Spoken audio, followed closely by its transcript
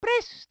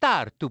Press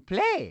start to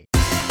play.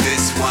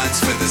 This one's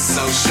for the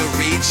social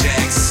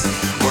rejects,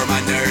 for my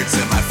nerds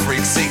and my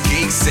freaks and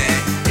geeks,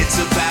 and it's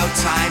about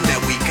time that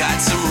we got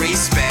some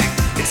respect.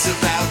 It's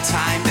about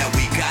time that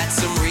we got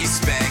some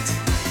respect.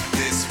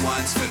 This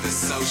one's for the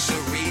social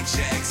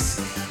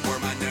rejects, for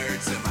my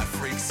nerds and my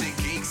freaks and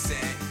geeks,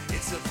 and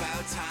it's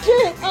about time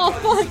that we got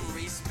some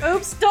respect.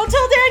 Oops, don't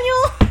tell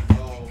Daniel!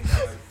 Oh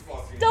my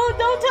fucking Don't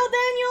God. tell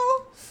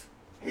Daniel!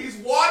 He's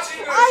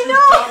watching us, I you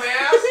know!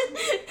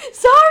 dumbass!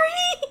 Sorry!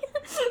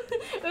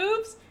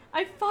 Oops,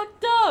 I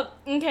fucked up.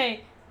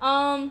 Okay,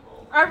 are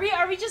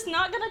we just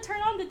not gonna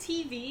turn on the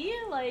TV?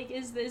 Like,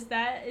 is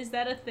that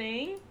a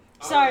thing?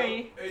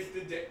 Sorry.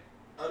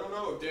 I don't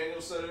know if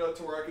Daniel set it up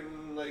to where I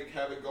can like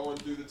have it going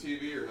through the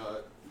TV or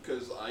not,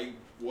 because I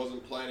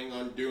wasn't planning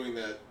on doing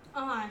that.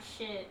 Oh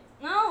shit.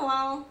 Oh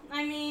well,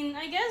 I mean,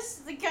 I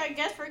guess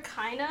we're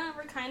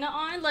kinda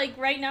on. Like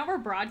right now we're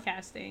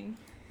broadcasting,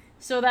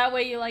 so that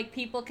way like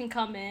people can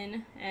come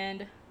in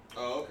and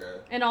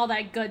all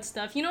that good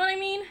stuff. You know what I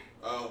mean?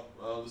 Oh,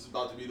 well, this is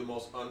about to be the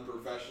most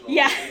unprofessional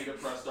thing to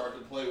press start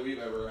to play we've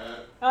ever had.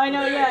 I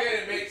know, but yeah. Again,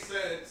 it makes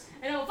sense.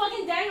 I know.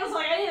 Fucking Daniel's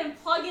like, I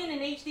didn't plug in an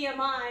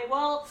HDMI.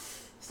 Well,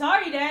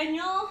 sorry,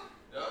 Daniel.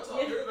 No, it's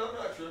all good. I'm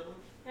not tripping.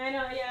 I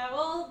know, yeah.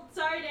 Well,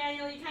 sorry,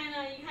 Daniel. You kind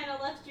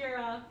of left your.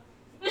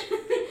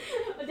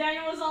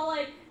 Daniel was all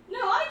like,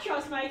 "No, I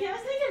trust my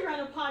guests. They can run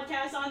a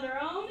podcast on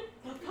their own."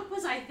 What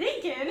was I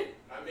thinking?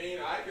 I mean,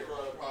 I can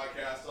run a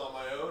podcast on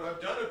my own. I've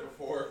done it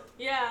before.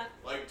 Yeah.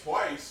 Like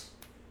twice.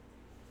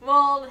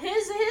 Well,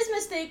 his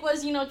mistake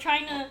was,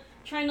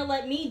 trying to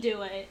let me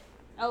do it.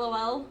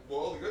 LOL.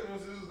 Well, the good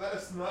news is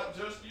that's not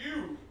just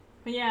you.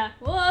 Yeah.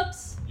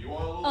 Whoops. You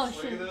want a little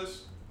swing of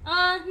this?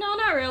 No,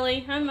 not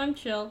really. I'm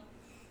chill.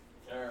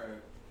 Alright.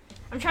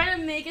 I'm trying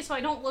to make it so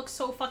I don't look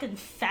so fucking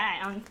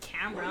fat on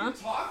camera. What are you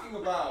talking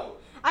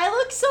about? I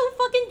look so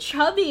fucking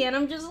chubby, and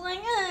I'm just like,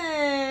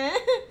 Oh,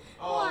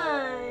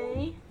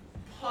 why?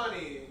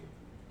 honey,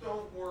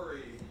 don't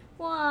worry.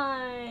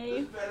 Why?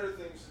 There's better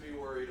things to be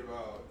worried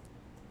about.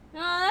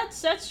 No,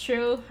 that's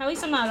true. At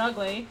least I'm not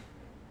ugly.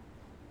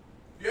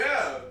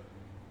 Yeah,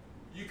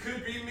 you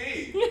could be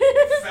me.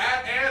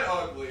 Fat and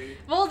ugly.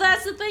 Well,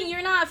 that's the thing.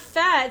 You're not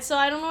fat, so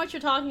I don't know what you're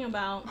talking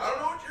about. I don't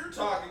know what you're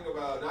talking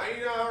about. Now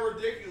you know how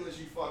ridiculous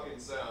you fucking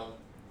sound.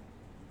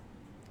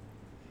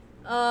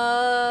 1,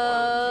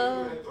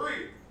 2, and 3.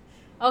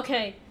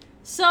 Okay,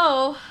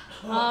 so,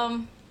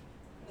 Ooh,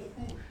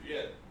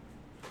 shit.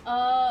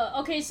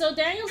 okay, so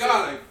Daniel said...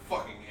 God, I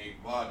fucking hate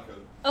vodka.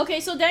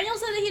 Okay, so Daniel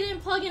said that he didn't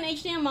plug in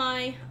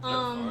HDMI. That's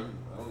fine.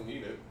 I don't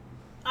need it.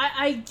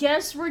 I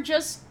guess we're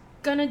just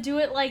gonna do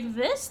it like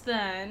this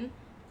then.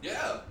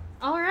 Yeah.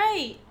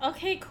 Alright.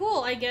 Okay, cool,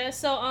 I guess.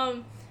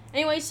 So,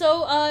 anyway,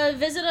 so,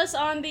 visit us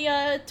on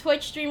the,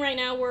 Twitch stream right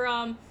now.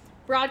 We're,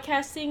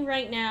 broadcasting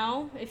right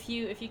now, if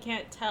you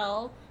can't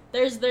tell.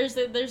 There's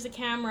the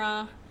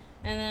camera,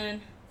 and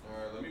then...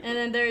 Alright, and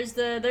then there's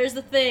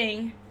the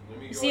thing.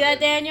 You see that,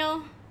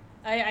 Daniel?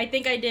 I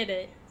think I did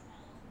it.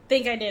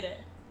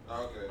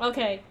 Okay.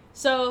 Okay,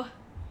 so...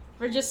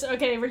 We're just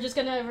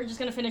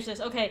gonna finish this.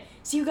 Okay,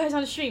 see you guys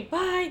on the stream.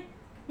 Bye!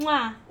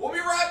 Mwah! We'll be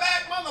right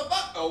back,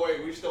 motherfucker! Oh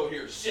wait, we still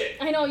here. Shit!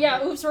 I know,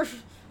 yeah, oops.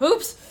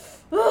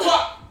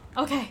 Fuck!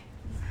 Okay.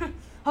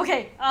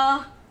 Okay,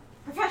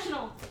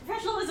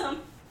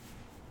 professionalism.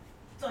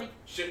 It's like,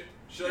 Shit,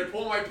 should I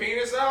pull my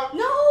penis out?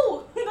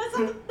 no! That's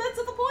not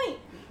the point.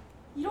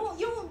 You don't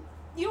do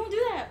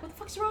that. What the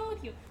fuck's wrong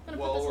with you? I'm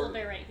gonna put this little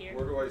bit right here.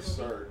 Where do I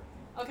start?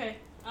 Okay,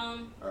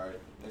 Alright,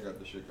 I got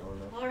the shit going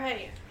now.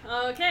 alright.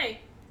 Okay.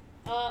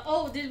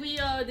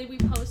 Did we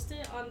post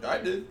it on the... I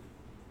did.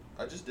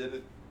 I just did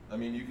it. I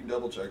mean, you can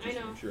double check just I to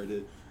know. make sure I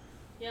did.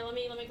 Yeah, let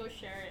me go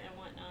share it and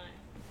whatnot.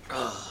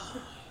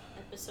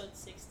 Episode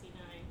 69.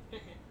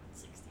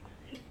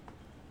 69.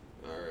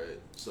 Alright,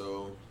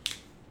 so...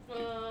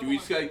 Do do we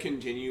just gotta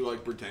continue,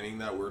 like, pretending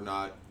that we're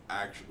not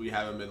we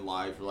haven't been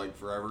live for, like,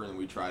 forever, and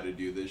we try to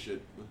do this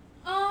shit?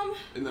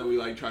 And then we,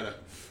 like, try to...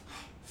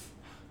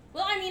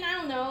 Well, I mean, I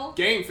don't know.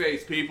 Game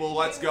face, people,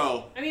 let's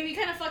go. I mean, we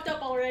kind of fucked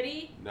up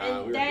already. Nah,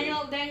 and we were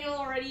Daniel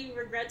already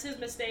regrets his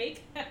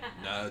mistake.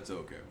 Nah, it's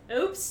okay.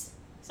 Oops.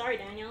 Sorry,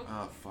 Daniel.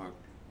 Oh, fuck.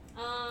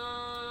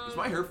 Is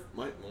my hair...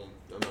 well,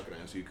 I'm not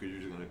gonna ask you, because you're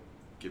just gonna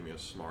give me a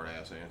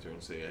smart-ass answer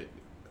and say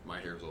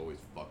my hair's always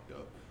fucked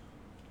up.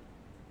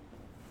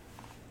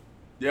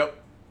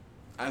 Yep.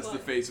 That's the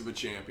What? face of a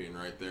champion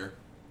right there.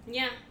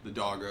 Yeah. The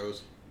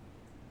doggos.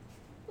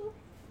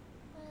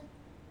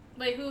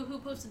 Wait, who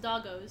posted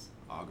doggos?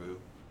 Agu.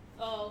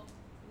 Oh,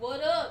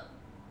 what up?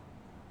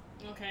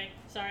 Okay,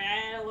 sorry, I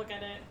had to look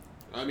at it.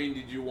 I mean,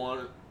 did you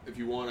want... If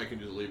you want, I can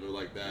just leave it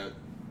like that.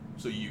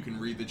 So you can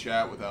read the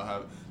chat without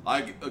having...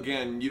 Like,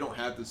 again, you don't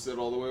have to sit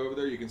all the way over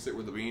there. You can sit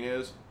where the bean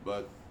is,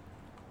 but...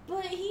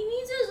 But he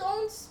needs his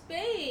own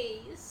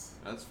space.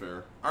 That's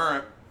fair.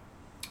 Alright.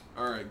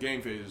 Alright,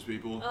 game phases,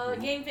 people.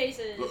 Game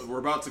faces. We're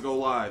about to go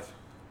live.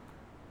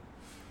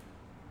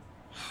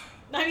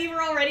 I mean,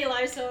 we're already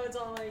live, so it's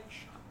all like...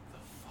 Shut the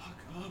fuck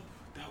up.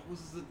 That was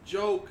the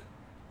joke.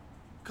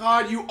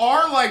 God, you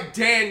are like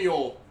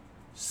Daniel.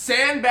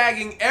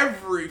 sandbagging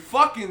every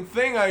fucking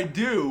thing I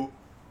do,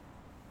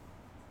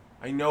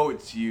 I know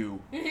it's you.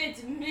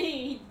 It's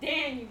me,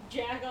 Dan, you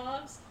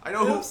jack-offs. I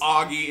know Oops. who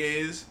Augie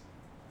is.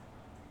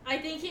 I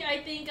think he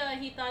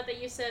thought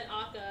that you said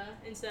Aka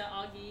instead of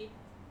Augie.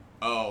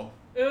 Oh.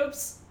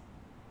 Oops.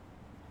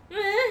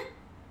 Eh.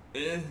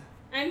 Eh.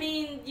 I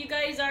mean, you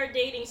guys are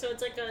dating, so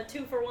it's like a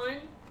 2-for-1.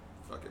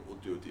 Fuck it, we'll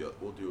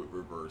do it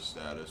reverse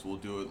status. We'll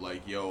do it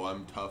like, yo,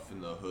 I'm tough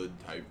in the hood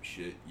type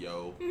shit,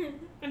 yo.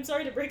 I'm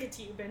sorry to break it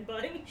to you, Ben,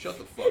 but... Shut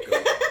the fuck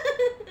up.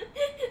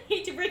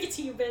 Hate to break it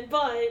to you, Ben,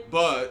 but...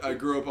 But I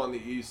grew up on the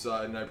east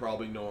side, and I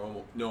probably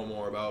know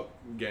more about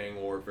gang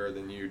warfare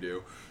than you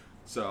do.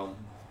 So...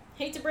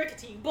 Hate to break it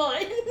to you,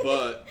 but...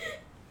 But...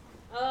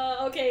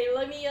 okay,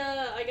 let me,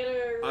 I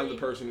gotta... I'm the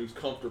person who's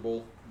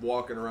comfortable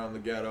walking around the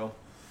ghetto.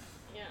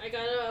 Yeah, I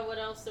gotta, what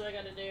else do I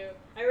gotta do?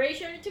 I already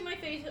shared it to my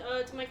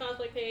to my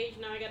cosplay page,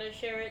 now I gotta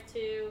share it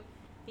to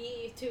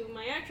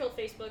my actual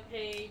Facebook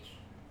page.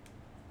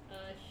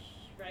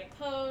 Right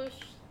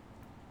post.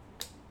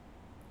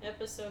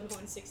 Episode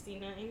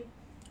 169.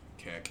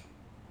 Kick.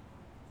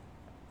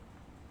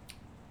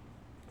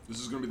 This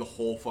is gonna be the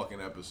whole fucking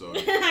episode.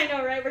 I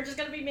know, right? We're just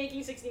gonna be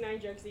making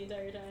 69 jokes the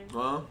entire time.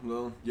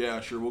 Well,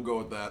 yeah, sure, we'll go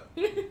with that.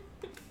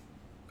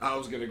 I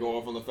was gonna go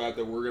off on the fact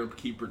that we're gonna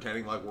keep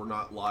pretending like we're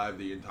not live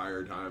the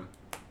entire time.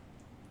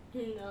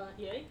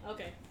 Yay?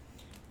 Okay.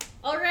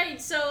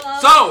 Alright, so,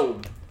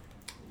 So,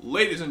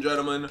 ladies and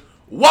gentlemen,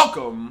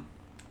 welcome!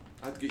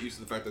 I have to get used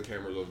to the fact that the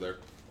camera's over there.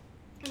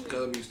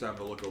 Because I'm used to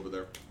having to look over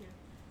there.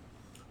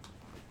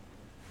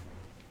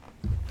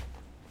 Yeah.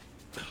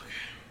 Okay.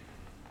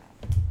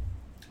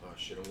 Oh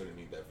shit, I'm gonna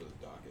need that for the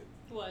docket.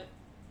 What?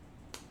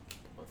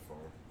 My phone.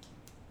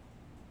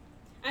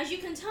 As you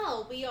can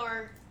tell, we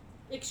are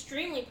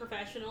extremely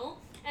professional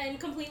and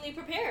completely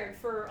prepared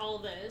for all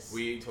this.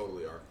 We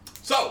totally are.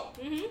 So,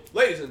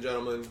 ladies and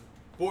gentlemen,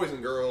 boys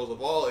and girls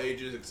of all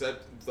ages,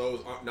 except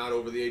those not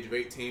over the age of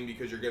 18,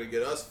 because you're going to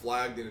get us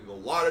flagged and in a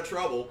lot of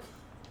trouble,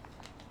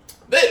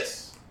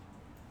 this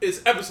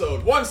is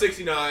episode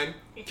 169,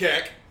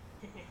 Keck,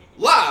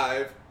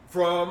 live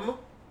from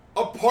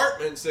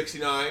Apartment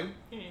 69,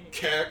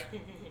 Keck.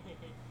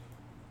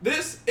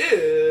 This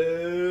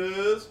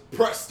is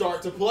Press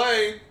Start to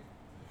Play,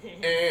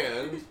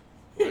 and...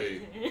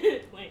 Wait.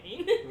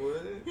 Wayne.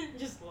 What?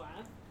 Just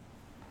laugh.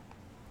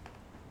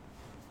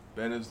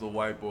 Ben is the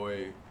white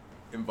boy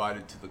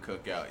invited to the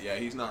cookout. Yeah,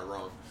 he's not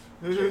wrong.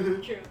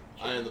 True.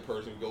 I am the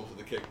person who goes to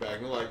the kickback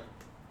and they're like,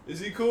 is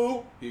he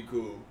cool? He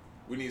cool.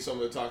 We need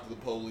someone to talk to the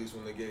police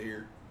when they get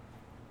here.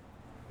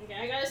 Okay,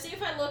 I gotta see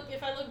if I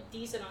look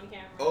decent on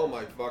camera. Oh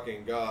my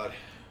fucking god.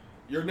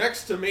 You're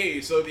next to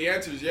me, so the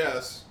answer is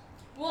yes.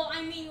 Well,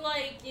 I mean,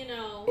 like, you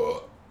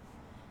know.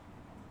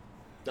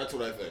 That's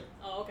what I think.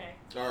 Oh, okay.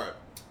 Alright.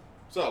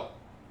 So,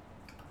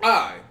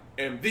 I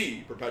am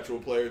the Perpetual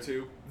Player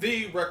 2,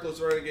 the Reckless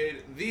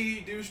Renegade,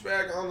 the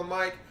douchebag on the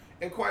mic,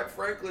 and quite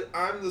frankly,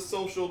 I'm the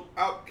social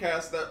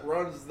outcast that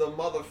runs the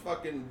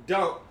motherfucking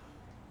dump.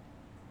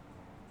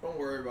 Don't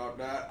worry about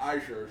that. I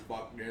sure as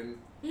fuck didn't.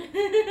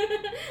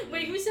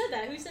 Wait, who said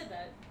that? Who said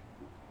that?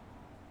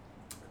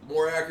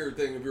 More accurate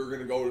thing, if you were going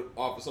to go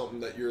off of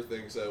something that your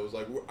thing said, was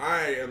like,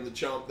 I am the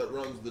chump that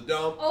runs the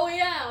dump. Oh,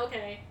 yeah,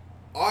 okay.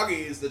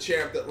 Augie is the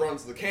champ that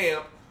runs the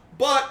camp,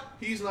 but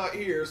he's not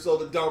here, so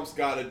the dump's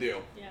gotta do.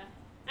 Yeah.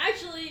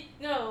 Actually,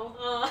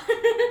 no.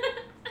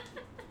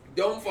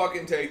 Don't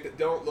fucking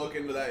don't look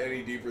into that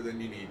any deeper than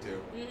you need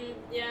to.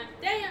 Yeah.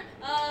 Dan,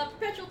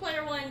 Perpetual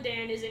Player 1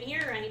 Dan isn't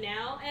here right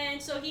now,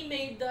 and so he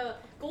made the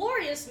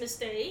glorious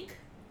mistake.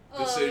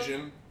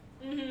 Decision.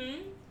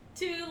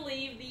 To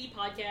leave the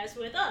podcast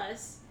with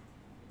us.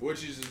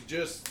 Which is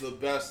just the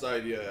best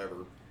idea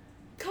ever.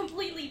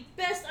 Completely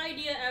best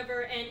idea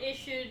ever, and it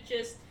should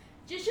just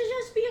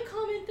be a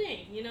common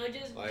thing, you know,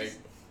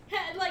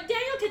 like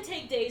Daniel could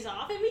take days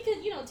off and we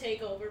could, you know,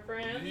 take over for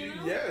him, you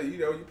know? Yeah, you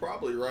know, you're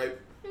probably right.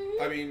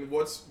 I mean,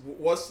 what's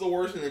the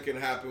worst thing that can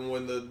happen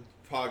when the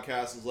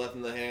podcast is left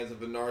in the hands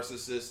of a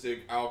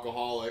narcissistic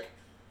alcoholic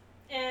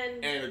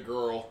and a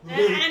girl.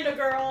 And a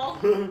girl.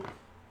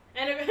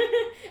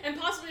 and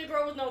possibly a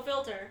girl with no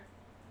filter.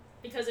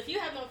 Because if you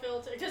have no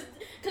filter, because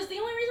the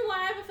only reason why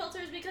I have a filter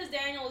is because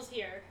Daniel is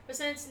here. But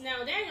since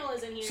now Daniel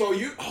isn't here. So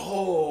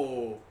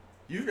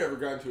you've never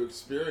gotten to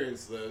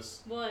experience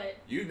this. What?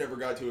 You've never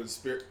got to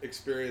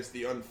experience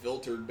the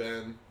unfiltered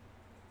Ben.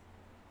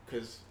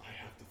 Because I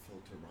have to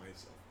filter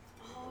myself.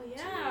 Oh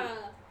yeah.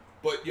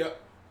 But yeah,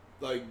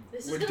 like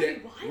when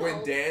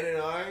Dan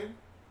and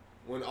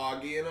when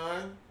Augie and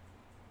I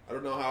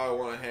don't know how I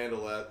want to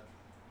handle that.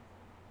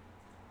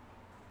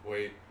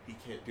 Wait. He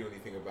can't do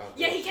anything about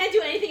that. Yeah, he can't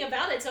do anything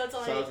about it, so it's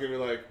like... So I was going to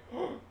be like,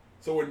 oh.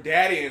 So when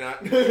Daddy and I...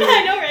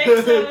 I know,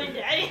 right? So when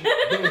Daddy...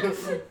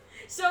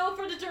 So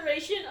for the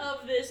duration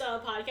of this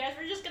podcast,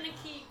 we're just going to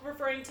keep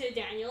referring to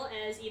Daniel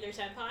as either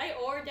Senpai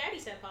or Daddy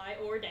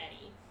Senpai or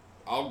Daddy.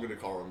 I'm going to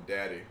call him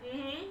Daddy.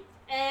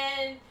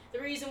 And the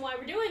reason why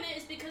we're doing it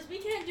is because we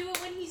can't do it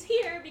when he's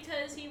here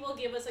because he will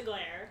give us a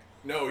glare.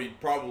 No, he'd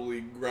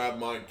probably grab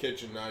my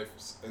kitchen knife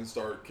and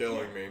start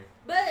killing me.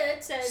 But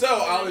it says... So,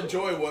 I'll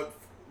enjoy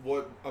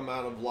what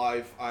amount of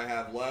life I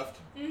have left.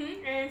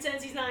 Mm-hmm. And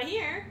since he's not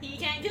here, he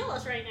can't kill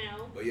us right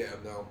now. But yeah,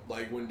 no.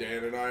 Like, when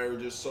Dan and I are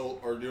just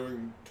are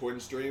doing twin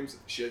streams,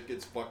 shit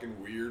gets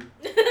fucking weird.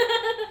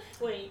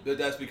 Wait. But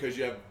that's because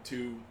you have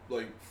two,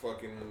 like,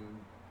 fucking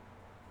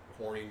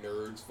horny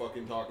nerds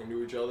fucking talking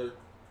to each other.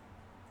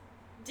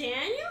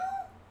 Daniel?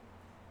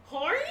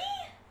 Horny?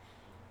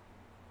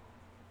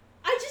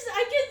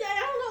 I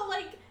don't know,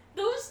 like,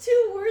 those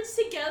two words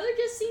together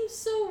just seem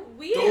so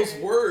weird. Those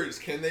words,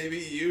 can they be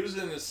used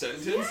in a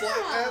sentence like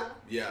that?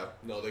 Yeah. Yeah,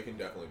 no, they can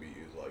definitely be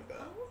used like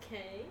that.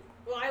 Okay.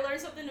 Well, I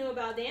learned something new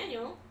about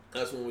Daniel.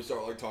 That's when we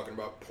start, like, talking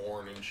about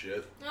porn and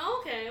shit.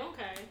 Oh, okay.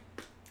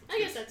 I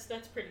guess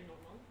that's pretty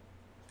normal.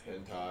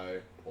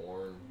 Hentai,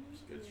 porn,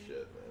 it's good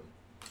shit,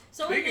 man.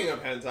 So Speaking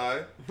of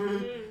hentai...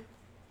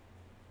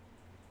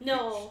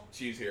 No.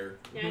 She's here.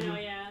 Yeah, I know,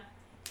 yeah.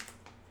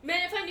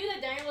 Man, if I knew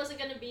that Daniel wasn't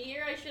gonna be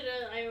here, I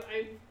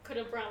could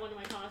have brought one of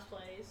my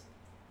cosplays.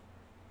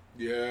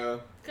 Yeah.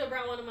 Could have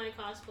brought one of my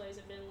cosplays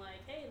and been like,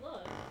 hey,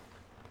 look,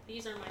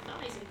 these are my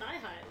thighs and thigh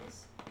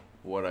highs.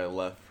 What I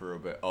left for a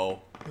bit.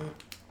 Oh.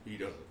 He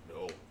doesn't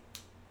know.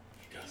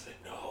 He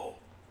doesn't know.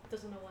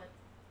 Doesn't know what?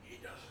 He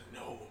doesn't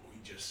know what we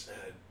just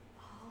said.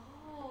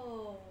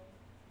 Oh.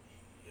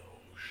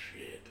 Oh,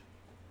 shit.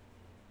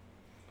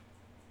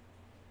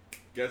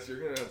 Guess you're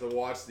gonna have to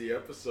watch the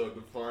episode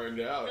to find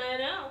out. I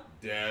know.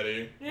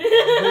 Daddy.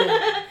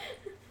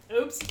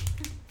 Oops.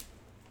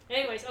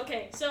 Anyways,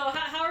 okay, so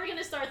how are we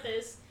gonna start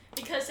this?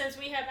 Because since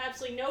we have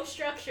absolutely no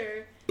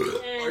structure,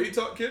 and Are you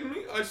kidding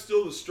me? I'm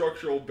still the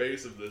structural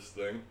base of this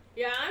thing.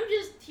 yeah, I'm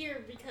just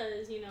here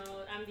because, you know,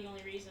 I'm the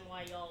only reason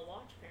why y'all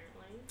watch,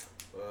 apparently.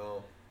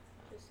 Well,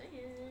 Just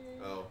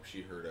saying. oh,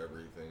 she heard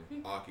everything.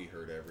 Aki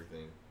heard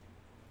everything.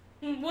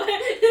 What?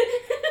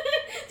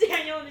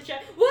 Daniel in the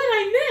chat. What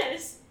I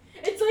miss?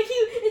 It's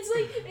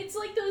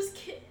like those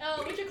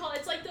what you call it?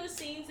 It's like those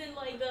scenes in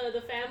like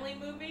the family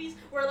movies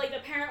where like the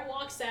parent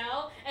walks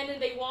out and then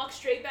they walk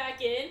straight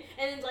back in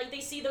and then like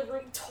they see the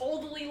room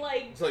totally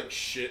like It's like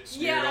shit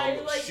smeared Yeah,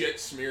 on like- shit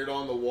smeared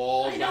on the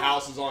walls. I The know.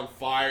 house is on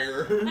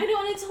fire. I know,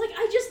 and it's like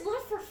I just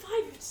left for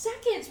 5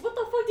 seconds. What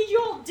the fuck did you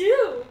all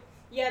do?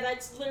 Yeah,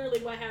 that's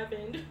literally what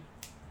happened.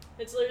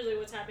 That's literally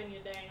what's happening to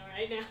Daniel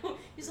right now.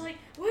 He's like,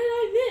 what did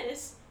I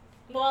miss?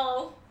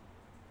 Well,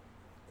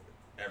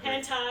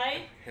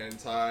 hentai,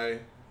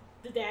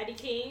 the Daddy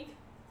King,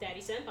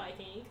 Daddy Senpai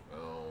King.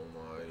 Oh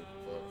my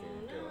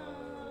fucking god.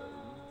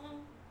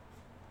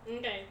 No.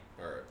 Okay.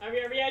 Alright.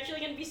 Are we actually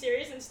gonna be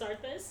serious and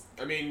start this?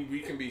 I mean, we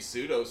can be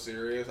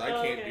pseudo-serious. I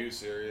Oh, can't okay. do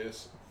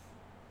serious.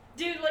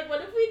 Dude, like,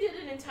 what if we did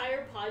an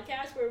entire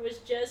podcast where it was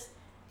just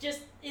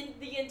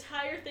the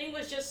entire thing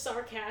was just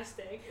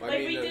sarcastic? I Like,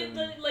 mean, we did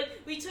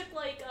we took,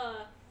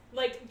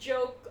 like,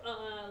 joke,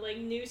 like,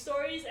 news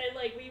stories, and,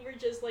 like, we were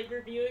just, like,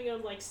 reviewing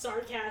them, like,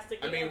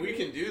 sarcastically. I mean, we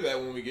can do that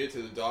when we get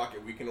to the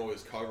docket. We can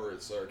always cover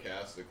it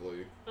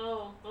sarcastically.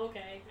 Oh,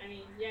 okay. I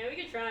mean, yeah, we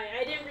could try.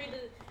 I didn't read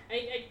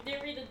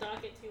the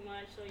docket too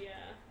much, so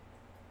yeah.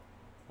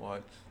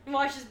 What?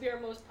 Watch this be our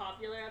most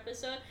popular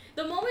episode.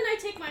 The moment I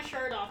take my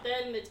shirt off,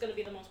 then it's gonna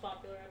be the most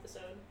popular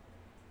episode.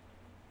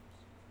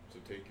 So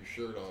take your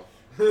shirt off.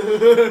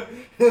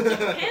 Take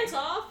your pants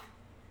off.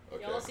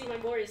 Okay. Y'all see my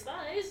glorious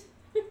thighs.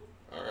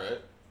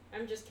 Alright.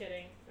 I'm just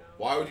kidding. No.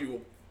 Why would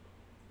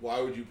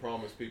you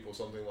promise people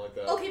something like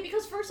that? Okay,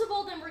 because first of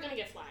all, then we're gonna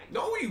get flagged.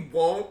 No, we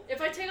won't. If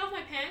I take off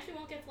my pants, we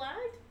won't get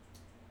flagged?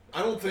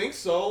 I don't think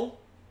so.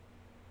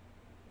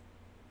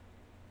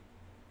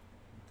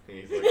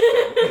 He's like,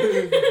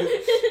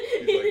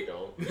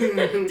 don't. He's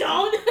like, don't.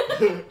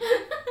 Don't?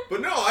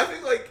 But no, I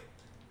think, like,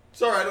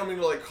 sorry, I don't mean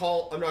to, like,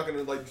 I'm not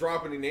gonna, like,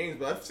 drop any names,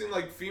 but I've seen,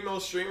 like, female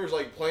streamers,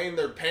 like, playing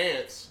their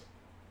pants.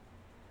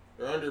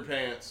 Their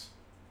underpants.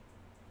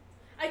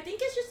 I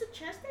think it's just the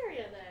chest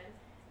area then.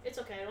 It's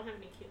okay, I don't have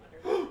any cute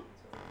underpants.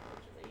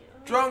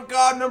 Drunk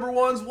God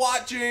 #1's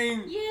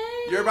watching!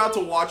 Yay! You're about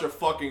to watch a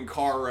fucking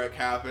car wreck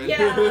happen.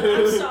 Yeah,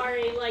 I'm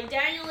sorry. Like,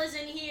 Daniel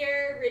isn't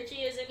here,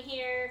 Richie isn't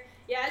here.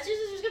 Yeah, it's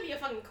just gonna be a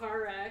fucking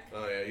car wreck.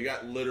 Oh yeah, you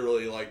got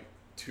literally, like,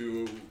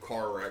 2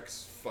 car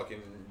wrecks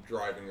fucking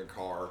driving a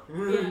car.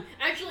 Yeah.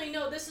 Actually,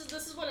 no, this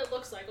is what it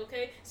looks like,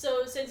 okay?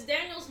 So, since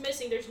Daniel's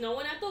missing, there's no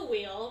one at the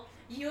wheel.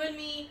 You and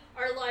me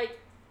are, like,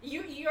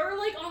 you're,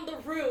 like, on the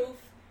roof.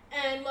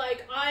 And,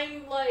 like,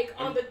 I'm, like,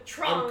 on the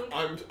trunk.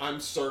 I'm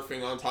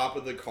surfing on top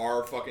of the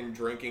car, fucking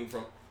drinking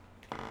from...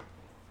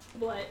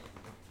 What?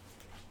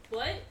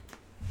 What?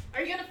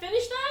 Are you gonna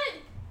finish that?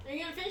 Are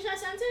you gonna finish that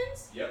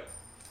sentence? Yep.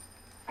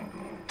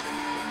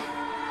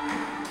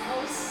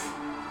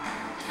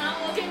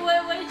 Okay,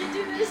 what did you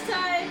do this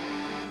time?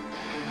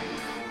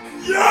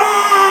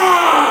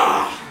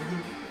 Yeah!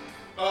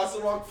 That's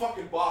the wrong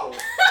fucking bottle.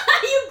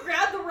 You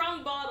grabbed the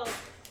wrong bottle.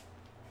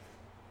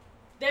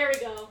 There we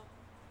go.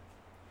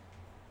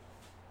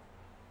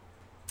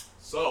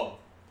 So,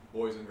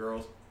 boys and girls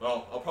labels.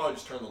 Oh, I'll probably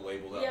just turn the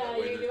labels out. Yeah, that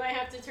way you might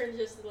have to turn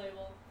just the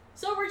label.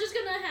 So we're just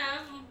gonna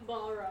have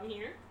Ballroom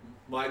here.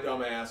 My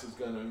dumb ass is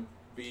gonna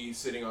be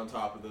sitting on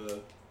top of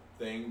the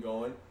thing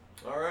going,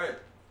 alright,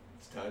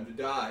 it's time to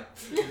die.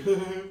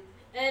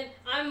 And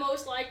I'm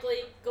most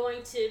likely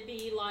going to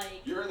be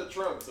like... You're in the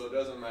trunk, so it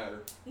doesn't matter.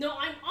 No,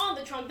 I'm on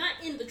the trunk, not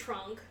in the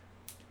trunk.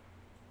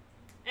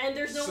 And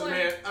there's no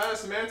way...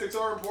 Semantics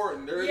are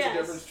important. There is a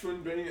difference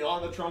between being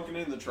on the trunk and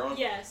in the trunk.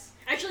 Yes.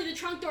 Actually, the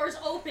trunk door's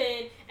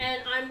open,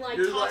 and I'm like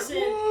You're tossing...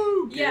 like,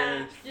 woo!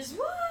 Yeah, just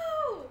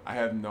woo! I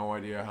have no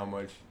idea how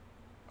much.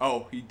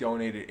 Oh, he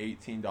donated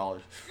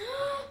 $18.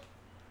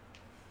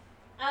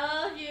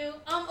 I love you.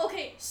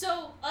 Okay,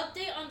 so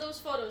update on those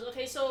photos.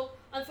 Okay, so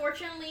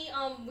unfortunately,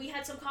 we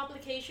had some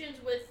complications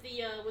with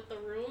the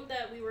room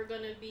that we were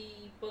gonna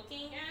be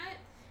booking at.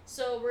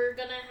 So we're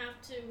gonna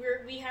have to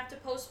we have to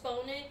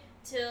postpone it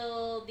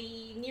till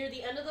near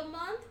the end of the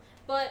month.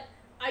 But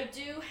I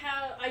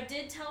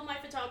did tell my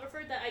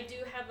photographer that I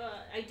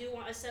do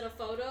want a set of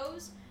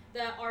photos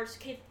that are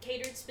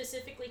catered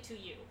specifically to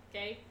you.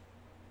 Okay,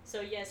 so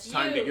yes, It's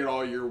time to get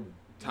all your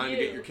to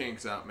get your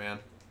kinks out, man.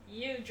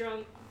 You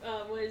drunk,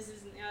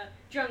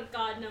 drunk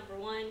god number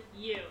 1,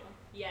 you.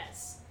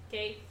 Yes.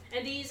 Okay?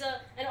 And these,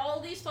 and all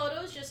these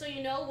photos, just so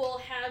you know,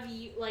 I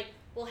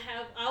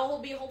will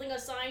be holding a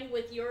sign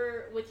with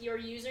your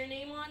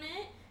username on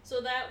it,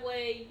 so that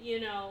way, you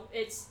know,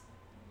 it's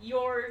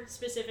your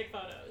specific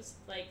photos.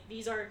 Like,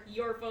 these are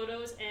your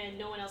photos, and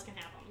no one else can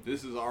have them.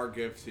 This is our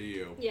gift to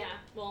you. Yeah,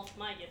 well,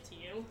 my gift to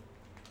you.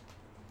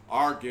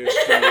 Our gift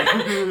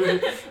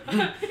to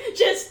you.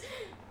 Just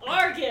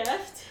our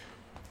gift.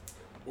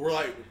 We're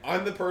like,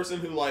 I'm the person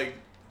who like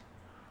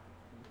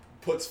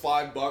puts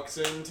 $5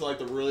 into like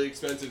the really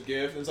expensive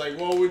gift, and it's like,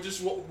 well, we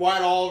just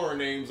write all of our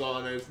names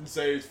on it and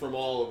say it's from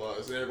all of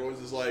us, and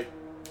everyone's just like,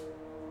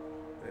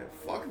 man,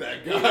 fuck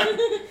that guy.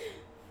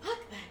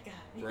 Fuck that guy.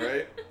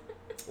 Right?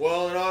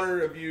 Well, in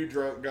honor of you,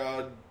 drunk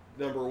god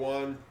number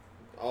 1,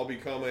 I'll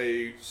become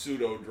a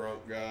pseudo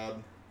drunk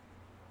god.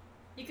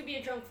 You could be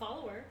a drunk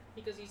follower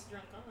because he's a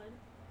drunk god.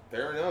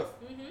 Fair enough.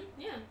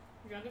 Yeah,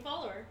 drunken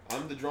follower.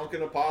 I'm the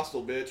drunken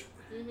apostle, bitch.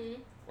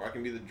 Mm-hmm. Or I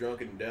can be the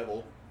drunken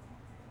devil.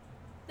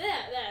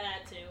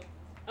 That too.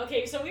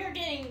 Okay, so we are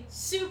getting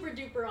super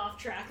duper off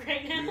track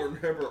right now. You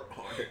remember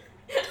on it.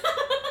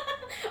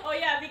 Oh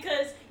yeah,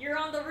 because you're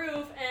on the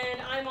roof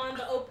and I'm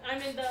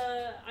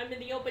in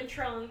the open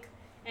trunk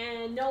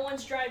and no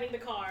one's driving the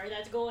car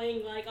that's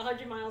going like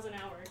 100 miles an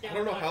hour. I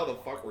don't know how the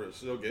fuck we're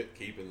still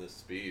keeping this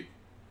speed.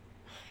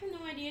 I have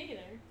no idea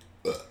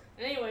either.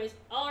 Anyways,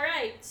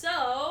 alright,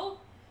 so...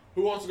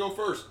 Who wants to go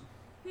first?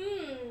 I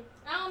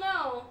don't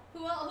know.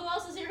 Who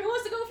else is here? Who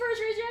wants to go first?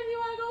 Raise your hand if you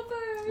want to go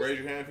first. Raise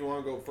your hand if you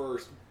want to go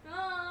first.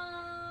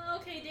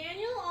 Okay,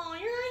 Daniel. Oh,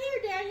 you're not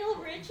here, Daniel.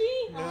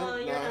 Richie. Oh,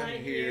 you're not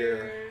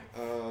here.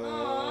 Who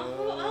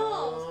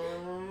else?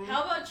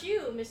 How about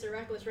you, Mr.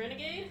 Reckless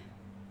Renegade?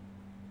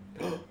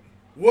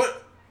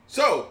 What?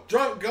 So,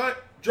 drunk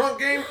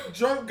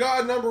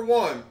god number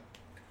 1.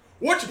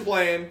 What you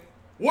playing?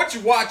 What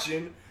you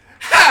watching?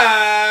 How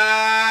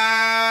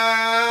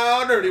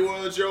dirty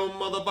was your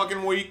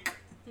motherfucking week?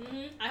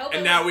 I hope.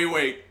 And now we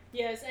wait.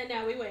 Yes, and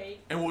now we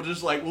wait. And we'll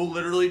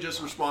literally just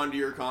respond to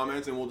your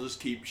comments, and we'll just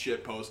keep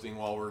shit posting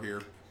while we're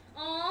here.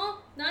 Aw,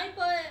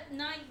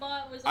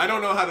 Nightbot was. I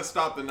don't know how to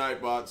stop the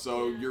Nightbot,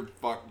 so you're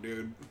fucked,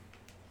 dude.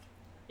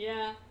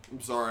 Yeah.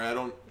 I'm sorry, I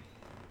don't.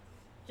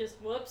 Just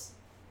whoops.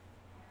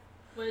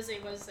 What does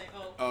it say?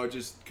 Oh. Oh,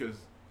 just cause.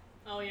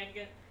 Oh yeah,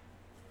 good.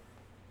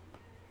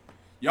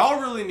 Y'all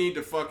really need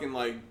to fucking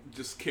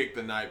just kick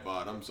the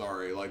Nightbot. I'm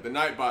sorry, the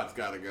Nightbot's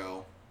gotta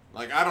go.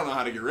 I don't know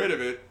how to get rid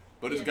of it,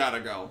 but it's gotta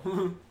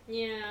go.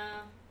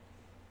 Yeah.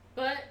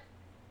 But,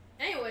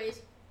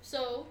 anyways,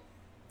 so.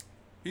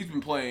 He's been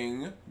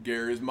playing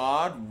Gary's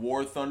Mod,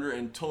 War Thunder,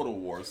 and Total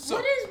War. So,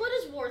 what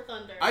is War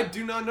Thunder? I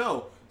do not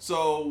know.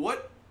 So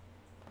what?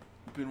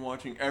 I've been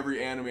watching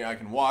every anime I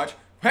can watch.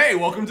 Hey,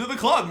 welcome to the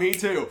club. Me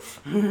too.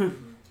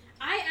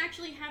 I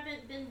actually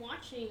haven't been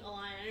watching a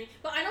lot of anime,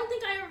 but I don't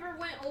think I ever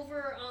went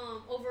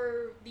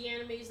over the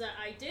animes that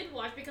I did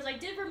watch, because I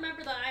did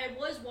remember that I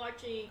was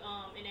watching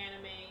an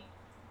anime.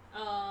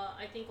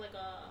 I think like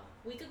a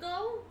week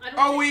ago.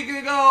 A week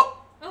ago.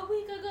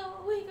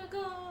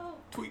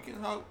 Tweaking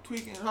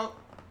out.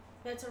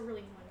 That's a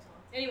really fun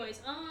song.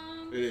 Anyways,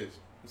 It is.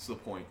 It's the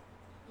point.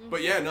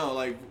 But yeah, no,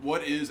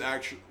 what is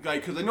actually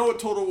because I know what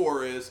Total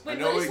War is. Wait, I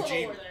know what is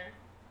Total War there?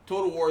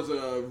 Total War is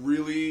a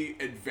really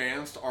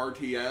advanced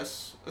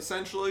RTS,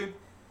 essentially,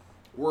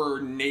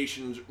 where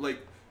nations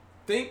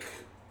think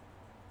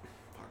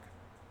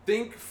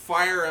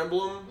Fire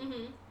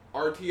Emblem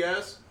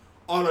RTS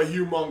on a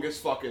humongous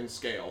fucking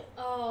scale.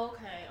 Oh,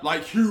 okay.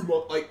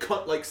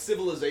 Like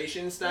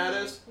civilization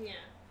status. Yeah.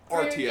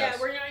 RTS.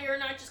 You're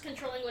not just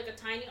controlling a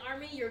tiny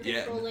army. You're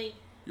controlling.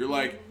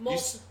 You're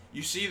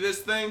you see this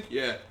thing?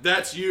 Yeah,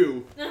 that's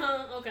you.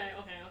 Okay.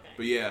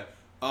 But yeah,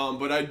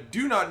 but I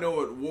do not know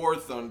what War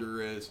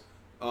Thunder is.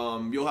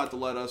 You'll have to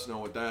let us know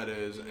what that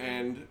is,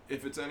 and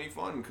if it's any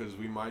fun, because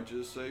we might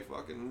just say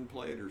fucking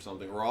play it or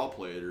something, or I'll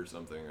play it or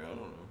something. I don't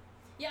know.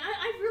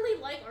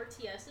 like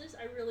RTSs.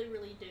 I really,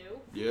 really do.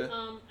 Yeah.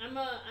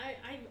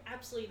 I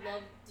absolutely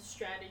love the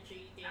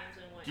strategy games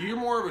and whatnot. You're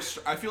more of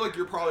a. I feel like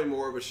you're probably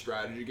more of a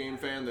strategy game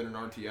fan than an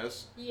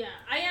RTS. Yeah,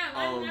 I am.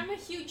 I'm a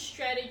huge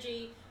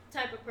strategy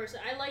type of person.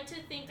 I like to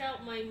think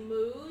out my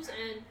moves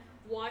and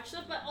watch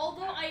them. But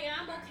although I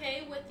am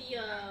okay with the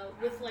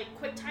with like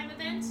quick time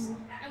events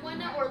and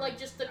whatnot, or like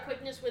just the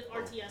quickness with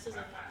RTSs and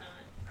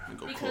whatnot,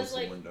 Go because close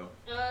like the window.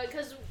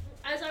 because.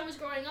 As I was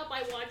growing up,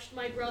 I watched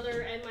my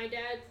brother and my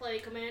dad play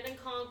Command and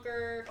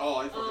Conquer. Oh,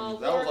 I fucking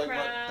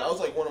that was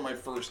like one of my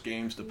first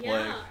games to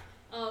play.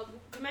 Yeah,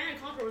 Command and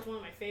Conquer was one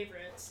of my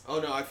favorites. Oh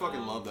no, I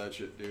fucking love that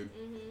shit, dude.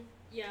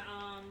 Yeah.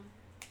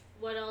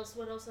 What else?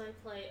 What else did I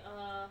play?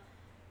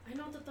 I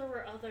know that there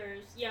were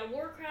others. Yeah,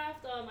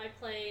 Warcraft. I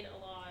played a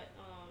lot.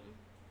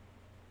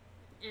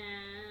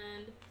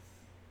 And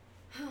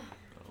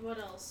what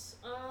else?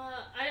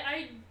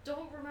 I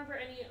don't remember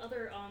any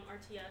other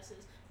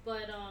RTSs,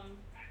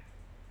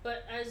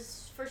 but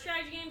as for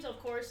strategy games, of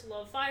course,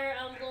 love Fire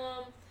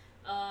Emblem.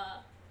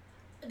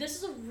 This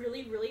is a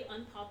really, really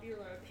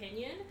unpopular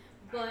opinion,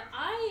 but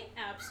I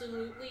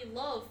absolutely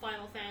love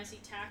Final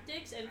Fantasy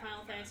Tactics and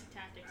Final Fantasy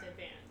Tactics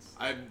Advance.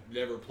 I've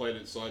never played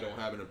it, so I don't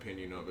have an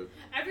opinion of it.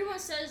 Everyone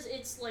says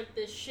it's like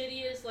the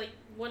shittiest, like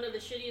one of the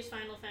shittiest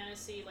Final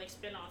Fantasy like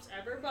spin-offs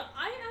ever, but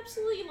I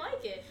absolutely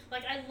like it.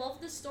 Like, I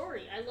love the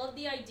story. I love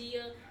the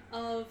idea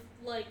of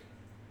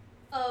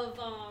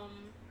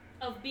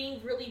of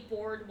being really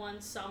bored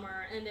one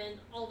summer and then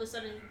all of a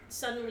sudden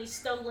suddenly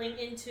stumbling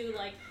into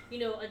like, you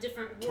know, a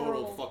different world.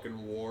 Total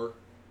fucking war.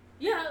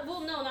 Yeah, well,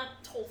 no,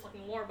 not total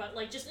fucking war, but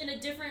like just in a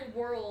different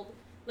world.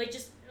 Like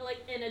just like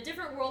in a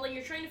different world, and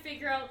you're trying to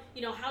figure out,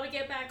 you know, how to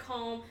get back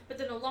home, but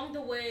then along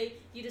the way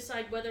you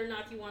decide whether or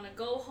not you want to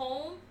go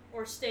home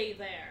or stay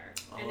there.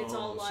 And it's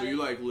all like, so you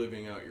like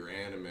living out your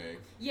anime.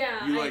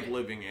 Yeah. You like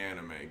living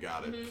anime,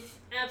 got it.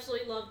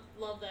 Absolutely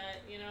love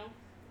that, you know.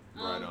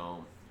 Right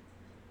on.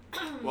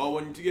 Well,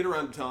 when you get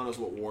around to telling us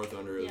what War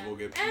Thunder is, we'll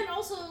get. And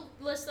also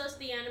list us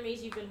the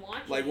animes you've been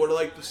watching. Like, what are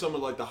like some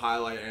of like the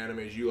highlight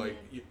animes you like,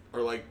 are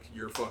like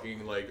you're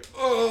fucking like,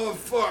 oh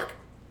fuck.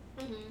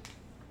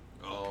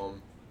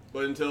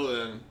 But until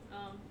then.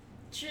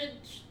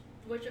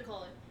 What you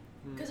call it?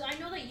 Because I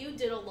know that you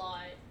did a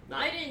lot.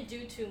 I didn't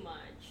do too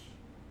much.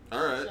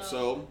 All right,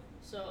 so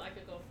I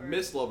could go first.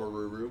 Miss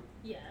Loveruru.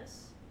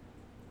 Yes.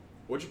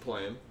 What you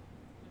playing?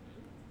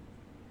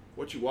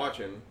 What you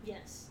watching?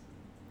 Yes.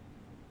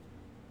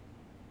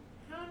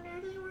 How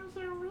nerdy was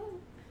that room?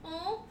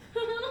 Oh,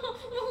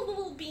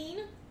 little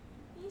bean.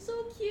 He's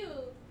so cute.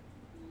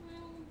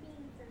 Little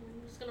bean friend.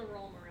 I'm just gonna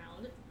roll him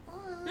around.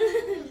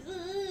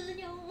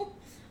 No.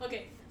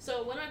 Okay,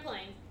 so what am I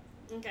playing?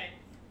 Okay.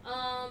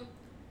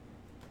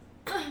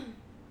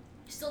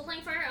 Still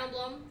playing Fire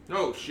Emblem.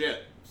 Oh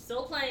shit.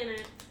 Still playing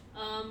it.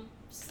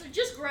 So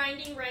just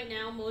grinding right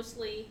now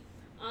mostly.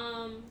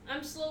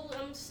 I'm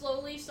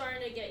slowly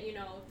starting to get, you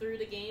know, through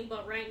the game,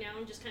 but right now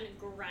I'm just kind of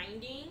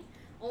grinding,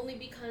 only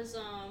because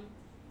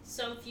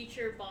some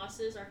future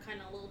bosses are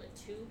kind of a little bit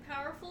too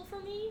powerful for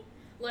me.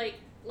 Like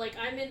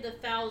I'm in the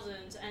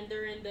thousands and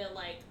they're in the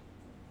like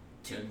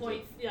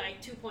 2.5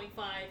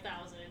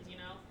 thousands, you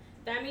know.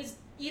 That means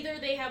either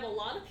they have a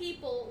lot of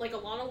people, like a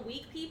lot of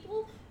weak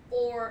people,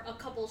 or a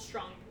couple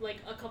strong,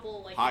 like a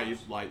couple like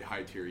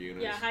high tier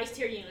units. Yeah, high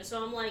tier units.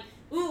 So I'm like,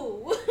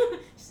 ooh.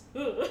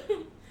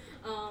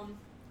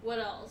 What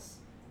else?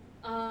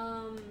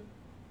 I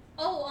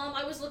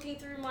was looking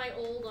through my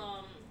old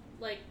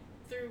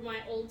through my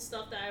old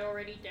stuff that I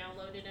already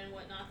downloaded and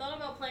whatnot. I thought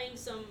about playing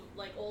some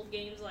like old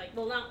games,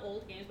 not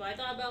old games, but I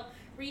thought about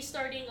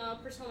restarting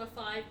Persona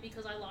 5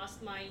 because I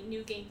lost my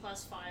New Game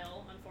Plus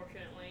file,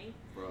 unfortunately.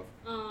 Rough.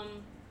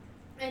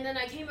 And then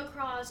I came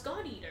across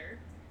God Eater.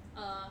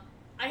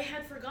 I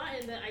had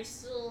forgotten that I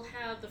still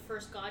have the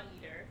first God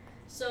Eater.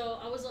 So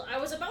I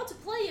was about to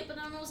play it, but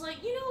then I was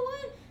like, you know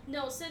what?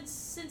 No,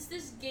 since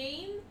this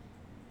game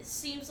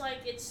seems like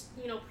it's,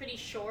 you know, pretty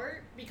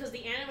short, because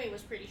the anime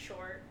was pretty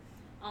short.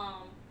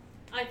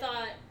 I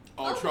thought.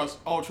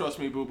 Trust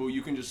me, Boo Boo.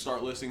 You can just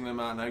start listing them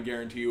out, and I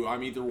guarantee you,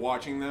 I'm either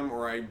watching them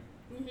or I'm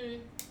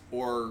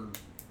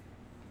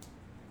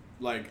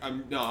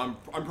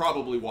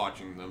probably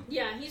watching them.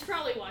 Yeah, he's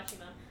probably watching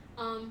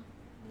them.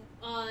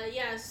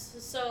 Yes.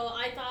 So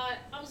I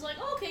was like,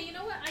 oh, okay, you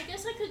know what? I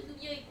guess I could,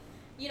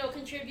 you know,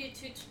 contribute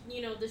to,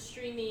 you know, the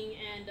streaming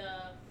and,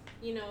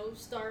 you know,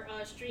 start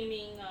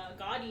streaming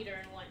God Eater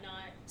and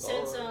whatnot.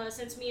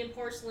 Since me and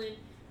Porcelain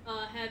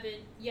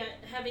haven't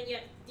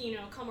yet, you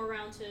know, come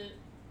around to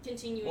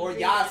continuing. Or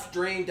yes,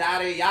 Dream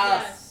Daddy,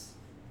 yes.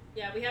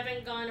 Yeah, we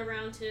haven't gone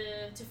around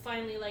to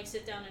finally like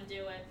sit down and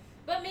do it.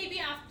 But maybe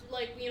after,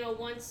 like, you know,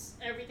 once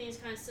everything's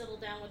kind of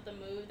settled down with the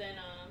move, then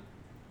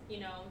you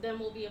know, then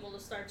we'll be able to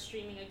start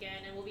streaming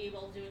again, and we'll be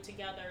able to do it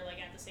together, like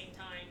at the same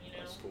time, you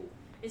know. That's cool.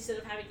 Instead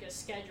of having to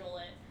schedule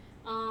it.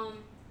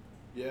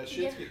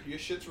 Your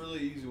shit's really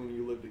easy when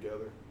you live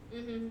together.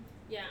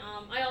 Yeah.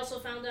 I also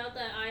found out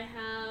that I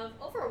have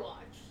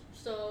Overwatch.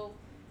 So,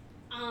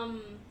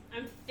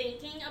 I'm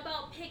thinking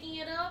about picking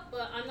it up,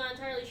 but I'm not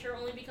entirely sure.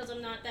 Only because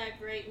I'm not that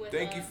great with.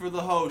 Thank you for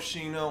the host,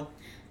 Shino.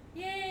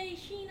 Yay,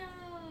 Shino!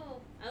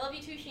 I love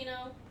you too,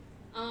 Shino.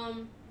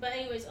 But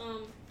anyways,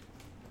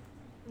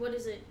 what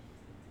is it?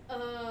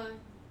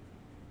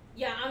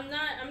 Yeah, I'm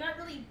not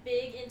really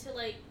big into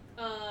like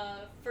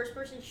first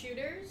person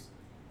shooters,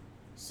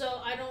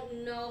 so I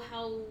don't know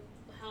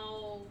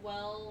how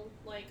well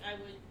like I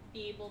would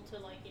be able to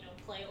like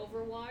play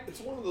Overwatch. It's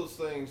one of those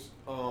things.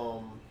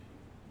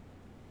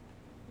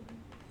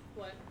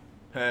 What?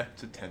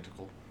 It's a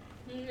tentacle.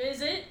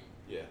 Is it?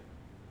 Yeah,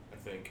 I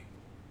think.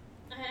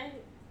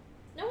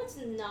 No, it's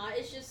not.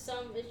 It's just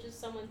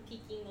someone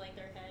peeking like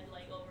their head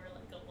like over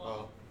like a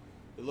wall.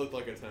 It looked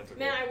like a tentacle.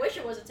 Man, I wish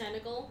it was a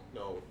tentacle.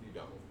 No, you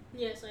don't.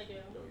 Yes, I do.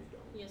 No, you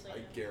don't. Yes, I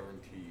do.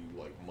 guarantee you,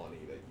 like, money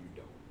that you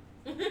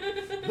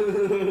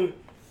don't.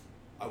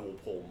 I will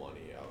pull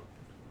money out.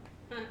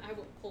 I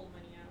will pull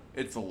money out.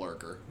 It's a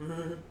lurker.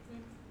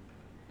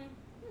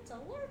 It's a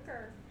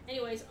lurker.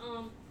 Anyways,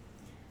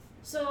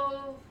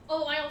 so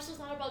I also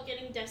thought about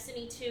getting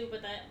Destiny 2,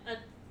 but that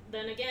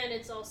then again,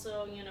 it's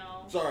also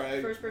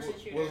Sorry, first person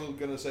shooter. wasn't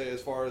gonna say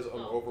as far as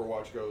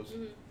Overwatch goes.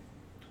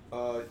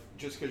 Mm-hmm.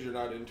 Just because you're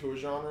not into a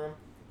genre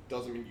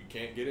doesn't mean you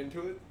can't get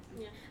into it.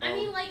 Yeah, I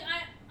mean, like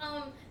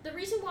the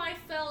reason why I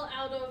fell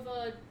out of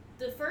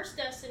the first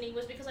Destiny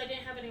was because I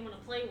didn't have anyone to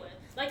play with.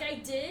 Like I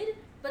did,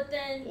 but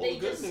then they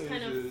just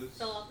kind of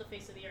fell off the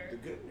face of the earth. The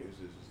good news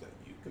is that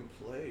you can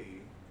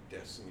play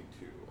Destiny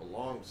 2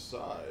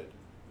 alongside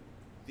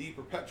the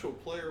Perpetual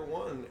Player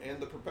 1 and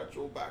the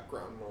Perpetual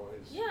Background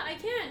Noise. Yeah, I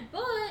can,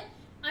 but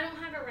I don't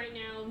have it right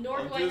now,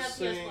 nor do I have PS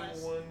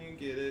Plus. When you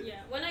get it.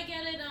 Yeah, when I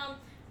get it,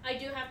 I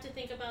do have to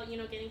think about,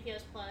 getting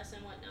PS Plus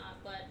and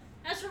whatnot, but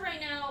as for right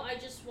now, I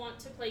just want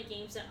to play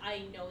games that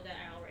I know that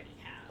I already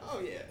have. Oh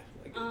yeah,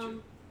 I get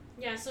you.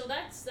 Yeah, so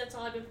that's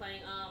all I've been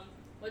playing.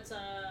 What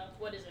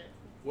is it?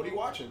 What are you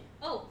watching?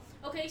 Oh,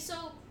 okay,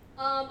 so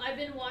I've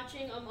been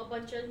watching a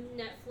bunch of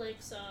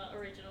Netflix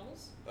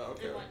originals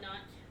and whatnot.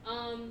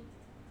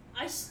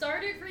 I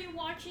started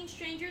rewatching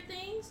Stranger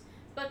Things,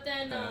 but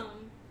then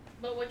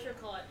but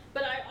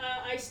but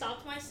I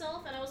stopped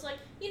myself and I was like,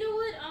 you know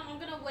what? I'm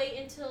gonna wait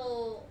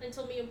until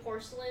me and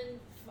Porcelain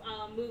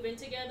move in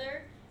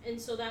together, and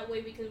so that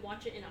way we can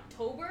watch it in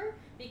October,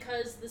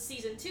 because the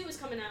season 2 is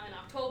coming out in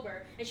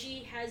October and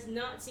she has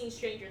not seen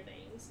Stranger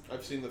Things.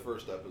 I've seen the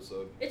first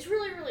episode. It's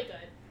really, really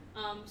good.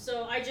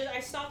 So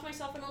I stopped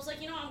myself and I was like,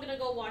 I'm gonna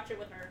go watch it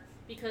with her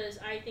because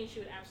I think she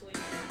would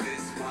absolutely love it.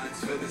 This one's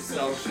for the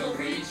social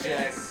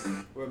rejects.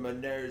 Where my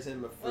nerds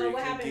and my Well,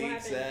 what freaks and happened?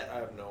 geeks at? I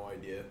have no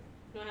idea.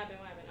 What happened?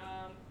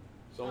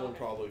 Someone okay.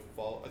 probably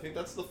follow. I think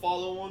that's the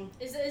follow one.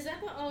 Is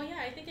that what? Oh yeah,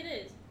 I think it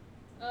is.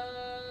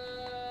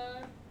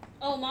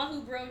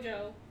 Mahu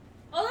Brojo.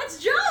 Oh, that's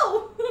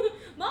Joe!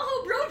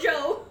 Mahu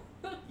Brojo!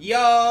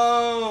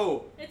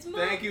 Yo! It's Mahu.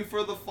 Thank you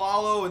for the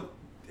follow and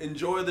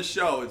enjoy the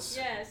show.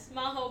 Yes,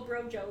 Mahu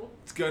Brojo.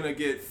 It's gonna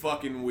get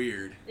fucking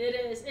weird. It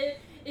is.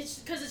 It's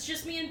because it's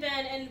just me and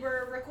Ben, and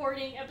we're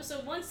recording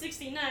episode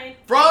 169.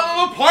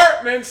 From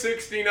Apartment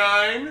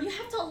 69! You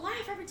have to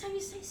laugh every time you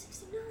say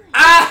 69.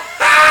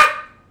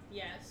 Ah!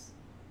 Yes.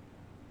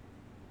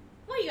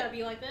 Why you gotta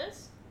be like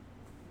this?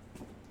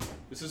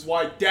 This is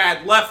why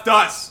Dad left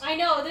us! I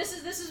know, this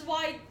is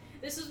why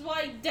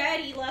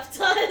Daddy left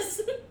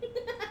us.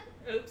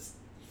 Oops.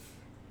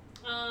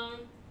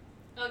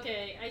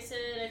 Okay, I said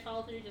I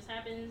follow through, just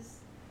happens.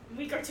 A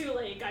week or two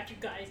late, got you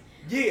guys.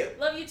 Yeah!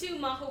 Love you too,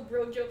 Maho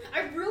Brojo.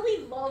 I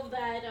really love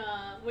that,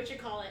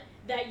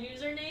 that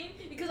username,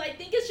 because I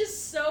think it's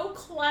just so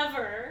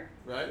clever.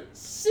 Right?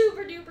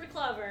 Super duper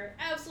clever.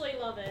 Absolutely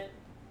love it.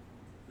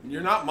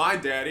 You're not my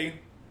daddy.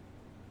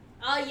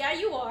 Yeah,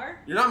 you are.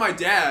 You're not my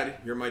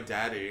dad. You're my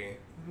daddy.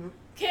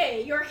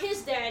 Okay, you're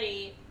his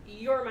daddy.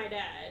 You're my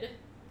dad.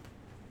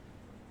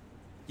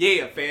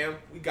 Yeah, fam.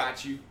 We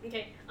got you.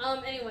 Okay,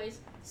 anyways,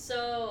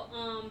 so,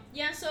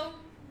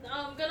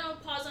 I'm gonna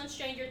pause on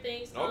Stranger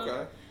Things.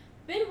 Okay.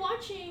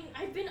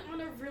 I've been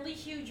on a really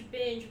huge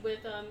binge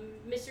with,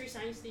 Mystery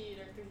Science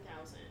Theater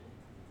 3000.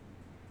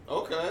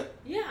 Okay.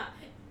 Yeah.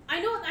 I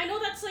know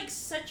that's, like,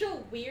 such a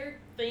weird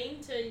thing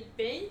to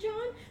binge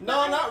on.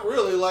 No, not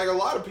really. Like, a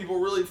lot of people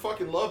really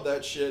fucking love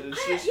that shit.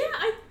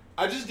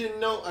 I just didn't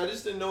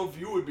know if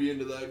you would be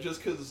into that,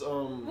 just because,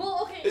 Well,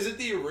 okay. Is it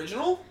the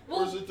original?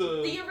 Well, or is it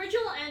the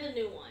original and a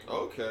new one.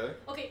 Okay.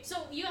 Okay,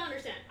 so you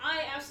understand.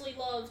 I absolutely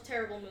love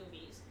terrible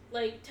movies.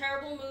 Like,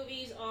 terrible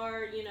movies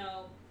are,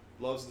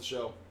 Loves the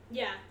show.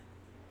 Yeah.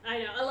 I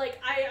know.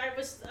 I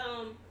was,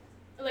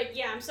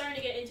 I'm starting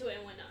to get into it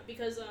and whatnot.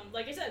 Because,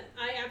 like I said,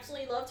 I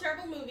absolutely love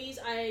terrible movies.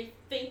 I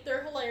think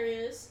they're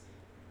hilarious.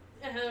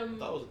 That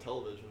was a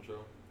television show.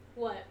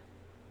 What?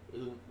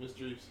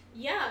 Mysteries.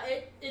 Yeah,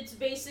 it's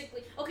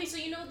basically... Okay, so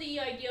you know the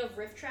idea of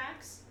riff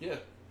tracks? Yeah.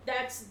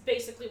 That's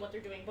basically what they're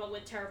doing, but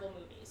with terrible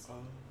movies. Oh.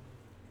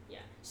 Yeah.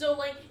 So,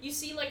 like, you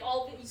see, like,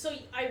 so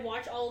I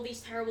watch all of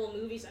these terrible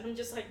movies, and I'm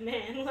just like,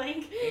 man,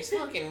 like... These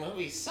fucking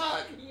movies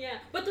suck. Yeah,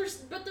 but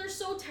they're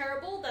so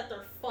terrible that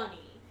they're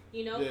funny,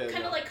 Yeah, kind of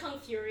yeah. like Kung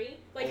Fury,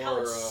 like how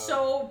Or, it's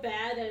so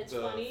bad that it's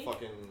the funny.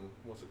 fucking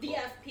What's it The called?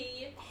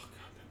 FP Oh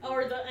god.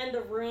 or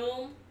the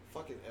Room.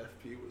 Fucking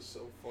FP was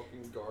so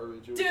fucking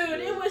garbage. Dude,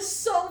 it was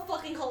so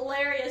fucking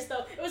hilarious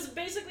though. It was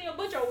basically a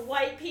bunch of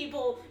white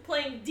people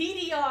playing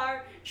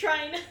DDR,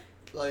 trying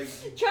like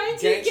to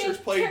gangsters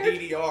get play character-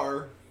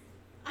 DDR.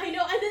 I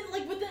know, and then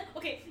like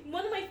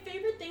one of my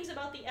favorite things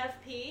about the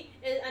FP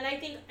is, and I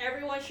think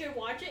everyone should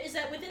watch it, is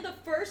that within the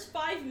first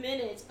 5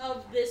 minutes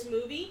of this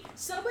movie,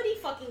 somebody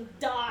fucking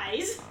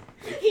dies.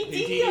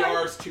 He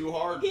DDR's too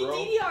hard, He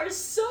bro. DDR's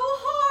so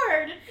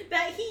hard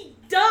that he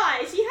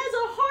dies. He has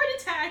a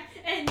heart attack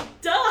and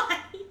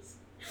dies.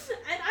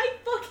 And I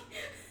fucking.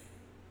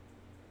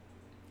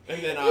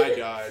 And then I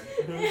died.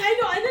 I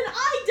know, and then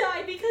I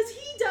died because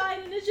he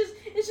died, and it's just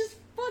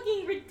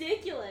fucking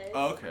ridiculous.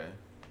 Okay.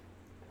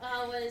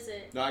 What is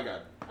it? No, I got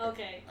it.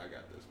 Okay. I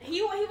got this.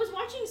 He was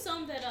watching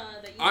some that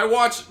you. I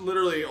watched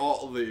literally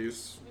all of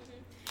these.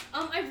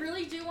 I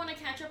really do want to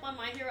catch up on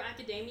My Hero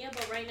Academia,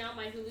 but right now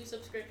my Hulu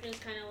subscription is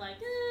kind of like,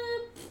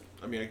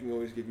 I mean, I can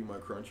always give you my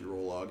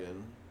Crunchyroll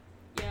login.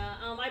 yeah.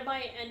 I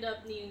might end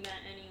up needing that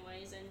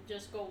anyways, and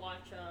just go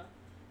watch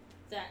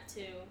that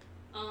too.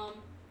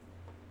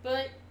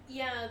 But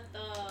yeah,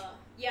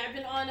 I've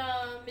been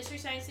on Mystery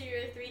Science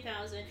Theater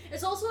 3000.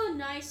 It's also a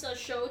nice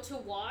show to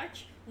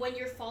watch when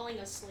you're falling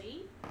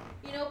asleep,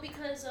 you know,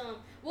 because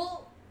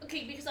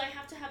because I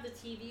have to have the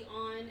TV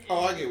on. And,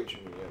 Oh, I get what you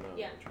mean.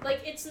 yeah,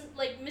 like it's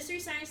like Mystery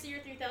Science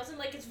Theater 3000.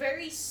 Like it's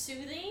very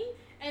soothing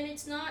and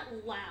it's not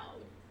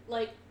loud.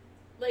 Like.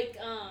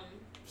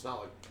 It's not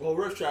like, well,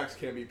 riff tracks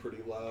can be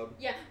pretty loud.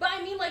 Yeah, but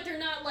I mean, like they're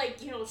not like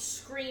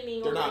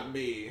screaming. They're or, not like,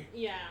 me.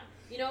 Yeah,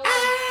 like,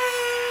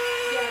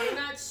 yeah, they're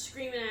not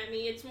screaming at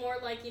me. It's more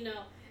like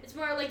it's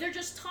more like they're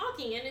just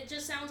talking, and it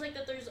just sounds like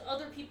that there's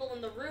other people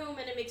in the room,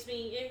 and it makes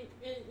me,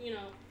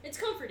 it's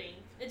comforting.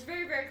 It's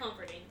very, very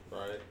comforting.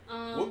 Right.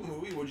 What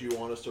movie would you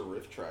want us to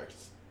riff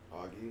tracks,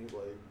 Augie?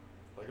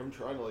 Like I'm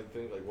trying to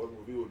think what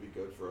movie would be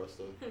good for us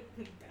to.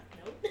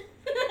 Death Note.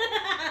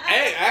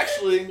 Hey,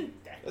 actually,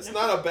 Death that's Note.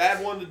 not a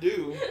bad one to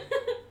do.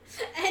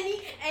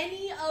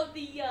 any of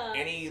the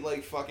Any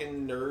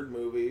fucking nerd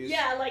movies.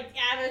 yeah, like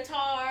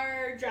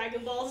Avatar,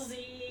 Dragon Ball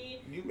Z.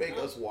 You make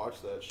us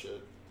watch that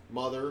shit.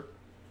 Mother.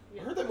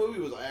 Yeah. I heard that movie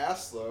was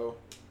ass though.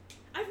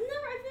 I've never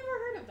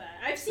heard of that.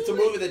 I've seen It's a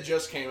movie that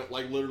just came,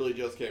 literally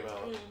just came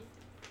out.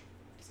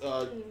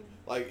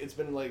 It's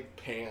been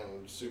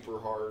panned super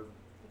hard.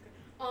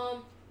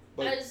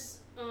 But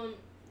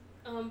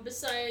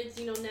besides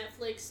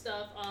Netflix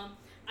stuff,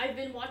 I've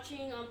been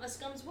watching A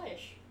Scum's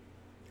Wish.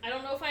 I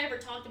don't know if I ever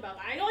talked about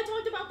that. I know I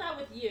talked about that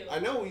with you. I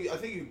know I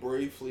think you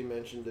briefly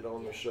mentioned it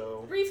on the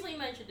show. Briefly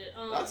mentioned it.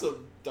 That's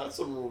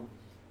some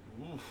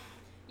oof,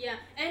 yeah,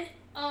 and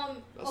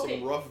that's okay.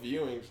 some rough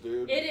viewings,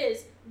 dude. It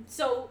is.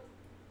 So,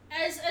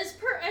 as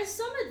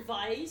some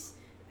advice,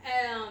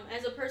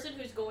 as a person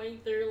who's going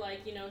through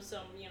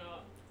some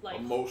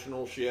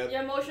Emotional shit.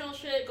 yeah, emotional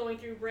shit, going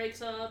through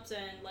breakups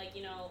and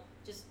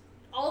just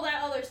all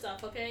that other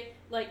stuff. Okay,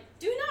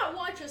 do not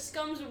watch A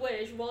Scum's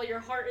Wish while your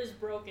heart is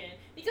broken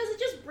because it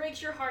just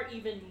breaks your heart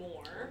even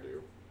more. I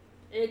do.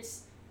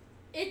 It's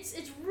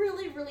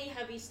really, really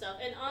heavy stuff,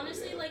 and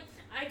honestly, yeah.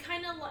 I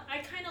kind of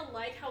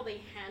like how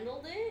they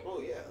handled it. Oh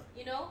yeah.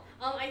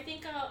 I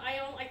think I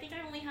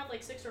only have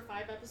 6 or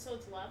 5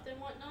 episodes left and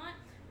whatnot,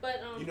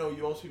 but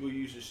Most people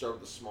usually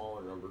start with a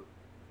smaller number.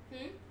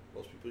 Hmm?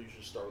 Most people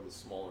usually start with a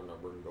smaller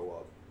number and go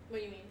up. What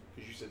do you mean?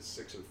 Because you said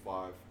 6 or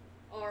 5.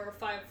 Or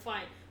 5,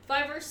 fine.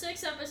 5 or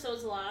 6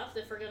 episodes left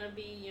if we're gonna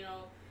be,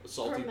 A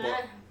salty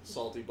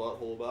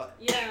butthole butt.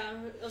 yeah,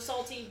 a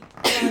salty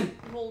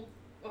butthole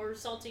or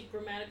salty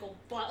grammatical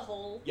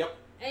butthole. Yep.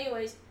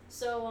 Anyways,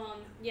 so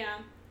yeah,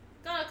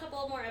 got a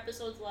couple more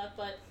episodes left,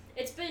 but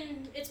it's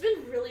been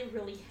really,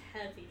 really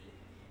heavy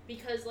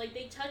because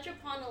they touch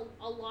upon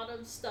a lot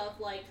of stuff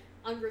like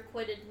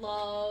unrequited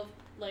love,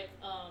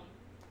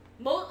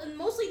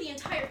 mostly the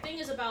entire thing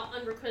is about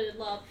unrequited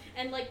love,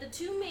 and the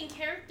 2 main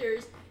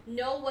characters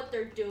know what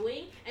they're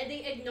doing and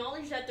they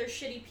acknowledge that they're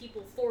shitty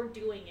people for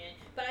doing it,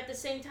 but at the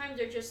same time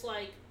they're just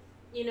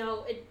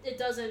it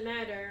doesn't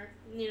matter,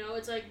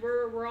 it's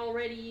we're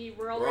already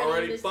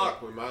this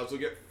fucked. We might as well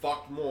get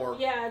fucked more.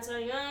 yeah, it's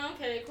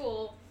okay,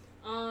 cool.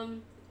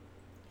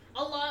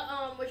 A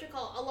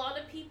lot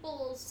of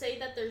people say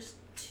that there's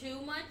too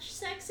much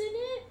sex in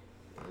it,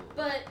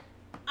 but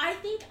I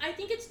think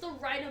it's the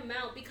right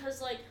amount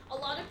because a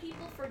lot of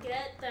people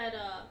forget that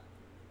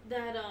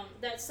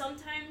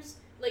sometimes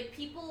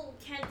people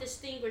can't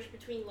distinguish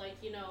between what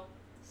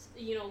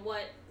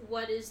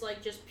is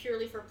just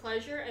purely for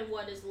pleasure and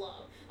what is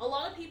love. A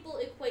lot of people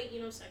equate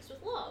sex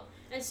with love,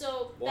 and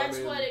so that's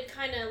what it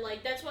kind of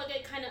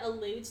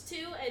alludes to,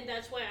 and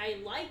that's why I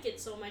like it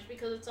so much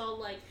because it's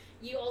all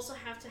you also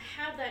have to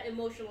have that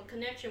emotional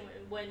connection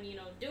when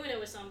doing it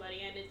with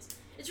somebody, and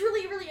it's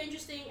really, really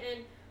interesting.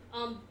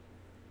 And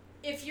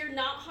if you're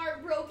not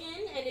heartbroken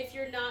and if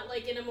you're not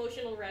an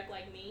emotional wreck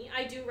like me,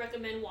 I do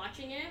recommend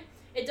watching it.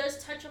 It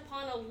does touch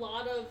upon a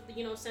lot of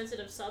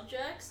sensitive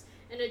subjects,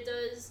 and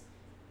it's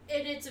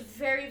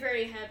very,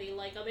 very heavy.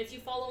 If you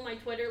follow my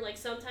Twitter,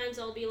 sometimes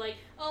I'll be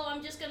oh,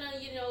 I'm just gonna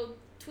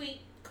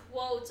tweet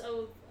quotes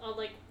of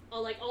like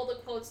all the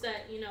quotes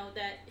that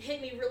that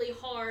hit me really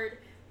hard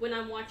when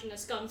I'm watching A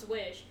Scum's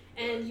Wish,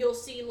 and you'll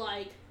see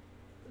like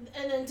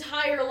an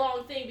entire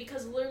long thing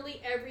because literally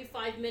every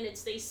 5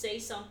 minutes they say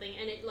something,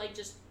 and it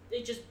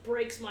just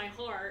breaks my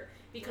heart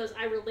because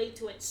I relate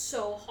to it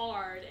so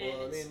hard. And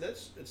well, I mean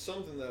it's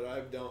something that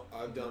I've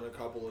done a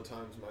couple of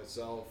times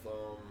myself.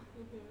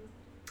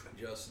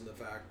 Just in the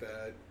fact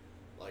that,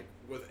 like,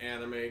 with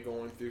anime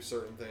going through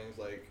certain things,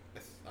 like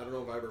I don't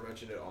know if I ever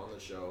mentioned it on the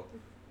show,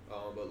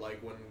 but like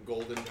when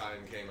Golden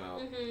Time came out,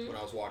 when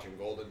I was watching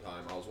Golden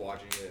Time, I was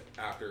watching it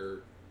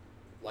after,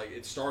 like,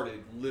 it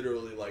started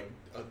literally like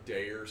a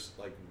day or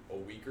like a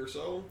week or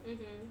so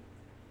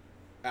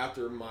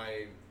after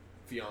my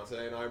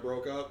fiance and I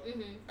broke up,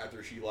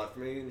 after she left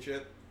me and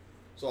shit.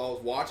 So I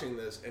was watching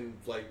this, and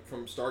like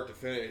from start to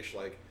finish,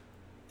 like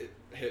it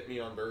hit me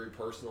on very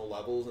personal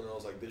levels, and I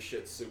was like, this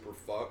shit's super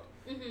fucked.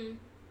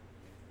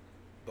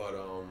 But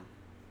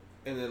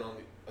and then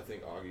I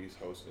think Augie's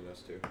hosting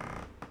us too.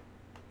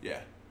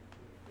 Yeah.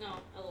 No,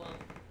 lol.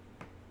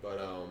 But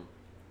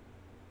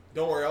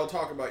don't worry, I'll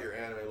talk about your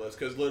anime list,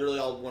 because literally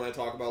when I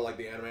talk about like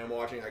the anime I'm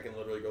watching, I can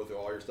literally go through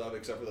all your stuff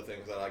except for the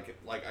things that I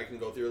can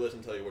go through your list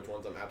and tell you which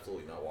ones I'm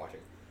absolutely not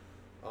watching.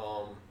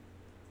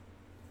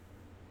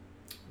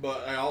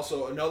 But I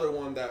also, another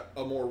one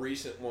a more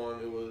recent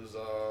one, it was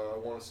I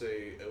want to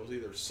say it was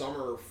either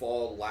summer or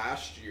fall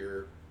last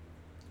year.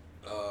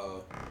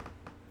 Oh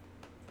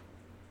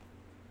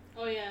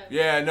yeah.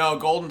 Yeah, no,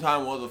 Golden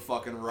Time was a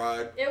fucking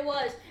ride. It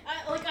was.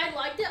 I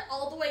liked it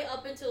all the way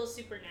up until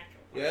Supernatural.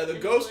 Yeah, the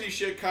ghosty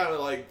shit kind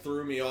of like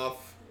threw me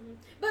off.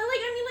 But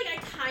I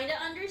kind of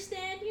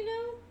understand,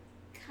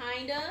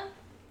 kinda.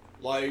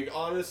 Like,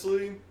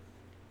 honestly,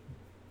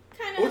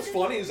 what's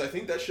funny is I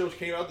think that show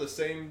came out the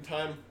same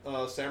time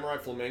Samurai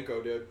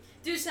Flamenco did.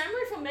 Dude,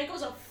 Samurai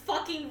Flamenco's a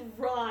fucking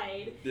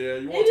ride. Yeah,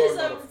 you want to talk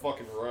about a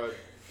fucking ride.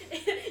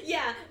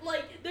 Yeah,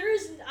 like, there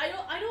is,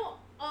 I don't,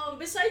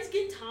 besides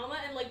Gintama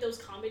and, like, those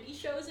comedy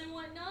shows and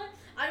whatnot,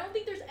 I don't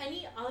think there's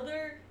any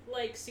other,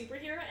 like,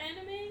 superhero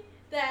anime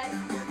that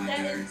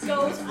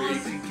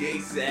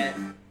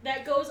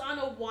goes on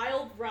a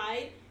wild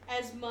ride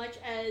as much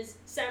as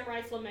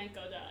Samurai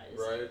Flamenco does.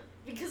 Right.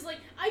 Because, like,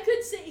 I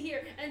could sit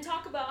here and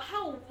talk about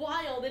how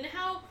wild and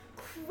how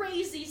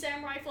crazy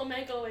Samurai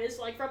Flamenco is,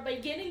 like, from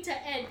beginning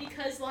to end,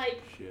 because,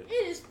 like, Shit.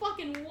 it is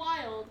fucking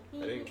wild.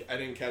 I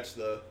didn't catch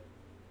the...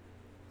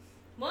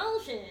 Well,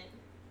 shit.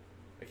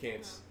 I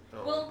can't...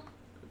 No. Well,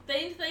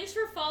 thanks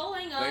for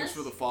following us. Thanks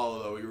for the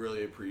follow, though. We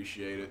really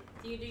appreciate it.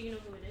 Do you know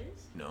who it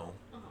is? No.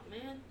 Oh,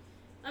 man.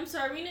 I'm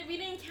sorry, we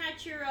didn't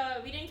catch your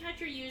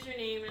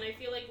username, and I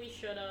feel like we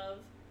should have.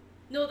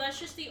 No, that's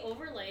just the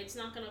overlay. It's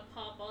not gonna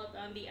pop up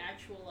on the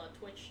actual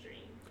Twitch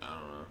stream. I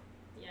don't know.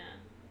 Yeah,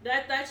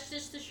 that's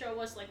just to show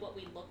us like what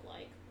we look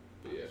like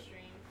on the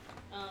stream.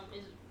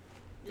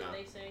 Did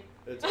they say?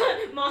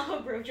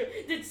 Maho Brojo,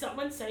 did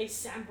someone say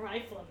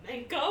Samurai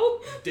Flamenco?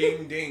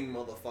 Ding ding,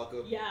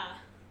 motherfucker. Yeah.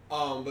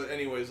 But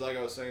anyways, like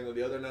I was saying,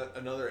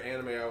 another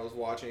anime I was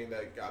watching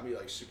that got me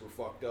like super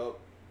fucked up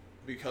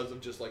because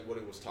of just like what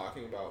it was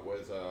talking about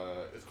was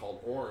it's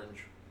called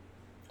Orange.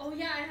 Oh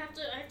yeah, I have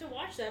to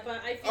watch that,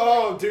 but I feel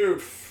Oh,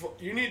 dude,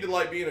 you need to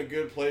like be in a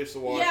good place to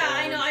watch. Yeah, Orange.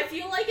 I know. I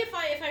feel like if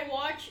I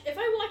watch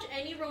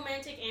any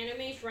romantic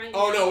animes right now.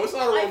 Oh no, it's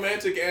not a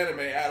romantic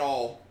anime at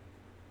all.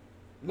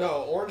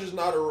 No, Orange is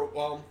not a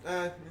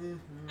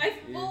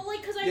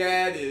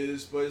Yeah, it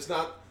is, but it's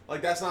not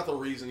like that's not the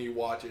reason you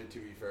watch it. To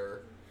be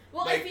fair.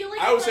 Well, like, I feel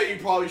like I would say you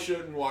probably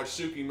shouldn't watch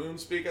Suki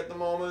Moonspeak at the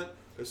moment,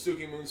 because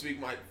Suki Moonspeak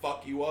might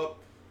fuck you up.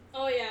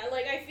 Oh yeah,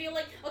 like I feel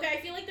like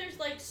there's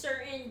like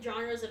certain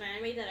genres of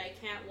anime that I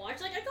can't watch.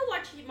 Like I could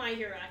watch My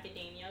Hero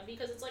Academia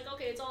because it's like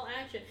okay, it's all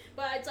action,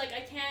 but it's like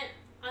I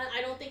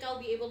don't think I'll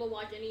be able to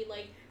watch any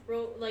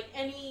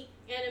any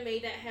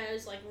anime that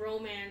has like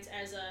romance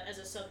as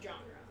a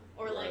subgenre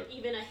or like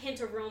even a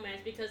hint of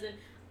romance, because then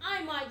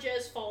I might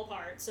just fall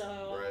apart.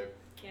 So right.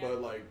 Yeah.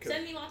 But like,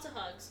 send me lots of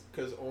hugs.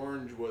 Because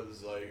Orange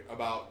was like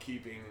about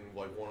keeping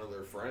like one of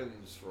their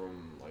friends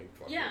from like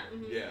fucking,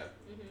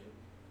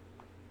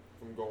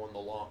 from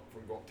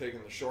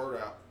taking the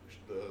shortcut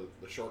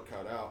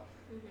out,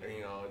 and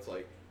it's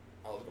like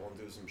I was going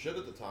through some shit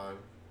at the time,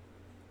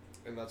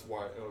 and that's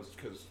why it was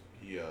because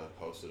he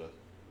hosted us.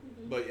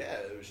 But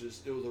yeah, it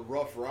was a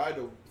rough ride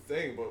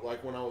thing. But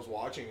like when I was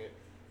watching it,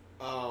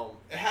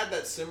 it had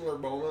that similar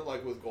moment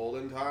like with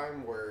Golden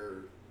Time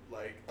where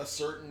like a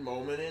certain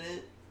moment in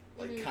it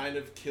like kind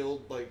of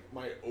killed like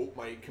my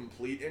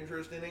complete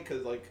interest in it,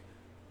 because like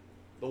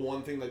the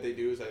one thing that they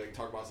do is they like,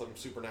 talk about some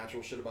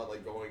supernatural shit about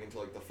like going into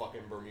like the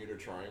fucking Bermuda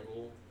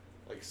Triangle,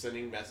 like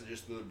sending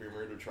messages through the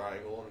Bermuda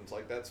Triangle, and it's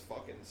like that's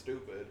fucking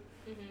stupid.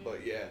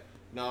 But yeah,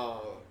 nah,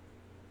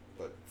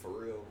 but for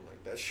real,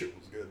 like that shit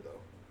was good though.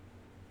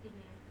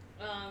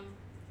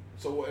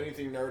 So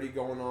anything nerdy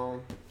going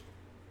on?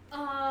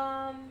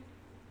 To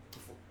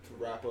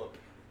wrap up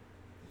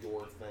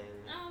your thing.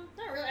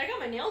 Not really. I got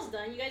my nails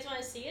done. You guys want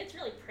to see it? It's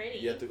really pretty.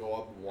 You have to go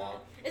up and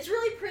walk. It's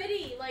really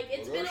pretty. Like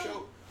it's been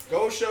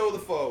Go show the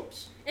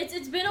folks.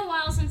 It's been a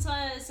while since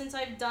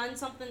I've done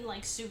something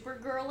like super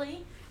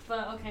girly,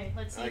 but okay,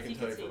 let's see I if can you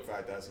tell can you see for a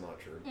fact that's not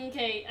true. it.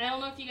 Okay, I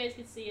don't know if you guys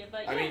can see it,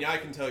 but yeah. I mean, I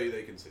can tell you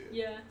they can see it.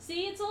 Yeah.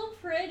 See, it's all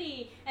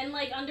pretty, and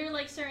like under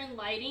like certain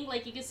lighting,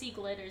 like you can see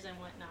glitters and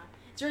whatnot.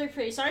 It's really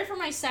pretty. Sorry for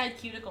my sad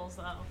cuticles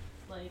though.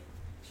 Like,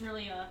 it's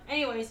really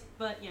Anyways,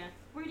 but yeah.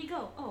 Where'd he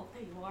go? Oh,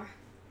 there you are.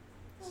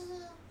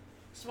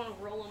 Just want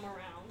to roll him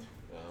around.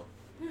 No.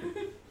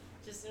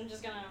 I'm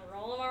just gonna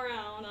roll him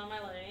around on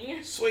my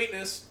leg.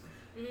 Sweetness.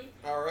 Mhm.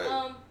 All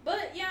right.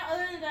 But yeah,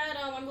 other than that,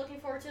 I'm looking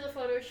forward to the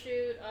photo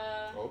shoot.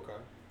 Okay.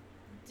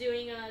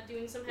 Doing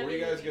some heavy. Where are you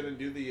guys lifting. gonna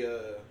do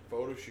the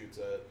photo shoots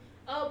at?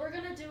 Oh, we're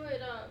gonna do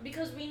it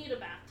because we need a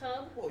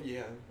bathtub. Well,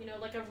 yeah. You know,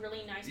 like a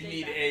really nice. You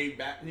big need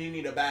bathtub. you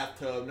need a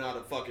bathtub, not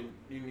a fucking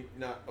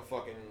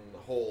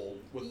hole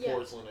with Yeah.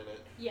 porcelain in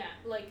it. Yeah,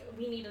 like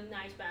we need a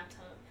nice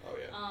bathtub. Oh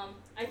yeah.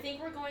 I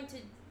think we're gonna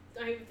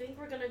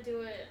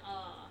do it.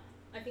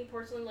 I think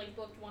Porcelain like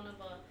booked one of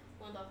the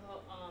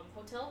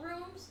hotel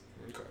rooms.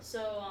 Okay.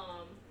 So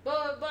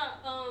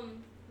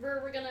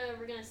we're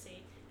gonna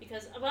see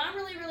but I'm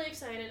really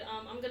excited.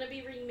 I'm gonna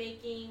be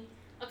remaking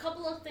a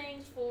couple of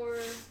things for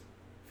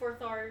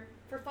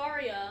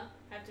Tharia.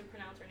 I have to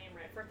pronounce her name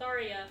right. For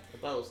Tharia. I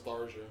thought it was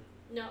Tharja.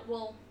 No,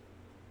 well,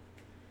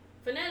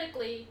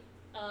 phonetically,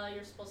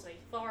 you're supposed to say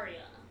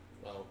Tharia.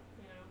 Oh.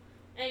 You know.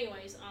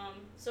 Anyways,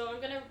 so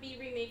I'm gonna be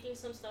remaking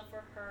some stuff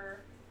for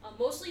her.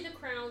 Mostly the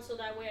crown, so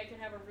that way I can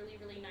have a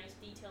really nice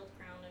detailed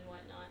crown and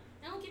whatnot.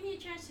 And it'll give me a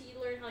chance to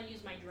learn how to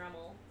use my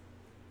Dremel.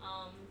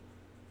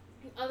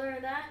 Other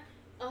than that,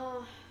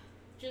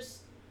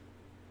 just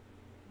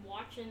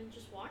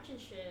watching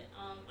shit.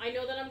 I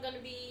know that I'm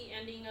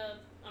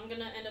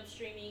gonna end up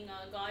streaming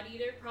God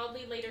Eater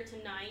probably later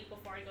tonight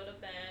before I go to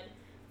bed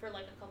for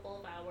like a couple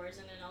of hours,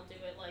 and then I'll do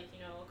it like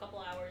a couple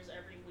hours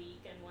every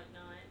week and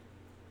whatnot.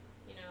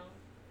 You know.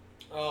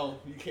 Oh,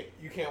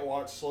 you can't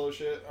watch slow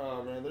shit.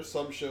 Oh man, there's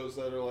some shows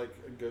that are like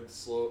a good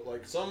slow,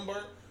 like some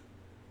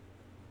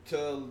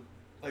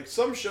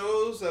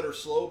shows that are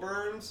slow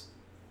burns.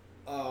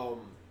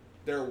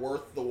 They're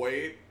worth the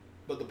wait,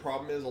 but the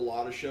problem is a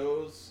lot of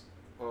shows,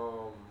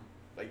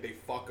 like they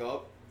fuck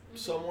up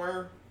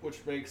somewhere,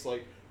 which makes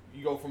like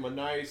you go from a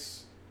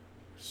nice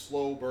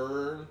slow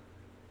burn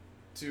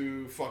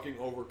to fucking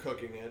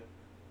overcooking it.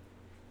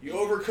 You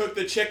overcook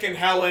the chicken,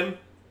 Helen.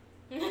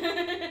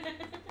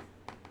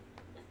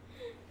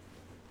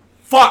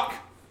 Fuck!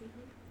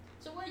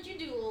 So what did you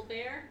do, little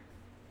bear?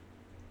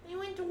 You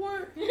went to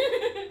work.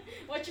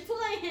 What you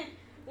playing?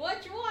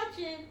 What you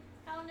watching?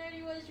 How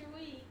nerdy was your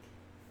week?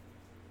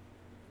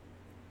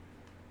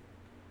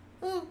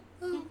 Oh!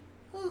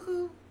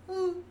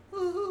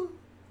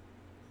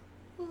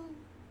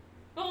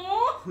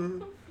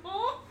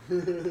 Oh!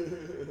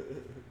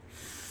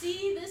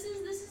 See, this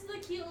is the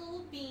cute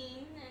little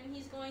bean, and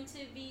he's going to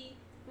be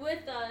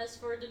with us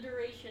for the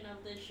duration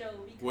of the show.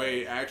 Because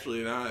Wait,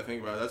 actually, now that I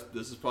think about it,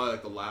 this is probably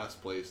like the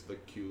last place the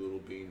cute little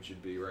bean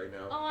should be right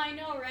now. Oh, I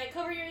know, right?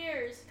 Cover your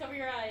ears, cover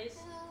your eyes,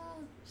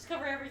 just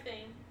cover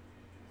everything.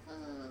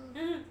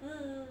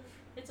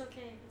 It's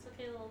okay,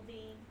 little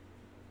bean.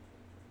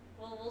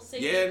 Well, we'll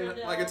save Yeah, it for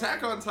and the like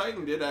Attack on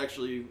Titan did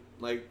actually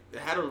like it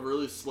had a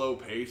really slow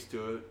pace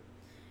to it.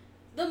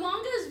 The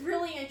manga is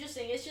really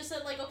interesting. It's just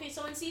that, like, okay,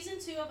 so in season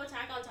 2 of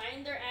Attack on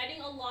Titan, they're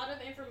adding a lot of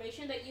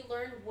information that you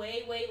learn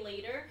way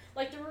later.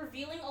 Like, they're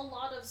revealing a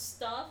lot of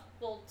stuff.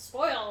 Well,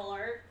 spoiler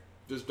alert.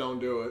 Just don't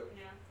do it.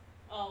 Yeah.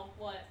 Oh,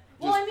 what?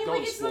 Just Well, I mean, like,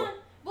 don't it's spoil. not...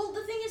 Well,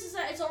 the thing is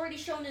that it's already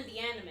shown in the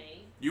anime.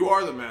 You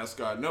are the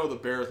mascot. No, the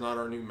bear is not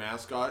our new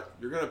mascot.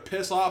 You're gonna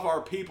piss off our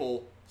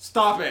people.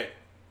 Stop it.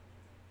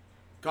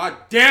 God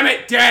damn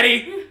it,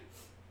 Daddy!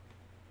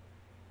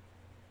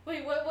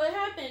 Wait, what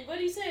happened? What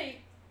did he say?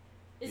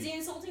 Is he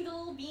insulting the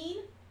little bean?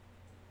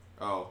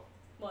 Oh,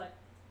 What?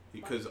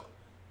 because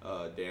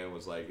Dan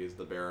was like, "Is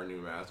the bear our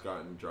new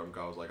mascot?" And Drunk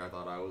I was like, "I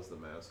thought I was the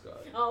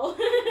mascot." Oh.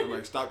 I'm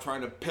like, "Stop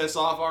trying to piss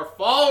off our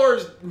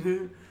followers."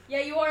 Yeah,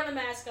 you are the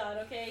mascot,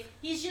 okay?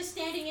 He's just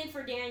standing in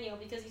for Daniel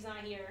because he's not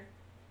here.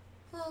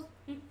 But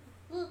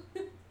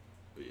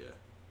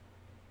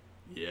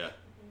yeah,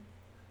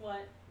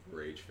 What?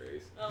 rage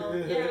face. Oh,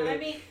 yeah, I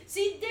mean,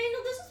 see,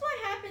 Daniel, this is what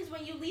happens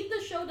when you leave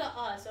the show to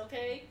us,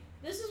 okay?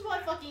 This is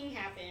what fucking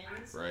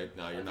happens. Right?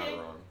 No, you're Okay.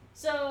 not wrong.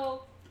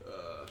 So,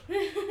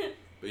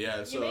 But yeah,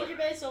 you so made your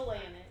bed, so lay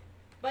in it.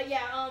 But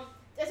yeah,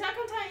 Attack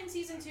on Titan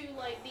season 2,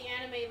 like the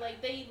anime,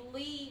 like they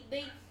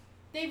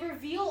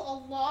reveal a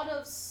lot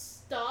of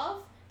stuff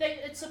that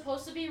it's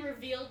supposed to be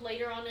revealed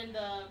later on in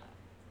the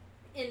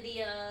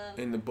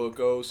in the book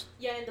goes.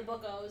 yeah, in the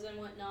bookos and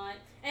whatnot.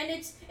 And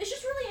it's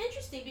just really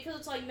interesting because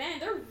it's like, man,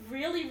 they're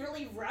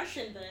really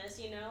rushing this,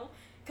 you know?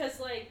 Cuz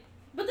like,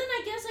 but then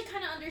I guess I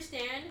kind of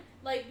understand,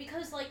 like,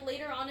 because like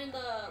later on in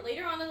the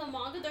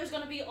manga there's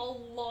going to be a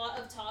lot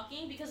of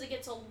talking because it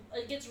gets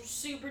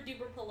super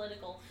duper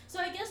political. So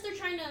I guess they're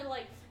trying to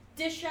like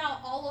dish out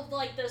all of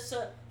like this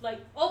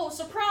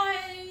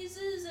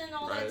surprises and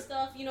all that Right.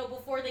 stuff, you know,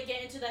 before they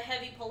get into the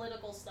heavy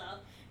political stuff,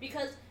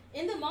 because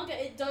in the manga,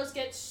 it does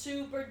get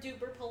super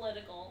duper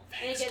political.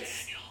 Thanks, and it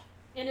gets, Daniel.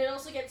 and it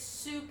also gets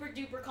super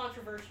duper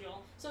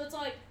controversial. So it's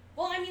like,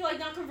 well, I mean, like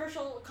not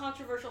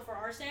controversial for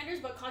our standards,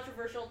 but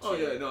controversial to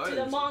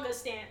the manga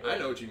standards. I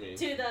know what you mean.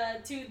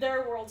 To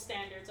their world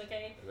standards.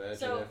 Okay.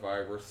 Imagine if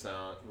I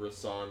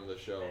Rasan the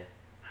show.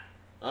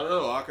 I don't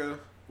know, Aka.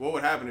 What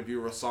would happen if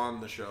you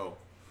Rasan the show?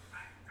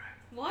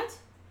 What?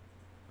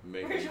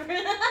 Maybe.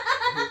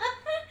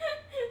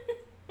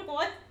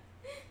 What?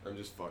 I'm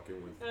just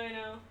fucking with you. I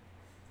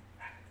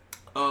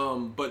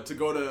know. But to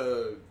go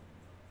to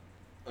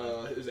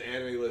his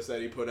anime list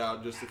that he put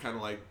out, just to kind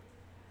of like.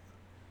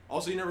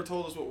 Also, you never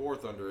told us what War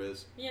Thunder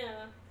is.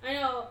 Yeah, I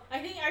know. I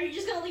think, are you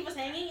just gonna leave us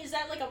hanging? Is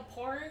that like a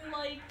porn,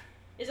 like,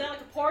 is that like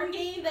a porn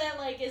game that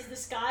like is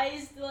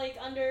disguised like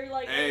under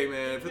like? Hey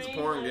man, if it's a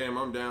porn game,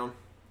 I'm down.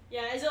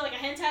 Yeah, is it like a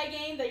hentai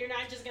game that you're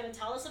not just gonna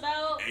tell us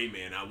about? Hey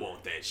man, I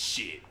want that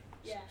shit.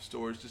 Yeah.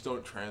 Stories just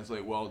don't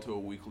translate well to a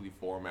weekly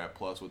format.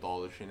 Plus, with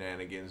all the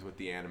shenanigans with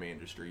the anime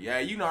industry. Yeah,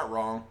 you not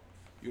wrong.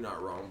 You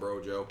not wrong,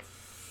 bro, Joe.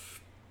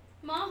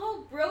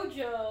 Maho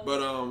Brojo.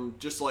 But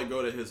just to, like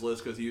go to his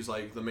list because he's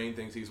like the main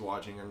things he's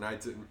watching are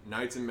Knights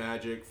and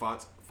Magic,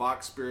 Fox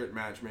Spirit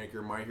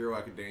Matchmaker, My Hero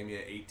Academia,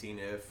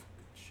 18if,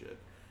 shit,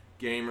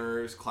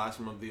 Gamers,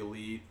 Classroom of the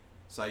Elite,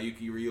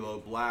 Sayuki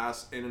Reload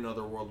Blast, In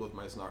Another World with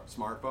My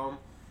Smartphone.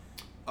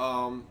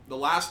 The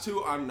last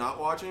two I'm not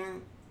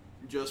watching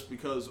just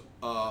because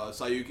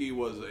Sayuki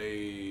was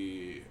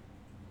a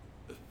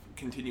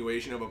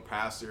continuation of a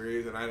past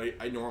series, and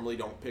I normally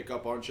don't pick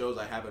up on shows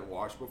I haven't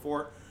watched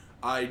before.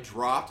 I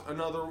dropped In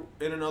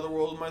Another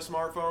World with my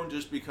smartphone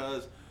just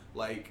because,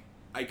 like,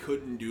 I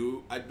couldn't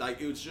do.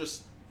 It was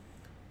just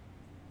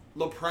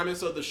the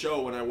premise of the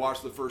show when I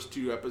watched the first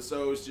 2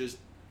 episodes. Just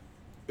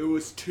it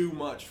was too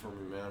much for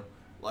me, man.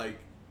 Like,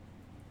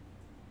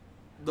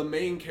 the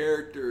main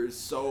character is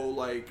so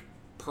like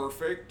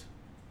perfect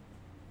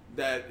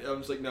that I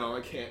was like, no,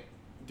 I can't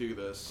do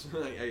this.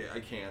 I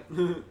can't.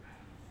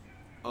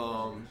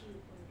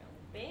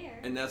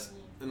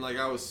 And like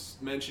I was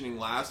mentioning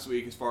last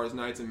week, as far as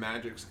Knights and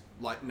Magic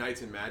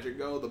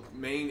go, the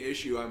main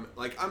issue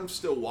I'm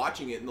still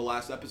watching it, and the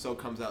last episode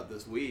comes out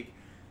this week,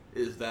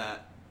 is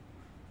that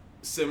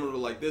similar to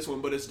like this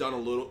one, but it's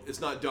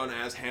not done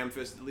as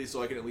ham-fistedly,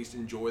 so I can at least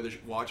enjoy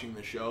watching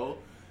the show.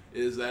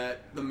 Is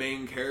that the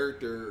main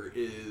character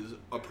is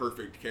a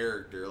perfect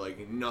character,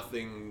 like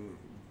nothing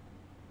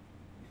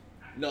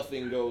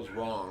goes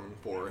wrong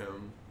for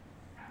him.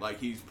 Like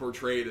he's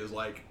portrayed as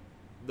like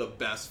the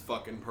best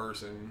fucking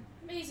person.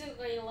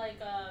 Basically, like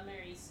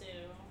Mary Sue.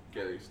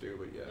 Gary Stu,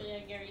 but yeah. Yeah,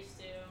 Gary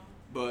Stu.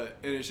 But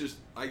and it's just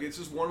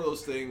one of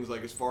those things.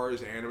 Like as far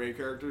as anime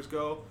characters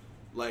go,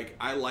 like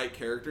I like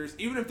characters,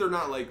 even if they're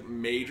not like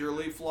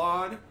majorly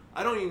flawed.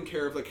 I don't even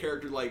care if the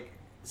character like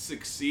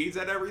succeeds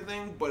at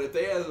everything. But if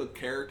they as a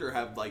character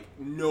have like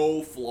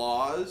no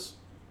flaws,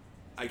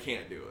 I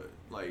can't do it.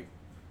 Like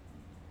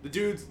the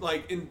dude's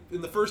like in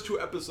the first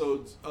 2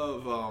 episodes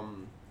of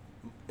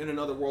In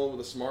Another World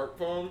with a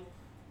Smartphone.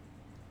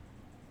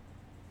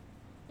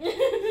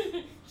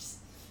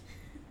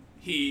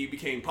 He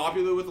became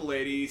popular with the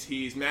ladies.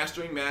 He's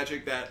mastering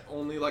magic that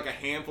only like a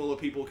handful of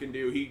people can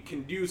do. He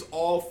can use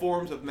all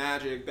forms of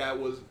magic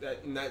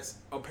and that's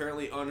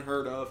apparently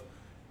unheard of.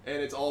 And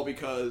it's all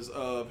because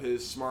of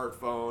his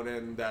smartphone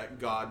and that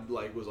God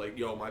like was like,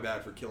 "Yo, my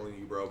bad for killing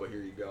you, bro, but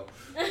here you go."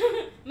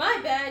 My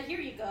bad, here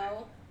you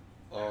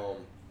go.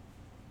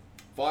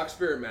 Fox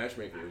Spirit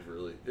Matchmaker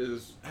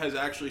has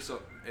actually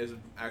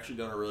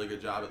done a really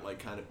good job at like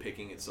kind of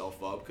picking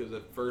itself up, because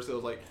at first it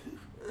was like,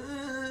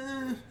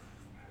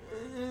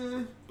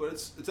 but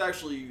it's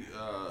actually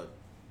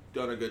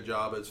done a good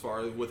job as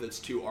far as with its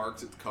 2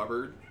 arcs it's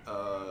covered,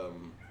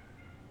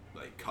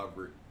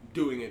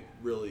 doing it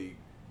really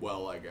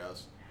well, I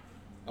guess.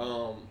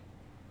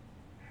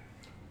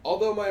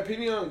 Although my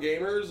opinion on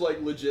Gamers,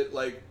 like legit,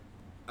 like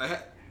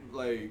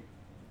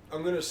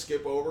I'm gonna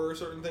skip over a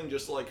certain thing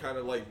just to like kind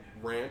of like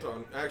rant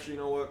on. Actually, you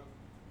know what?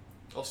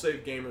 I'll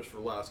save Gamers for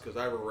last because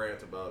I have a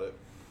rant about it.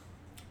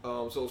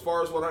 So as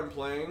far as what I'm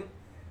playing,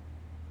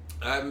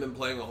 I haven't been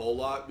playing a whole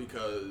lot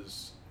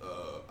because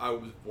I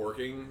was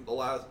working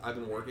I've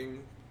been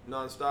working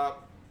nonstop,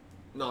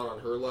 not on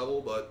her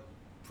level, but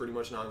pretty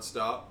much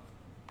nonstop.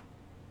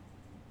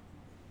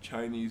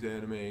 Chinese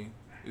anime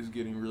is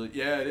getting really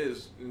it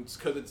is. It's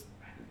because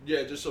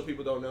just so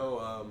people don't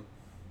know.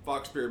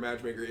 Fox Spirit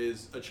Matchmaker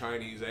is a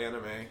Chinese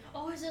anime.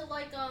 Oh, is it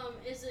like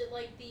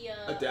the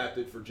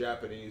adapted for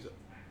Japanese?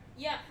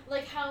 Yeah,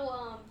 like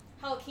how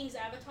King's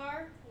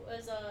Avatar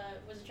was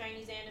a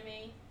Chinese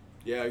anime.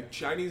 Yeah,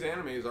 Chinese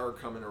animes are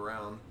coming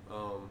around.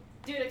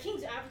 Dude, a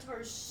King's Avatar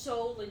is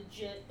so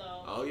legit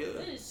though. Oh yeah.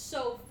 It is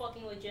so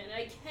fucking legit, and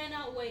I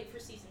cannot wait for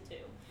season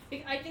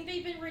 2. I think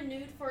they've been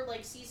renewed for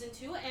like season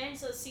 2 and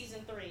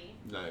season 3.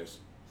 Nice.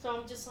 So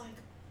I'm just like,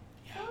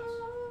 yes.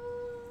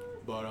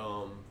 But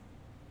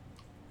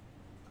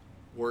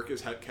work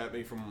has kept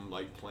me from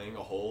like playing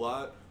a whole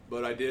lot,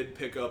 but I did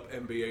pick up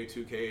NBA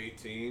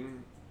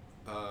 2K18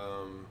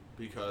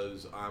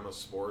 because I'm a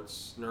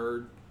sports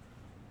nerd.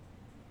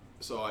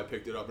 So I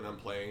picked it up and I'm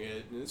playing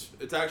it, and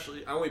it's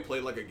actually I only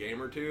played like a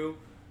game or 2,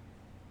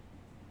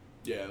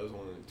 Yeah, it was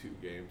one of the 2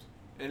 games.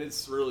 And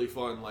it's really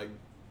fun. Like,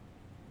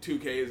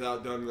 2K's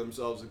outdone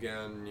themselves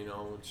again. You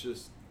know, it's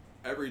just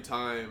every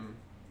time,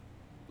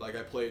 like,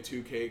 I play a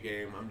 2K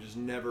game, I'm just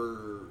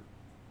never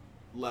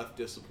left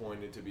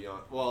disappointed, to be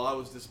honest. Well, I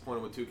was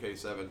disappointed with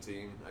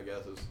 2K17, I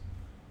guess.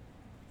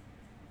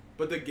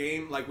 But the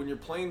game, like, when you're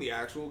playing the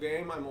actual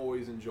game, I'm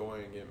always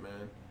enjoying it,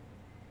 man.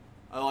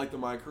 I like the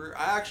My Career.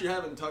 I actually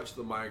haven't touched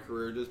the My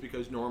Career just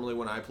because normally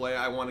when I play,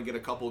 I want to get a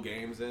couple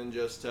games in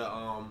just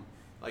to,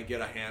 like,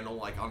 get a handle,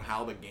 like, on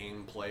how the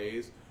game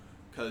plays.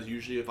 Because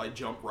usually if I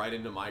jump right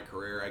into My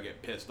Career, I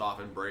get pissed off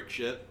and break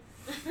shit.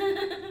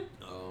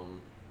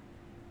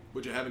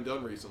 Which I haven't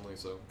done recently,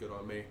 so good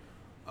on me.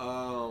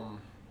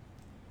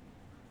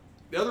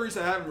 The other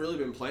reason I haven't really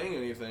been playing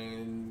anything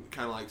and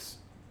kind of like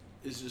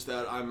is just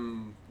that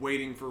I'm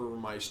waiting for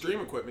my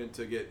stream equipment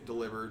to get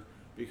delivered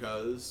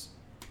because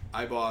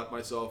I bought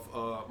myself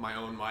my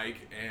own mic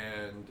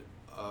and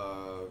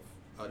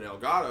an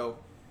Elgato,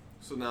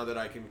 so now that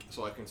I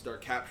can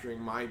start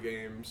capturing my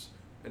games.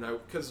 And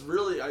because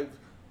really I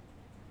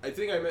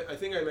think I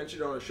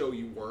mentioned on a show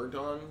you weren't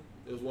on.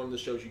 It was one of the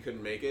shows you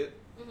couldn't make it.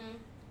 Mm-hmm.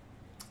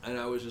 And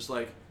I was just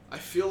like, I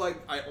feel like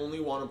I only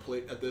want to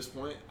play at this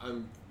point.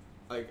 I'm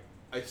like,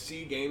 I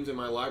see games in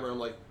my library. I'm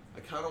like,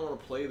 I kind of want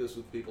to play this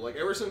with people. Like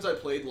ever since I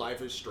played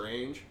Life is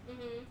Strange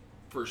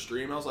for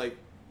stream, I was like,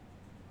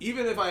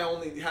 even if I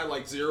only had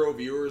like 0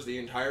 viewers the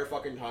entire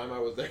fucking time I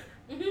was there,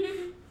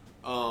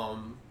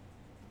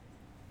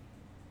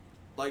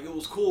 like it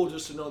was cool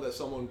just to know that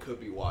someone could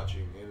be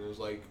watching, and it was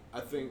like, I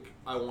think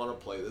I want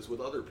to play this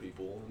with other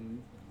people,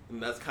 and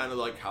that's kind of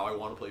like how I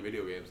want to play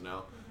video games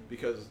now,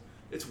 because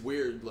it's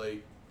weird,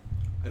 like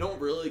I don't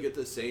really get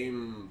the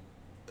same,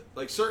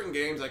 like certain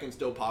games I can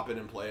still pop in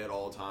and play at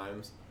all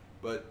times,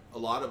 but a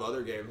lot of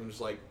other games I'm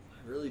just like,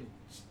 I really,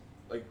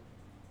 like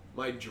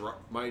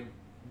my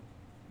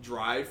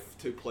drive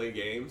to play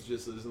games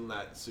just isn't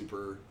that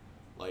super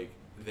like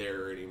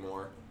there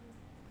anymore.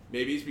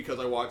 Maybe it's because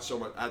I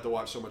have to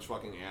watch so much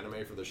fucking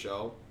anime for the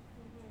show.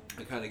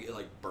 I kind of get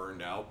like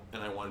burned out,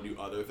 and I want to do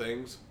other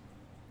things.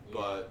 Yeah.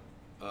 But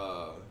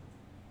I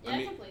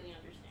completely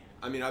understand.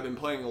 I mean, I've been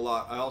playing a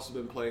lot. I also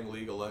been playing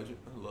League of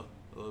Legends. I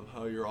love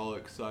how you're all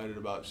excited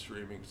about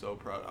streaming. So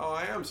proud. Oh,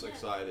 I am so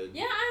excited.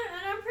 Yeah,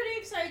 I'm pretty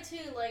excited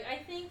too. Like I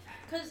think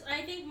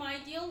my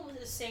deal was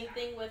the same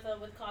thing with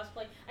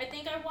cosplay. I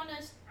think I want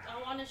to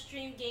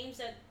stream games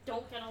that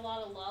don't get a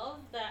lot of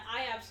love that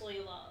I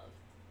absolutely love.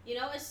 You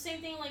know, it's the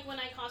same thing like when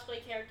I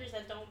cosplay characters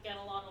that don't get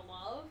a lot of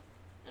love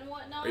and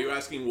whatnot. Are you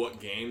asking what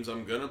games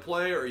I'm gonna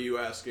play, or are you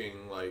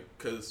asking like?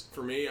 Because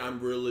for me,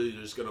 I'm really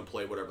just gonna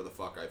play whatever the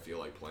fuck I feel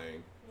like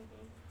playing.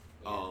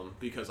 Mm-hmm. Yeah.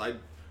 Because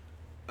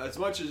as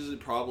much as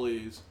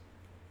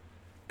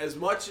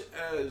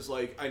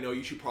like I know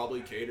you should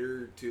probably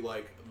cater to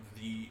like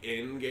the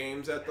end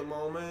games at the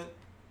moment,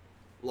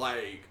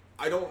 like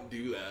I don't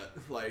do that.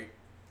 Like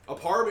a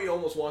part of me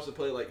almost wants to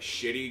play like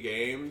shitty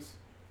games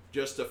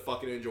just to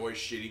fucking enjoy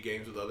shitty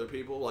games with other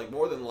people. Like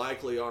more than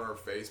likely on our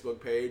Facebook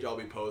page I'll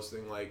be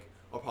posting like,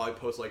 I'll probably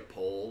post like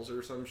polls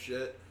or some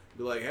shit,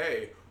 be like,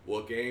 hey,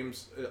 what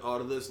games out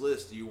of this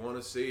list do you want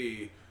to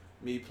see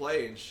me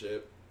play and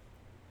shit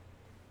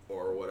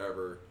or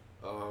whatever.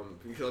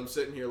 Because I'm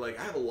sitting here like,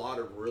 I have a lot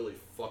of really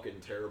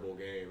fucking terrible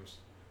games.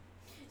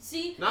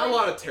 See, not a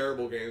lot of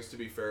terrible games, to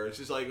be fair. It's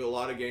just like a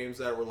lot of games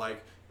that were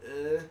like,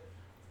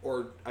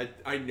 or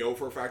I know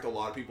for a fact a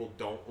lot of people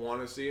don't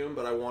want to see them,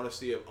 but I want to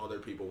see if other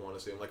people want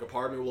to see them. Like a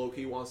part of me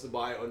low-key wants to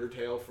buy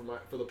Undertale for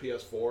the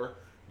PS4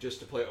 just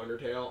to play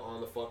Undertale on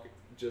the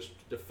just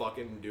to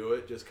fucking do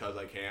it just cause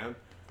I can.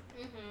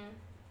 Mhm.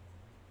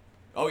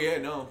 Oh yeah,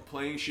 no,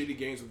 playing shitty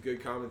games with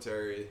good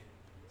commentary,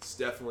 it's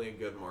definitely a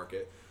good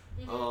market.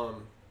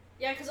 Mm-hmm.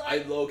 Yeah, because I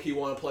low-key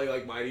want to play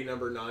like Mighty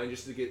Number 9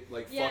 just to get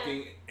like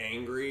fucking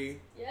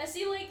angry. Yeah,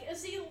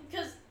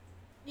 because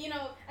you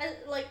know,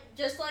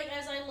 just like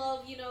as I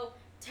love, you know,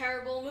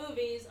 terrible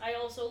movies, I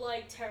also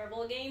like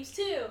terrible games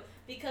too,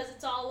 because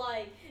it's all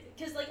like,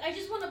 because like I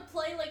just want to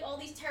play like all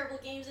these terrible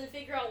games and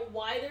figure out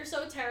why they're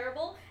so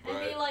terrible and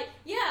be like,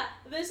 yeah,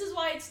 this is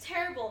why it's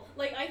terrible.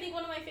 Like I think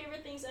one of my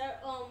favorite things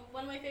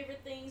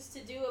to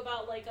do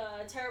about like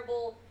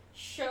terrible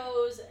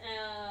shows,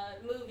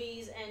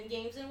 movies and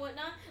games and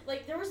whatnot,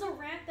 like there was a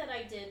rant that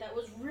I did that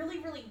was really,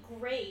 really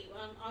great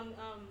on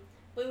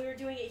when we were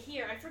doing it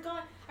here. I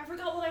forgot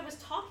what I was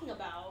talking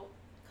about.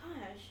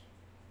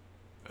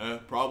 Gosh.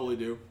 Probably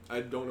do.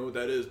 I don't know what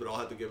that is, but I'll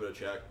have to give it a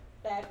check.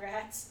 Bad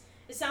Rats.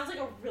 It sounds like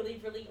a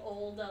really, really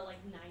old, like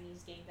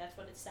 90s game. That's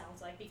what it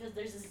sounds like, because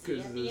there's a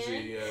Z at the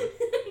end.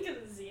 Because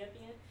of the Z at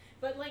the end.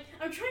 But like,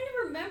 I'm trying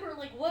to remember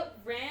like what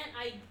rant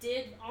I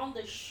did on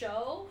the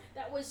show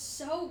that was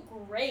so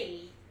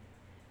great.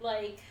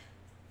 Like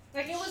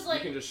it was like,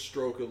 you can just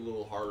stroke it a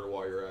little harder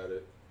while you're at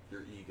it.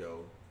 Your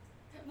ego.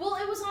 Well,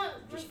 it was on.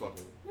 Just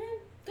fucking. Man,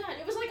 God,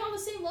 it was like on the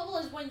same level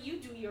as when you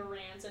do your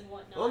rants and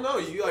whatnot. Oh no,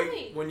 you like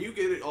Right. when you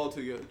get it all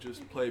together,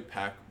 just play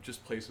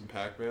some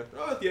Pac-Man.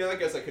 Oh yeah, I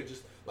guess I could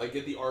just like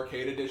get the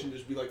arcade edition,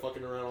 just be like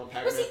fucking around on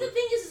Pac-Man. But see, the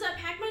thing is that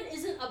Pac-Man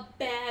isn't a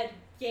bad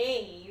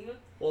game.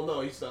 Well,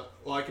 no, he's not.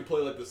 Well, I could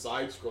play like the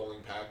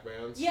side-scrolling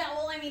Pac-Mans. Yeah,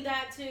 well, I mean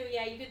that too.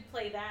 Yeah, you could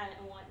play that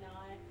and whatnot.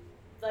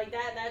 Like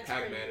that. That's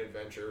Pac-Man pretty,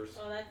 Adventures.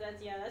 Oh,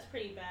 that's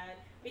pretty bad.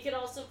 We could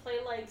also play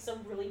like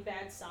some really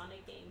bad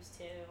Sonic games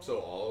too. So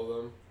all of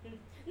them?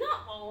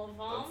 Not all of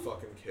them. I'm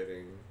fucking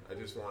kidding. I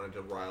just wanted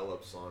to rile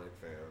up Sonic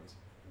fans.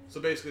 So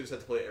basically, just had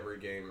to play every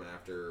game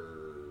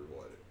after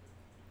what?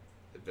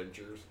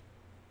 Adventures.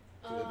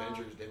 So the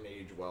Adventures didn't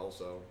age well,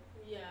 so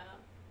Yeah.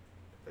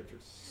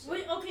 Adventures. suck.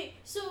 Wait, okay.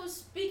 So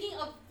speaking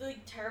of the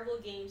terrible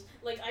games,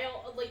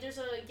 there's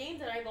a game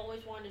that I've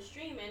always wanted to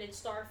stream, and it's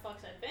Star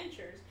Fox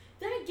Adventures.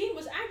 That game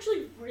was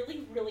actually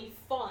really, really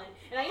fun,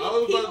 and I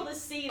need people to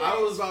see that.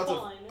 I was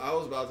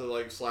about to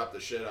like slap the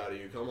shit out of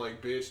you. I'm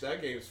like, bitch,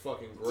 that game's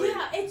fucking great.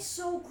 Yeah, it's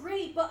so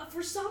great, but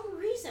for some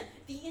reason,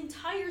 the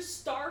entire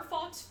Star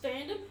Fox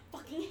fandom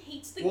fucking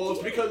hates the game. Well,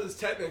 it's because it's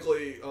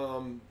technically,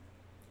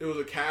 it was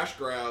a cash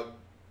grab.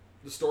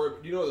 The story,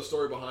 you know, the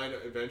story behind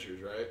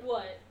Adventures, right?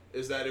 What?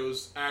 Is that it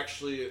was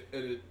actually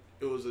it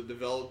was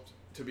developed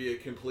to be a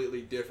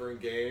completely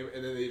different game,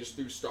 and then they just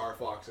threw Star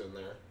Fox in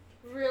there.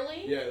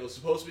 Really? Yeah, it was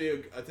supposed to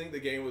be. I think the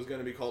game was going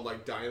to be called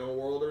like Dino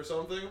World or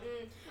something.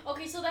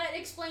 Okay, so that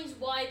explains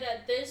why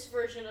that this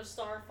version of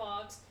Star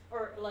Fox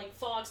or like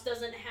Fox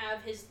doesn't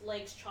have his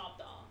legs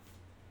chopped off.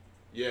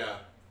 Yeah.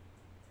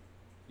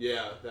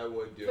 Yeah, that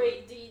would do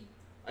Wait, it.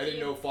 I didn't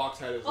know Fox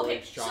had his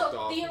legs chopped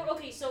off.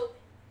 So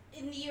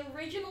in the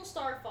original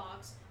Star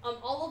Fox,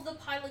 all of the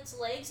pilot's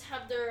legs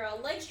have their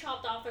legs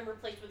chopped off and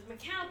replaced with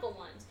mechanical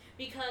ones.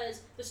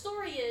 Because the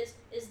story is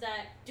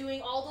that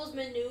doing all those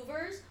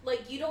maneuvers,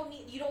 like you don't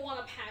want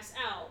to pass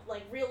out.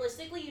 Like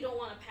realistically, you don't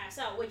want to pass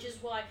out, which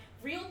is why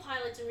real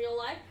pilots in real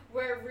life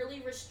wear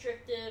really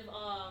restrictive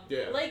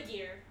leg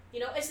gear. You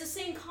know, it's the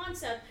same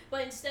concept,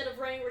 but instead of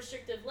wearing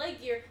restrictive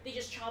leg gear, they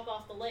just chop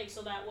off the legs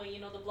so that way,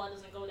 you know, the blood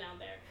doesn't go down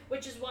there.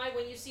 Which is why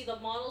when you see the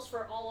models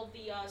for all of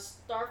the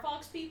Star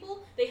Fox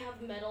people, they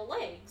have metal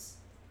legs.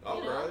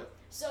 Alright.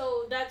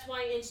 So that's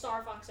why in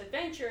Star Fox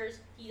Adventures,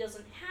 he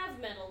doesn't have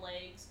metal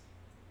legs,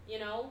 you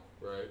know?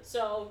 Right.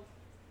 So,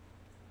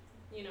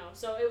 you know,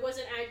 so it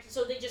wasn't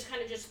so they just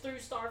kind of just threw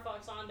Star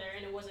Fox on there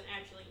and it wasn't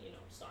actually, you know,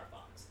 Star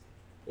Fox.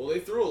 Well, they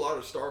threw a lot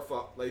of Star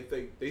Fox, like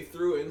they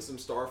threw in some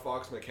Star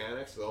Fox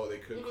mechanics, though they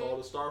could call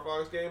it a Star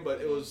Fox game, but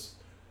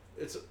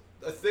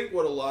I think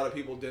what a lot of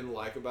people didn't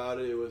like about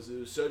it was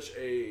such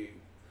a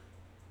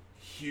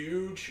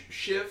huge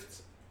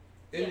shift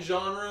in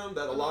genre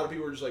that a lot of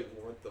people were just like,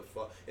 what the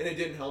fuck? And it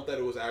didn't help that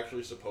it was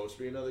actually supposed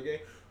to be another game.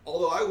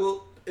 Although I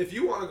will, if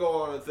you want to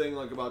go on a thing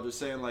like about just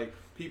saying like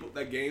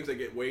games that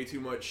get way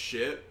too much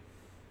shit,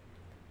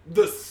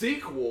 the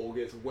sequel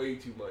gets way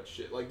too much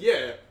shit. Like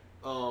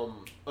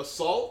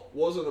Assault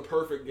wasn't a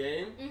perfect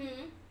game,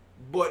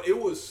 but it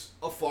was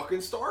a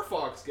fucking Star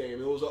Fox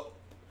game. It was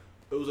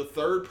a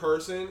third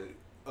person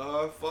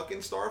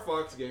fucking Star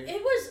Fox game.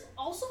 It was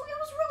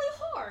really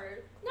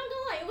hard. Not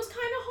gonna lie, it was kind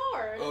of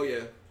hard. Oh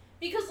yeah.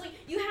 Because like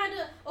you had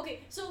to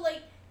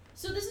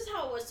so this is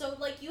how it was. So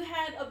like you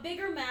had a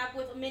bigger map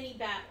with mini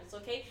battles,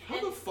 okay? How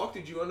the fuck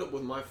did you end up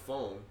with my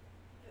phone?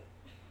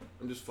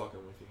 I'm just fucking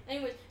with you.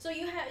 Anyways, so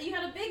you had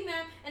a big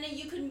map, and then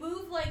you could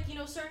move like, you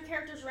know, certain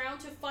characters around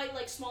to fight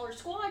like smaller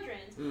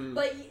squadrons.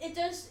 But it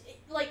does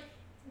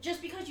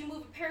just because you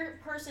move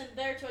a person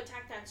there to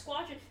attack that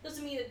squadron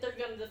doesn't mean that they're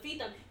gonna defeat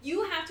them.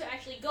 You have to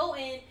actually go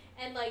in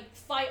and like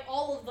fight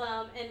all of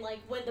them and like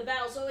win the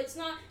battle. So it's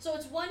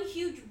one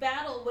huge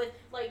battle with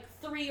like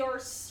 3 or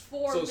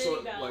 4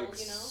 mini battles. Like,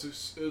 you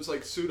know, it was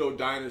like pseudo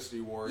Dynasty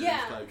Warriors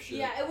type shit.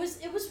 Yeah, it was,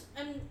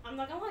 and I'm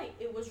not gonna lie,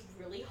 it was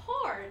really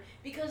hard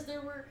because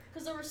there were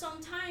some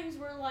times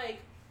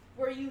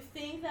where you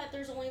think that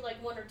there's only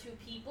like 1 or 2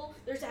 people,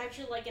 there's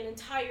actually like an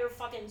entire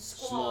fucking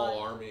squad. Small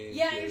army.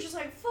 Yeah, you're just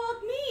like,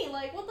 fuck me,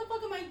 like what the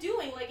fuck am I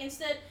doing? Like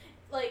instead,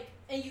 like,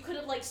 and you could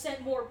have like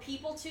sent more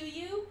people to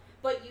you,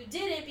 but you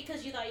didn't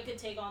because you thought you could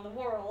take on the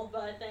world,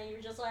 but then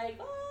you're just like,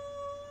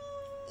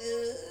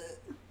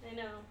 I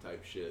know.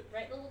 Type shit.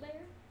 Right, little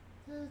bear?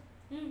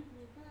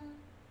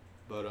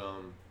 But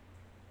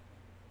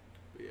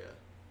yeah.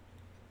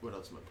 What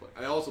else am I playing?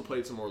 I also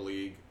played some more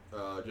League,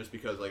 just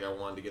because like I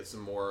wanted to get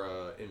some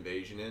more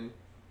Invasion in,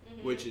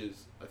 which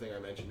is, I think I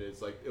mentioned it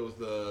was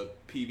the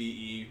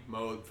PvE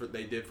mode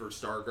they did for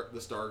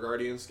the Star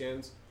Guardian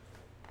skins.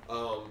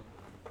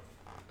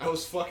 I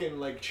was fucking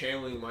like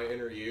channeling my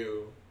inner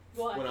you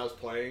when I was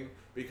playing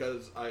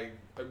because I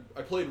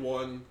played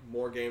one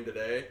more game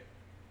today,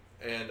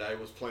 and I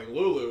was playing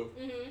Lulu,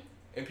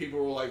 and people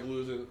were like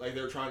losing, like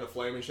they were trying to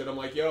flame and shit. I'm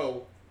like,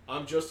 yo,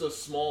 I'm just a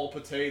small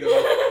potato.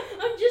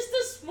 I'm just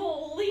a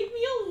small, leave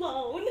me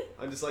alone.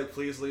 I'm just like,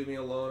 please leave me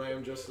alone. I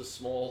am just a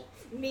small.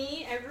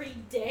 Me every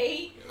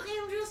day.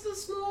 I am just a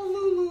small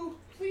Lulu.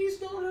 Please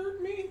don't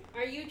hurt me.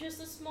 Are you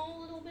just a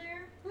small little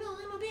bear? No,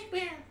 I'm a big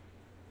bear.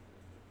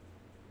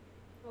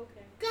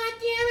 Okay. God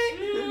damn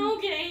it!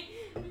 Okay.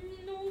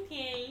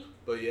 Okay.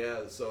 But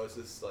yeah, so it's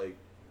just like,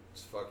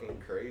 it's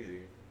fucking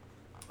crazy.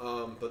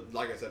 But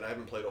like I said, I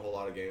haven't played a whole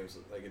lot of games.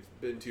 Like, it's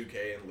been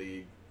 2K and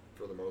League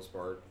for the most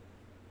part.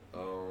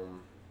 I'm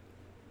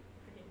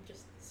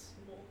just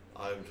small.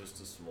 I'm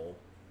just a small.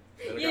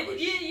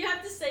 You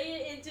have to say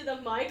it into the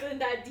mic in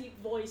that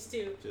deep voice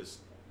too. Just.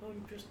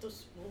 I'm just a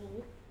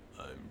small.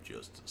 I'm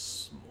just a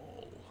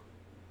small.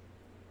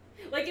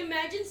 Like,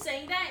 imagine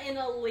saying that in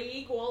a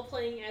league while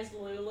playing as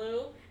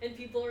Lulu, and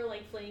people are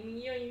like flaming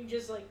you, and you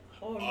just like,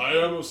 oh, I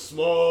am a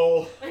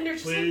small. and they're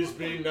just Please like,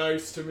 be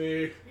nice to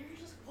me. and you're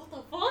just like, what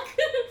the fuck?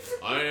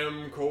 I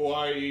am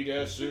kawaii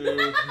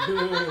desu.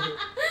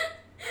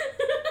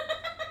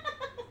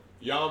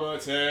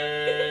 Yamate.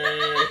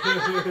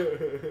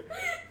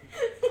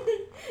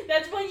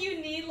 That's when you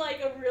need like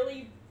a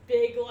really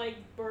big, like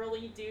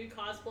burly dude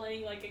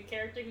cosplaying like a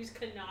character who's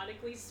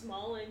canonically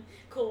small and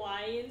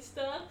kawaii and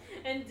stuff,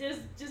 and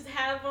just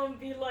have them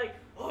be like,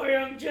 I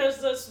am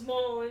just a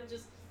small, and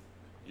just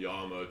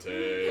Yamate.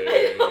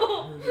 I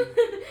know.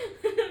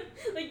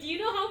 Like, do you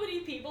know how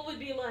many people would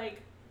be like,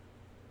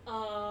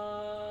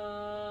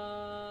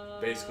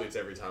 Basically, it's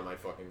every time I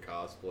fucking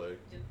cosplay.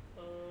 just,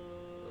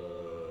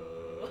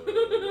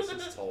 What's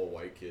this tall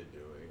white kid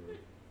doing?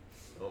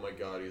 Oh my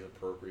god, he's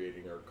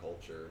appropriating our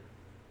culture.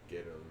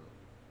 Get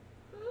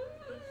him.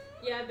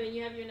 Yeah, Ben,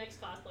 you have your next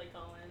cosplay,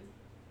 Colin.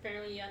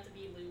 Apparently, you have to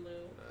be Lulu.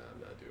 Nah,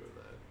 I'm not doing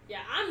that.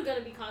 Yeah, I'm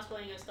gonna be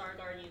cosplaying as Star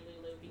Guardian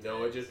Lulu. Because,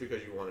 No, just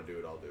because you want to do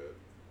it, I'll do it.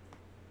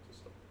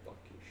 Just a fuck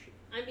you shit.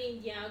 I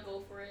mean, yeah,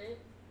 go for it.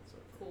 It's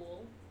okay.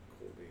 Cool.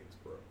 Cool beans,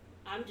 bro.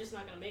 I'm just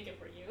not gonna make it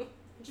for you.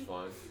 It's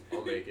fine.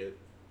 I'll make it.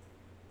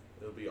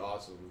 It'll be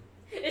awesome.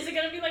 Is it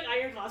gonna be like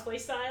Iron cosplay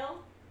style?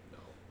 No.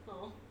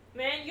 Oh.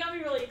 Man, you got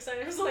me really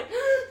excited. I was like,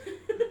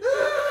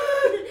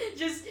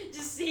 just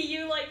see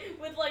you like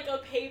with like a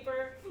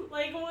paper,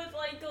 like with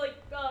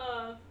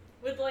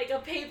like a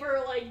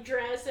paper like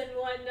dress and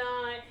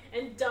whatnot,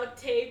 and duct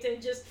taped, and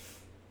just.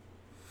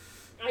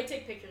 I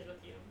take pictures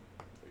with you.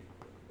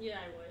 Yeah,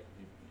 I would.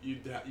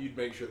 You'd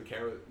make sure the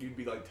camera. You'd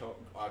be like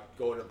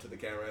going up to the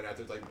camera and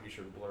after like, be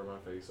sure to blur my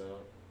face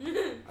out.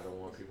 I don't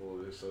want people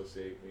to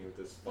associate me with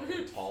this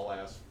fucking tall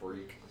ass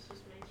freak. Let's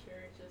just make sure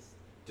it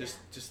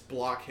Just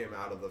block him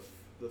out of the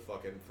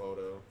fucking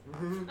photo.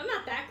 I'm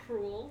not that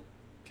cruel.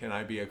 Can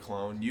I be a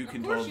clone? You Of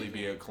can course totally you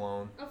be can. a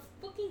clone. Of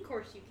fucking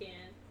course you can.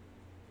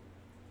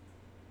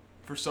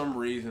 For some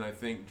reason, I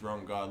think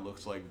Drunk God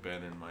looks like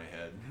Ben in my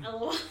head.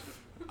 LOL.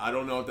 I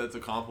don't know if that's a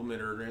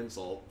compliment or an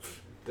insult.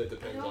 That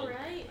depends I know, on.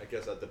 right? I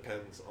guess that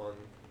depends on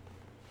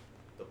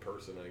the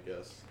person. I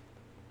guess.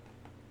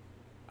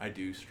 I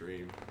do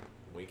stream.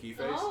 Winky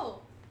face. Oh.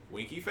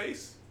 Winky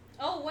face.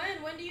 Oh,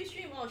 when do you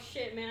stream? Oh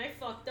shit, man, I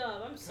fucked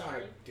up. I'm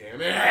sorry. God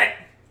damn it!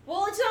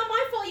 Well, it's not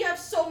my fault you have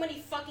so many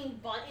fucking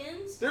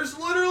buttons. There's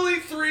literally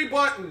 3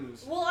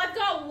 buttons. Well, I've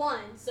got 1,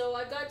 so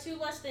I've got 2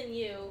 less than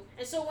you.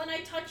 And so when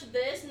I touch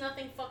this,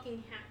 nothing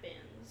fucking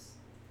happens.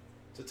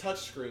 It's a touch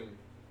screen.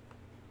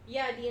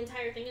 Yeah, the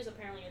entire thing is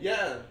apparently a Yeah,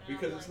 touch screen, and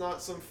because I'm it's like,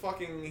 not some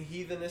fucking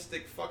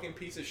heathenistic fucking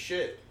piece of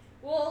shit.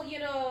 Well, you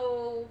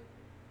know...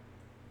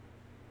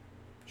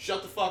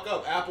 Shut the fuck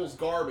up. Apple's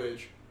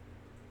garbage.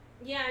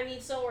 Yeah, I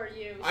mean, so are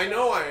you. I so-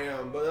 know I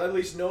am, but at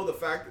least know the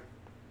fact that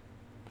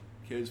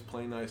kids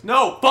play nice.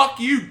 No, fuck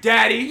you,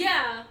 daddy.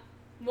 Yeah.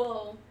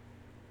 Whoa.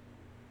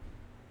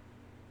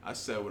 I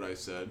said what I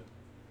said.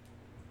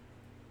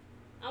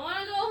 I want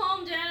to go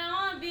home, Dad. I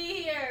want to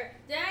be here.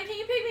 Dad, can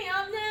you pick me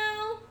up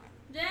now?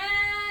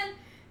 Dad!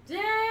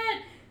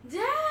 Dad!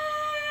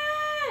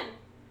 Dad!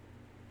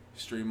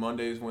 Stream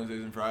Mondays,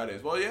 Wednesdays, and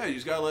Fridays. Well, yeah, you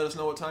just gotta let us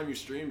know what time you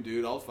stream,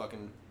 dude. I'll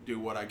fucking do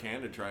what I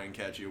can to try and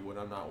catch you when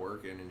I'm not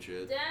working and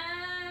shit. Dad!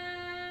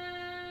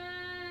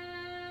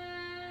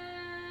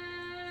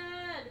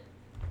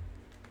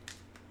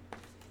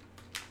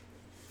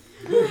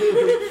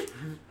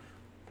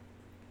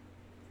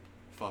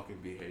 Fucking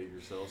behave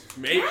yourselves.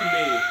 Make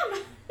me.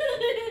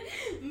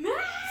 Mom!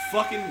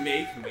 Fucking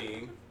make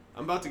me.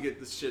 I'm about to get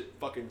this shit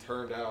fucking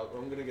turned out.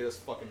 I'm gonna get us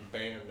fucking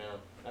banned now.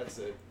 That's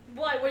it.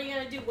 What are you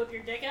gonna do? Whip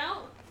your dick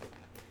out?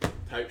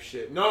 Type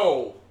shit.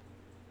 No!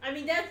 I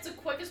mean, that's the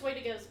quickest way to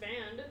get us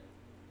banned.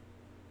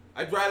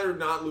 I'd rather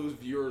not lose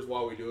viewers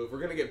while we do it. If we're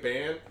gonna get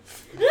banned.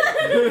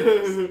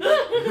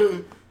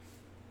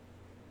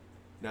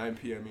 9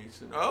 p.m.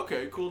 Eastern. Oh,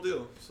 okay, cool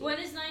deal. So When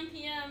is 9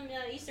 p.m.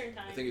 Eastern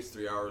time? I think it's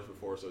 3 hours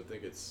before, so I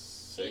think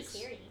it's Hey 6.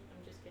 Siri.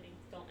 I'm just kidding.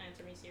 Don't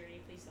answer me,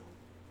 Siri. Please don't.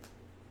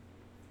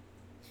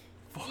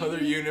 Father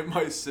unit,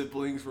 my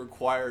siblings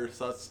require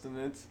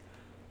sustenance.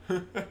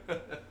 Wait,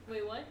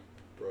 what?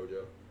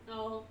 Brojo.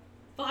 Oh,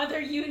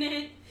 father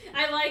unit.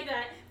 I like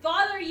that.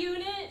 Father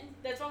unit.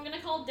 That's what I'm gonna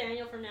call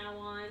Daniel from now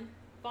on.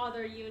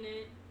 Father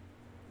unit.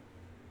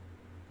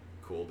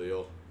 Cool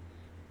deal.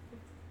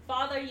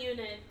 Father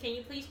unit. Can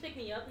you please pick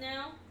me up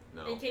now?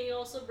 No. And can you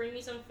also bring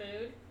me some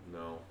food?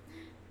 No.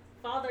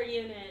 Father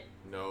unit.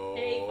 No.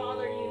 Hey,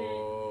 father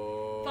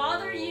unit.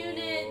 Father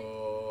unit.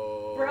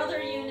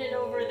 Brother unit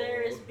over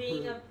there is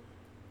being a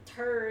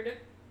turd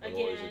I'm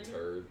again. always a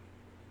turd.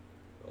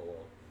 Oh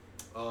well.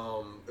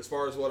 As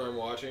far as what I'm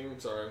watching,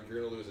 sorry,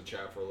 you're gonna lose a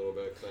chat for a little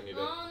bit because I need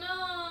to. Oh no,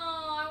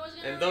 I was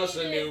gonna. And thus a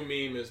read new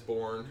it. meme is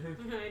born.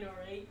 I know,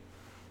 right?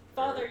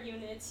 Father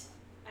units.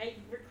 I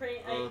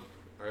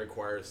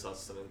require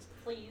sustenance.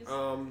 please.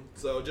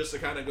 So just to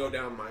kind of go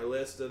down my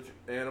list of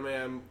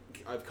anime,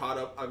 I'm caught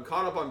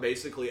up on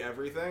basically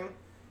everything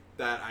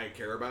that I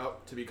care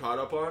about to be caught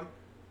up on.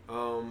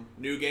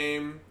 New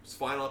game's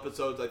final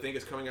episodes I think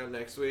is coming out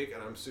next week,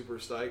 and I'm super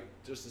psyched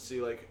just to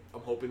see, like,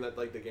 I'm hoping that,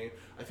 like, the game,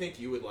 I think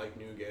you would like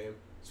New Game,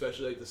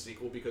 especially like the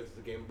sequel, because it's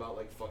a game about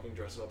like fucking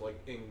dressing up like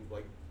in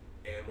like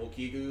animal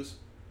kigus.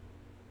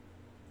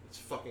 It's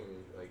fucking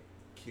like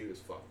cute as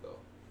fuck though.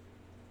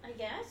 I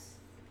guess.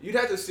 You'd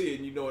have to see it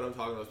and you'd know what I'm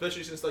talking about,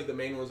 especially since like the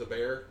main one's a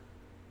bear,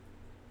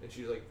 and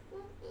she's like.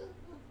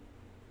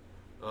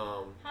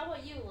 How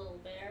about you, little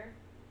bear?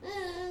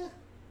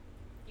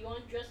 You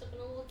want to dress up in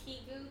a little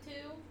kigu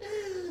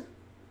too?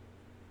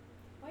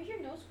 Why's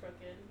your nose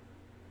crooked?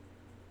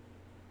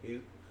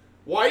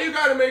 Why you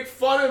gotta make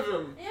fun of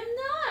him? I'm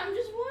not. I'm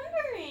just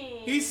wondering.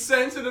 He's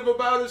sensitive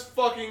about his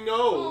fucking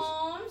nose.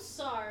 Oh, I'm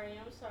sorry.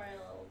 I'm sorry,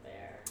 little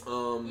bear.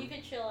 You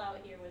can chill out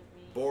here with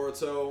me.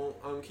 Boruto,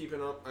 I'm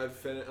keeping up.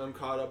 I'm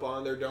caught up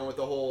on. They're done with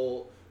the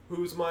whole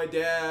 "Who's my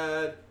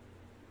dad?"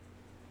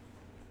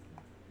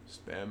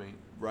 Spamming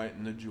right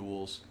in the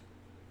jewels.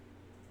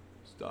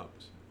 Stop.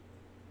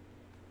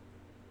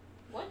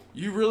 What?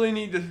 You really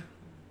need to.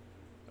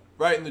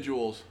 Right in the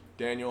jewels,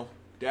 Daniel.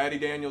 Daddy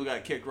Daniel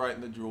got kicked right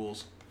in the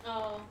jewels.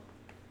 Oh.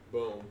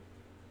 Boom.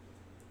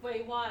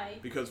 Wait, why?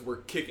 Because we're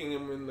kicking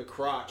him in the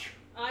crotch.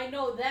 I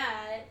know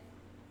that.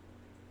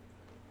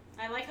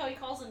 I like how he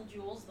calls them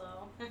jewels,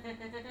 though.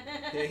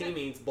 Yeah, he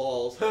means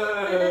balls.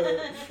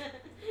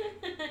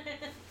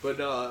 But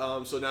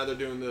so now they're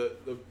doing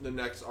the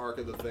next arc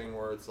of the thing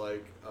where it's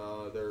like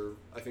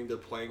I think they're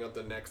playing up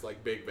the next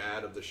like big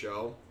bad of the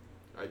show.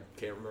 I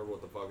can't remember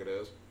what the fuck it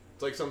is.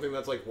 It's like something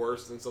that's like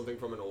worse than something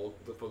from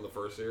the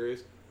first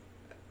series.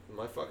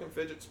 My fucking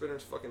fidget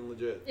spinner's fucking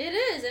legit. It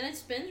is, and it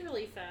spins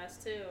really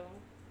fast too.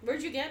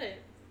 Where'd you get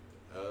it?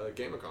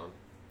 Gamicon.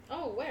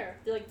 Oh, where?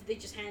 Did they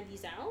just hand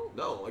these out?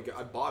 No, like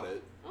I bought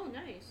it. Oh,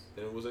 nice.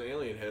 And it was an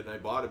alien head, and I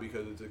bought it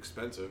because it's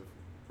expensive.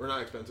 Or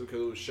not expensive,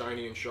 because it was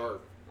shiny and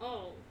sharp.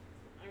 Oh,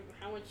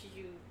 how much did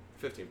you?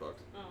 $15.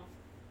 Oh.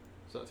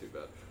 It's not too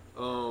bad.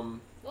 Well,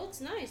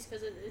 it's nice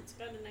because it's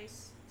got a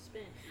nice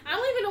spin. I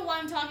don't even know why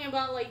I'm talking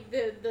about like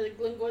the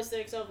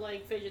linguistics of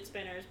like fidget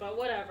spinners, but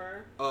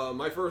whatever.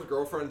 My first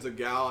girlfriend's a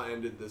gal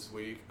ended this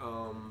week.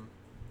 How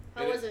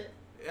was it?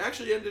 It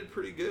actually ended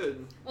pretty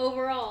good.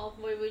 Overall,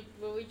 what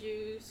would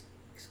you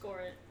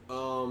score it?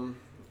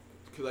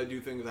 Because I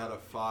do things out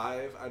of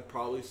 5, I'd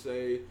probably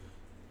say,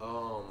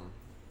 I'll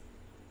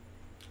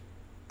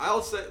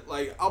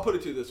put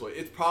it to you this way.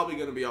 It's probably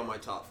going to be on my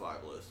top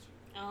 5 list.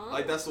 Oh.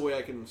 Like, that's the way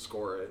I can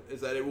score it, is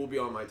that it will be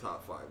on my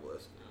top 5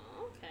 list.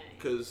 Oh, okay.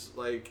 Because,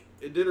 like,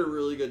 it did a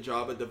really good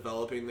job at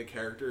developing the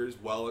characters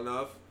well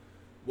enough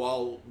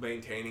while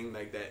maintaining,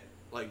 like, that,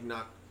 like,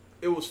 not...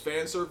 It was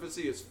fan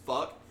surfacey as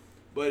fuck,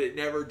 but it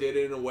never did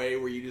it in a way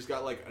where you just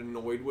got, like,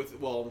 annoyed with it.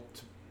 Well,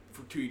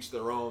 to each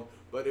their own.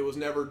 But it was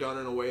never done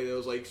in a way that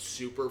was, like,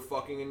 super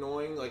fucking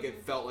annoying. Like,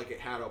 it felt like it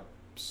had a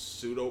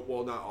pseudo...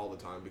 Well, not all the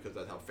time, because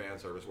that's how fan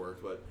service works,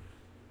 but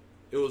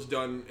it was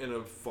done in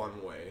a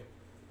fun way.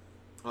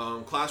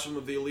 Classroom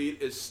of the Elite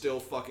is still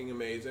fucking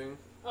amazing.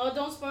 Oh,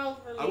 don't spoil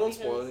for me. I won't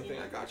spoil anything.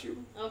 I got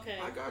you. Okay.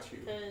 I got you.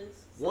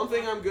 One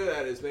thing I'm good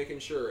at is making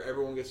sure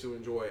everyone gets to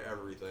enjoy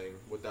everything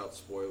without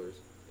spoilers.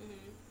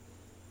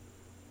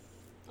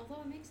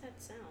 Although it makes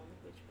that sound,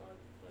 which bugs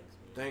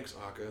me. Thanks,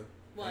 Akka.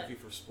 What? Thank you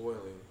for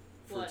spoiling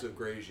Fruits of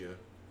Gracia.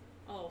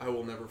 Oh. I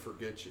will never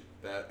forget you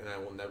that, and I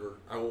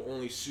will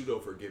only pseudo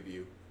forgive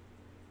you.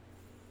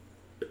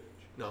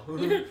 No.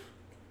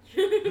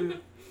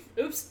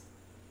 Oops.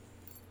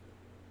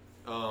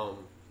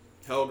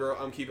 Hellgirl.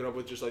 I'm keeping up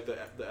with just like the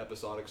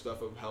episodic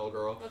stuff of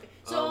Hellgirl. Okay.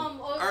 So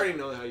I already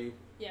know how you.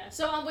 Yeah.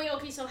 So wait.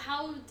 Okay. So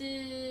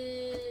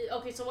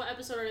So what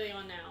episode are they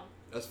on now?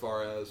 As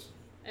far as.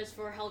 As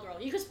for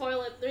Hellgirl, you can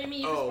spoil it. I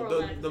mean, you can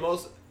spoil that.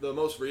 the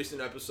most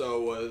recent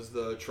episode was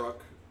the truck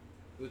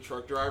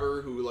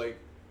driver who like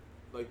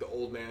the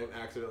old man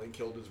accidentally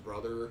killed his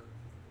brother,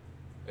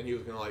 and he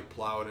was gonna like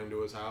plow it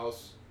into his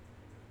house,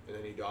 and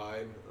then he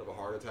died of a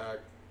heart attack.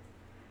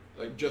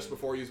 Like just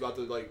before he was about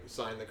to like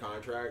sign the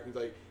contract, he's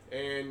like,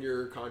 "And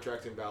your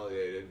contract's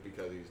invalidated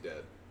because he's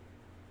dead."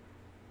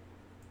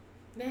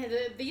 Man,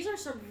 these are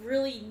some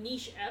really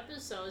niche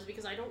episodes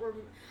because I don't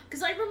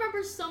because I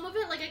remember some of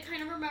it. Like I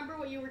kind of remember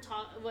what you were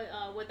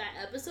what that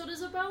episode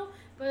is about,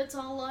 but it's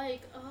all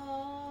like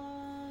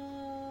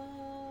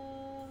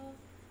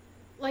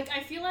like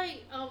I feel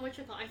like I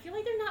feel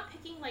like they're not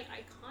picking like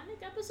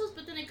iconic episodes,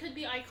 but then it could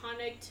be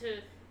iconic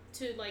to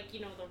like, you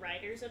know, the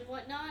writers and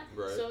whatnot.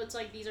 Right. So it's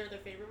like these are their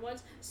favorite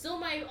ones. Still,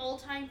 my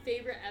all-time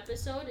favorite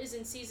episode is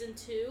in season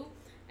 2.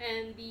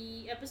 And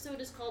the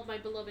episode is called My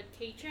Beloved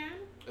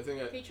K-chan. I think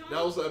that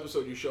was the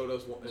episode you showed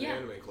us in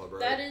Anime Club, right?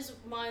 That is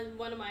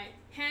one of my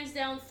hands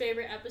down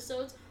favorite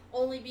episodes,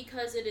 only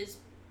because it is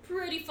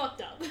pretty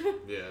fucked up.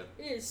 Yeah.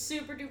 It is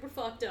super duper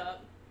fucked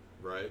up.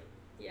 Right.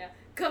 Yeah.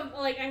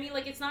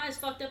 It's not as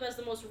fucked up as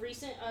the most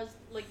recent, as,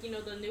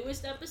 the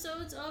newest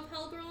episodes of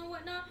Hellgirl and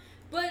whatnot,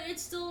 but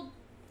it's still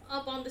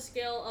up on the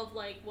scale of,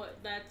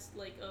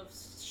 of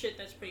shit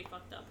that's pretty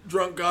fucked up.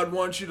 Drunk God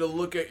wants you to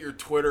look at your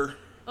Twitter.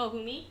 Oh,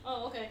 who, me?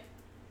 Oh, okay.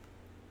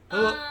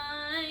 Hello?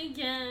 I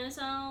guess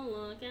I'll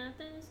look at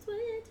this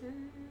Twitter.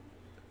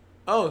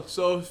 Oh,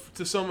 so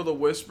to some of the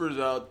whispers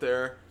out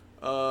there,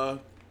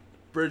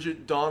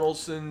 Bridget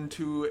Donaldson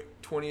to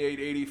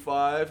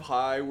 2885.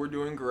 Hi, we're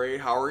doing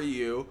great. How are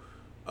you?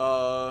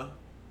 I'm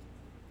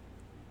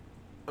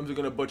just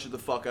gonna butcher the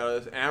fuck out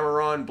of this.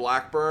 Amaron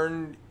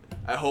Blackburn.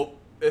 I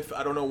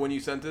don't know when you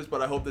sent this,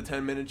 but I hope the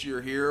 10 minutes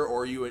you're here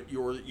or you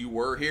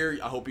were here.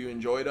 I hope you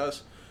enjoyed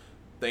us.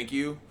 Thank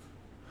you.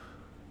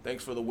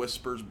 Thanks for the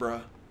whispers,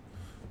 bruh.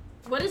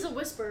 What is a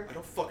whisper? I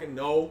don't fucking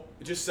know.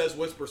 It just says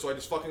whisper, so I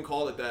just fucking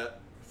called it that.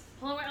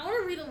 Hold on, I want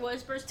to read the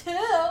whispers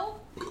too.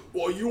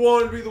 Well, you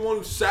wanted to be the one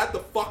who sat the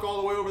fuck all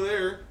the way over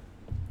there.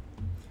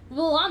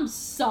 Well, I'm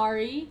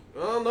sorry.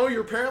 Oh, no,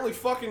 you're apparently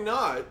fucking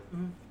not.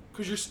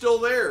 Because you're still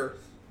there.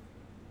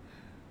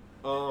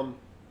 I'm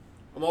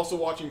also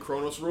watching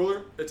Chronos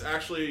Ruler. It's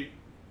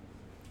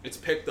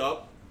picked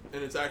up,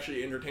 and it's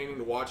actually entertaining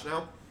to watch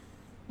now.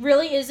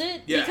 Really, is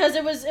it? Yeah. Because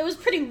it was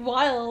pretty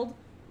wild.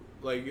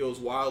 Like, it was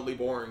wildly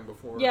boring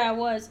before. Yeah, it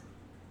was.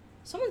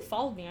 Someone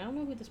followed me. I don't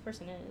know who this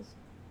person is.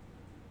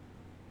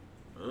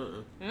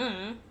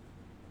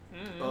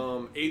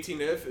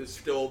 18 If is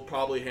still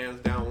probably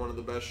hands down one of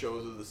the best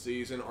shows of the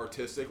season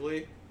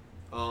artistically.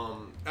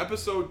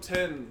 Episode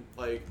 10,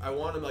 I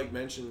want to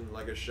mention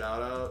a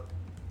shout out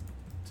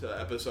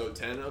to episode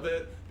 10 of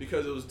it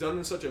because it was done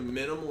in such a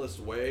minimalist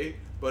way,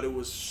 but it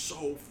was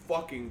so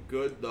fucking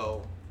good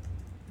though.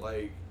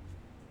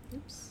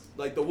 Oops.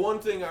 The one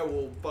thing I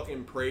will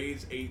fucking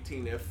praise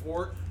 18F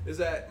for is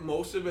that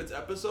most of its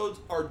episodes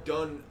are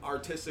done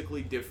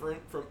artistically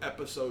different from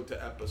episode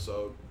to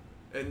episode.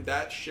 And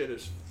that shit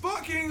is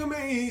fucking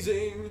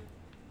amazing.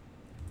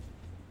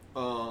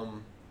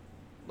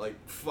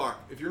 Fuck.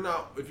 If you're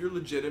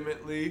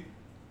legitimately...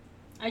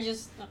 I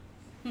just...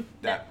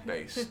 that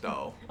face,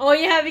 though. Oh,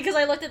 yeah, because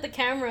I looked at the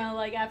camera,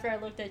 after I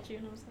looked at you,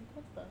 and I was like,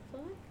 what the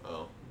fuck?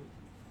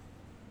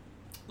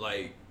 Oh.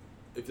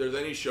 If there's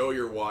any show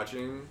you're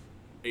watching...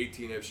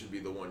 18F should be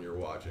the one you're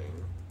watching.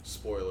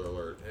 Spoiler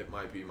alert, it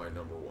might be my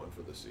number one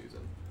for the season.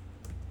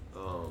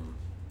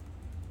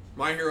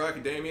 My Hero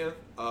Academia,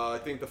 I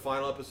think the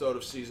final episode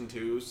of season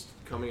 2 is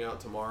coming out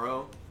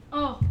tomorrow.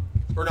 Oh.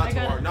 Or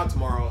not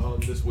tomorrow,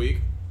 this week.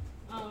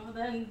 Oh,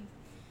 then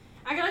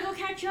I gotta go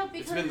catch up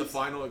because... It's been the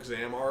final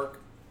exam arc,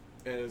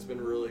 and it's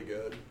been really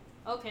good.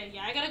 Okay,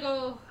 yeah, I gotta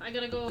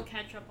go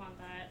catch up on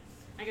that.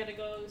 I gotta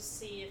go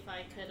see if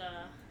I could,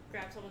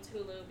 grab someone's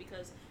Hulu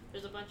because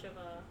there's a bunch of,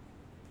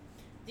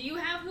 Do you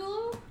have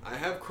Hulu? I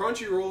have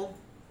Crunchyroll.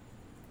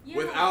 Yeah.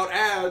 Without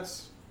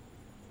ads.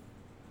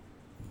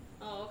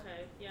 Oh,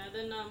 okay. Yeah,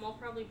 then I'll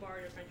probably borrow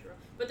your Crunchyroll.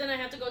 But then I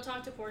have to go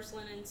talk to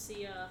Porcelain and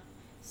see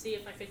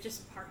if I could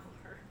just borrow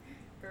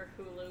her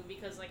Hulu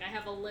because I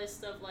have a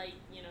list of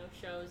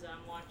shows that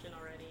I'm watching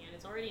already and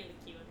it's already in the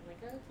queue and I'm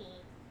like, okay.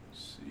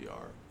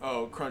 CR.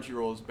 Oh,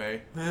 Crunchyroll's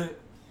Bay.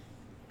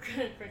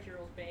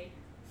 Crunchyroll's Bay.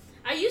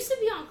 I used to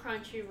be on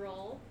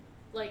Crunchyroll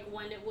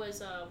when it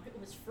was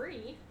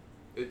free.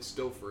 It's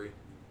still free.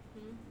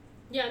 Mm-hmm.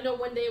 Yeah, no,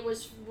 when it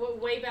was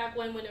way back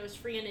when it was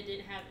free and it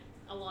didn't have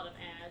a lot of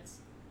ads.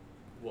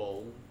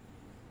 Well,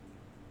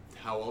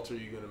 how else are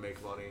you gonna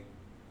make money?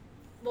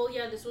 Well,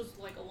 yeah, this was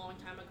a long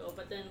time ago,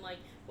 but then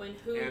when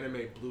Hulu...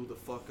 Anime blew the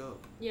fuck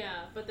up.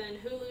 Yeah, but then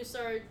Hulu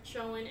started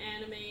showing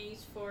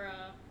animes for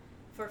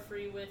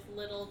free with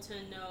little to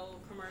no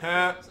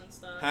commercials and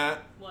stuff.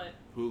 What?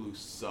 Hulu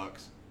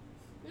sucks.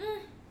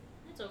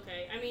 It's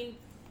okay. I mean,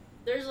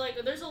 there's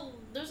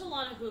a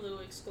lot of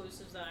Hulu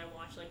exclusives that I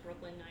watch, like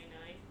Brooklyn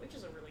Nine-Nine, which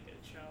is a really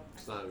good show.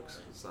 It's not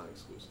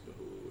exclusive to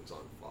Hulu. It's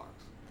on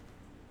Fox.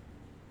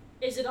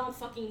 Is it on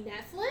fucking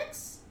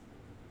Netflix?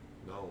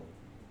 No.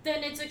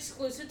 Then it's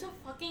exclusive to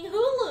fucking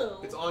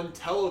Hulu. It's on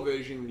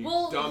television, you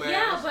well, dumbass.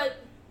 Yeah, but...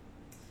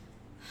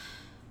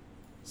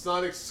 It's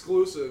not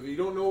exclusive. You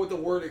don't know what the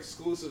word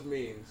exclusive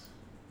means.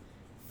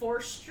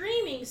 For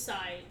streaming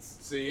sites.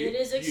 See? It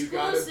is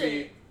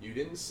exclusive. You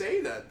didn't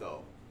say that,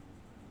 though.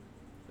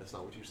 That's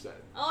not what you said.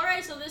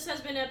 Alright, so this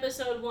has been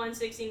episode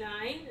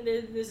 169.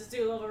 This is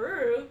Two Level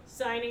Ruru,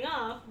 signing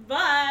off.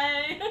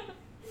 Bye!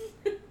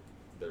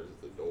 There's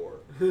the door.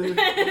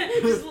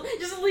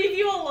 just leave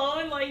you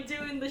alone,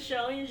 doing the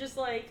show, and you're just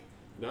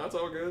No, it's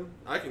all good.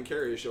 I can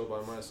carry a show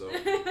by myself.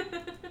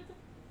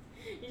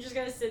 You're just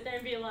gonna sit there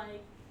and be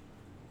like...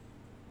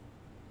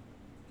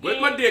 Whip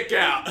my dick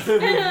out!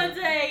 And I'll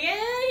say, yeah,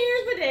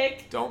 here's my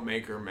dick. Don't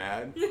make her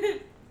mad.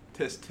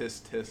 Tisk,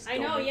 tisk, tisk. I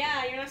know,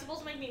 yeah, you're not supposed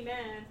to make me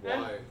mad.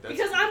 Why?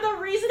 Because I'm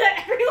the reason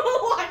that everyone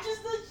watches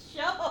the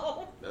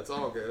show. That's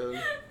all good.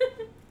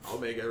 I'll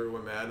make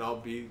everyone mad, and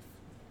I'll be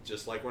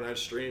just like when I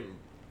stream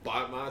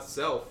by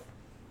myself.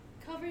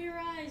 Cover your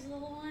eyes,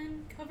 little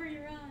one. Cover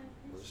your eyes.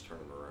 I'll just turn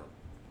them around.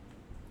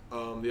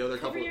 The other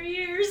Cover couple. your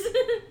ears.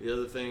 The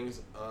other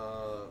things,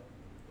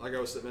 like I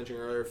was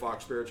mentioning earlier,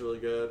 Fox Spirit's really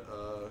good.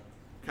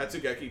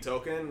 Katsugeki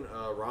Token,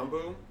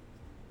 Rambu.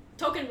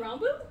 Token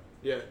Rambu?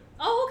 Yeah.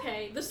 Oh,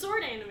 okay. The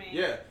sword anime.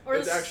 Yeah. Or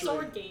it's the actually,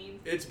 sword game.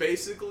 It's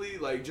basically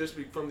like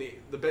from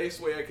the base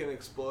way I can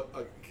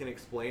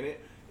explain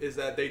it is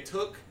that they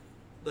took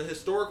the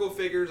historical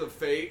figures of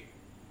Fate,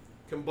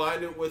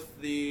 combined it with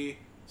the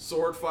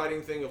sword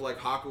fighting thing of like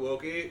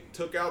Hakuoki,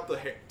 took out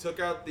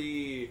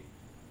the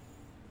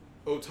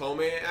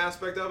otome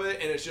aspect of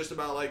it, and it's just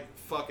about like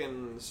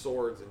fucking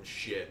swords and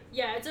shit.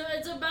 Yeah,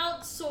 it's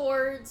about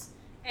swords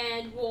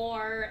and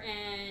war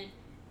and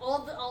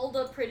all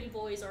the pretty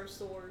boys are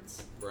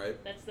swords. Right.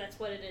 That's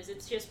what it is.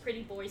 It's just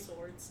pretty boy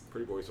swords.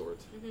 Pretty boy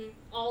swords.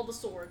 All the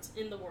swords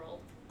in the world.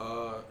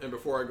 And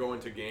before I go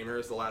into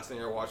gamers, the last thing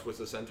I watched was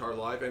the Centaur's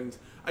Life, and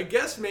I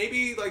guess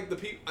maybe like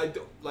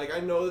I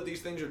know that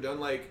these things are done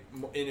like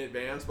in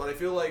advance, but I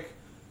feel like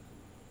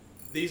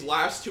these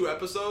last 2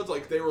 episodes,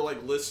 like they were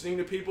like listening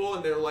to people,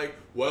 and they were like,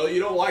 "Well, you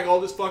don't like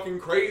all this fucking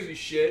crazy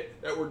shit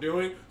that we're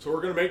doing, so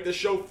we're gonna make this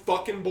show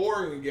fucking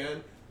boring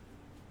again."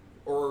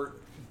 Or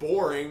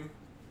boring.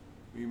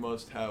 We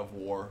must have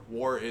war.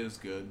 War is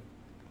good.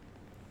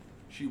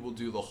 She will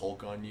do the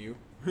Hulk on you.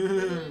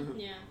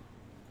 Yeah.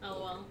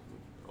 Oh well.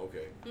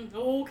 Okay.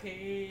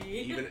 Okay.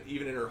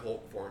 Even in her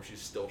Hulk form, she's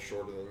still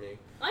shorter than me.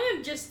 I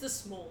am just the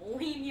small.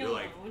 Leave me You're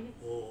alone. like,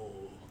 oh.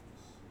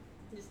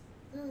 Just,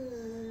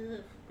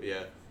 But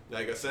yeah,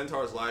 like A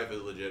Centaur's Life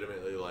is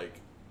legitimately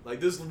like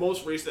this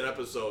most recent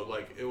episode,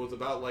 like it was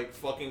about like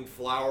fucking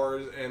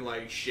flowers and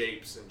like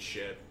shapes and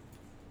shit.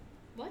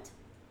 What?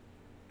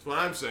 That's what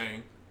I'm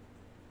saying.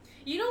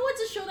 You know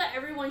what's a show that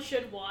everyone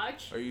should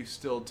watch? Are you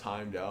still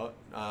timed out?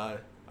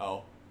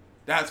 Oh.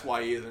 That's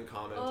why he isn't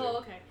commenting. Oh,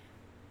 okay.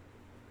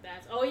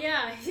 Oh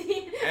yeah. I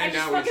And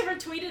just now fucking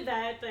retweeted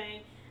that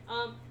thing.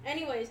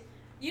 Anyways,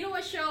 you know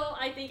what show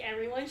I think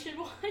everyone should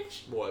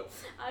watch? What?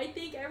 I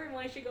think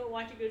everyone should go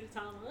watch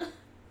Gudetama.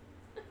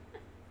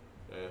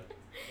 Yeah.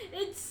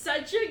 It's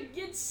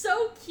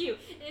so cute.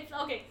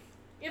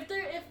 If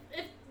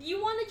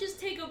you want to just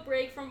take a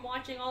break from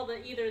watching all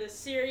the either the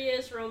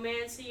serious,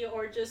 romancy,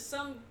 or just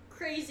some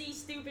crazy,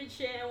 stupid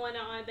shit and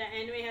whatnot that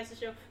anime has to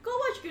show, go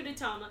watch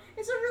Gudetama.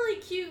 It's a really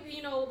cute,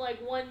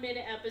 like 1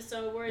 minute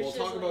episode where it's We'll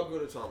just talk like, about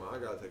Gudetama. I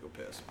gotta take a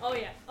piss. Oh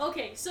yeah.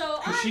 Okay,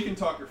 so She can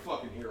talk your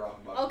fucking ear off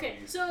about okay,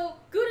 these. so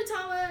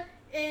Gudetama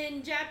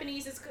in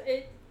Japanese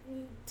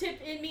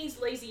it means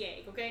lazy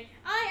egg. Okay,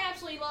 I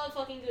absolutely love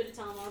fucking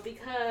Gudetama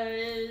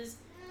because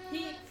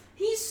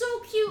he's so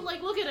cute.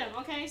 Like, look at him.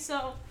 Okay,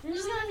 so I'm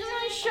just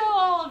gonna show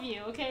all of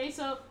you. Okay,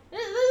 so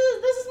this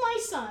is my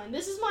son.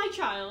 This is my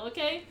child.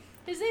 Okay,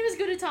 his name is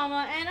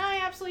Gudetama, and I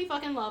absolutely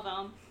fucking love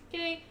him.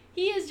 Okay,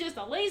 he is just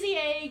a lazy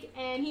egg,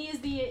 and he is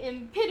the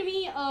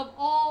epitome of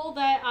all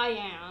that I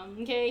am.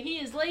 Okay, he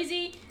is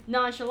lazy,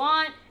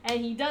 nonchalant,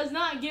 and he does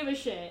not give a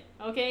shit.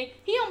 Okay,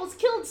 he almost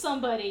killed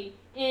somebody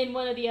in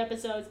one of the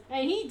episodes,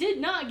 and he did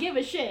not give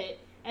a shit,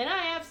 and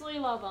I absolutely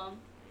love him.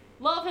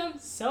 Love him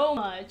so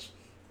much.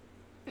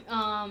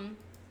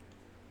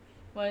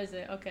 What is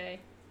it? Okay.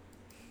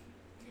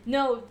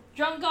 No,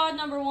 Drunk God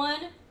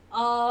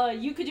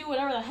 #1, you could do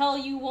whatever the hell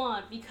you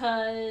want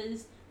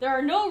because there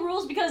are no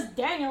rules because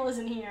Daniel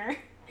isn't here.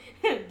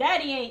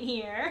 Daddy ain't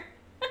here.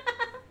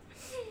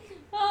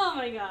 Oh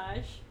my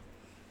gosh.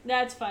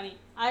 That's funny.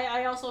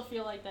 I also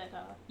feel like that,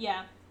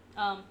 yeah.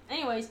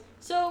 Anyways,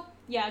 so,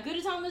 yeah,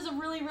 Gudetama is a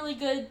really, really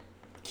good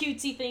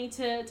cutesy thing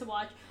to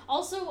watch.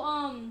 Also,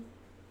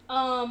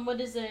 what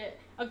is it?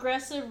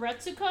 Aggressive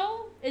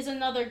Retsuko is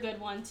another good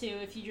one too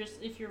if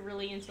you're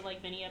really into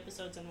like mini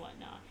episodes and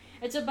whatnot.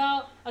 It's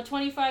about a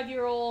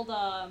 25-year-old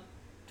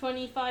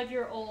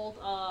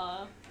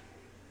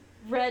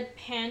red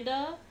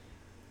panda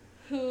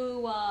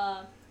who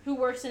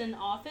works in an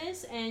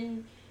office,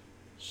 and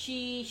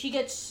she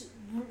gets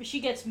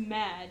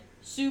mad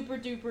super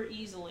duper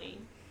easily.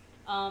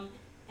 And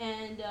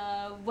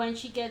when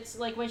she gets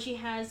when she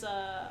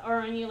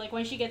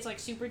gets like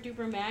super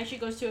duper mad, she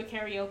goes to a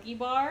karaoke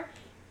bar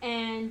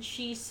and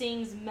she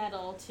sings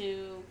metal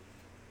to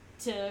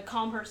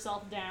calm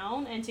herself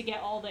down and to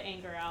get all the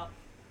anger out.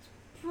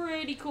 It's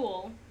pretty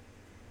cool.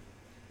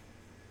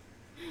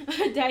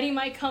 Daddy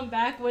might come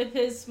back with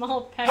his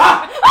small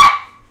pecker.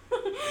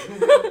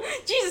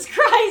 Jesus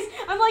Christ!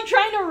 I'm like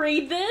trying to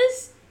read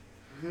this.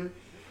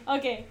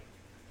 Okay.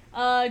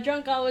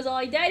 Drunk guy was all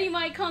like, Daddy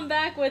might come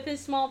back with his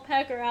small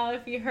pecker out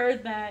if you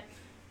heard that.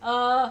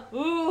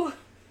 Ooh.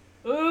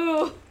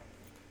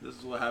 This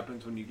is what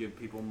happens when you give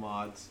people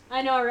mods.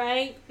 I know,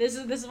 right? This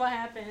is what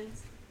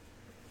happens.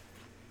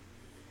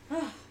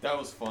 That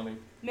was funny.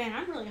 Man,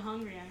 I'm really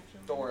hungry,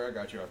 actually. Don't worry, I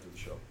got you after the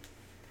show.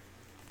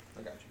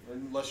 I got you.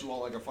 Unless you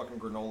want like a fucking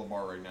granola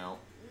bar right now.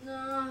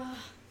 No.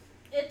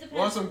 It depends.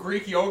 Want some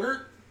Greek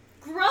yogurt?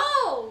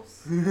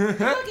 Gross! I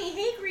fucking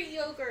hate Greek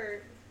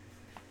yogurt.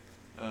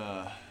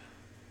 There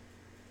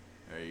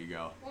you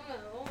go. I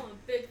want a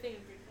big thing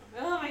of Greek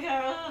yogurt. Oh my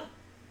god.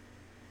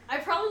 I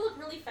probably look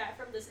really fat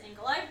from this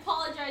angle. I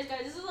apologize,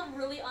 guys. This is a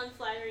really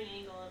unflattering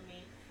angle of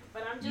me.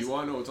 But I'm just... You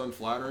want to know what's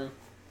unflattering?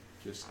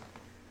 Just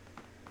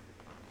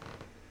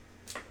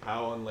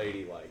how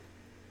unladylike.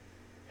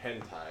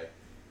 Hentai.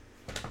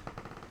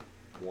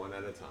 One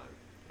at a time.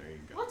 There you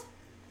go. What?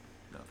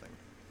 Nothing.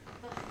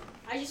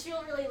 I just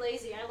feel really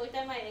lazy. I looked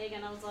at my egg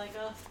and I was like,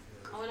 ugh,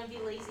 I want to be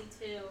lazy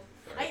too.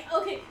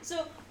 Okay,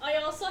 so I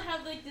also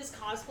have like this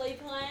cosplay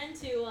plan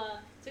to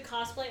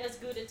cosplay as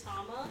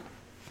Gudetama,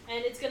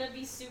 and it's gonna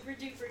be super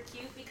duper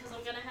cute because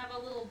I'm gonna have a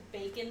little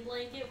bacon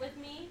blanket with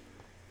me.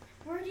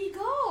 Where'd he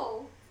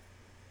go?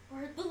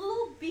 Where'd the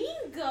little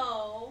bean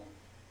go?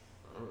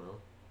 I don't know.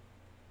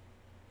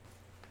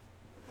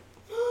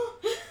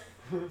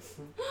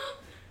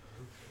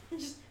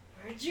 Just,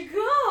 where'd you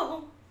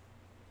go?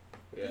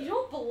 Yeah. You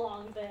don't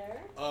belong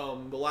there.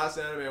 The last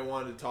anime I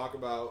wanted to talk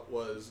about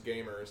was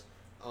Gamers.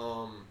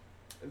 And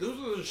this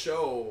was a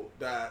show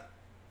that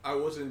I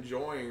was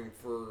enjoying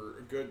for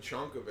a good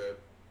chunk of it.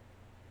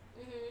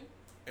 Mhm.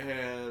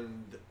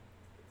 And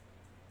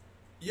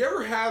you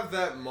ever have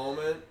that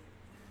moment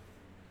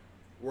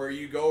where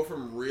you go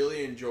from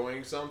really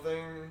enjoying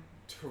something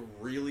to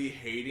really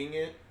hating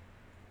it?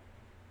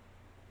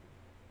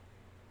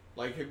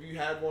 Like, have you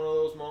had one of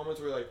those moments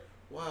where you're like,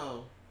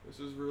 wow, this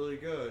is really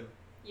good?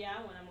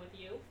 Yeah, when I'm with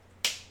you.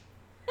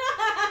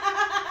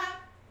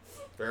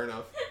 Fair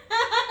enough.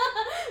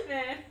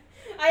 Man,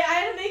 I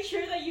had to make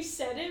sure that you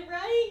said it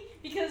right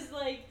because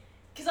I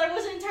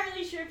wasn't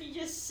entirely sure if you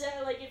just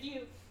said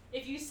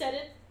if you said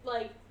it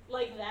like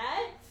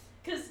that.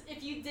 Because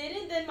if you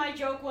didn't, then my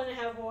joke wouldn't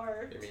have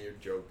worked. I mean, your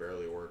joke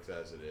barely works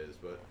as it is,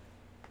 but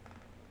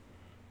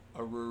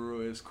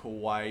Aruru is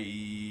kawaii.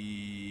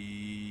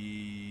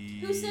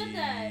 Who said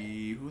that?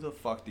 Who the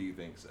fuck do you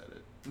think said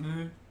it?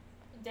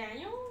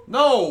 Daniel?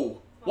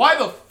 No! Why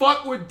the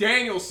fuck would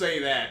Daniel say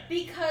that?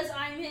 Because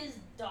I'm his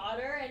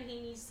daughter and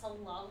he needs to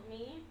love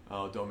me.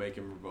 Oh, don't make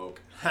him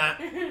revoke.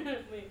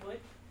 Wait, what?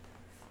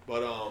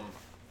 But,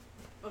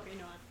 Okay,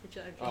 no,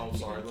 oh,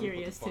 sorry. I'm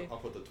curious too. I'll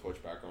put the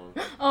Twitch back on.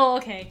 Oh,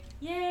 okay.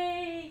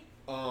 Yay!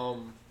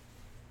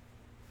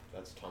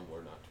 That's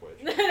Tumblr, not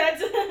Twitch.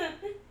 That's.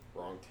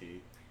 Wrong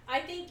T. I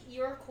think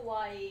you're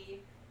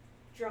kawaii,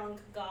 drunk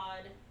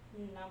god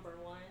number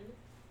one.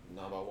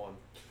 Number one.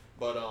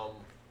 But,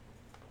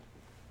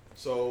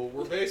 so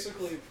we're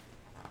basically,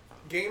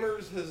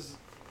 Gamers has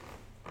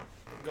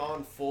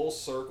gone full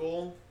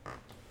circle.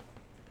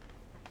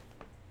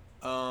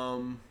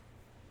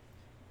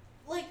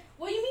 Like,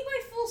 what do you mean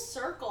by full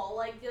circle?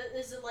 Like,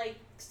 is it like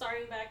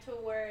starting back to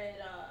where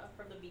it,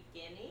 from the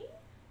beginning?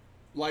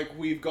 Like,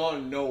 we've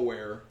gone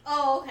nowhere.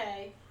 Oh,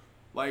 okay.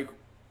 Like,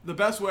 the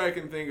best way I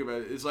can think of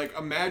it is, like,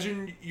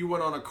 imagine you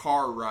went on a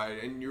car ride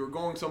and you were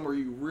going somewhere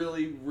you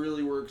really,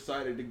 really were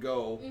excited to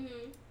go.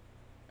 Mm-hmm.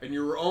 And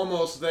you were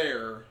almost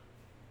there.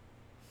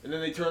 And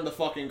then they turned the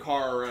fucking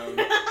car around.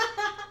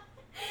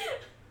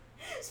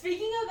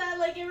 Speaking of that,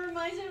 like, it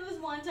reminds me of this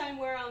one time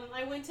where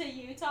I went to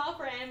Utah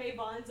for Anime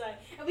Bonsai,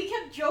 and we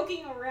kept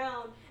joking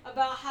around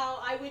about how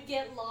I would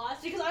get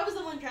lost, because I was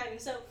the one driving,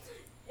 so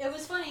it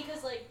was funny,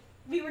 because, like,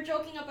 we were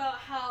joking about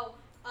how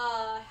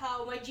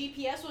my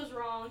GPS was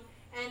wrong,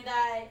 and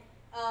that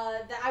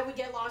I would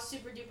get lost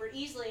super duper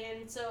easily,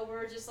 and so we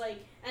were just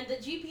like, and the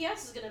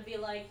GPS is gonna be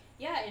like,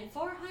 yeah, in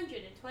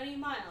 420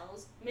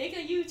 miles, make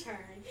a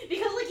U-turn,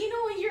 because like, you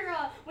know,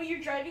 when you're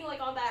driving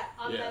like on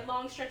that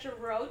long stretch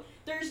of road,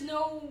 there's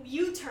no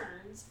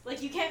U-turns,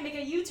 like you can't make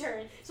a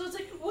U-turn, so it's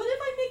like, what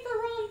if I make the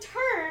wrong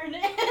turn,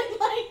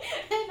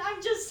 and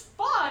I'm just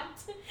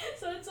fucked,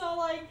 so it's all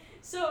like,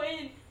 so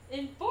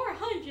in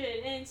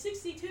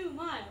 462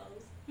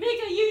 miles,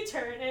 make a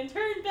U-turn and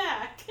turn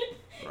back.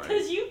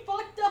 Because you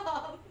fucked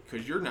up.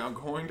 Because you're now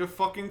going to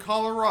fucking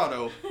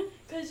Colorado.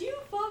 Because you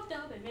fucked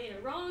up and made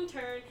a wrong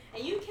turn,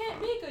 and you can't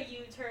make a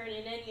U-turn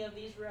in any of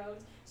these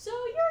roads, so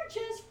you're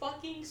just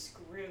fucking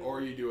screwed.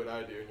 Or you do what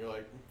I do, and you're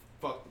like,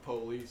 fuck the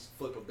police,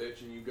 flip a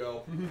bitch, and you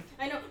go.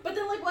 I know, but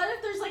then like, what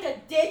if there's like a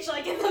ditch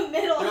like in the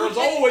middle? There's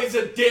always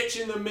a ditch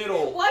in the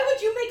middle. Why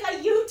would you make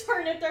a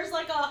U-turn if there's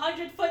like a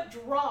 100-foot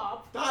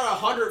drop? Not a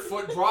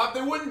 100-foot drop.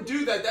 They wouldn't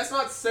do that. That's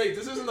not safe.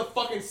 This isn't the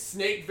fucking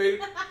snake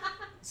video.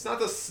 It's not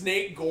the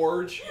Snake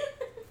Gorge.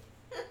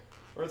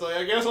 Where it's like,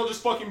 I guess I'll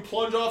just fucking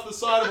plunge off the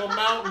side of a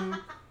mountain.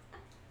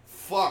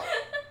 Fuck.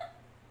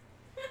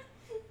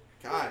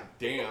 God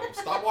damn.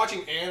 Stop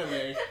watching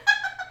anime.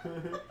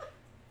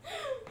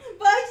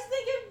 But I just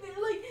think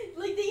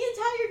like the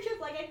entire trip,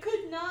 like I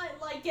could not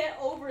like get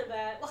over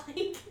that.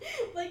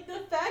 Like the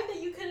fact that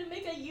you couldn't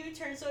make a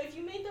U-turn, so if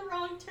you made the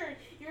wrong turn,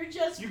 you're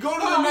just You go to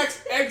the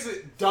next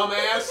exit,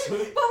 dumbass. But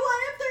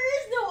what if there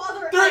is no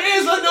other There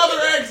is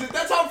another exit.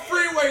 That's how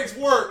freeways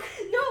work.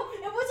 No,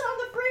 it wasn't on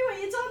the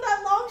freeway. It's on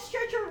that long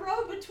stretch of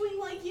road between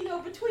like,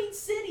 between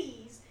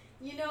cities,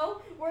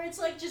 where it's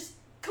like just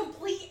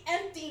complete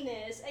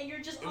emptiness and you're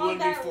just on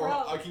that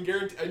road. I can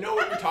guarantee. I know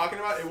what you're talking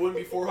about. It wouldn't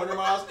be 400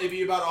 miles. It'd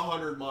be about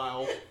 100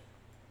 miles.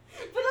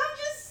 But I'm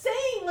just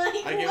saying,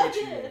 like, I get what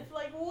you mean.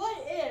 Like,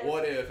 what if?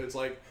 What if it's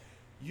like,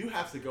 you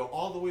have to go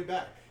all the way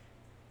back.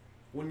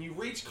 When you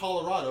reach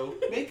Colorado,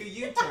 make a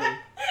U-turn.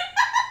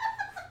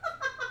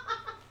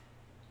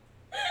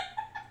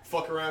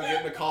 Fuck around,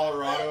 get into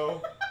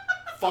Colorado.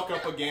 fuck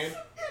up again.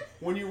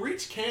 When you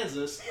reach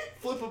Kansas,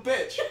 flip a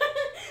bitch.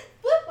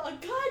 Flip a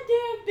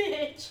goddamn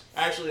bitch.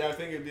 Actually, I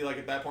think it'd be like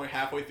at that point,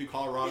 halfway through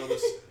Colorado,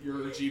 your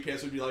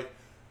GPS would be like,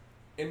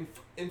 in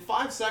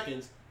 5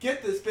 seconds,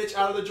 get this bitch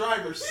out of the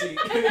driver's seat.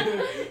 Like,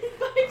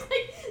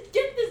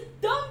 get this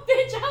dumb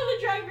bitch out of the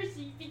driver's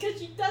seat because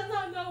she does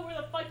not know where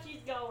the fuck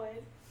she's going.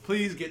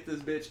 Please get this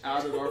bitch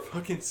out of our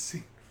fucking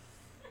seat.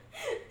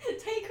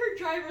 Take her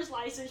driver's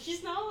license.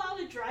 She's not allowed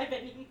to drive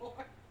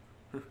anymore.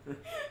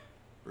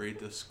 Read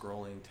the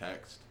scrolling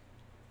text.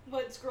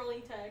 What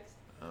scrolling text?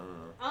 I don't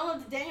know. I don't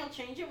know. Did Daniel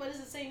change it? What does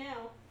it say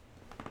now?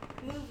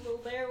 Move, little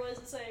bear. What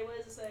does it say? What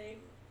does it say?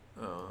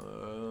 I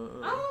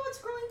don't know what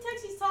scrolling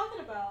text he's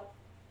talking about.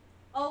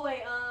 Oh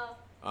wait.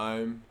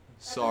 I'm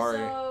sorry.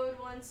 Episode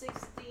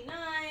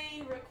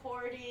 169.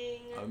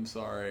 Recording. I'm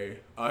sorry.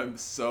 I'm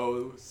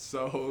so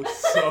sorry.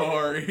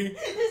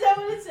 Is that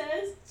what it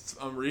says?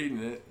 I'm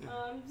reading it.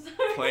 I'm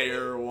sorry.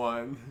 Player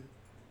 1.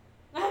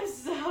 I'm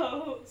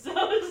so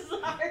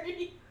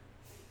sorry.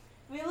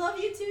 We love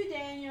you too,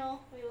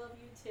 Daniel. We love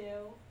you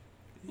too.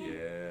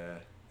 Yeah.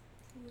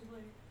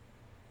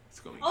 It's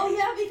gonna be Oh good.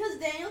 yeah, because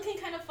Daniel can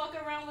kind of fuck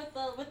around with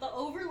the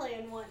overlay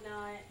and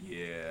whatnot.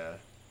 Yeah.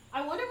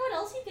 I wonder what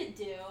else he could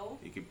do.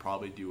 He could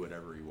probably do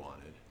whatever he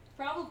wanted.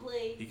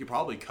 Probably. He could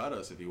probably cut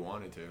us if he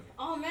wanted to.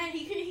 Oh man,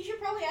 he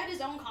should probably add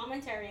his own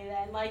commentary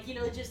then, like, you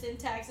know, just in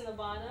text in the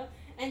bottom,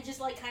 and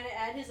just like kind of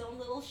add his own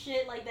little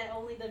shit like that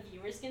only the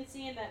viewers can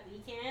see and that we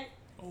can't.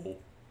 Oh.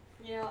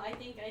 You know, I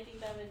think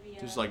that would be.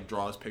 Just like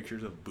draws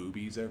pictures of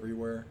boobies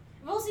everywhere.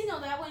 Well, see, no,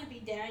 that wouldn't be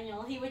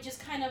Daniel. He would just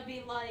kind of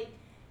be like,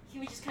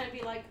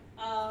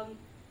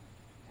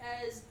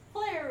 as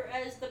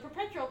the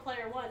perpetual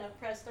player 1 of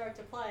Press Start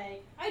to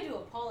Play, I do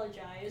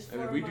apologize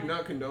for We do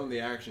not condone the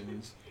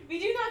actions. We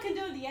do not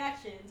condone the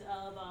actions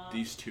of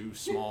These two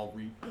small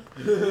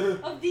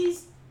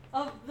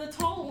of the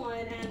tall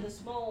one and the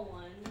small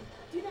one.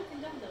 Do not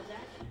condone those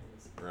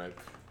actions. Right.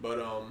 But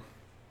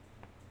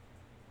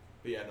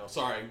yeah, no,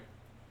 sorry.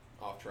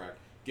 Off track.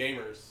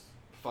 Gamers,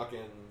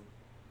 fucking,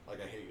 like,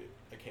 I hate it.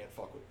 I can't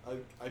fuck with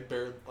I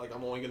barely, like,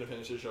 I'm only gonna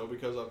finish the show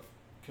because I've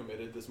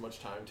committed this much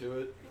time to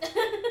it.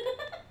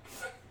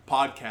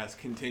 Podcast,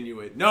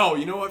 continue it. No,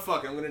 you know what?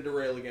 Fuck, I'm gonna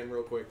derail again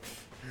real quick.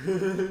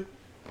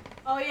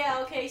 Oh yeah,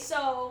 okay,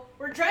 so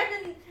we're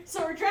driving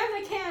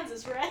to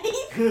Kansas, right?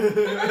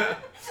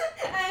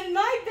 And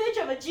my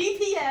bitch of a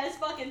GPS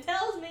fucking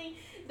tells me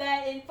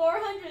that in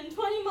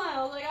 420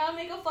 miles I gotta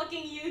make a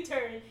fucking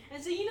U-turn.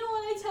 And so you know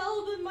what I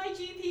tell my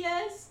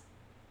GPS?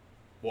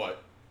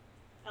 What?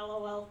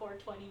 LOL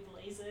 420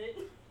 blaze it.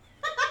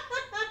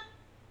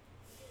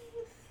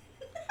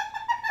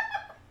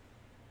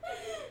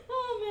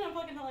 Oh man, I'm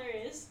fucking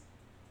hilarious.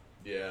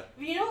 Yeah.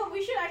 You know what?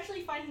 We should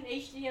actually find an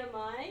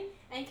HDMI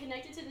and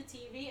connect it to the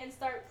TV and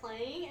start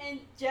playing, and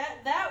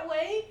that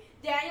way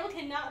Daniel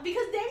cannot,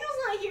 because Daniel's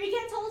not here. He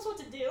can't tell us what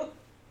to do.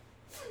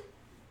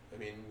 I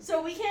mean.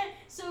 So we can't.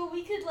 So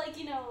we could, like,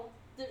 you know,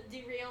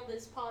 derail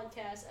this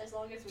podcast as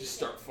long as we Just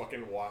can. start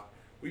fucking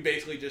We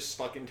basically just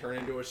fucking turn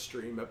into a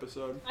stream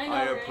episode. I know,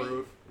 right?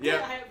 Approve.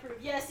 Yeah, I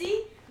approve. Yeah,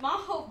 see, my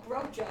hope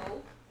broke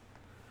Joe.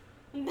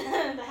 The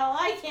hell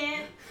I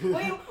can't.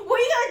 What you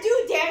gonna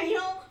do,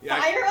 Daniel? Yeah,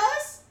 Fire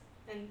us?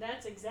 And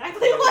that's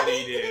exactly what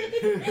he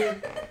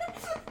did.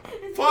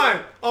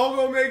 Fine, I'll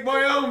go make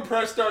my own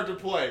Press Start to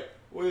Play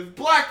with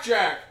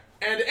Blackjack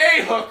and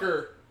a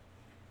hooker.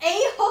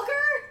 A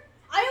hooker?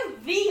 I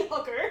am the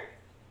hooker.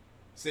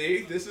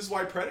 See, this is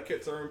why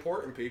predicates are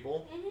important,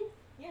 people. Mm-hmm.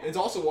 Yeah. It's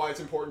also why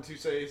it's important to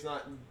say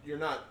you're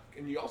not,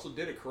 and you also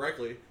did it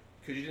correctly,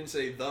 because you didn't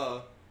say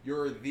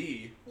you're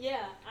the.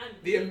 Yeah, I'm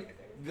the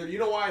you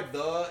know why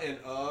the and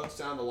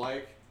sound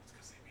alike? It's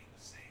because they mean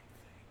the same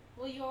thing.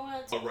 Well, you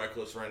want to... A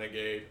reckless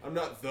renegade. I'm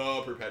not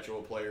the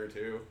perpetual player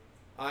 2.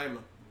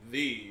 I'm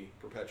the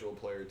perpetual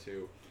player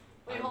 2.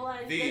 Wait, I'm hold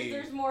on. The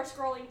There's more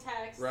scrolling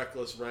text.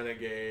 reckless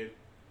renegade.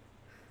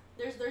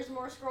 There's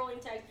more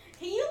scrolling text.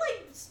 Can you,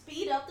 like,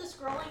 speed up the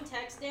scrolling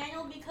text,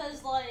 Daniel?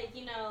 Because, like,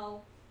 you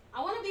know,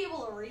 I want to be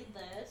able to read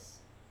this.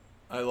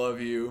 I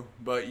love you,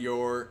 but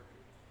you're...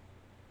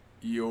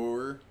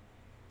 You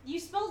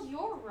spelled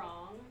 "your"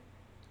 wrong.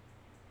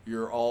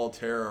 You're all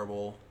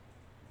terrible.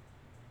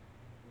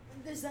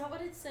 Is that what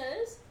it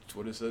says? That's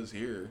what it says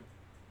here.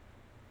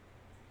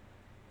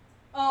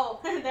 Oh,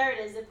 there it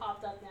is. It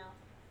popped up now.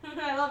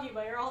 I love you,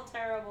 but you're all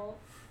terrible.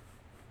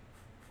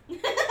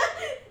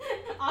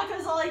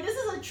 Aka's all like, this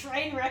is a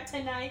train wreck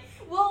tonight.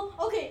 Well,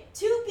 okay,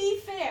 to be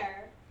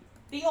fair,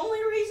 the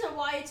only reason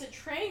why it's a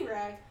train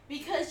wreck,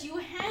 because you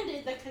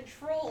handed the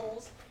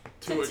controls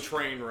To a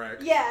train wreck.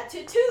 Yeah,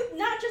 to two,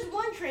 not just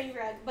one train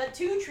wreck, but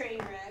 2 train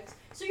wrecks.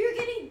 So you're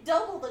getting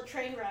double the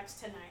train wrecks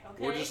tonight,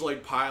 okay? We're just,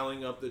 like,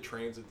 piling up the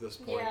trains at this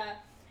point. Yeah,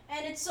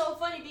 and it's so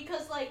funny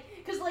because,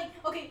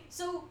 okay,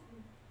 so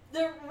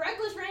the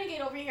Reckless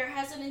Renegade over here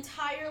has an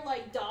entire,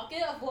 like,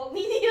 docket of what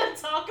we need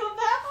to talk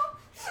about.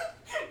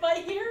 But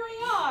here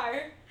we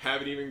are.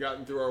 Haven't even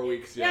gotten through our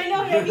weeks yet. Yeah, I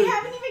know, yeah, we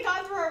haven't even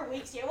gone through our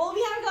weeks yet. Well,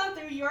 we haven't gone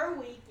through your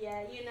week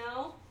yet, you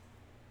know?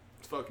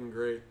 fucking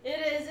great.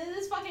 It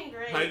is fucking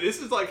great.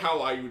 This is like how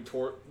I would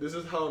this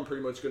is how I'm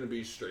pretty much going to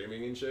be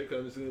streaming and shit. Cause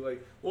I'm just gonna be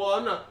like,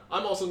 well,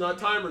 I'm also not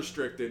time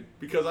restricted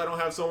because I don't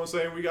have someone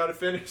saying we gotta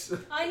finish.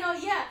 I know,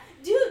 yeah.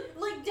 Dude,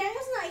 like,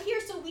 Daniel's not here,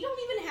 so we don't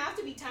even have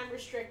to be time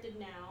restricted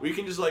now. We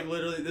can just like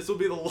literally, this will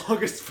be the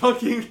longest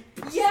fucking...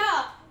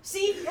 Yeah!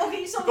 See?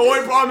 Okay, so... The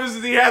only problem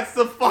is he has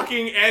to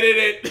fucking edit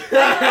it.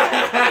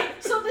 Okay,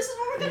 so this is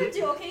what we're gonna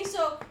do, okay?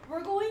 So,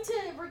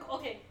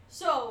 okay,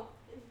 so,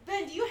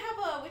 Ben, do you have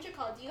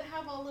do you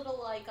have a little,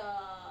 like,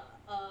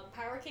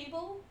 power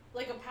cable?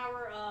 Like a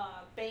power,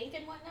 bank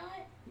and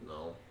whatnot?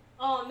 No.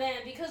 Oh man,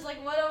 because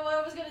like what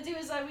I was gonna do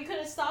is like we could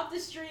have stopped the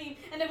stream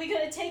and then we could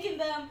have taken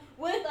them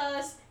with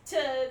us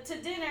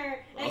to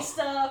dinner and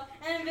stuff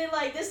and been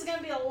like, this is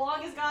gonna be the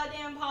longest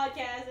goddamn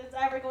podcast it's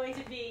ever going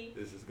to be.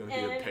 This is gonna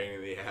be a pain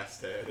in the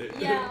ass to edit.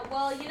 Yeah,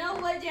 well, you know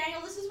what,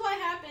 Daniel? This is what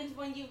happens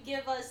when you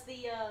give us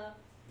the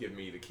Give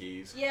me the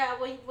keys. Yeah,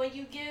 when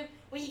you give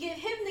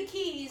him the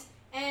keys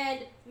and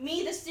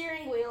me the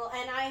steering wheel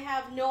and I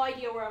have no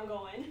idea where I'm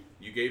going.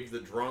 You gave the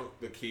drunk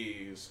the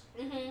keys,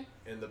 Mhm.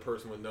 and the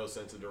person with no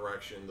sense of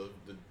direction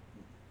the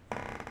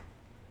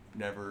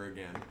never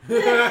again.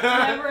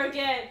 Never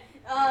again.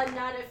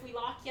 Not if we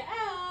lock you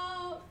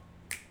out.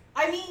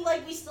 I mean,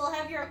 like, we still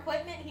have your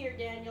equipment here,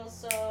 Daniel,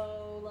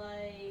 so,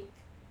 like...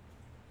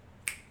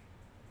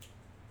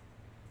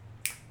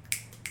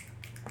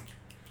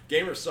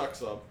 Gamer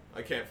sucks up.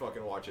 I can't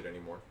fucking watch it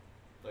anymore.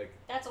 Like,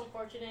 that's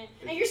unfortunate.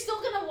 And you're still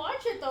gonna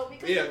watch it, though,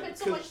 because you put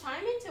so much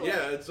time into it.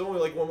 Yeah, it's only,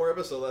 like, one more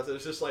episode left.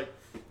 It's just, like,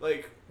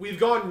 we've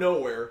gone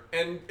nowhere.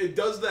 And it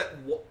does that,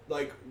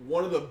 like,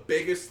 one of the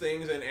biggest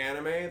things in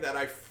anime that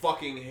I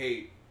fucking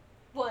hate.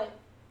 What?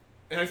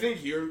 And I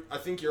think you're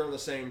on the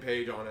same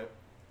page on it.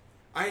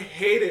 I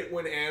hate it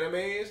when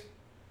animes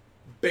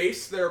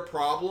base their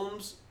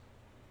problems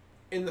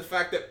in the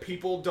fact that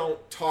people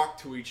don't talk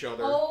to each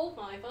other. Oh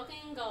my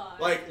fucking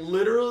god. Like,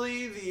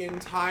 literally, the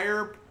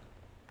entire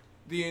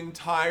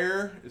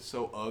is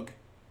so ugh.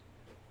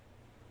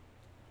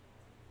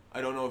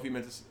 I don't know if he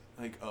meant to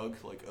like ugh,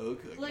 like ugh,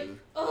 like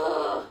ugh.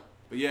 ugh.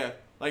 But yeah,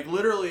 like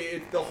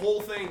literally, the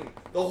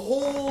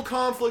whole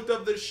conflict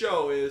of this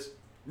show is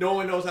no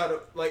one knows how to,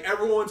 like,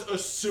 everyone's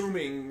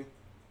assuming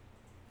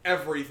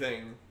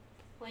everything.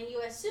 When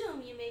you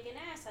assume, you make an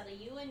ass out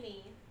of you and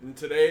me. And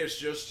today it's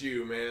just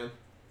you, man.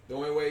 The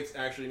only way it's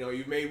actually, no,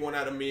 you've made one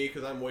out of me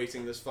because I'm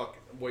wasting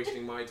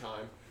my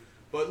time.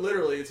 But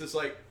literally, it's just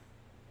like,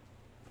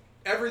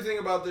 everything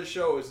about this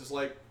show is just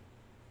like,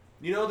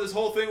 you know, this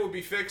whole thing would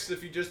be fixed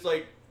if you just,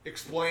 like,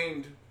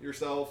 explained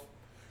yourself.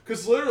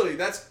 Because literally,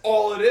 that's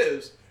all it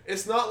is.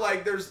 It's not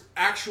like there's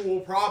actual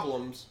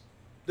problems.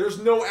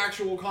 There's no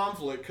actual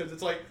conflict, because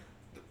it's like,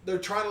 they're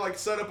trying to, like,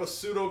 set up a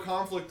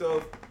pseudo-conflict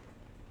of,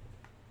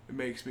 it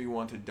makes me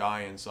want to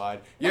die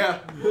inside. Yeah.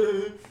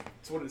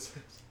 That's what it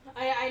says.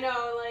 I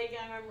know, like,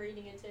 I'm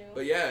reading it too.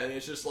 But yeah, and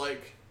it's just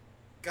like,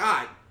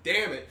 God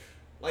damn it.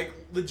 Like,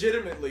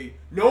 legitimately,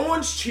 no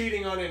one's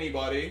cheating on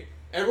anybody.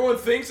 Everyone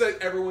thinks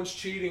that everyone's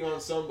cheating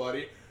on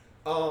somebody.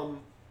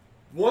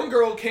 One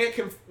girl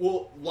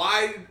will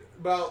lie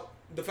about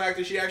the fact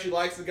that she actually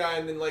likes the guy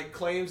and then, like,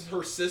 claims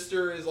her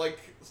sister is, like,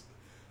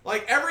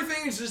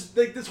 everything is just,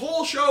 like, this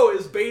whole show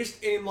is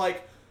based in,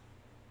 like,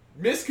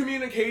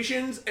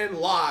 miscommunications and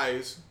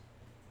lies.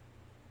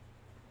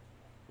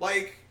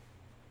 Like,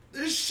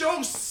 this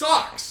show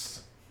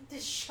sucks.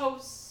 This show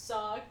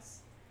sucks.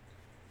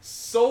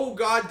 So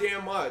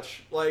goddamn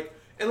much. Like,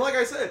 and like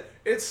I said,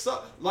 it's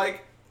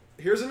like,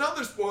 here's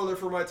another spoiler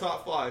for my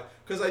top 5,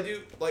 because I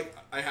do, like,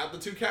 I have the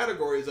 2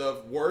 categories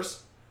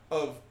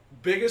of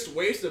biggest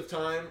waste of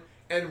time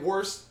and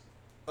worst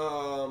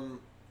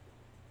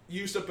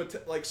use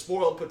of like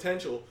spoiled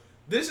potential.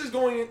 This is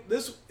going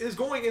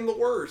in the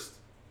worst.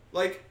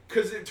 Like,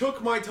 cause it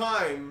took my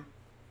time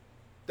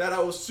that I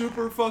was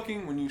super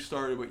fucking when you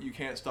started, but you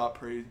can't stop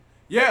praising.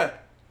 Yeah.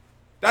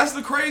 That's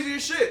the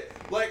craziest shit.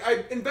 Like,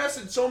 I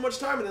invested so much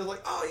time and it's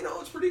like, oh, you know,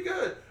 it's pretty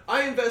good.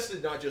 I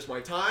invested not just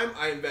my time,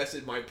 I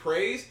invested my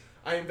praise,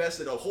 I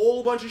invested a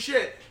whole bunch of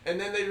shit, and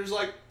then they just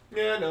like,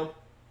 yeah, no.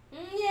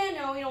 Yeah,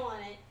 no, we don't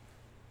want it.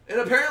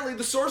 And apparently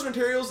the source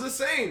material is the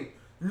same.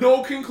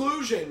 No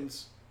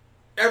conclusions.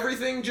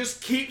 Everything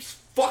just keeps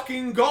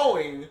fucking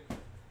going.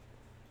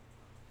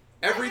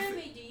 Everything.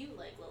 What anime do you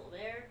like, Little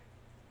Bear?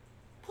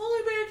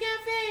 Polar Bear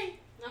Cafe.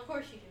 Of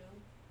course you do.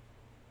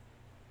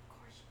 Of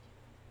course you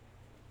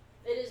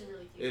do. It is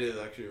really cute. It is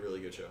actually a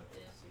really good show. It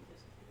is super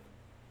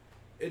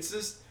cute. It's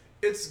just,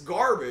 it's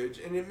garbage,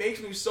 and it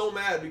makes me so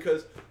mad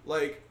because,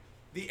 like,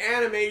 the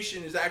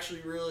animation is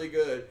actually really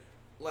good.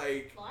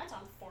 Like, Well, that's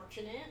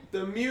unfortunate.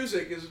 the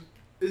music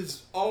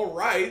is all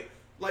right.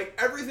 Like,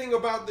 everything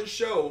about this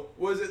show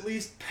was at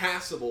least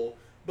passable.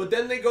 But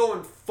then they go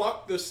and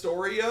fuck the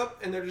story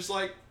up, and they're just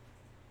like,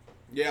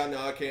 yeah, no,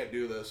 I can't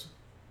do this.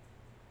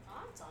 Oh,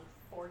 that's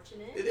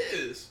unfortunate. It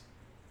is.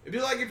 It'd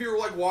be like if you were,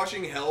 like,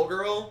 watching Hell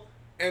Girl,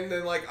 and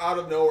then, like, out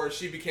of nowhere,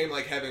 she became,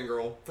 like, Heaven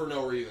Girl for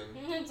no reason.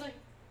 It's like,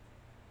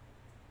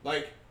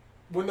 Like,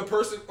 when the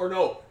person, or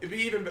no, it'd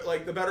be even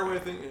like the better way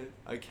of thinking.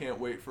 I can't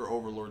wait for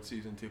Overlord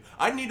season 2.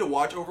 I need to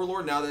watch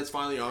Overlord now that it's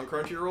finally on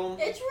Crunchyroll.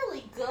 It's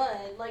really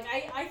good. Like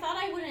I thought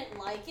I wouldn't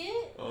like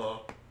it.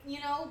 You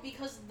know,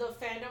 because the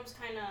fandom's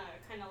kind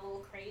of a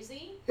little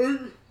crazy.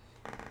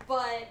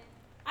 But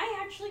I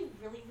actually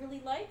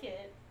really like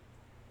it.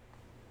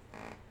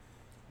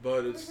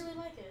 But it's I really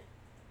like it.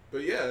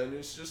 But yeah, and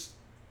it's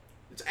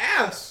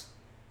ass.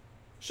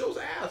 Show's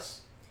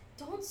ass.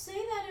 Don't say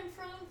that in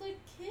front of the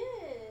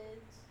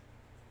kids.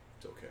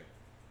 It's okay.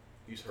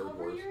 He's heard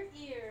Cover words. your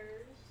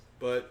ears.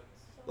 But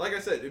like I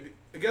said,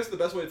 I guess the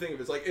best way to think of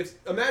it is like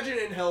imagine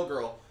in Hell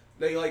Girl,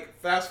 they like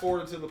fast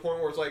forward to the point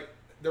where it's like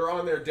they're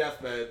on their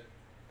deathbed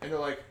and they're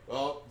like,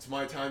 well, it's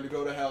my time to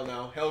go to hell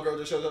now. Hell Girl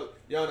just shows up.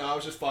 Yo, no, I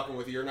was just fucking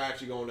with you. You're not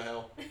actually going to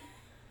hell.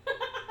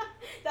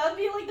 That would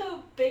be like the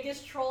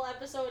biggest troll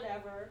episode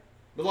ever.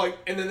 But like,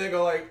 and then they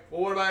go like,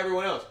 well, what about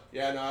everyone else?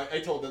 Yeah, no, I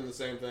told them the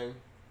same thing.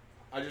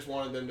 I just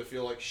wanted them to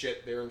feel like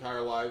shit their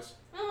entire lives.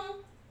 Uh-huh.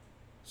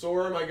 So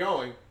where am I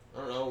going? I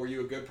don't know. Were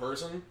you a good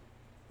person?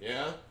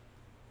 Yeah.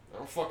 I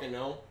don't fucking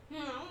know. I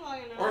don't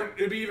fucking know. Or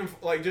it'd be even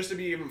like just to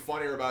be even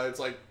funnier about it. It's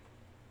like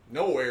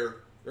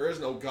nowhere. There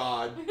is no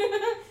God.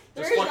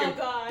 There Just is fucking no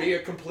God. be a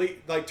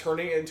complete like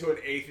turning it into an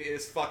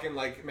atheist fucking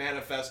like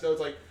manifesto.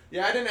 It's like,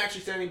 yeah, I didn't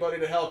actually send anybody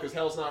to hell because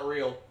hell's not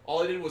real.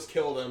 All I did was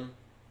kill them.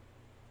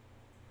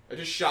 I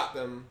just shot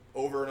them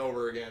over and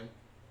over again.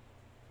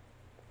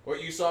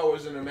 What you saw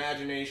was an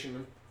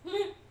imagination.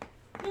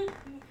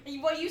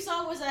 What you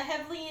saw was a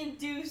heavily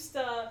induced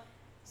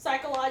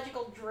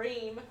psychological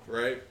dream.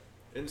 Right?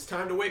 And it's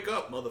time to wake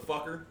up,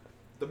 motherfucker.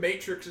 The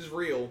Matrix is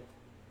real.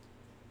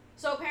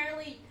 So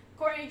apparently,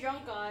 according to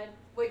Drunk God,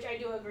 which I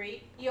do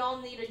agree, you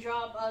all need to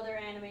drop other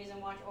animes and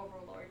watch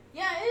Overlord.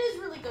 Yeah, it is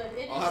really good.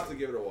 I'll have to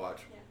give it a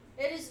watch.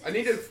 Yeah, it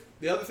is.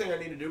 The other thing I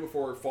need to do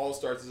before fall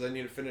starts is I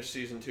need to finish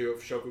season 2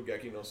 of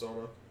Shokugeki no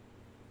Soma.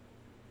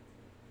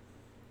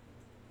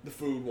 The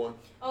food one.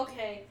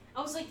 Okay.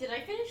 I was like, did I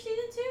finish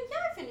season 2? Yeah,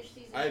 I finished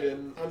season 2. I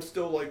didn't. I'm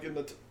still like in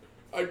the...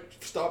 I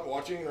stopped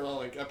watching around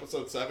like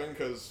episode 7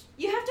 because...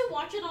 You have to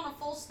watch it on a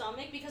full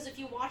stomach because if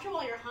you watch it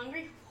while you're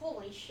hungry,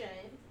 holy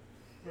shit.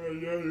 Yeah,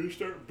 you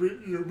start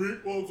beating your meat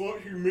while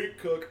watching meat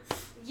cook.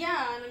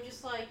 Yeah, and I'm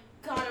just like,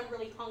 God, I'm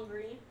really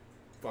hungry.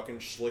 Fucking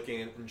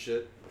slicking it and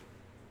shit.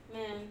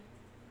 Man,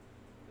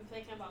 I'm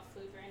thinking about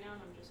food right now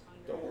and I'm just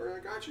hungry. Don't worry,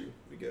 I got you.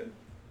 Be good.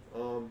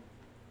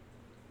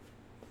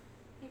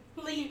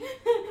 Leave.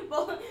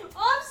 Well,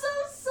 I'm so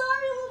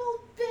sorry,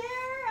 little bear.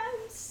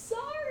 I'm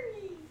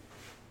sorry.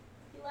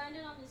 He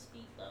landed on his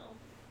feet, though.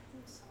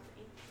 I'm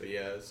sorry. But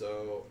yeah,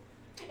 so...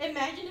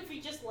 Imagine if he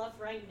just left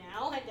right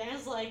now and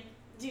Dan's like,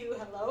 do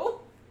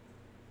hello?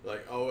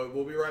 Like, oh,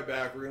 we'll be right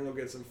back. We're gonna go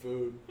get some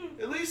food.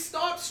 At least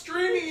stop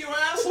streaming, you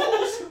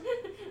assholes!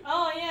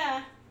 Oh,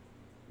 yeah.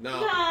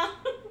 No. Nah.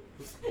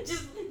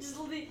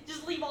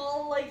 just leave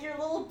all, like, your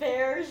little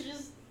bears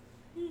just...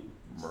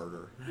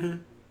 Murder.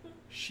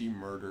 She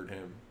murdered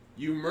him.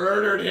 You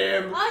murdered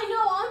him! I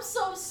know, I'm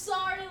so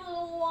sorry,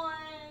 little one.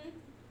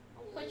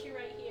 I'll put you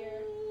right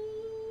here.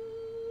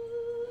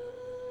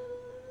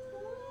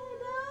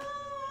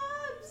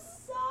 I'm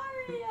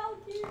sorry. I'll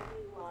give you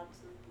lots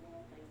of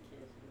love and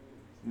kisses.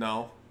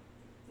 No.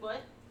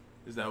 What?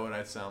 Is that what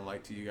I sound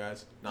like to you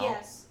guys? No?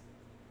 Yes.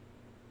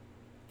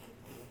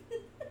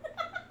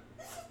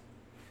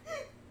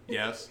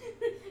 Yes?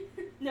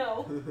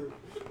 No.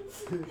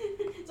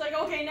 It's like,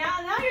 okay, now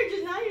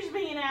you're just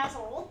being an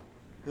asshole.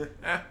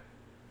 Yeah.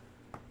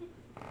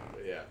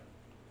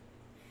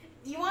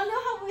 Do you want to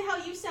know how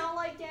you sound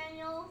like,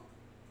 Daniel?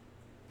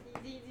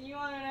 Do you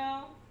want to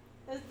know?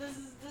 This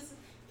is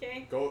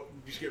okay. Go,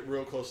 just get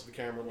real close to the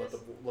camera and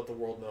let the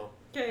world know.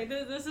 Okay,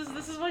 this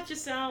is what you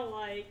sound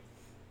like.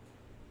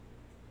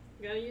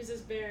 You gotta use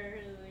this bear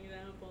as an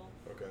example.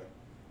 Okay.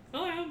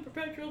 I am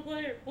Perpetual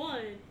Player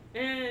 1,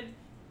 and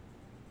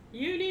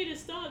you need to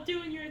stop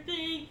doing your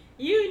thing.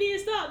 You need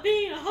to stop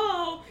being a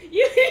hoe.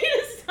 You need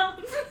to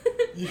stop.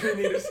 You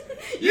need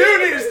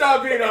to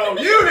stop being a hoe.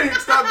 You need to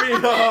stop being a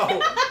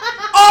hoe.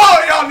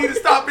 Oh, y'all need to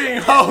stop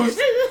being hoes.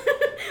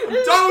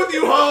 I'm done with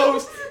you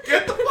hoes.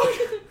 Get the fuck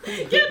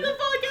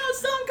out.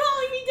 Stop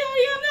calling me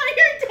daddy. I'm not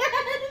your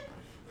dad.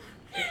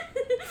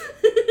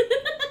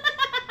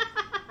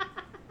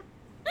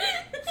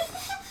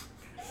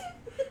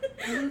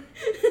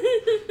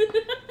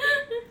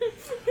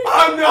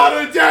 I'm not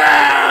a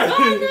dad! I'm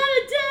not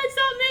a dad!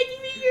 Stop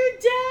making me your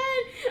dad!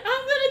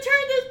 I'm gonna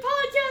turn this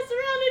podcast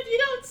around if you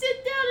don't sit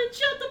down and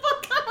shut the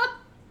fuck up!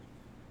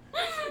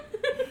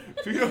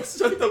 If you don't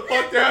shut the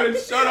fuck down and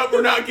shut up,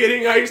 we're not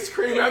getting ice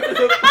cream after the...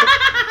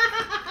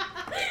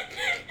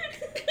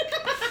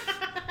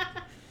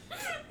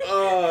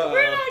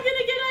 We're not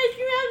gonna get ice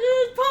cream after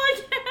this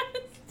podcast!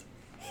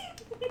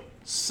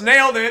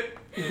 Snailed it!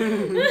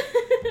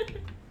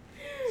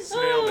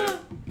 Snailed it.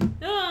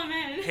 Oh,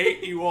 man.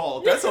 Hate you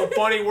all. That's a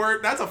funny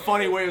word. That's a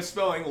funny way of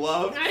spelling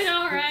love. I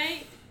know,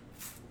 right?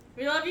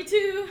 We love you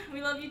too.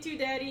 We love you too,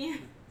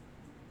 Daddy.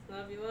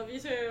 Love you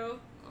too.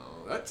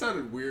 Oh, that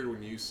sounded weird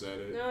when you said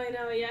it. No, I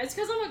know, yeah. It's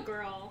because I'm a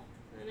girl.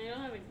 And I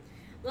don't have a...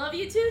 Love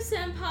you too,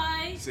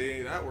 senpai.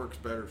 See, that works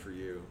better for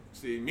you.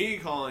 See, me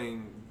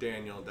calling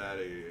Daniel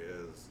daddy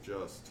is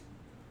just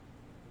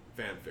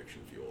fan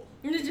fiction fuel.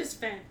 It's just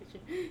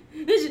fanfiction.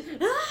 It's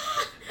just,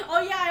 ah!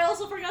 Oh yeah, I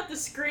also forgot the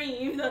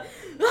scream. The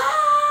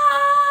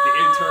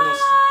internal.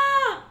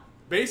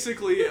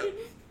 Basically,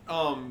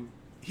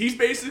 he's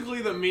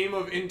basically the meme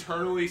of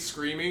internally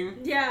screaming.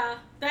 Yeah,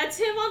 that's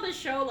him on the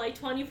show like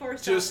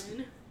 24/7. Just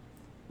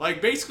like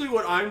basically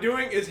what I'm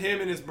doing is him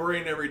in his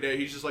brain every day.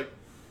 He's just like.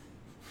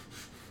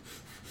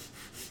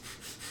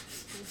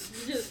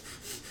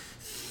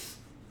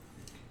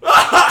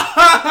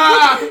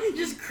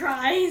 Just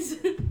cries.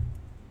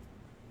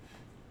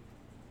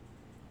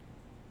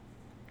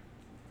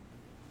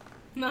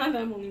 Not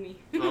that only me.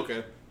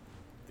 Okay.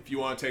 If you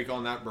want to take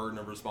on that burden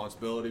of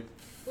responsibility.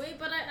 Wait,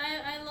 but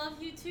I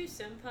love you too,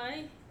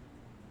 senpai.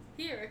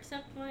 Here,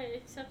 accept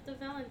the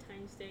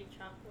Valentine's Day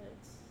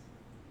chocolates.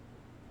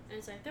 And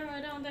it's like, throw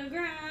it on the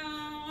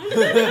ground.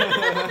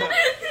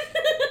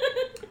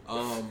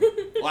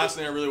 Last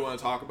thing I really want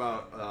to talk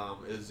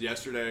about is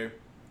yesterday.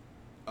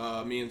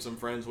 Me and some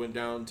friends went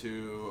down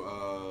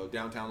to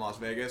downtown Las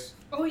Vegas.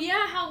 Oh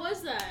yeah, how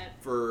was that?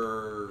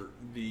 For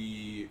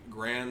the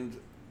Grand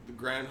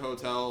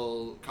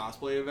Hotel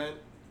cosplay event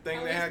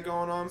thing they had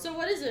going on. So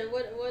what is it?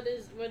 What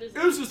is it?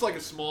 It was just like a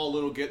small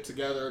little get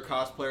together of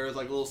cosplayers,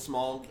 like a little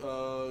small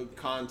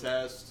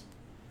contest.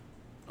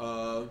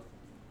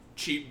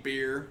 Cheap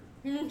beer.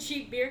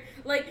 Cheap beer?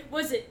 Like,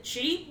 was it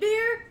cheap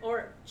beer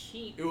or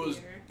cheap beer?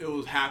 It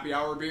was happy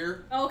hour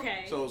beer.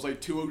 Okay. So it was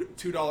like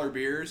 $2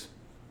 beers.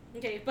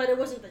 Okay, but it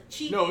wasn't the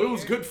cheap No, beer. it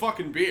was good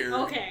fucking beer.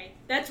 Okay,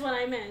 that's what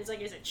I meant. It's like,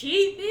 is it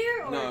cheap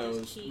beer or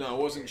No, cheap? No,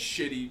 it wasn't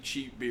shitty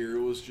cheap beer.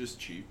 It was just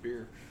cheap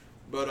beer.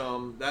 But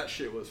that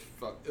shit was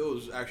it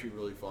was actually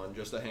really fun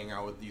just to hang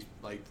out with these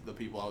the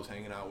people I was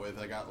hanging out with.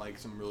 I got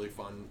some really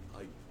fun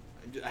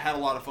I had a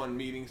lot of fun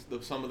meeting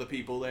some of the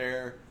people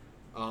there.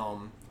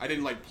 I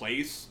didn't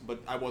place,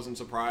 but I wasn't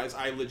surprised.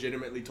 I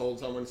legitimately told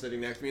someone sitting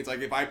next to me, it's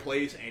like if I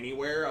place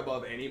anywhere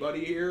above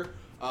anybody here,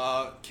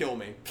 kill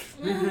me.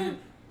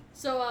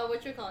 So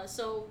what you call it?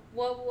 So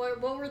what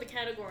were the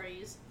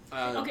categories?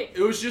 Okay.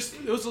 It was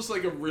just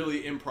like a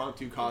really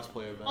impromptu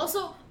cosplay event.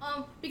 Also,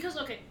 because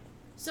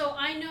so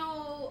I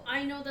know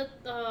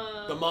that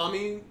the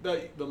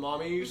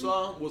mommy you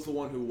saw was the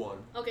one who won.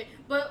 Okay,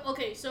 but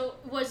so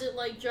was it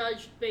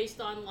judged based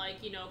on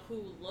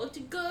who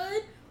looked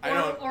good,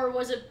 or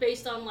was it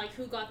based on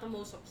who got the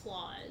most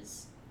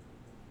applause?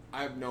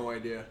 I have no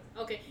idea.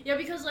 Okay, yeah,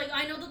 because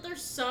I know that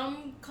there's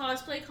some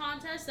cosplay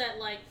contests that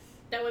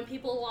that when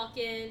people walk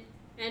in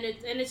and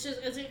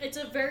it's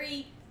a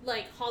very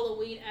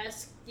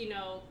Halloween-esque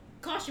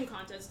costume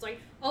contest. It's like,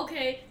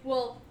 okay,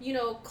 well,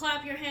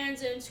 clap your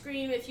hands and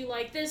scream if you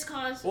like this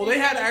costume. Well, they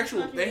had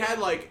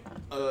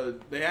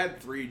they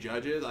had 3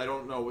 judges. I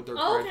don't know what their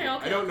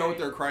I don't know what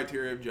their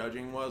criteria of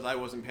judging was. I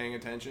wasn't paying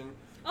attention.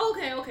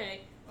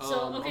 Okay.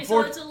 So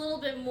so it's a little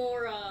bit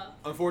more.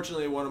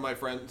 Unfortunately, one of my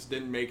friends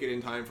didn't make it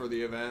in time for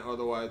the event.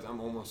 Otherwise,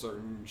 I'm almost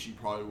certain she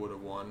probably would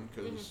have won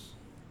because,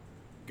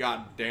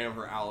 god damn,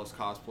 her Alice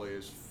cosplay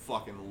is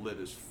fucking lit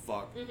as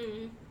fuck.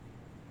 Mm-hmm.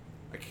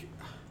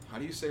 How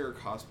do you say her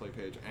cosplay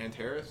page?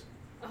 Antares?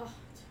 Oh,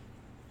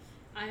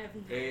 I have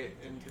no idea.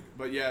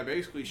 But yeah,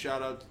 basically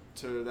shout out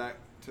to that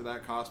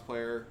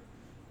cosplayer,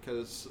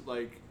 because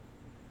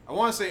I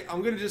want to say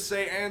I'm gonna just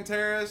say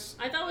Antares.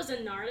 I thought it was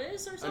an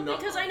artist or something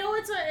because I know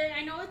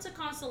it's a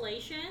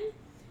constellation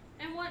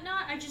and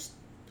whatnot. I just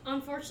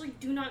unfortunately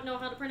do not know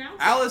how to pronounce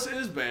it. Alice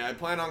is bad. I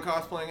plan on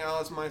cosplaying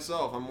Alice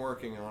myself. I'm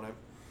working on it,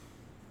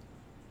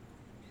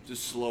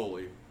 just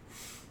slowly.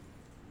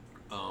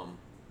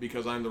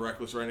 Because I'm the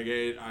reckless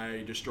renegade,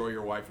 I destroy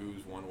your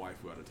waifus one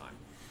waifu at a time.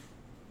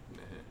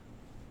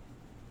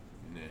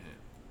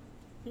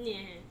 Yeah.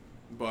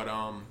 But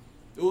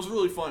it was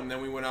really fun.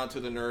 Then we went out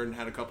to the Nerd and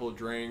had a couple of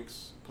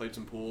drinks, played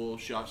some pool,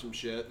 shot some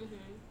shit.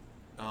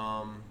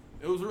 Mm-hmm.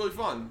 It was really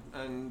fun,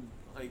 and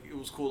it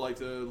was cool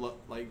to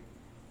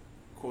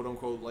quote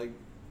unquote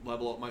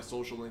level up my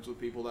social links with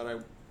people that I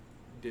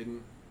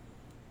didn't.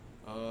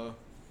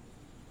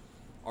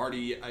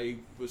 Already, I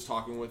was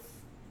talking with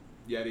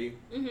Yeti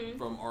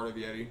from Art of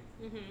Yeti,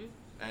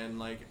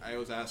 and I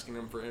was asking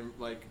him for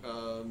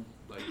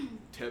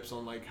tips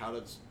on how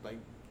to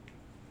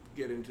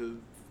get into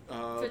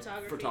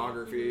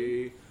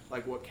photography,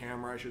 what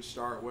camera I should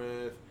start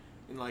with,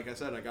 and like I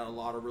said, I got a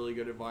lot of really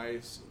good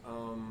advice.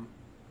 And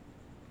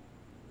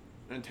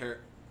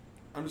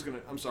I'm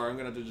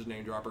gonna have to just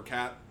name drop her.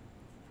 Kat.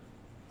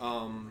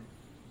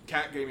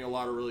 Kat gave me a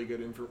lot of really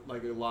good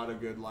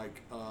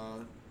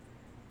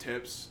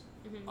tips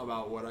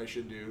about what I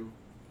should do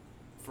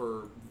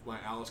for my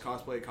Alice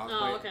cosplay.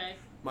 Oh, okay.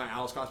 My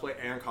Alice cosplay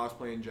and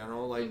cosplay in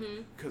general.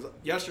 Because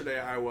yesterday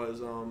I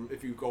was,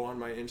 if you go on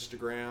my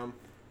Instagram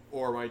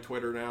or my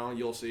Twitter now,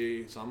 you'll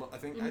see some. I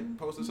think I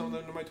posted some of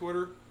them to my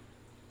Twitter.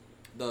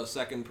 The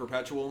second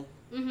perpetual.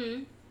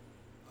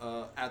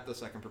 At the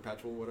second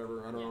perpetual,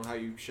 whatever. I don't know how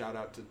you shout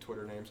out to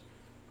Twitter names.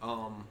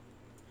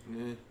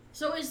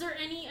 So, is there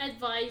any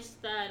advice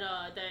that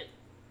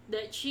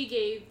she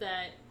gave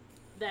that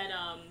that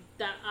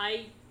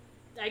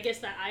I guess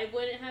that I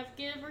wouldn't have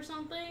give or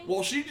something.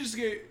 Well, she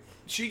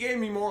gave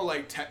me more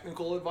like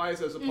technical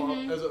advice as a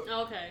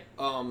Okay.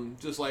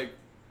 just like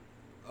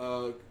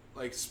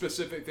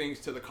specific things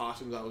to the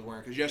costumes I was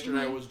wearing. Because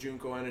yesterday I was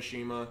Junko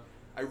Enoshima.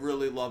 I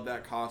really love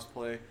that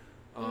cosplay.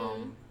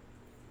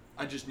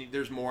 I just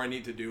there's more I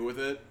need to do with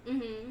it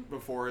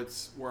before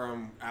it's where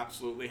I'm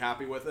absolutely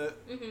happy with it.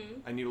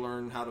 I need to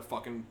learn how to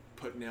fucking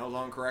put nails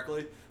on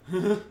correctly.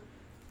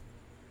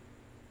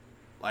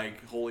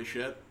 Like, holy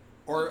shit.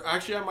 Or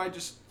actually, I might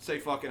just say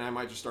fucking, I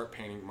might just start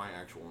painting my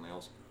actual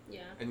nails.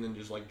 Yeah. And then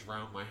just like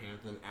drown my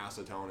hands in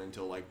acetone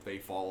until like they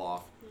fall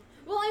off.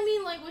 Well, I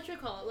mean, like, what you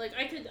call it? Like,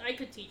 I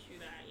could teach you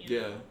that.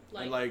 You know?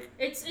 And like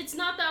it's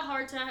not that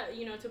hard to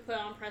to put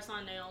on press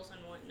on nails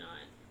and whatnot.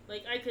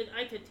 Like, I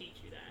could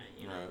teach you that.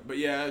 You know? Right. But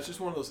yeah, it's just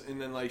one of those.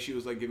 And then like she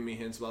was like giving me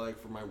hints about like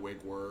for my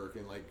wig work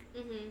and like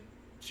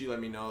she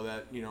let me know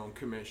that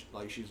commission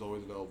like she's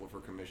always available for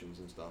commissions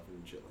and stuff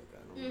and shit like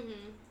that.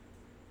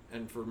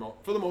 And for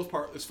the most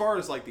part, as far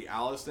as like the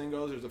Alice thing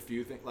goes, there's a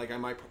few things like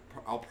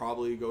I'll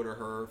probably go to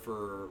her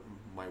for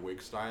my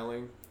wig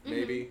styling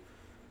maybe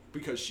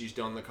because she's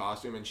done the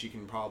costume and she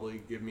can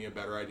probably give me a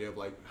better idea of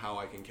like how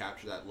I can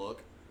capture that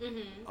look.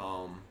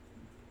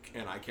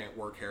 And I can't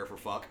work hair for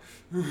fuck.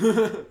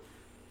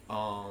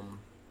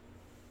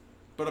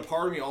 But a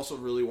part of me also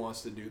really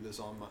wants to do this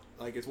on my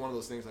like it's one of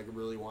those things I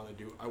really want to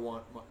do. I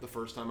want the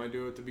first time I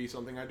do it to be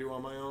something I do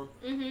on my own.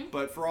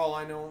 But for all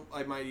I know,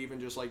 I might even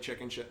just like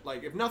chicken shit.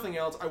 Like if nothing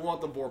else, I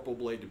want the Vorpal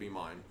blade to be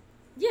mine.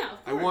 Yeah,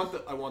 of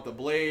course. I want the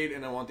blade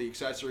and I want the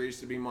accessories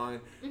to be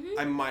mine.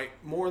 I might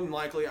more than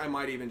likely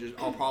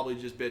I'll probably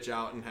just bitch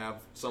out and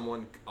have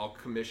someone I'll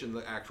commission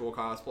the actual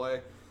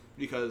cosplay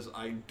because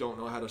I don't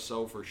know how to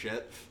sew for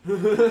shit.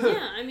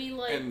 Yeah, I mean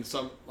like and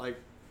some like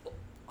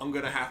I'm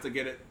gonna have to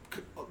get it.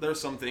 There's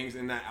some things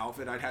in that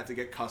outfit I'd have to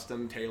get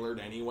custom tailored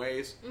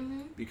anyways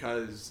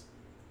because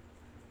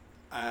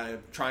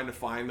trying to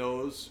find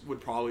those would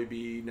probably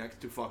be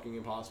next to fucking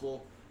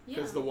impossible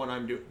because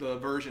the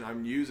version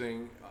I'm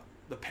using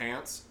the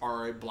pants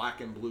are black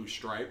and blue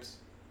stripes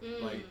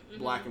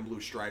black and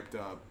blue striped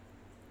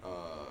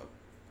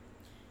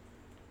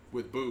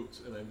with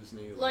boots and I just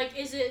need like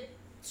is it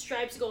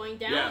stripes going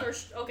down or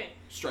okay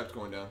stripes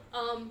going down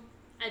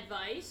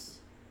advice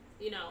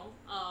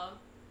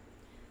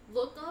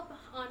look up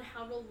on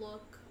how to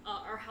look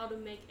or how to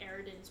make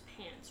Eridan's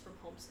pants from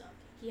Homestuck.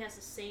 He has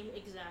the same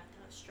exact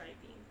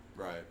striping.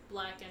 Right.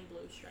 Black and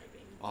blue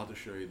striping. I'll have to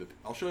show you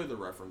I'll show you the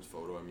reference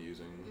photo I'm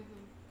using.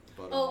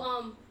 But,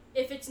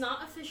 if it's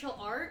not official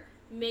art,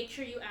 make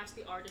sure you ask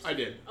the artist. I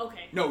did.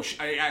 Okay. No,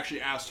 I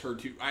actually asked her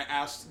to. I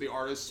asked the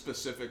artist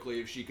specifically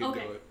if she could do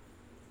it.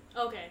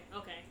 Okay.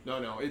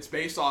 No, it's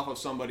based off of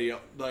somebody,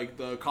 like,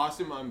 the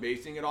costume I'm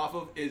basing it off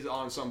of is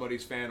on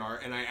somebody's fan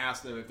art, and I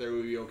asked them if they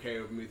would be okay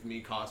with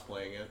me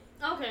cosplaying it.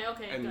 Okay,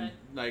 and,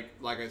 good.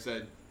 like I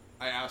said,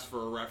 I asked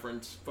for a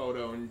reference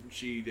photo, and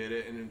she did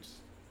it, and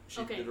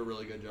she did a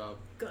really good job.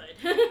 Good.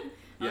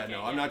 Yeah, okay,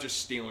 I'm not just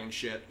stealing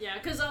shit. Yeah,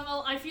 because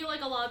I feel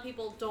like a lot of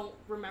people don't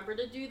remember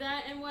to do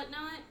that and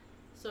whatnot,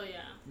 so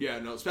yeah. Yeah,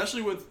 no,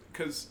 especially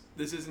because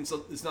this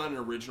it's not an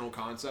original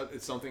concept,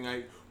 it's something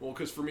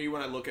because for me,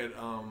 when I look at,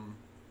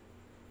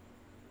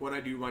 when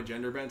I do my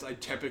gender bends, I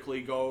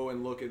typically go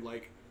and look at,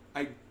 like,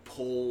 I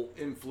pull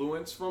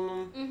influence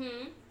from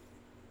them.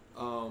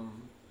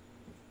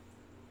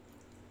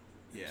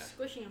 Yeah.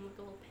 Squishing him like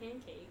a little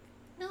pancake.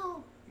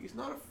 No. He's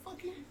not a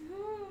fucking...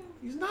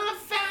 He's not a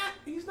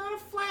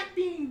flat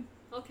bean.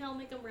 Okay, I'll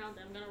make him round.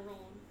 I'm gonna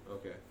roll him.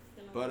 Okay.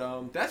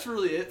 But, that's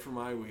really it for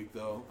my week,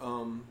 though.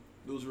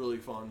 It was really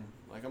fun.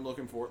 Like, I'm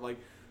looking forward... Like,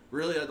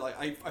 really,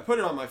 I put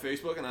it on my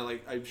Facebook, and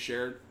I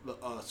shared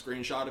a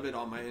screenshot of it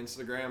on my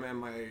Instagram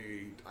and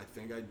I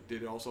think I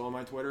did it also on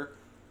my Twitter.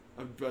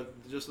 But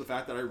just the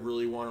fact that I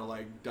really want to,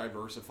 like,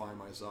 diversify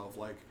myself.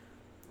 Like,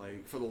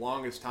 for the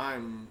longest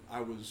time,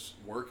 I was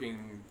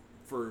working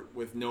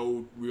with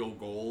no real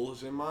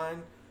goals in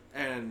mind,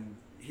 and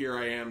here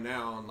I am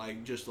now, and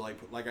like just like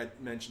I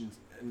mentioned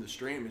in the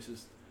stream, it's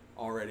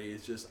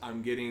just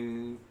I'm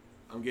getting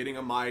a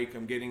mic,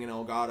 I'm getting an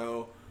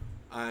Elgato,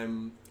 I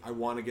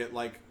want to get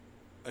like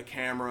a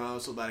camera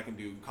so that I can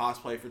do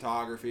cosplay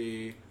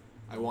photography.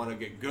 I want to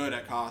get good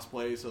at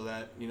cosplay so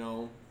that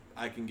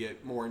I can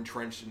get more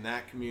entrenched in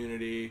that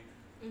community.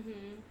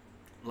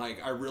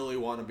 Like I really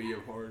want to be a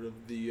part of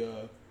the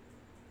what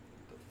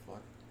the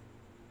fuck.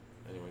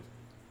 Anyways.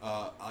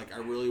 Like I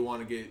really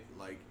want to get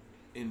like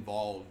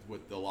involved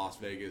with the Las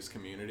Vegas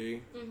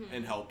community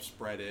and help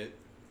spread it.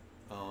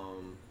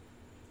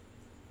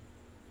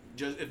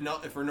 Just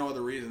if for no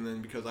other reason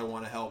than because I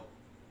want to help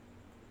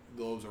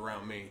those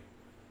around me.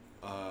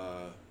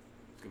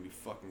 It's gonna be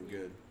fucking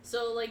good.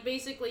 So like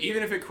basically,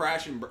 even if I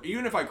crash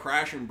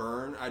and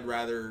burn, I'd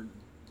rather.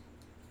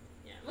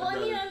 Yeah. Well, I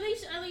mean, at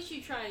least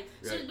you tried.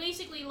 So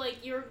basically,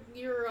 like your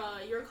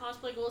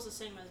cosplay goal is the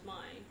same as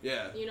mine.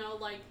 Yeah.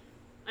 Like.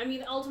 I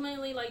mean,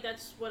 ultimately, like,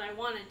 that's what I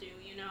want to do,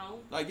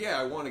 Like, yeah,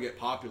 I want to get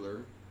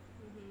popular.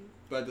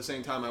 But at the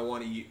same time, I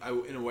want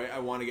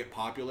to get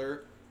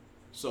popular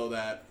so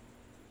that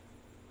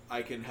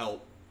I can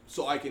help,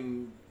 so I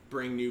can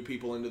bring new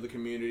people into the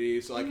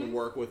community, so I can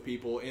work with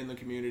people in the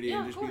community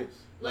and just be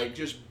like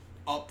just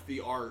up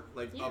the art,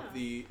 like up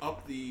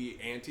the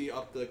ante,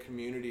 up the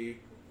community.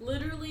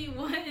 Literally,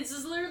 it's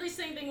just literally the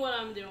same thing what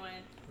I'm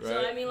doing. Right.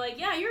 So I mean, like,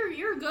 yeah,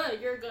 you're good,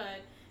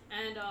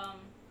 and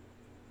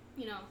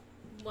you know,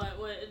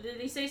 what did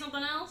he say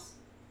something else?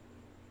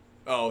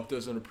 Oh, it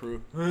doesn't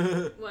approve.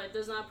 What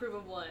does not approve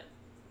of what?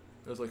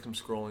 There's like some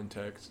scrolling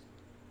text.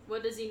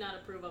 What does he not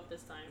approve of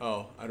this time?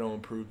 Oh, I don't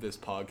approve this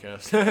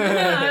podcast.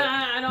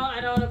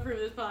 I don't approve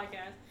this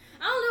podcast.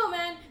 I don't know,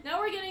 man. Now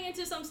we're getting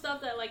into some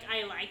stuff that like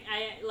I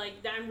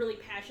like that I'm really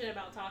passionate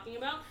about talking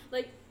about.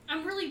 Like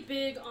I'm really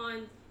big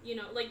on, you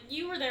know, like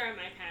you were there at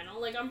my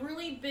panel. Like I'm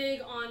really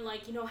big on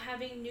like, you know,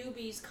 having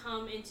newbies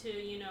come into,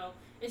 you know,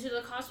 into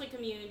the cosplay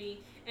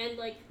community and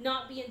like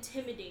not be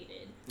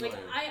intimidated. Like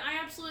I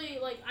absolutely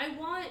like I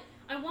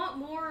want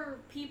more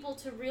people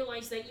to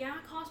realize that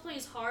cosplay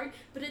is hard,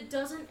 but it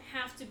doesn't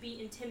have to be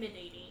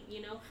intimidating,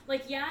 you know?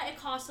 Like it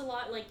costs a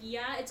lot, like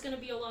it's going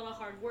to be a lot of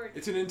hard work.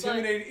 It's an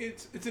intimidating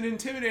it's an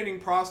intimidating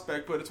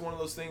prospect, but it's one of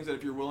those things that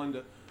if you're willing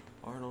to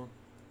Arnold,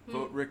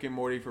 vote Rick and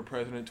Morty for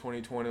president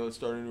 2020, let's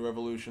start a new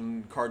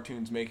revolution,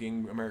 cartoons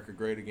making America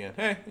great again.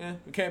 Hey,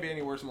 it can't be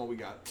any worse than what we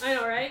got. I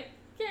know, right?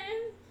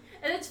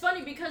 And it's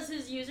funny because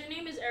his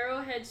username is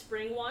Arrowhead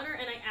Springwater,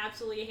 and I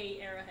absolutely hate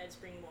Arrowhead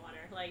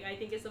Springwater. Like, I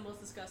think it's the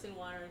most disgusting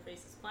water on the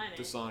face of this planet.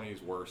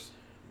 Dasani's worse.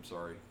 I'm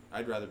sorry.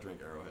 I'd rather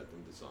drink Arrowhead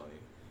than Dasani.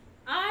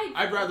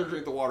 I'd rather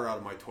drink the water out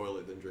of my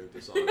toilet than drink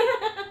Dasani.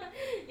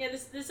 Yeah,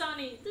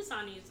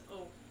 Dasani's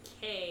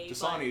okay.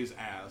 Dasani's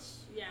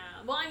ass. Yeah,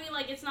 well, I mean,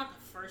 like, it's not the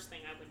first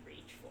thing I would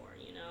reach for,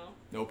 you know?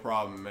 No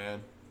problem,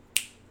 man.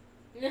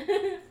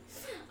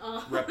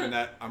 I'm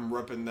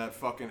repping that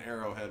fucking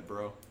Arrowhead,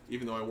 bro.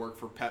 Even though I work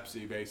for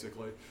Pepsi,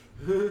 basically.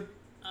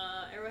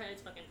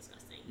 Arrowhead's fucking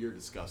disgusting. You're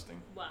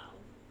disgusting. Wow.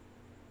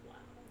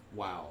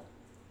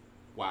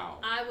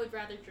 I would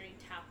rather drink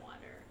tap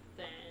water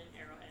than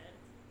Arrowhead.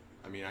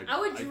 I mean, I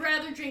would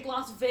rather drink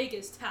Las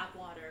Vegas tap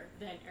water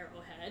than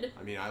Arrowhead.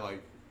 I mean, I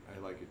like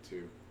it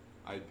too.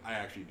 I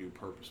actually do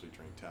purposely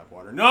drink tap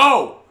water.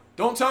 No!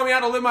 Don't tell me how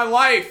to live my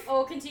life!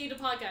 Oh, continue the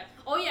podcast.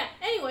 Oh, yeah.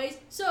 Anyways,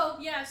 so,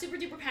 yeah, super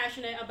duper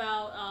passionate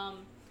about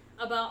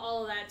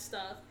all of that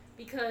stuff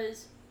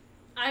because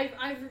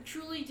I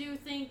truly do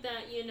think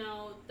that, you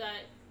know,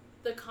 that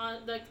the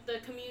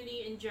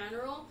community in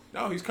general.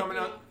 No, he's coming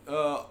out.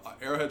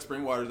 Arrowhead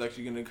Springwater is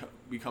actually going to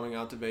be coming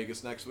out to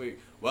Vegas next week.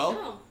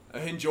 Well,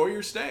 enjoy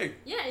your stay.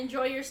 Yeah,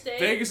 enjoy your stay.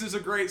 Vegas is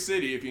a great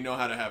city if you know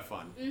how to have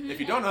fun.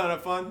 If you don't know how to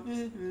have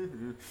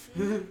fun,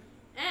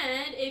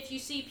 and if you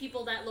see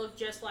people that look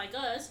just like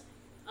us,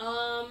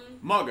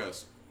 mug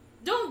us.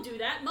 Don't do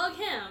that. Mug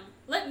him.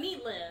 Let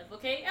me live,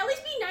 okay? At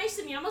least be nice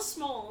to me. I'm a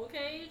small,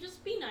 okay?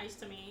 Just be nice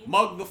to me.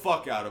 Mug the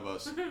fuck out of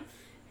us.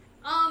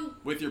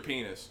 With your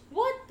penis.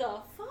 What the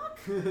fuck?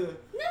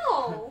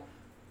 No.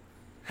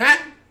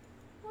 Ha!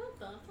 What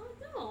the fuck?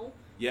 No.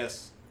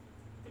 Yes.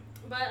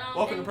 But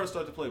welcome to Press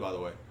Start to Play, by the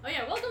way. Oh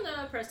yeah, welcome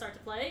to Press Start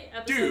to Play,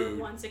 episode Dude.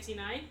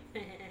 169,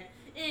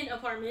 in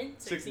apartment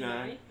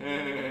 69.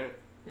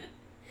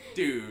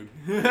 Dude.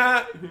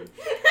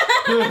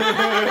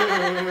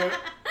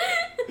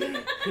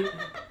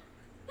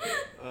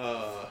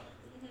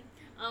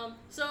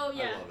 So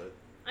yeah. I love it.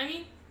 I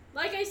mean,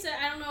 like I said,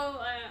 I don't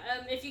know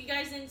if you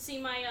guys didn't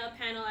see my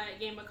panel at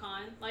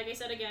GameCon. Like I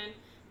said again,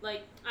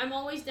 like I'm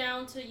always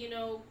down to, you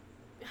know,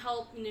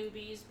 help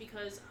newbies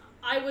because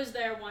I was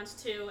there once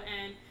too,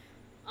 and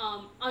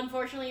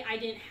unfortunately I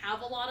didn't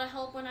have a lot of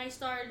help when I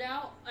started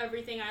out.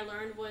 Everything I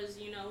learned was,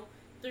 you know,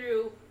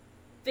 through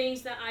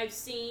things that I've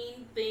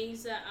seen,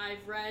 things that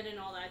I've read, and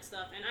all that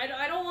stuff. And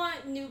I don't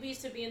want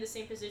newbies to be in the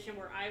same position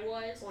where I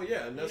was. Well,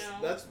 yeah, and that's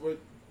what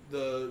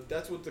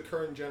the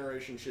current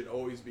generation should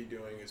always be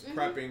doing is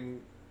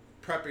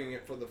prepping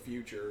it for the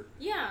future.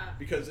 Yeah.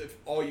 Because if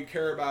all you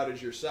care about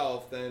is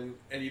yourself, then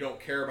and you don't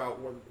care about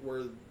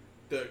where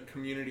the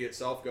community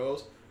itself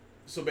goes,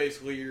 so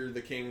basically you're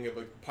the king of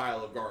a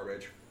pile of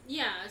garbage.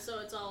 Yeah, so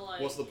it's all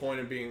like... What's the point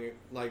of being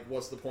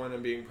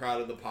proud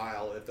of the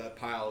pile if that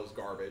pile is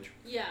garbage?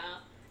 Yeah.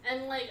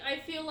 And, like, I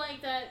feel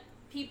like that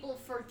people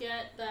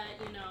forget that,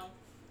 you know,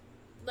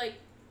 like,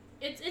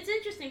 it's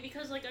interesting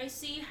because, like, I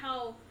see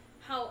how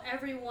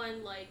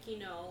everyone, like, you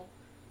know,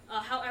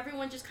 how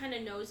everyone just kind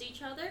of knows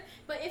each other.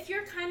 But if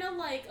you're kind of,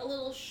 like, a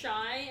little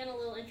shy and a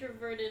little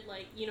introverted,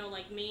 like, you know,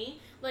 like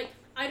me, like,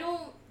 I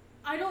don't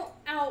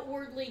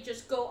outwardly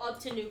just go up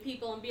to new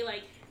people and be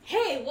like,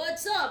 hey,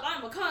 what's up?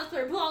 I'm a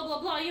cosplayer, blah, blah,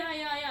 blah,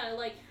 yeah.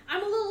 Like,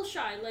 I'm a little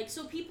shy. Like,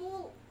 so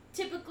people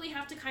typically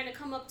have to kind of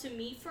come up to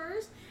me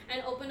first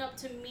and open up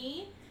to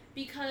me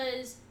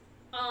because,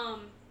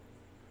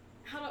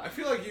 I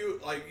feel like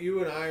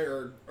you and I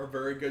are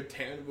very good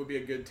tandem, would be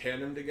a good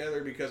tandem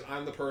together because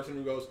I'm the person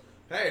who goes,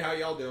 hey, how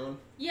y'all doing?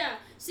 Yeah,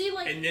 see,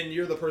 like... And then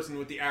you're the person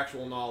with the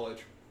actual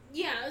knowledge.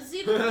 Yeah,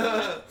 see,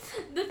 the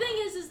thing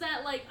is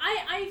that, like,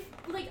 I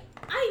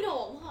know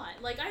a lot.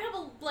 Like, I have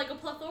a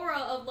plethora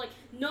of, like,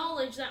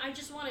 knowledge that I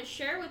just want to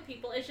share with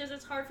people. It's just,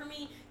 it's hard for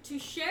me to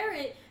share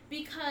it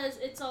because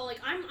it's all, like,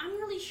 I'm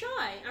really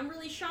shy. I'm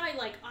really shy,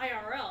 like,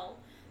 IRL.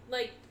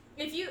 Like,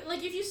 if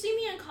you see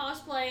me in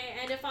cosplay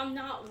and if I'm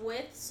not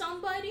with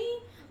somebody,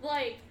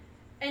 like,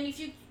 and if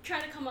you try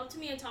to come up to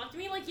me and talk to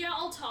me, like, yeah,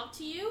 I'll talk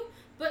to you.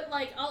 But,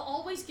 like, I'll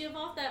always give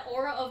off that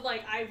aura of,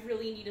 like, I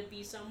really need to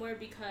be somewhere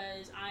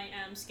because I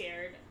am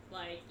scared.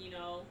 Like, you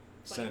know,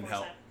 Send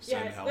help. 24/7.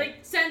 Send Yeah, help. like,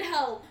 send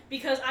help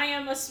because I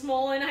am a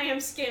small and I am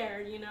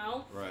scared, you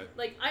know? Right.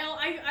 Like,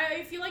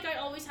 I feel like I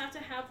always have to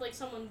have, like,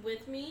 someone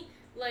with me,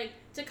 like,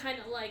 to kind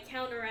of, like,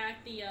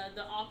 counteract the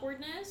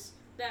awkwardness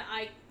that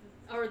I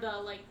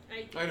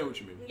know what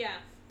you mean. Yeah.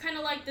 Kind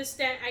of like the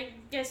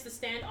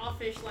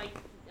standoffish, like,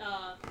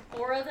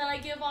 aura that I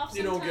give off sometimes.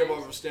 You don't give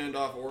off a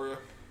standoff aura.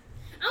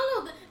 I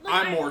don't know.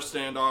 Like, I'm more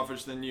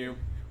standoffish than you.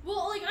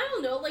 Well, like, I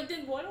don't know. Like,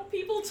 then why don't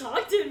people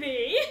talk to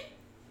me?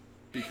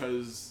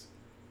 Because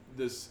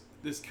this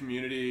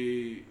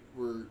community,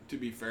 to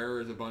be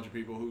fair, is a bunch of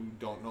people who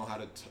don't know how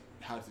to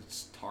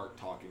start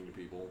talking to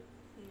people.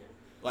 Yeah.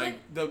 Like,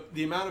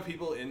 the amount of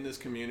people in this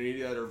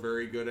community that are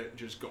very good at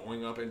just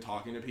going up and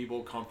talking to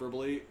people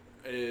comfortably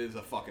is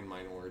a fucking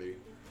minority.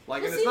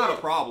 Like, Well, and see, it's not like-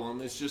 a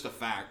problem, it's just a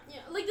fact.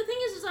 Yeah, like, the thing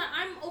is that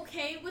I'm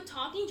okay with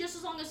talking just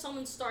as long as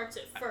someone starts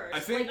it first. I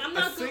think- like, I'm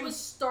I not good think- with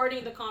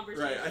starting the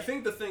conversation. Right, I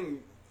think the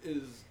thing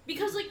is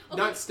Because, like, okay,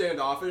 not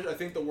standoffish. I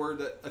think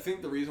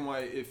the reason why,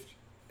 if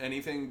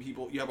anything,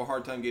 you have a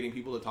hard time getting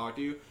people to talk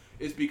to you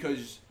is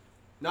because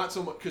not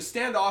so much, because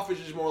standoffish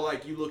is more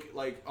like you look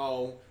like,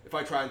 oh, if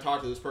I try and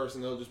talk to this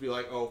person, they'll just be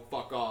like, oh,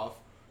 fuck off.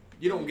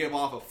 You don't give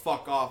off a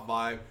fuck off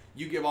vibe.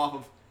 You give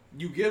off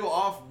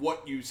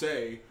what you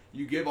say.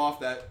 You give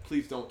off that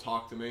please don't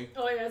talk to me.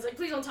 oh yeah, it's like,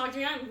 please don't talk to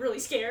me. I'm really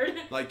scared.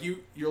 Like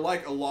you're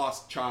like a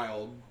lost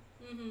child.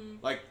 Mm-hmm.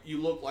 Like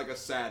you look like a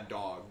sad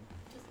dog.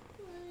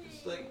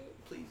 It's like,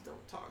 please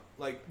don't talk.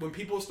 Like, when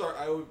people start,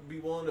 I would be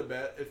willing to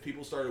bet if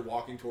people started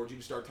walking towards you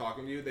to start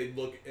talking to you, they'd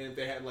look, and if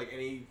they had, like,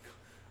 any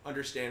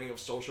understanding of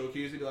social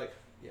cues, they'd be like,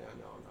 yeah,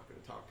 no, I'm not going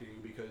to talk to you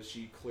because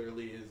she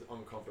clearly is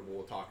uncomfortable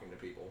with talking to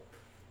people.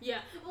 Yeah.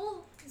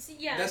 Well, see,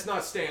 yeah. That's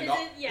not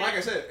standoff. Yeah. Like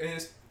I said, and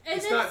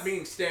it's It not is-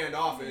 being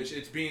standoffish,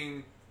 it's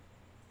being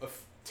a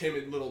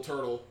timid little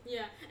turtle.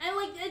 Yeah, and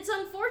like it's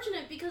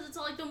unfortunate because it's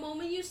like the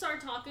moment you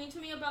start talking to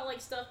me about like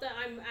stuff that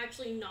I'm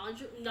actually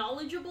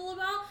knowledgeable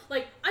about,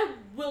 like I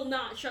will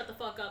not shut the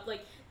fuck up.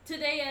 Like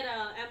today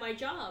at my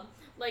job,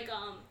 like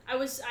I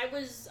was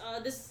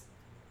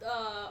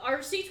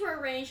our seats were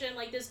arranged and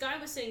like this guy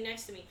was sitting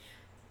next to me.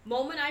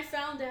 Moment I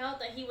found out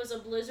that he was a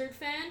Blizzard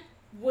fan,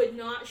 would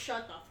not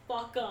shut the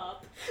fuck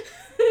up.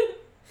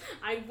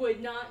 I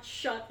would not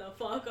shut the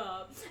fuck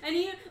up. And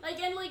he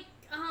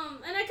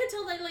and I could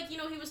tell that, like, you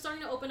know, he was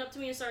starting to open up to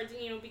me and start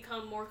to, you know,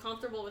 become more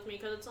comfortable with me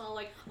because it's all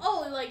like,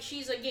 oh, like,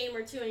 she's a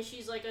gamer too and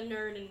she's, like, a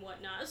nerd and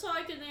whatnot. So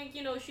I could, like,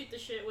 you know, shoot the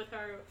shit with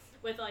her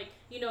with, like,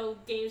 you know,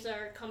 games that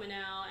are coming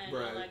out and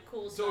all that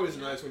cool It's stuff. always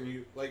you know? nice when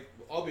you, like,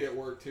 I'll be at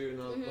work too,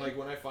 and Mhm. like,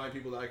 when I find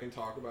people that I can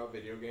talk about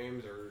video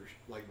games or,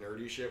 like,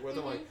 nerdy shit with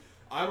them, Mhm. like,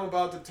 I'm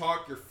about to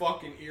talk your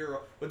fucking ear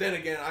off. But then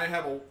again,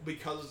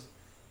 because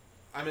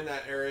I'm in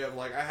that area of,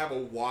 like, I have a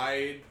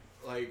wide,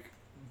 like,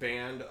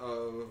 band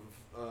of,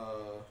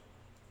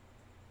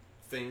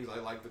 things I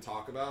like to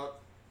talk about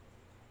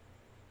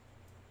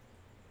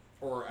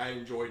or I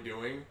enjoy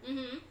doing,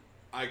 Mm-hmm.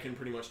 I can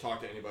pretty much talk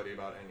to anybody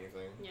about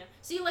anything. Yeah.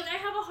 See, like, I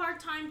have a hard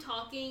time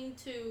talking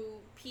to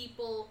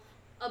people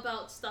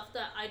about stuff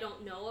that I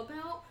don't know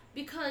about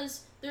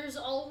because there's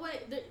always...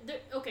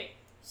 okay,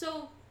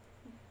 so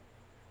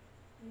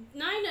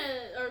 9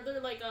 out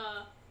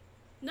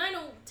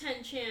of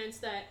 10 chance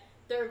that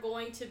they're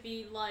going to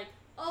be like,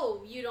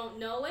 oh, you don't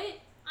know it?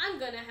 I'm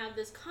gonna have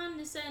this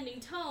condescending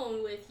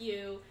tone with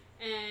you,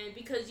 and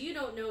because you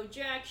don't know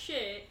jack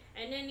shit,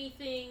 and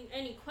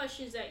any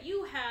questions that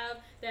you have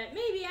that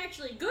may be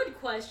actually good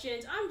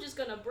questions, I'm just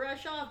gonna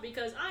brush off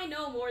because I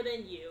know more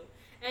than you.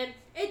 And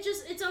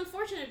it's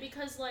unfortunate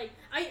because I'm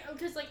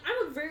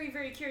a very,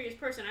 very curious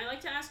person. I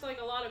like to ask like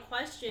a lot of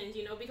questions,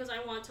 you know, because I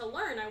want to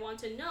learn, I want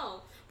to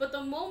know. But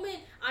the moment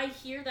I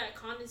hear that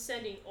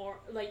condescending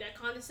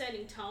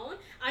tone,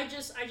 I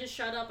just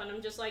shut up and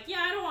I'm just like, yeah,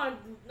 I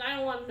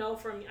don't want to know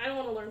from you. I don't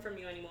want to learn from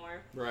you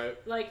anymore. Right.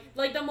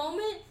 Like the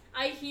moment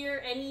I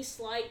hear any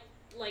slight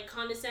like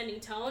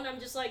condescending tone, I'm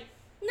just like,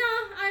 nah,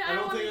 I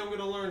don't think I'm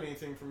gonna learn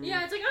anything from you.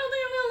 Yeah, it's like I don't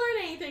think I'm gonna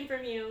learn anything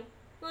from you.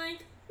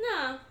 Like,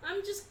 nah,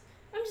 I'm just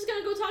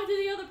gonna go talk to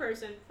the other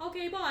person.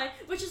 Okay, bye.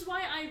 Which is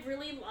why I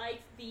really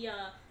liked the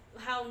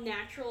how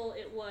natural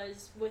it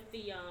was with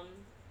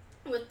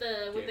with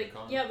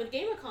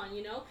GameCon,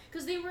 you know,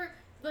 because they were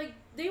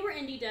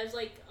indie devs,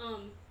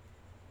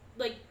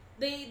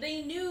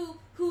 they knew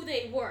who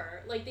they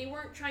were, like they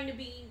weren't trying to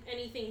be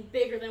anything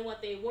bigger than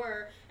what they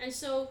were, and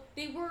so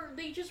they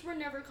just were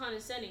never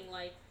condescending,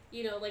 like,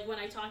 you know, like when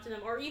I talked to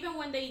them, or even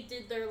when they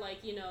did their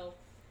like, you know,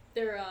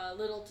 their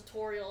little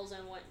tutorials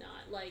and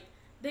whatnot, like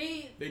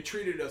they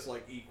treated us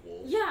like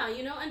equals. Yeah,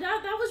 you know, and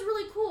that was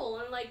really cool,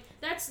 and like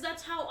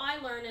that's how I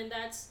learn, and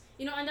that's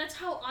and that's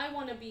how I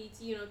want to be,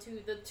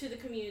 to the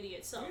community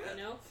itself, Yeah. you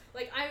know,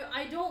 like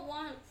I don't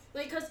want,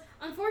 like, because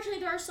unfortunately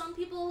there are some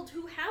people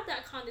who have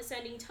that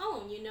condescending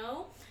tone, you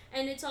know,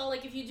 and it's all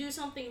like if you do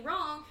something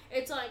wrong,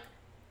 it's like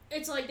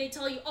they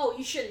tell you, oh,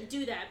 you shouldn't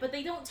do that, but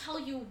they don't tell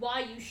you why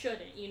you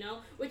shouldn't, you know,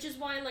 which is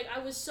why, like, I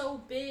was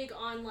so big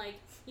on, like,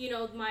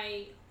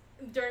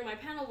 during my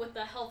panel with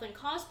the health and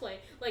cosplay,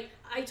 like,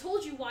 I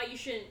told you why you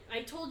shouldn't,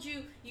 I told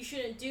you you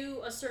shouldn't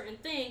do a certain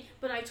thing,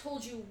 but I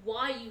told you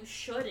why you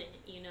shouldn't,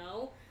 you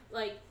know,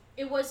 like,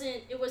 it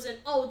wasn't,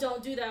 oh,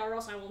 don't do that or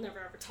else I will never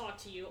ever talk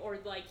to you, or,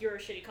 like, you're a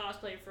shitty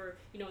cosplayer for,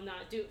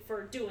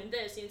 for doing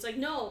this, and it's like,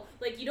 no,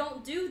 like, you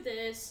don't do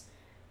this,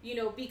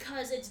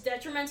 because it's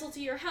detrimental to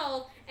your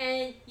health,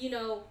 and,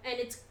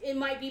 and it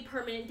might be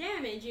permanent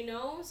damage,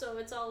 so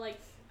it's all,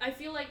 like, I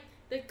feel like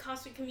the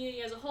cosplay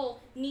community as a whole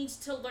needs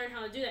to learn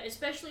how to do that,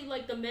 especially,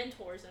 like, the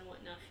mentors and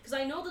whatnot, because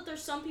I know that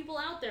there's some people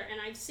out there,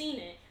 and I've seen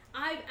it,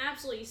 I've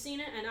absolutely seen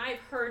it, and I've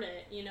heard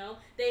it,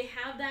 they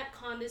have that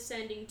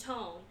condescending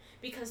tone,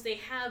 because they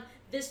have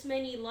this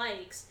many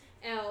likes,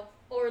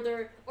 or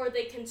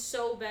they can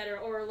sew better,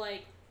 or,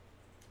 like,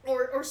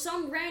 or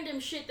some random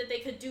shit that they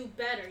could do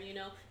better,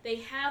 they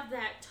have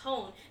that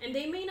tone, and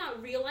they may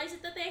not realize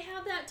it that they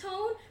have that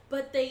tone,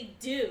 but they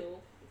do.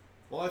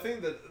 Well, I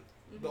think that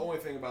the only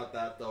thing about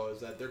that, though,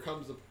 is that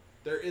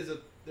there is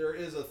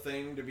a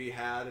thing to be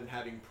had in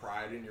having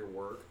pride in your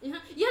work. Yeah,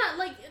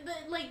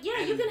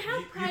 you can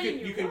have pride in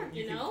your work,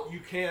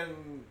 You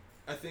can.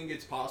 I think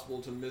it's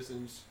possible to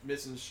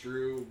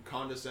misconstrue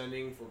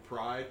condescending for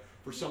pride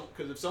for some,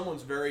 because if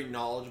someone's very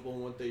knowledgeable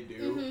in what they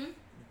do,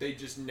 they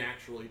just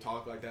naturally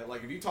talk like that.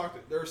 Like,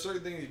 there are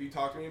certain things, if you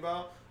talk to me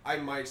about, I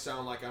might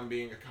sound like I'm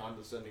being a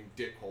condescending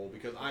dickhole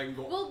because I'm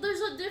going. Well, there's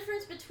a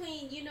difference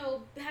between,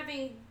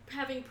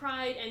 having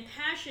pride and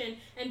passion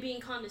and being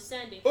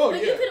condescending. Oh,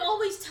 but yeah. you could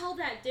always tell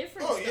that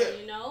difference,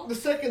 though, The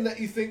second that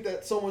you think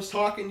that someone's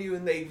talking to you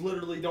and they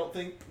literally don't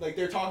think, like,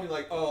 they're talking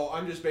like, oh,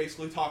 I'm just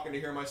basically talking to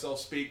hear myself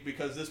speak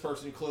because this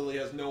person clearly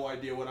has no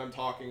idea what I'm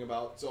talking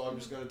about, so I'm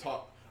just going to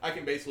talk. I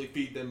can basically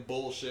feed them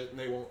bullshit and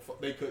they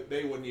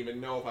wouldn't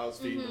even know if I was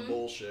feeding them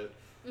bullshit.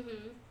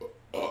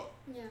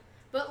 Yeah.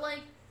 But, like,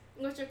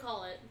 what you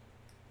call it?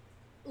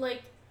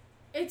 Like,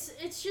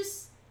 it's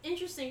just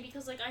interesting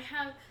because, like, I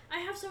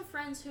have some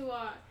friends who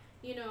are,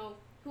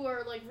 who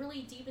are, like,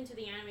 really deep into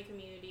the anime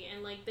community,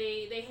 and, like,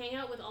 they hang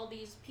out with all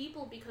these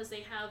people because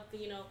they have,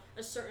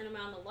 a certain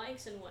amount of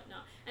likes and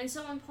whatnot. And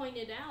someone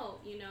pointed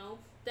out,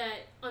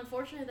 that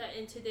unfortunately that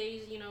in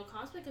today's,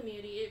 cosplay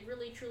community, it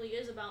really truly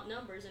is about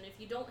numbers, and if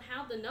you don't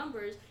have the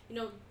numbers,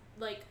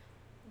 like,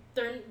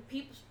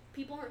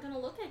 people aren't going to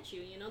look at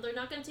you, they're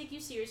not going to take you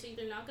seriously,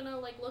 they're not going to,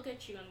 like, look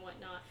at you and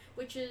whatnot,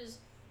 which is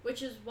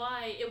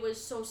why it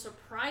was so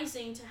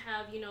surprising to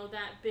have,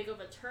 that big of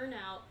a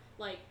turnout,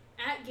 like,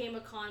 at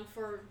GameCon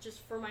for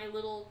my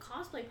little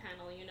cosplay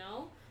panel,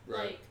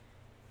 Right.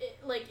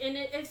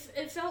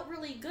 It felt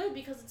really good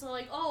because it's all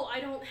like, oh, I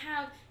don't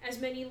have as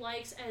many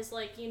likes as,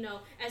 like,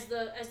 as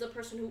the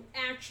person who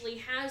actually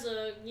has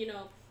a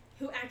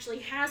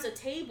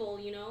table,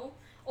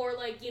 or,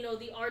 like,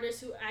 the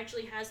artist who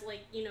actually has,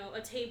 like,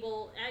 a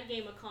table at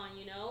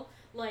GameCon,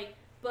 like,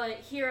 but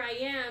here I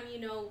am,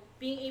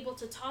 being able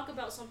to talk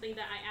about something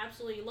that I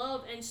absolutely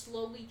love and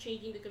slowly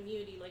changing the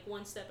community, like,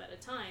 one step at a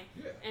time.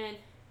 Yeah.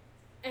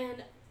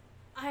 And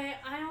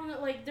I don't know,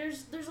 like,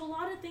 there's a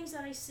lot of things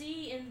that I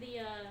see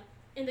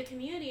in the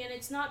community, and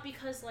it's not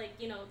because, like,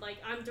 like,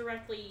 I'm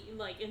directly,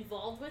 like,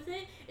 involved with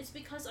it, it's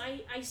because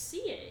I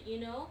see it,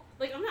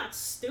 like, I'm not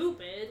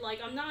stupid, like,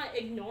 I'm not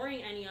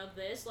ignoring any of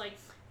this, like,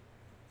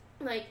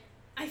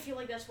 I feel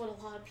like that's what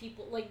a lot of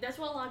people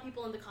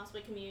in the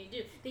cosplay community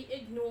do. They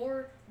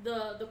ignore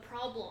the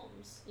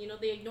problems,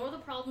 they ignore the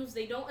problems,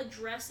 they don't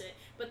address it,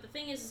 but the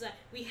thing is that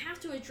we have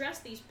to address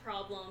these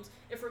problems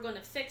if we're going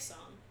to fix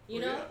them, you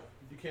know? Yeah.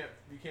 You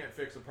can't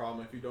fix a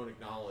problem if you don't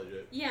acknowledge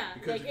it. Yeah,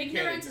 Because like,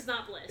 ignorance is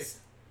not bliss.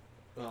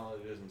 Well,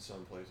 it is in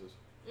some places.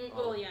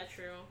 Well, yeah,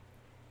 true.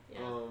 Yeah.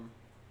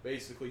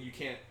 Basically, you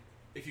can't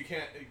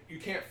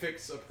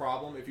fix a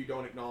problem if you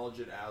don't acknowledge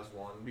it as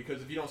one.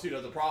 Because if you don't see it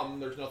as a problem,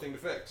 there's nothing to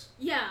fix.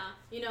 Yeah,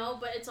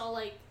 but it's all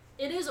like,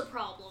 it is a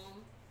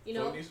problem,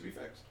 So it needs to be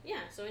fixed.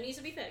 Yeah, so it needs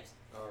to be fixed.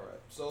 All right.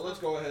 So let's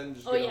go ahead and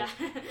just. Oh yeah.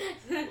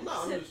 No,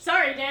 I'm just.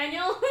 Sorry,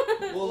 Daniel.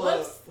 Well,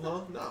 Whoops.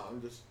 no,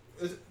 I'm just.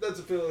 I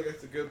feel like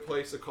it's a good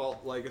place to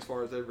call, like, as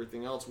far as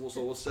everything else. We'll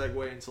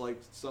segue into, like,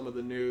 some of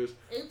the news.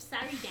 Oops,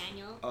 sorry,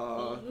 Daniel.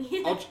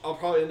 I'll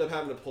probably end up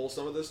having to pull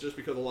some of this just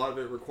because a lot of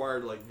it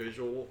required, like,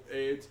 visual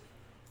aids.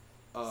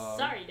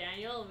 Sorry,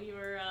 Daniel.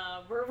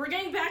 We're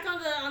getting back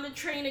on the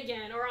train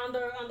again, or on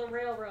the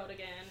railroad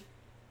again.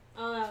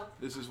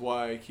 This is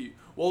why I keep.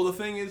 Well, the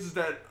thing is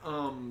that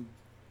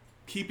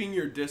keeping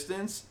your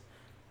distance,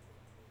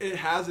 it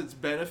has its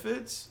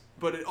benefits,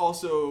 but it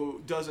also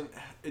doesn't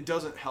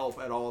help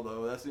at all,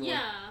 though. That's the only.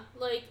 Yeah,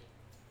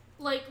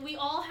 like we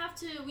all have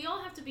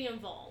to be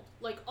involved,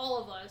 like,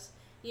 all of us,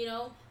 You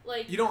know,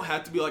 like you don't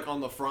have to be like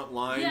on the front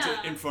lines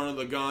Yeah. in front of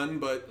the gun,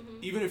 but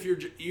even if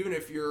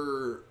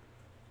you're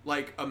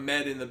like a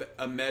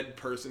med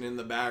person in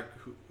the back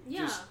who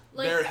just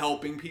like, they're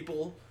helping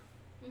people.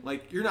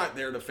 Like you're not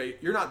there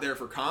you're not there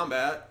for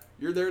combat.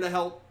 You're there to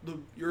help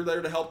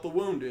the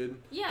wounded.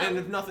 Yeah. And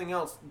if nothing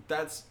else,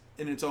 that's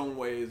in its own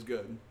way is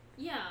good.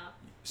 Yeah.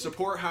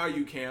 Support how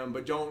you can,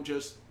 but don't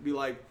just be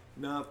like,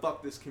 nah,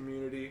 fuck this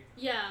community.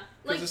 Yeah.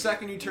 Because Like the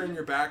second you turn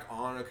your back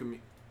on a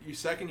community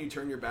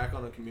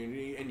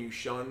and you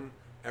shun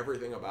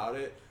everything about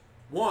it,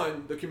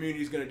 one, the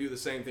community's going to do the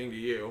same thing to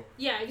you.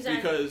 Yeah, exactly.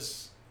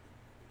 Because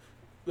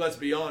let's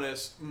be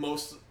honest,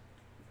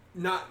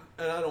 and I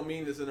don't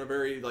mean this in a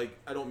very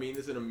I don't mean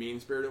this in a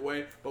mean-spirited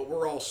way, but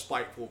we're all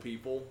spiteful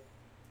people.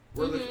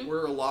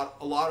 We're a lot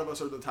of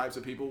us are the types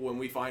of people when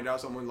we find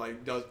out someone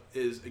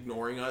is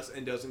ignoring us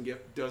and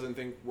doesn't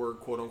think we're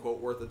quote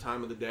unquote worth the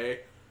time of the day,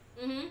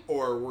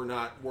 or we're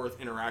not worth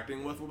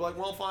interacting with. We're like,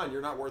 well, fine,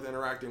 you're not worth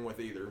interacting with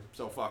either,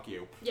 so fuck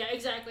you. Yeah,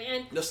 exactly.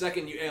 And the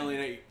second you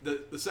alienate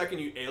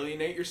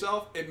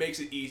yourself, it makes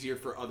it easier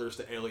for others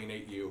to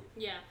alienate you.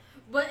 Yeah,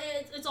 but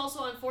it's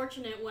also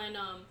unfortunate when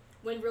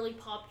really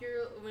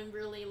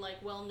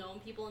well-known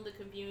people in the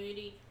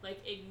community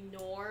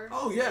ignore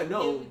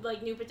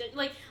new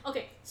potential.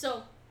 Okay,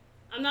 so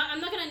I'm not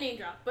gonna name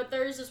drop, but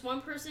there's this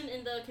one person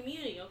in the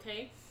community.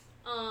 Okay,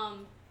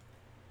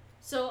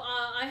 so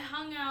I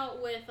hung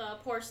out with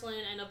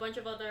Porcelain and a bunch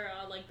of other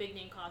big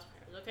name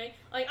cosplayers. Okay,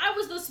 I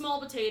was the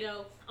small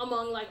potato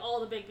among all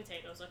the big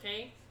potatoes.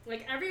 Okay,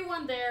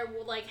 everyone there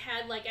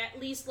had at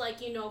least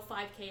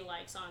 5K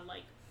likes on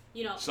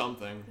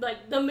something.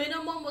 The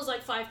minimum was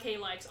 5K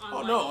likes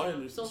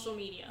on social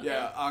media. Okay?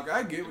 Yeah,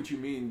 I get what you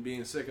mean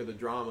being sick of the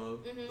drama.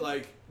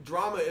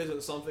 Drama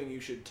isn't something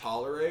you should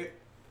tolerate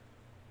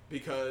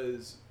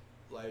because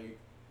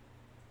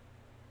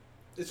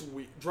it's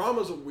weird.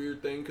 Drama's a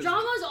weird thing because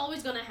drama's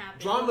always gonna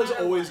happen. Drama's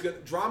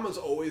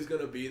always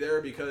gonna be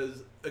there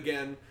because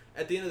again,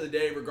 at the end of the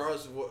day,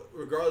 regardless of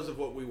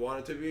what we want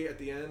it to be, at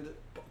the end,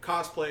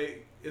 cosplay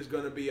is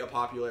gonna be a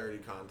popularity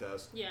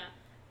contest. Yeah.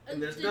 And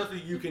there's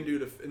nothing you can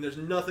do and there's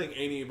nothing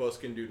any of us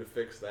can do to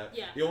fix that.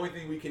 Yeah. The only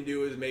thing we can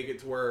do is make it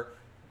to where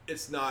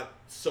it's not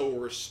so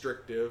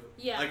restrictive.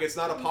 Yeah. It's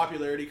not a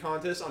popularity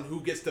contest on who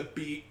gets to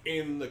be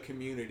in the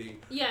community.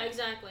 Yeah,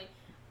 exactly.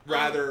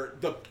 Rather,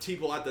 the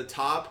people at the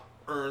top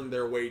earn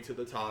their way to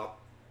the top.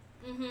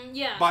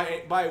 Yeah.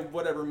 By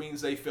whatever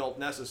means they felt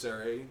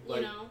necessary.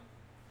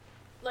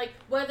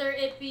 Whether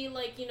it be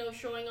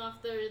showing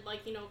off their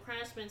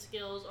craftsman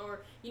skills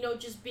or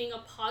just being a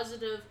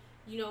positive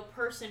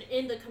person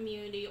in the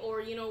community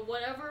or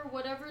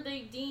whatever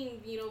they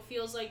deem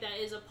feels like that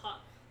is a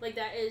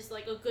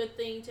good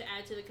thing to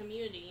add to the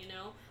community.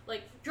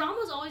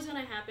 Drama's always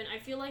gonna happen. I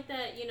feel like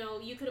that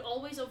you could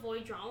always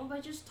avoid drama by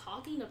just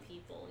talking to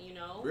people.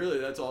 Really,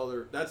 that's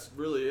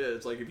really it.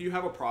 It's if you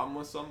have a problem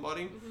with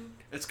somebody,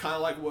 it's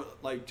kind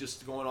of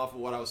just going off of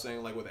what I was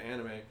saying with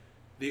anime.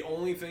 The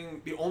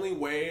only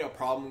way a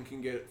problem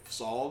can get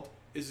solved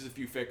is if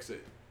you fix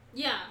it.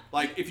 Yeah.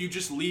 If you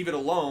just leave it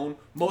alone,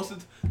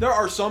 there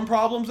are some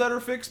problems that are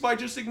fixed by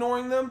just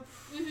ignoring them.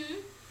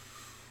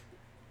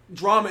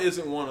 Drama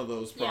isn't one of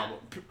those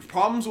problems. Yeah.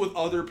 Problems with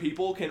other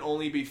people can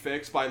only be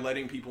fixed by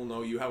letting people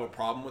know you have a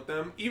problem with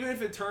them. Even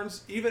if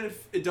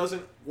it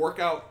doesn't work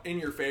out in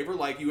your favor,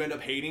 you end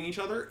up hating each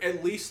other,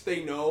 at least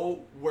they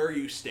know where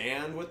you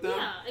stand with them.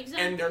 Yeah,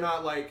 exactly. And they're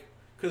not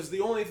because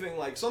the only thing,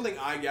 something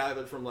I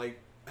gathered from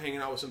hanging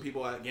out with some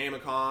people at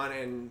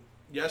GameCon and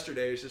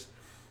yesterday is just,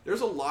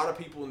 there's a lot of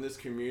people in this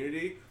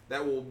community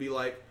that will be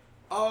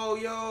oh,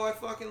 yo, I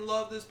fucking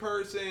love this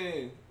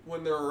person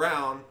when they're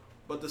around,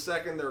 but the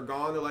second they're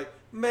gone, they're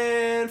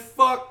man,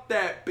 fuck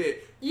that bitch.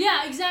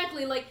 Yeah,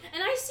 exactly. And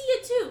I see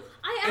it too.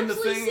 I and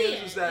actually the thing see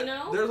is that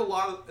there's a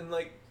lot of, and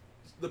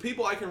the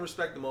people I can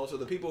respect the most are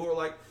the people who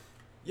are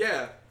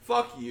yeah,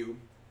 fuck you,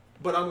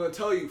 but I'm gonna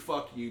tell you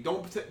fuck you.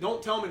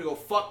 Don't tell me to go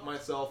fuck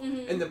myself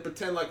and then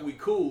pretend we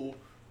cool.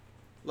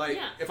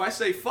 If I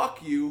say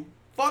fuck you.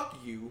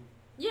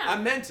 Yeah.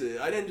 I meant it.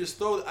 I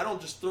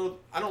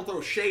don't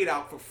throw shade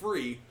out for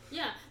free.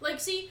 Yeah.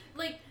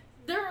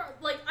 There are,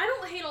 I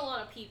don't hate a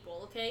lot of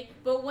people, okay?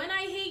 But when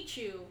I hate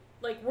you,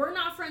 we're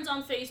not friends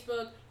on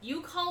Facebook.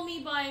 You call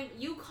me by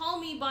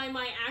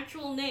my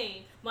actual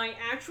name, my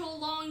actual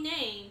long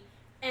name,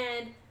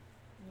 and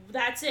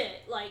that's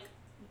it. Right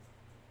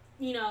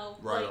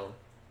on.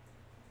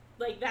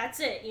 That's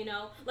it,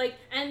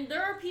 and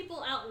there are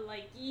people out,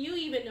 you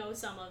even know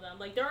some of them.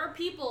 There are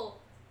people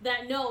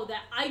that know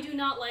that I do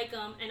not like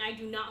them and I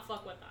do not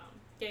fuck with them.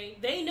 Okay,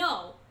 they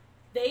know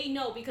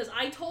because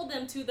I told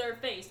them to their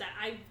face that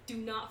I do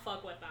not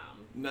fuck with them.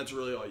 And that's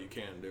really all you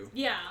can do.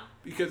 Yeah.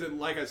 Because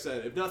like I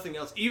said, if nothing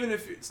else, even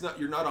if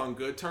you're not on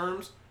good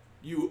terms,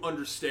 you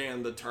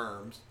understand the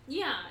terms.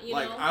 Yeah,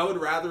 I would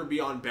rather be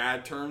on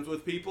bad terms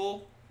with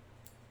people,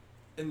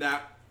 and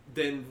that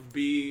than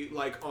be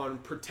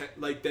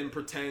than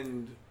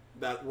pretend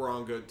that we're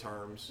on good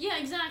terms. Yeah,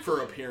 exactly.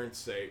 For appearance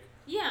sake.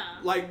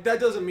 Yeah. That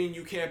doesn't mean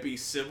you can't be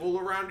civil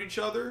around each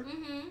other.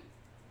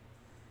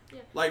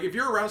 Yeah. Like, if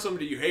you're around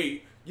somebody you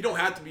hate, you don't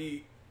have to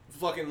be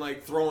fucking,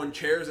 like, throwing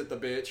chairs at the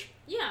bitch.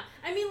 Yeah,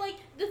 I mean, like,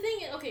 the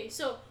thing is, okay,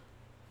 so,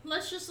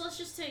 let's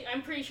just take,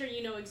 I'm pretty sure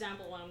you know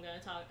example what I'm gonna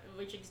talk,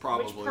 which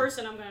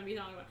person I'm gonna be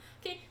talking about.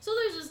 Okay, so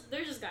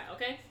there's this guy,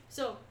 okay?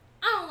 So,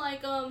 I don't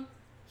like him,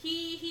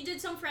 he did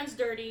some friends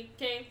dirty,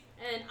 okay?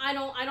 And I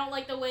don't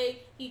like the way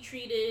he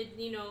treated,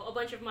 you know, a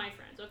bunch of my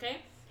friends, okay?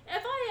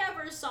 If I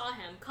ever saw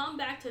him come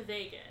back to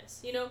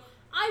Vegas, you know,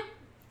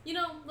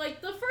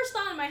 like, the first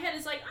thought in my head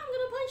is, like, I'm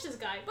gonna punch this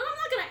guy, but I'm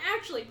not gonna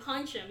actually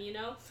punch him, you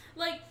know?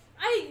 Like,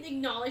 I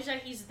acknowledge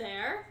that he's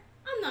there.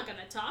 I'm not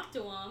gonna talk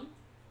to him,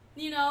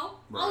 you know?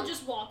 Right. I'll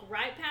just walk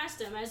right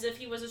past him as if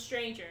he was a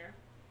stranger,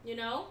 you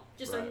know?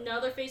 Just Right.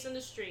 another face on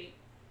the street.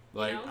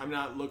 Like, You know? I'm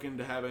not looking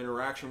to have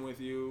interaction with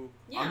you.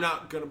 Yeah. I'm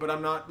not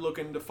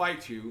looking to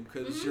fight you,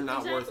 because you're not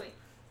exactly.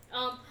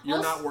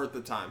 not worth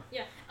the time.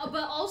 Yeah,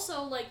 but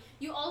also, like,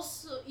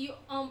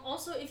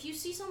 also if you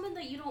see someone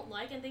that you don't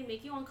like and they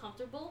make you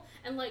uncomfortable,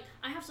 and, like,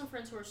 I have some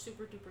friends who are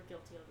super duper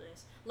guilty of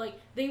this. Like,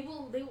 they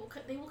will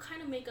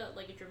kind of make a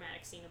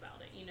dramatic scene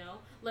about it, you know?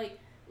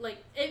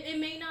 Like it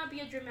may not be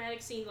a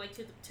dramatic scene, like,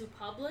 to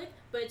public,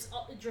 but it's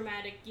all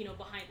dramatic, you know,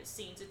 behind the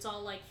scenes. It's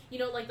all like, you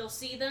know, like, they'll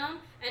see them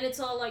and it's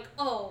all like,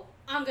 oh,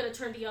 I'm gonna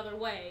turn the other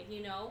way,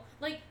 you know?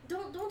 Like,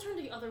 don't turn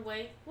the other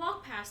way.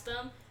 Walk past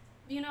them,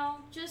 you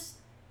know, just.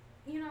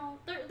 You know,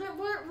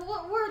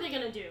 what are they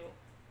gonna do?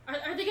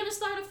 Are they gonna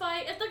start a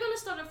fight? If they're gonna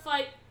start a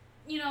fight,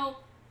 you know,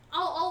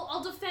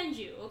 I'll defend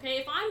you, okay?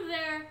 If I'm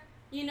there,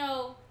 you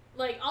know,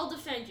 like, I'll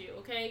defend you,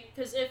 okay?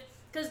 Because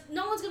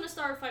no one's gonna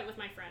start a fight with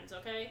my friends,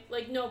 okay?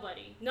 Like,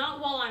 nobody,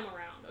 not while I'm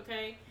around,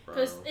 okay?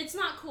 Because it's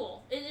not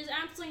cool. It is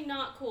absolutely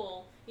not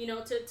cool, you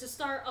know, to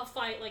start a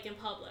fight, like, in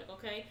public,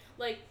 okay?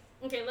 Like,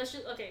 okay,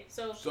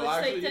 so So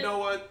let's actually, you know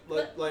what?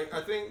 Like,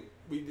 I think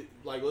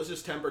let's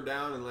just temper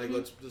down and, like,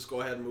 let's just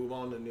go ahead and move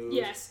on to news.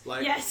 Yes.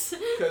 Like, yes.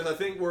 Because I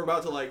think we're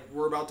about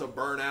to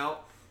burn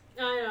out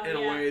I know, in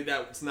a way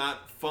that's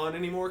not fun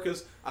anymore.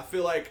 Because I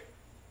feel like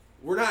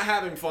we're not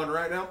having fun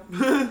right now.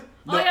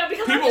 Oh yeah,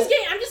 because I'm just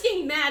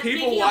getting mad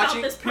thinking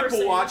about this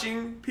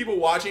person. People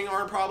watching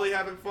aren't probably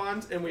having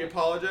fun, and we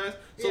apologize.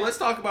 So let's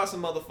talk about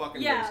some motherfucking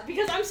news. Yeah,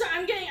 because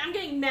I'm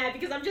getting mad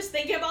because I'm just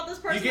thinking about this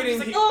person. You're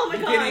getting, oh my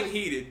god, getting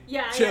heated.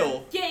 Yeah,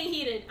 chill. Getting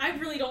heated. I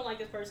really don't like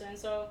this person.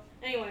 So,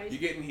 anyways. You're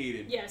getting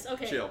heated. Yes.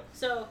 Okay. Chill.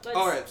 So.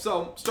 All right.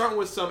 So starting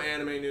with some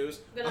anime news.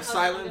 I'm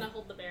gonna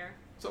hold the bear.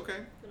 It's okay.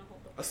 I'm gonna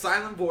hold the bear. A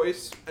silent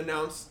voice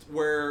announced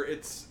where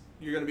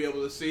you're gonna be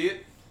able to see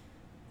it.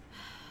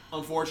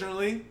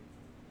 Unfortunately,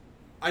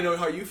 I know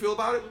how you feel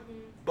about it,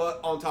 but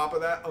on top of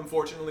that,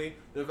 unfortunately,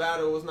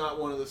 Nevada was not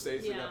one of the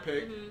states that got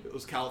picked. It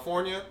was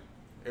California,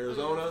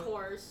 Arizona, of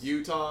course.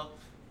 Utah.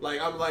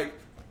 Like, I'm like,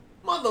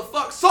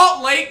 motherfucker,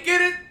 Salt Lake,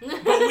 get it?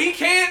 But we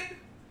can't?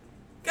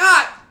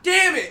 God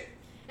damn it!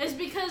 It's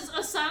because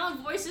a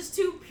silent voice is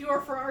too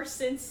pure for our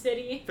Sin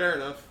City. Fair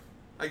enough.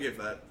 I give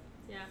that.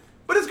 Yeah.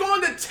 But it's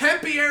going to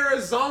Tempe,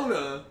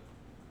 Arizona.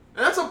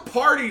 And that's a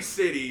party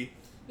city.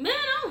 Man,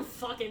 I don't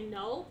fucking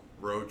know.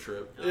 Road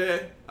trip. Oh. Yeah,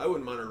 I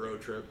wouldn't mind a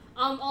road trip.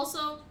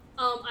 Also,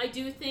 I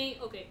do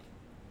think, okay,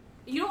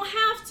 you don't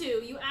have to.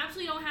 You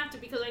absolutely don't have to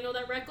because I know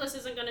that Reckless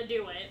isn't going to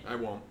do it. I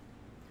won't.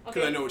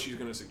 Because I know what she's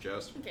going to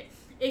suggest. Okay.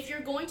 If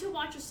you're going to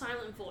watch a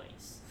silent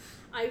voice,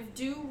 I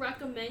do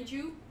recommend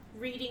you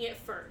reading it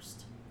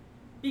first.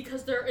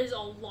 Because there is a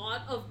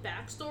lot of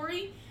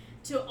backstory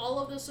to all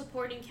of the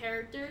supporting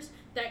characters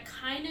that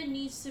kind of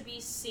needs to be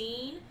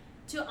seen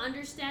to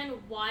understand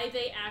why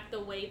they act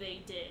the way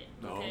they did.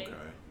 Okay?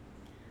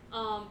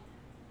 Oh, okay.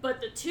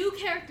 But the two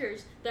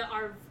characters that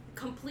are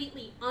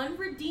completely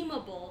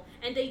unredeemable,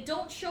 and they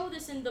don't show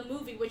this in the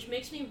movie, which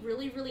makes me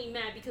really, really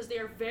mad because they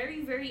are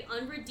very, very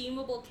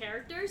unredeemable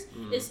characters,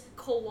 is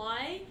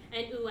Kawaii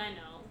and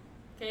Ueno.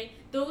 Okay?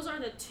 Those are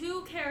the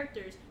two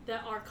characters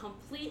that are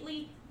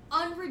completely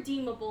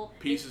unredeemable.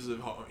 Pieces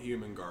of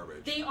human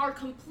garbage. They are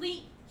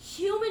complete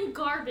human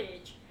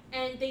garbage,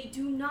 and they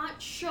do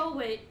not show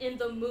it in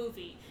the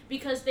movie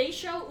because they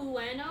show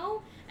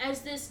Ueno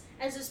as this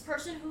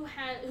person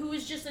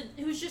who's just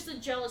a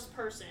jealous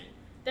person.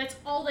 That's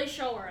all they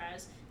show her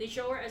as. They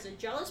show her as a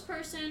jealous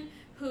person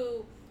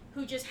who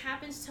just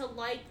happens to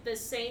like the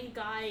same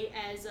guy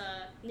as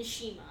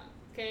Nishima.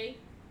 Okay.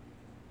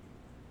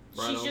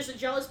 Right. She's just a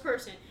jealous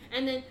person.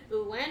 And then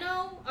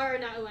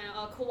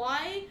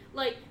Kawaii,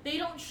 like they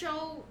don't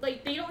show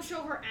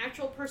her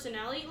actual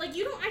personality. Like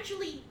you don't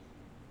actually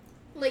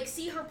like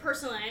see her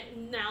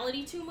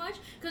personality too much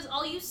because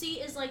all you see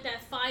is like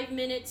that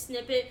 5-minute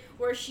snippet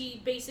where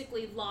she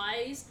basically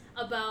lies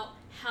about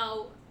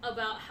how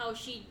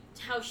she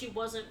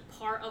wasn't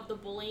part of the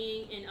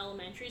bullying in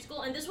elementary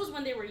school, and this was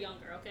when they were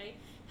younger, okay?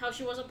 How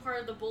she wasn't part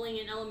of the bullying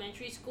in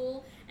elementary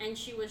school, and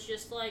she was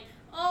just like,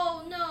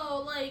 oh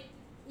no, like,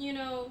 you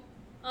know,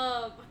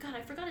 God,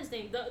 I forgot his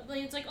name.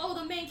 It's like, oh,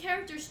 the main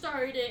character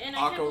started it, and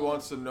Akko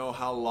wants to know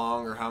how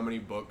long or how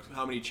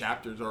many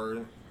chapters are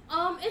in.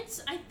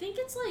 I think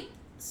it's like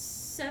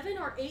 7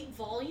 or 8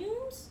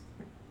 volumes.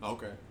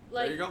 Okay.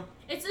 Like, there you go.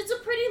 It's a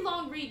pretty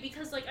long read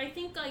because like I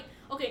think like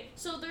okay,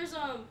 so there's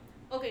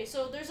okay,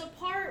 so there's a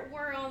part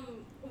where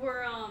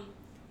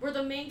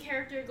the main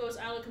character goes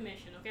out of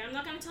commission. Okay, I'm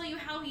not gonna tell you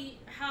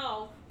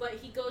how, but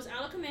he goes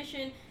out of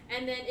commission,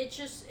 and then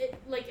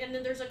and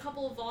then there's a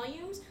couple of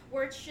volumes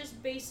where it's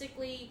just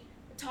basically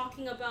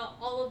talking about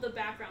all of the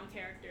background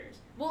characters.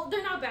 Well,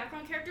 they're not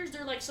background characters;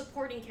 they're like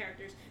supporting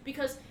characters,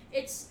 because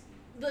it's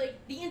the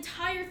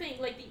entire thing.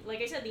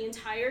 Like I said, the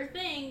entire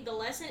thing. The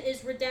lesson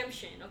is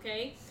redemption.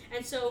 Okay,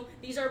 and so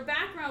these are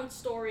background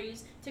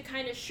stories to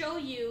kind of show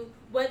you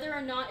whether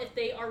or not if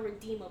they are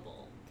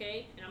redeemable.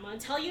 Okay, and I'm gonna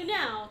tell you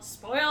now.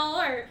 Spoiler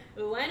alert: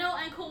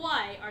 Ueno and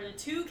Kawaii are the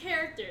two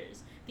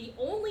characters. The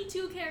only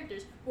two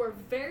characters who are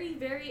very,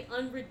 very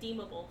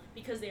unredeemable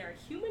because they are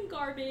human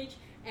garbage,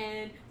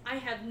 and I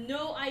have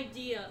no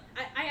idea.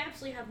 I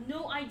absolutely have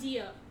no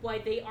idea why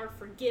they are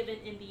forgiven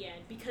in the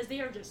end, because they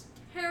are just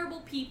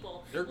terrible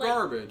people. They're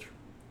garbage.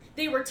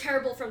 They were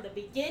terrible from the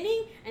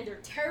beginning, and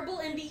they're terrible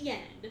in the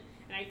end.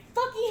 And I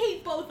fucking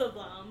hate both of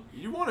them.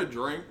 You want to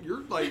drink? You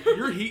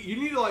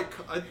need to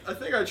I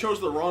think I chose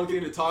the wrong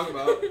thing to talk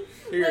about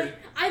here.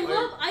 I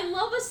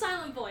love a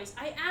silent voice.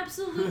 I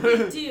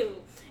absolutely do.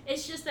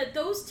 It's just that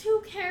those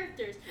two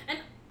characters, and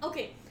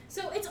okay,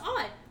 so it's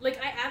odd. Like,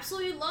 I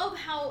absolutely love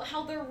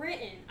how they're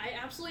written. I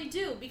absolutely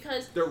do,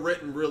 because they're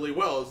written really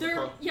well.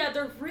 They're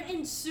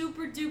written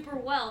super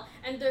duper well,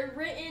 and they're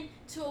written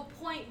to a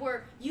point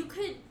where you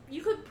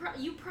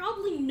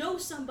probably know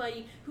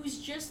somebody who's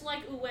just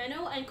like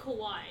Ueno and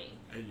Kawaii.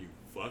 And you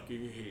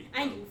fucking hate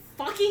them. And you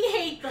fucking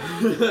hate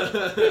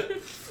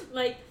them.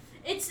 Like,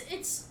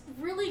 it's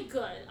really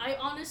good. I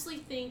honestly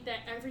think that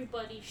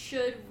everybody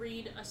should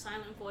read A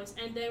Silent Voice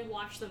and then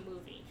watch the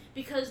movie,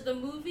 because the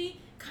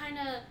movie kind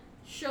of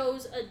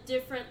shows a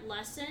different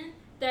lesson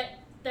that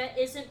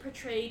isn't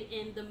portrayed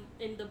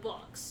in the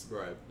books.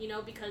 Right. You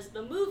know, because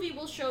the movie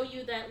will show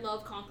you that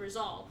love conquers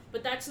all,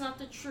 but that's not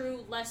the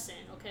true lesson,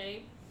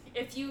 okay?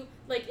 If you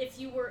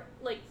were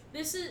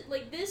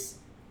this,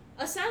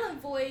 A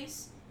Silent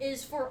Voice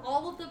is for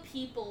all of the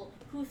people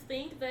who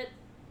think that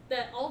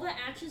all the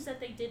actions that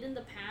they did in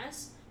the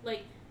past,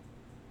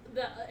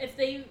 if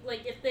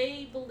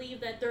they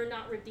believe that they're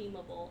not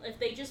redeemable, if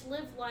they just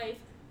live life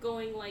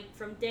going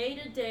from day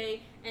to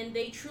day, and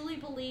they truly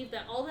believe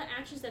that all the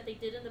actions that they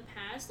did in the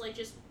past,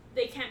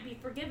 they can't be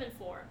forgiven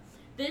for.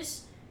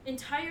 This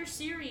entire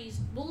series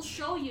will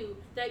show you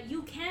that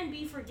you can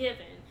be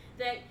forgiven,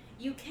 that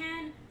you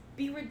can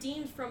be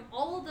redeemed from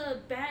all the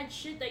bad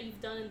shit that you've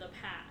done in the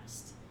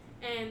past.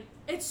 And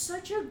it's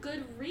such a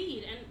good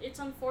read, and it's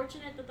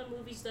unfortunate that the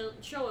movies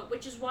don't show it,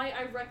 which is why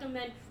I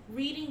recommend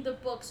reading the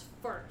books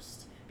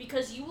first,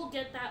 because you will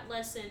get that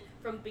lesson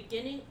from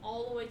beginning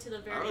all the way to the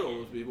very end. I would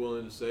almost be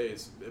willing to say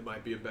it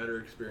might be a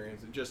better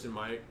experience, just in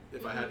my,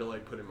 if I had to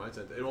put in my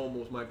sense, it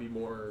almost might be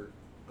more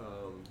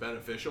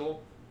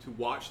beneficial to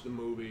watch the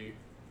movie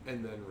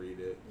and then read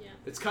it. Yeah.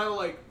 It's kind of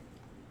like,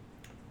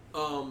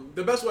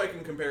 the best way I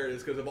can compare it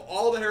is, because of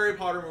all the Harry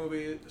Potter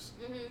movies,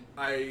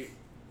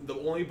 the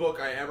only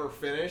book I ever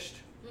finished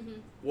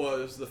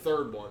was the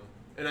third one,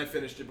 and I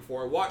finished it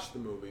before I watched the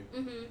movie.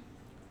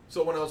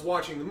 So when I was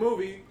watching the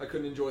movie, I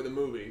couldn't enjoy the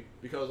movie,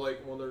 because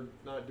they're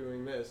not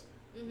doing this,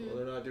 well,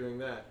 they're not doing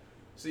that.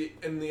 See,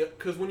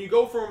 because when you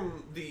go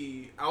from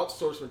the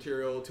outsourced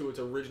material to its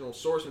original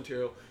source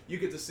material, you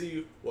get to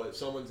see what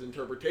someone's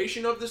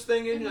interpretation of this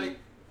thing is, and you're like,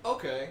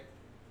 okay,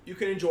 you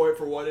can enjoy it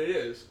for what it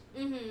is.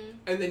 And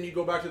then you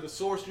go back to the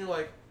source, and you're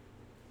like,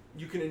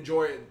 you can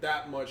enjoy it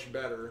that much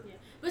better. Yeah.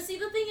 But see,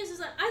 the thing is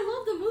that I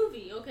love the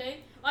movie,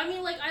 okay? I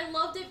mean, I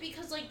loved it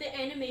because, the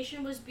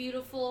animation was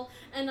beautiful,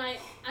 and I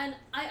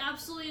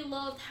absolutely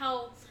loved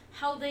how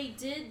they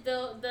did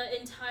the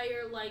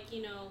entire,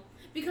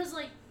 because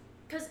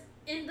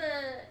in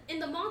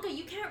the manga,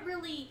 you can't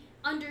really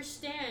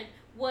understand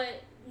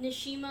what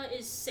Nishima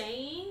is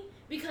saying,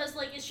 because,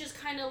 it's just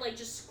kind of,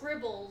 just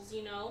scribbles,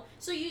 you know?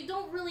 So you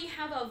don't really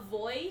have a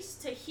voice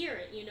to hear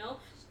it, you know?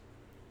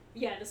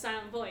 Yeah, the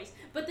silent voice.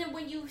 But then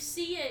when you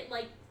see it,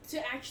 to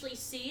actually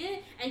see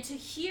it and to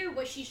hear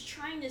what she's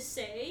trying to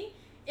say,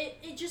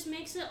 it just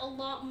makes it a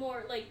lot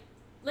more,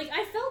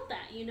 I felt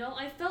that, you know?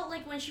 I felt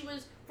when she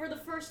was, for the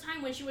first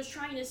time, when she was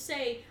trying to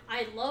say,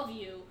 I love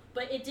you,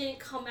 but it didn't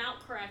come out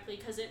correctly,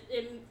 because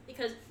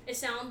it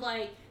sounded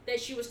like that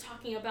she was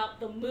talking about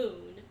the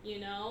moon, you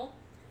know?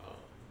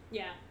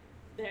 Yeah.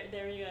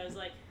 There you go. It's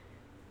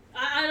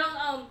I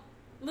don't,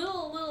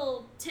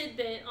 little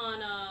tidbit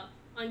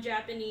on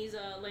Japanese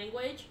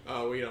language.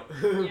 Oh, we don't.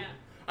 Yeah.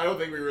 I don't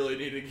think we really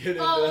need to get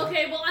into. Oh,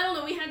 okay. Well, I don't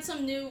know. We had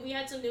some new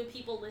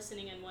people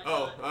listening and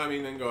whatnot. Oh, I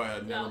mean, then go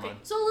ahead. Never mind.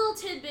 So a little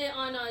tidbit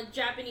on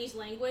Japanese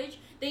language.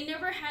 They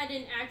never had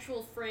an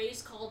actual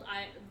phrase called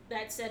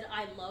that said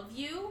 "I love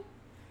you,"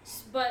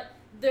 but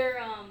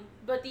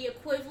the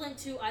equivalent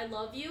to "I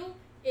love you"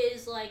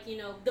 is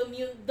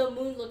the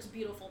moon looks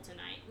beautiful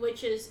tonight,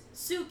 which is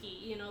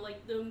Suki. You know,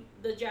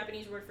 the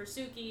Japanese word for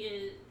Suki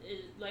is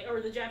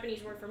or the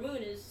Japanese word for moon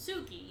is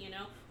Suki. You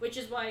know, which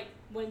is why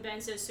when Ben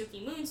says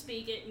Suki moon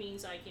speak, it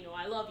means I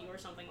love you or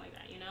something like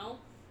that. You know.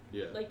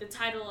 Yeah. The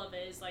title of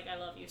it is I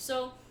love you.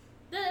 So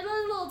the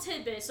little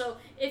tidbit. So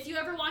if you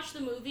ever watch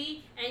the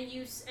movie and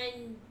you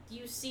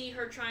see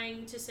her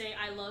trying to say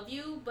 "I love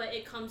you," but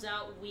it comes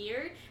out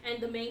weird,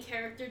 and the main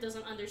character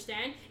doesn't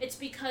understand, it's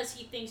because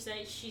he thinks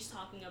that she's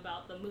talking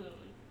about the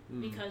moon,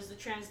 because the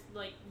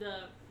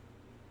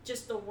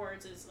just the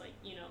words is like,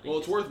 you know. Well,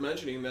 it's worth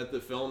mentioning that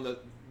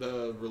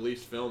the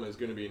released film is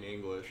going to be in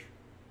English.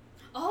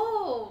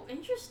 Oh,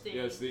 interesting.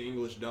 Yeah, it's the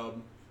English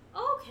dub.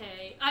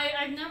 Okay,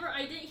 I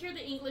didn't hear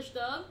the English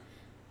dub,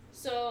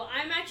 so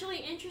I'm actually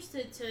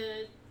interested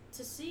to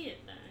see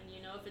it then.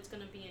 You know, if it's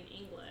gonna be in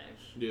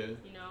English. Yeah.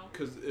 You know.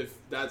 Because if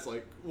that's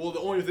like, well,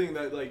 the only thing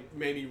that like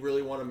made me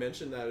really want to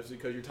mention that is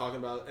because you're talking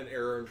about an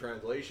error in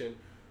translation,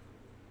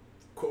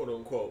 quote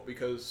unquote,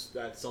 because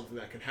that's something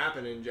that can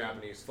happen in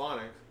Japanese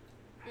phonics.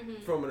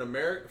 Mm-hmm.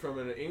 From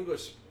an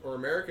English or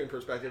American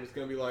perspective, it's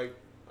gonna be like,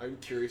 I'm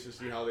curious to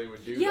see how they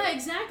would do that. Yeah,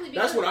 exactly.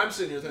 That's what I'm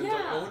sitting here thinking. Yeah.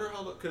 Like, I wonder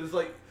how, because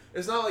like,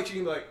 it's not like she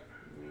can be like,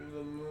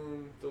 the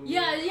moon.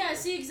 Yeah,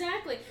 see,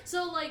 exactly.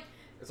 So, like,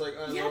 it's like,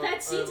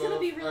 that scene's gonna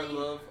be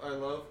really... I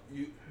love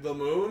you. The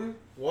moon?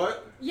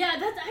 What? Yeah,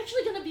 that's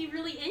actually gonna be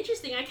really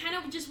interesting. I kind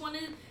of just want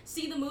to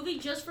see the movie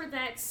just for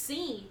that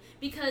scene,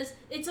 because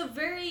it's a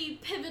very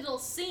pivotal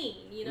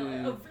scene, you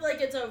know?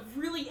 Like, it's a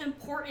really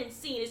important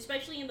scene,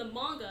 especially in the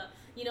manga.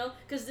 You know,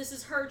 because this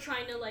is her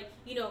trying to, like,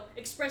 you know,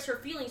 express her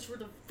feelings for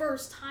the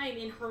first time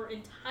in her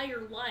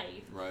entire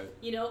life. Right.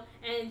 You know,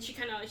 and she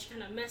kind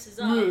of messes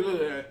up.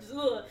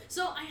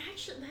 So I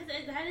actually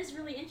that is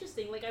really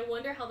interesting. Like, I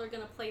wonder how they're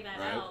gonna play that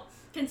out,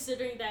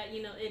 considering that,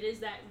 you know, it is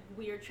that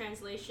weird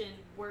translation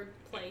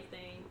wordplay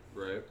thing.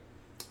 Right.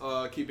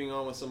 Keeping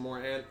on with some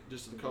more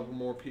just a couple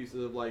more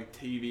pieces of like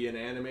TV and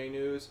anime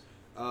news.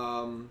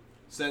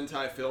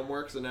 Sentai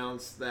Filmworks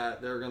announced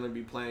that they're going to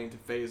be planning to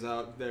phase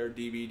out their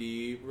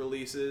DVD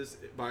releases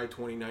by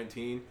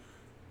 2019.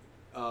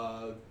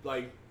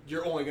 Like,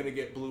 you're only going to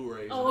get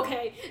Blu-rays. Oh,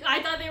 okay.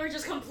 I thought they were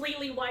just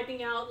completely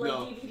wiping out, like,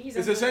 DVDs.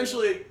 It's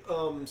essentially,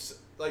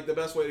 like, the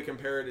best way to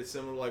compare it is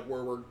similar to, like,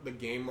 where the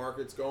game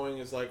market's going.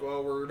 Is like,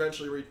 well, we're going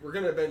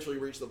to eventually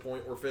reach the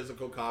point where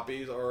physical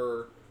copies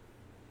are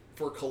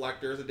for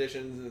collector's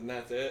editions, and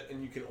that's it,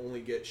 and you can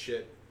only get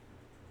shit.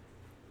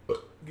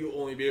 You'll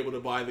only be able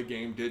to buy the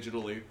game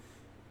digitally.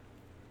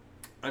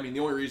 I mean, the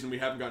only reason we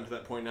haven't gotten to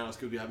that point now is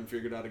because we haven't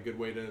figured out a good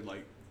way to,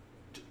 like,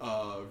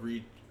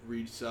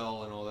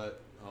 resell and all that.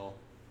 Oh.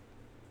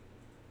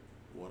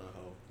 What a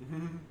hoe.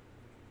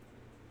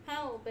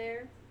 How,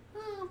 Bear?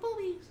 Oh,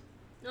 boobies.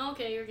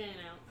 Okay, you're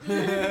getting out.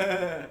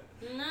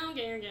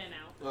 Okay, you're getting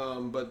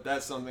out. But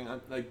that's something,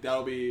 like,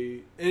 that'll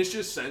be... And it's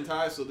just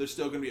Sentai, so there's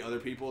still going to be other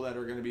people that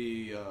are going to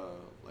be,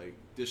 like,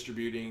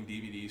 distributing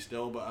DVDs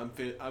still, but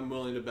I'm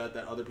willing to bet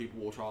that other people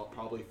will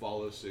probably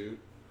follow suit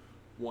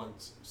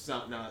once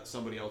not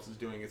somebody else is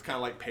doing it. It's kind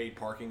of like paid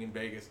parking in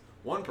Vegas.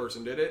 One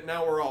person did it,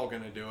 now we're all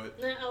going to do it.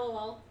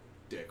 LOL.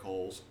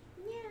 Dickholes.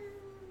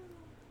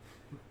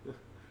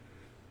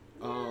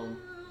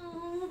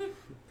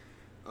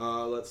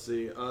 Let's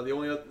see. The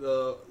only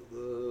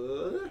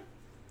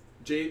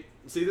Jade.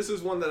 See, this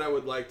is one that I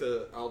would like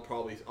to.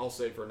 I'll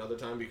say for another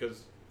time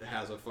because it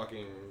has a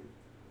fucking.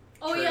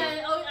 Oh trailer.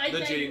 yeah.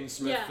 The Jaden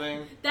Smith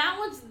thing. That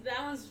one's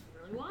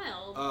really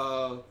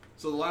wild.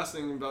 So the last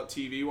thing about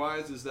TV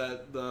wise is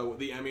that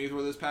the Emmys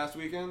were this past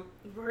weekend.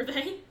 Were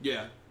they?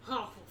 Yeah.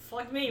 Oh,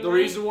 fuck me. The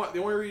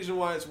only reason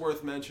why it's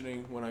worth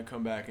mentioning when I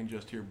come back and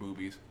just hear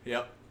boobies.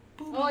 Yep.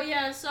 Boobies. Oh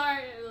yeah,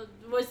 sorry.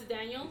 Was it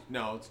Daniel?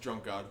 No, it's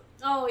Drunk God.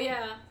 Oh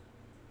yeah.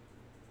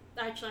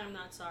 Actually, I'm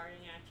not sorry.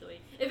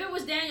 Actually, if it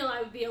was Daniel,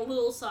 I would be a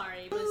little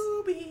sorry. But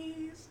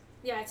Boobies.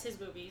 Yeah, it's his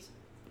boobies.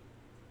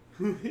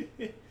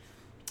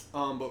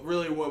 But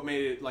really, what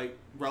made it like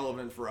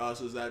relevant for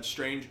us is that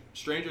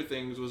Stranger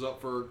Things was up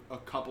for a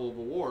couple of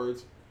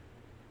awards.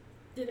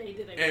 Did they?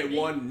 And it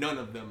won none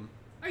of them.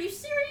 Are you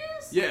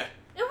serious? Yeah.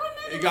 It won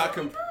none. It got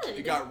good.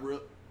 It got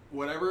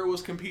whatever it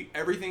was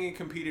everything it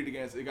competed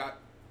against. It got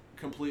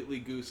completely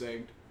goose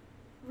egged.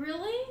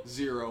 Really?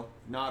 0.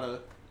 Nada.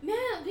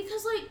 Man,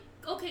 because like,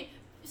 okay,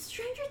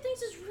 Stranger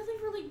Things is really,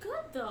 really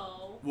good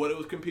though. What it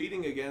was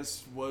competing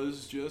against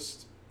was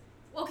just.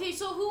 Okay,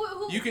 so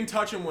who? You can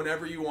touch them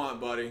whenever you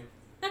want, buddy.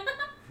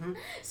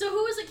 So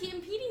who was it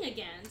competing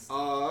against?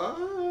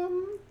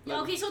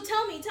 Yeah, okay, so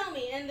tell me,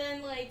 and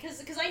then like,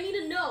 cause I need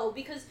to know,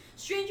 because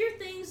Stranger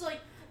Things,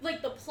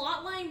 like the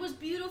plot line was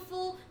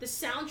beautiful, the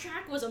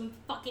soundtrack was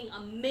fucking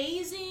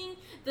amazing,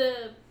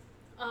 the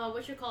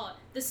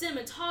the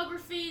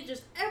cinematography,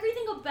 just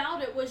everything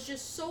about it was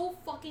just so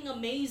fucking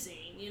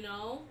amazing, you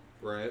know?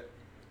 Right.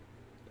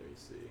 Let me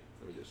see.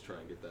 Let me just try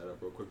and get that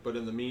up real quick. But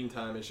in the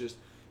meantime, it's just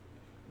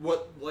one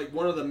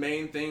of the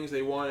main things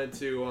they wanted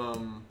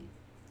to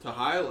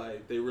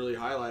highlight. They really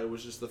highlighted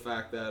was just the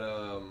fact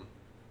that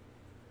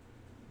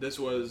this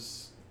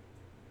was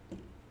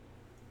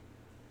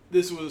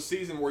a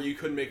season where you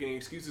couldn't make any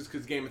excuses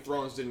because Game of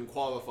Thrones didn't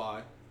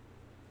qualify.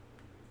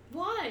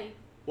 Why?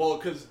 Well,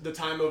 because the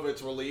time of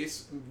its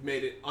release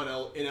made it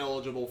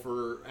ineligible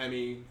for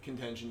Emmy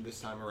contention this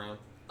time around.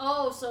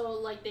 Oh, so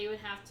like they would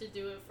have to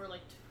do it for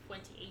like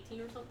 2018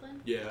 or something?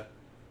 Yeah.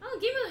 Oh,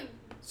 give it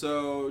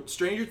So,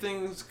 Stranger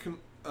Things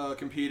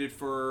competed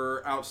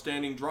for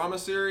Outstanding Drama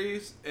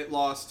Series. It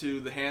lost to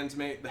The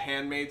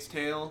Handmaid's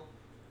Tale.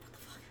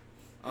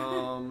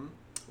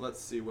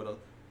 Let's see what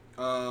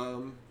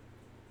else.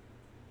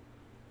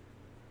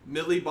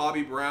 Millie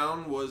Bobby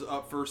Brown was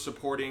up for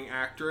Supporting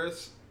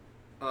Actress.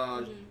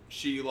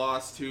 She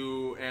lost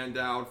to Ann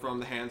Dowd from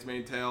The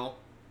Handmaid's Tale.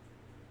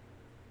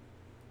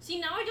 See,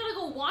 now I gotta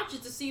go watch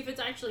it to see if it's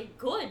actually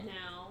good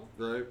now.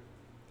 Right.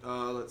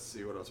 Let's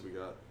see what else we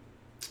got.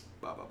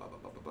 No,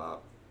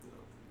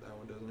 that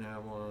one doesn't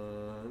have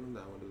one.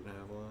 That one doesn't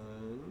have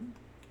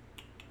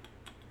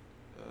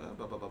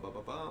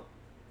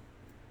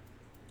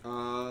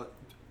one.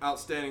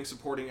 Outstanding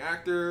Supporting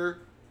Actor.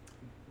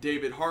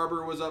 David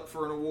Harbour was up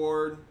for an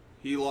award.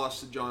 He lost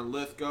to John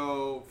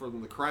Lithgow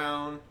from The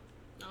Crown.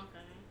 Okay.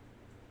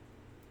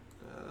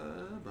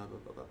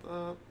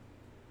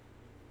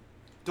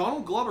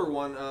 Donald Glover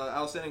won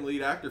Outstanding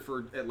Lead Actor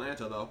for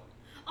Atlanta, though.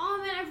 Oh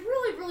man, I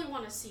really, really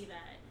want to see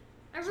that.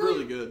 It's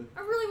really good. I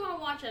really want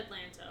to watch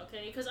Atlanta,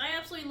 okay? Because I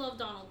absolutely love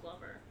Donald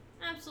Glover.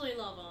 Absolutely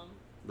love him.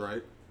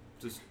 Right?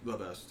 Just the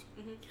best.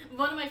 Mm-hmm.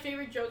 One of my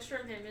favorite jokes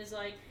from him is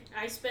like,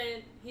 I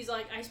spent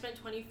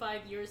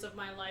 25 years of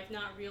my life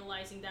not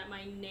realizing that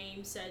my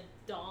name said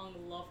Dong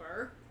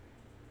Lover.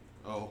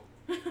 Oh.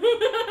 And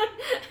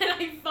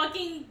I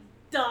fucking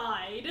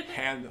died.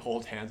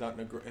 Holds hands out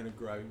in a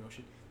grabbing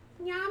motion.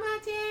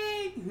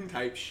 Yamate!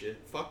 Type shit.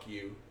 Fuck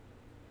you.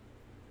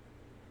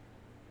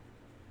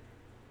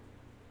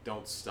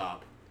 Don't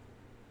stop.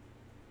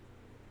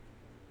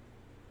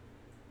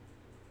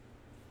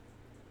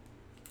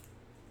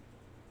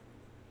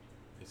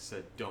 I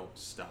said don't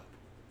stop.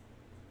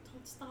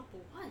 Don't stop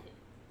what?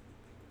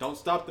 Don't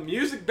stop the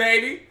music,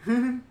 baby!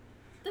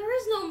 There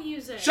is no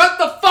music. Shut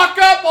the fuck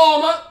up,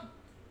 Alma!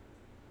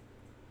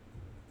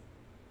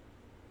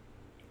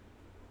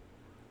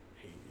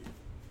 Hate you.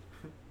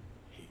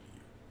 Hate you.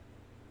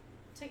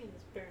 I'm taking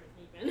this bear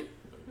and leaving.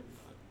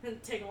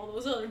 And take all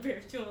those other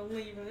bears too and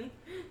leaving.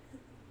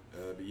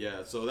 But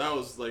yeah, so that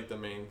was like the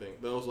main thing.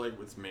 That was like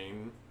its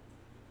main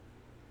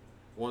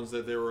ones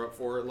that they were up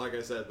for. And like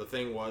I said, the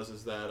thing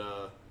is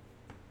that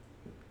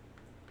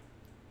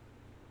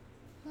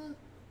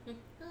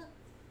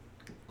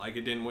like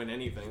it didn't win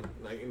anything.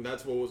 Like, and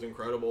that's what was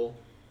incredible.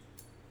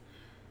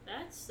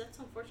 That's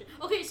unfortunate.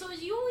 Okay, so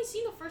you only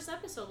seen the first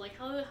episode. Like,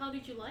 how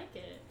did you like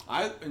it?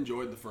 I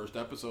enjoyed the first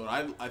episode.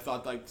 I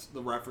thought like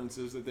the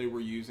references that they were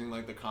using,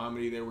 like the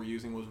comedy they were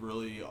using, was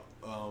really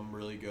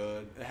really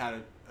good. It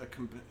had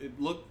it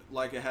looked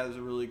like it has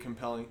a really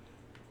compelling.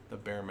 The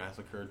Bear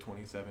Massacre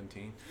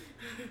 2017.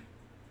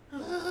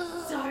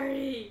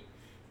 Sorry.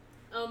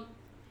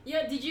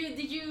 Yeah. Did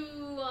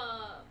you?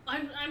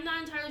 I'm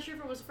not entirely sure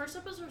if it was the first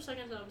episode or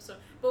second episode.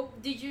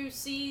 But did you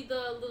see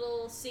the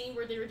little scene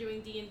where they were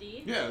doing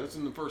D&D? Yeah, that's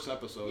in the first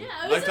episode.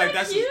 Yeah, was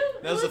that's cute?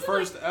 That's the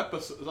first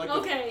episode, like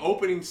Okay. the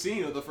opening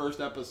scene of the first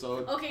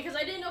episode. Okay, because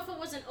I didn't know if it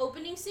was an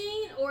opening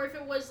scene or if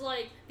it was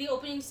like the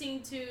opening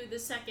scene to the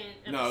second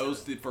episode. No, it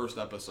was the first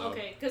episode.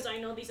 Okay, because I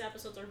know these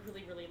episodes are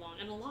really, really long,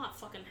 and a lot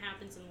fucking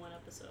happens in one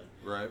episode.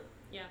 Right.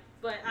 Yeah,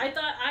 but I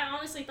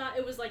honestly thought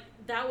it was like,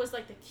 that was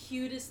like the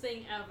cutest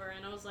thing ever,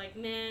 and I was like,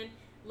 man,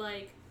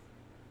 like,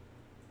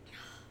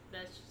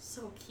 that's just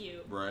so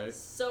cute. Right.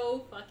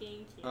 So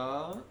fucking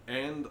cute.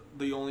 And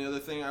the only other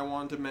thing I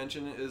wanted to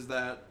mention is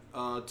that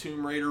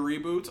Tomb Raider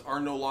reboots are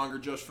no longer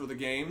just for the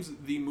games.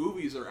 The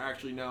movies are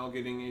actually now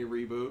getting a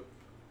reboot.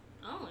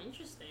 Oh,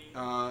 interesting.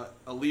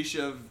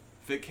 Alicia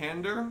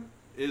Vikander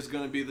is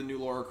going to be the new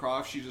Lara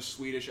Croft. She's a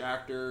Swedish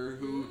actor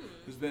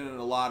who's been in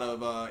a lot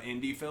of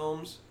indie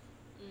films.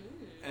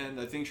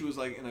 And I think she was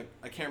like in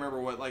I can't remember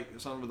what like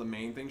some of the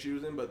main things she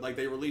was in, but like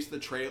they released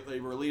they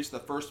released the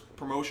first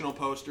promotional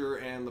poster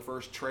and the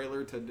first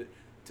trailer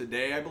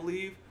today, I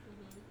believe.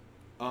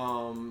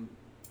 And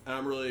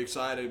I'm really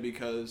excited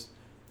because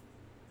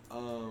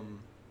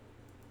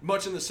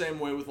much in the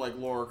same way with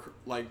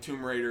like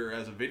Tomb Raider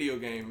as a video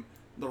game,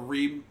 the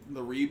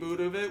reboot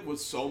of it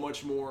was so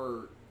much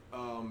more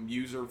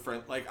user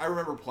friendly. Like I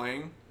remember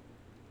playing.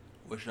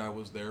 Wish I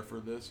was there for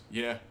this.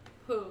 Yeah.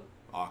 Who?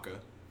 Aka.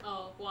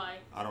 Oh, why?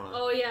 I don't know.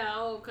 Oh yeah.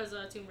 Oh, cause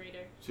Tomb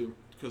Raider.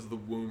 Because of the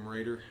Womb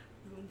Raider.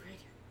 Womb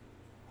Raider.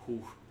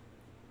 Whew.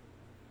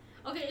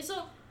 Okay,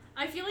 so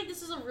I feel like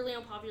this is a really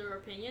unpopular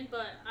opinion,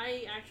 but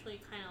I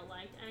actually kind of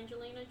liked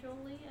Angelina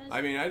Jolie as.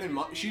 I mean, I didn't.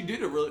 She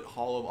did a really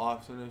Hall of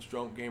Awesomeness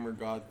Drunk Gamer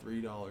God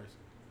 $3.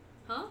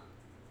 Huh?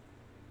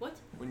 What?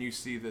 When you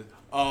see the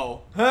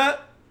huh?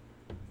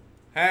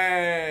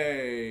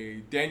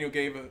 Hey, Daniel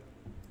gave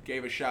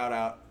a shout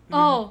out.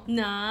 Oh,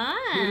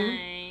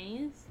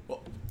 nice.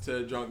 Well,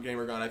 to Drunk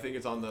Gamer God, I think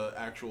it's on the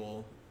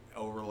actual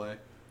overlay.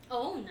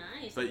 Oh,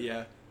 nice. But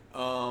yeah,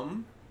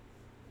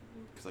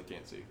 because I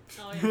can't see.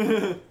 Oh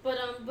yeah.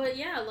 but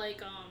yeah,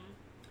 like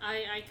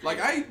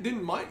I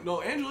didn't mind.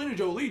 No, Angelina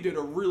Jolie did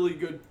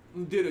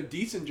a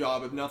decent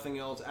job, if nothing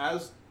else,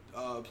 as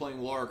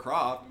playing Lara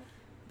Croft.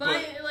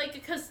 But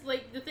because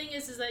the thing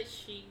is that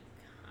she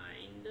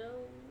kind of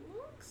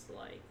looks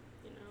like,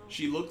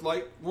 She looked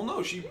like. Well,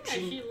 no, she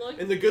looked.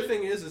 And the good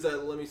thing is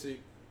that let me see.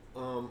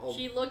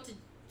 She looked.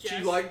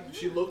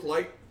 She looked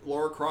like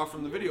Lara Croft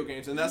from the video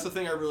games, and that's the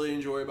thing I really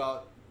enjoy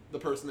about the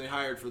person they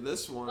hired for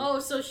this one. Oh,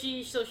 so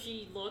she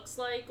looks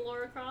like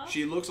Lara Croft?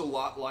 She looks a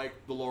lot like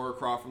the Lara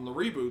Croft from the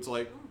reboots.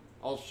 Like,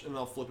 I'll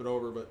flip it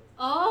over, but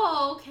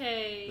oh,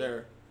 okay.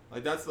 there,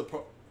 like that's the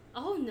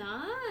oh,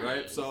 nice.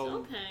 Right, so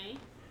okay.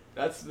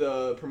 That's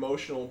the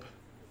promotional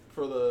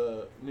for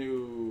the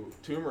new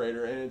Tomb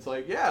Raider, and it's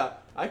like, yeah,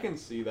 I can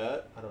see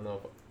that. I don't know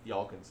if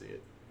y'all can see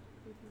it.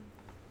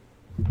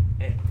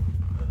 And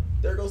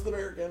there goes the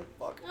bear again.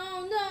 Fuck.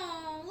 Oh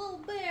no, little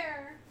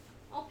bear.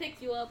 I'll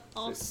pick you up.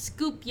 I'll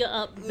scoop you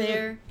up,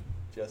 bear.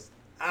 Just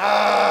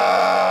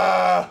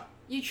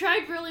You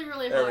tried really,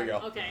 really There hard. we go.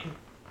 Okay.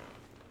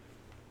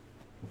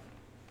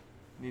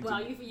 Wow,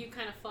 you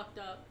kind of fucked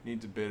up.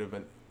 Needs a bit of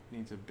an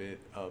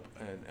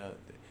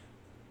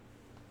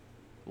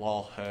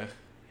lol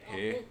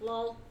hey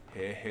Lol.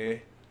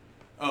 hey.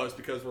 Oh, it's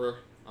because we're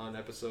on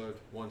episode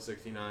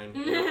 169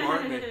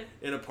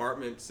 in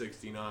apartment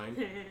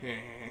 69.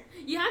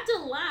 You have to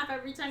laugh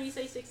every time you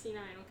say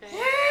 69, okay?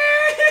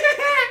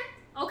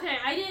 Okay,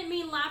 I didn't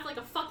mean laugh like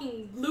a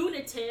fucking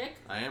lunatic.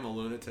 I am a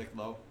lunatic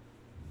though.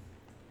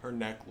 Her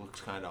neck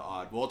looks kind of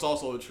odd. Well, it's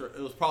also it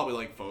was probably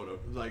like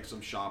like some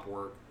shop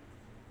work.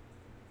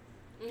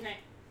 Okay.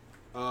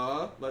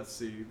 Let's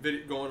see.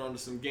 Going on to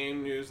some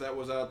game news that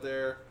was out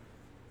there.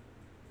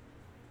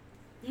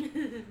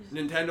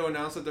 Nintendo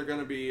announced that they're going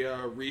to be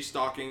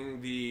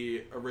restocking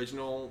the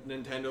original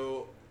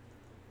Nintendo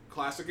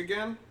Classic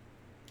again.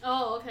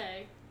 Oh,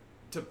 okay.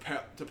 To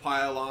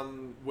pile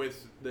on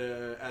with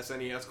the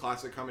SNES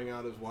Classic coming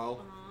out as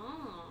well.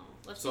 Oh,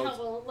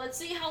 let's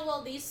see how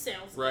well these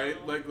sales go.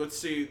 Right? Like, let's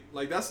see.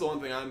 Like, that's the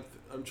one thing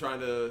I'm trying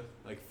to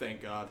like.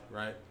 Thank God,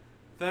 right?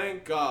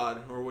 Thank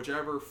God, or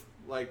whichever.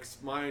 Like,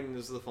 mine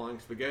is the Flying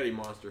Spaghetti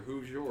Monster.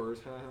 Who's yours?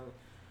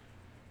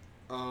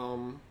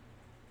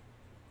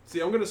 See,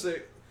 I'm gonna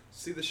say.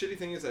 See, the shitty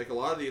thing is like a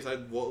lot of these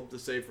I'd love to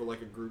save for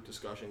like a group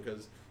discussion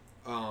because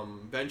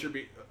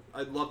VentureBeat.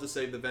 I'd love to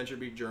save the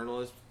VentureBeat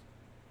journalist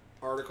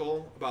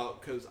article about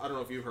because I don't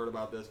know if you've heard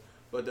about this,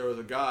 but there was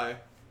a guy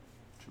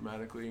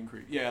dramatically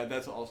increase. Yeah,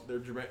 that's also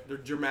they're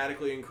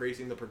dramatically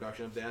increasing the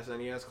production of the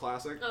SNES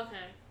Classic.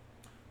 Okay.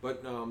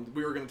 But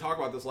we were going to talk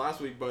about this last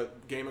week,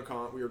 but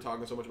GameCon, we were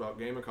talking so much about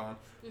GameCon,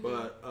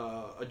 but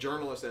a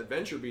journalist at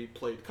VentureBeat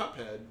played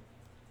Cuphead,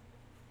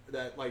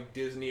 that like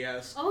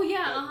Disney-esque, oh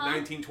yeah,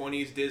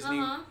 1920s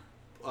Disney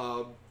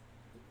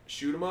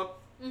shoot 'em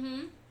up,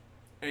 and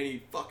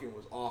he fucking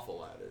was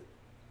awful at it.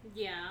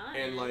 Yeah.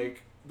 And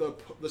like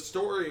the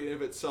story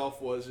of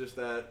itself was just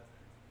that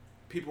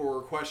people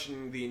were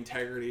questioning the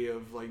integrity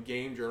of like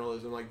game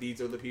journalism. Like these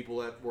are the people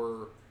that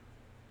were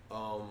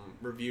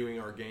reviewing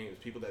our games,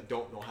 people that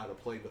don't know how to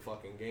play the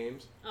fucking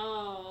games.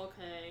 Oh,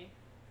 okay.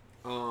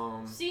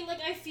 See, like,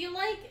 I feel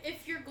like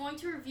if you're going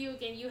to review a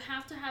game, you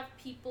have to have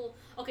people.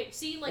 Okay,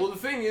 see, like. Well, the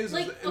thing is,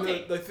 like,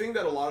 okay. the thing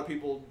that a lot of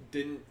people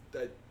didn't.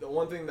 That the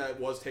one thing that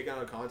was taken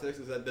out of context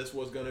is that this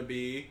was going to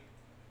be,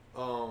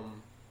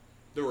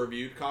 the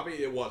reviewed copy.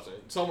 It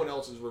wasn't. Someone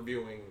else is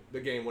reviewing the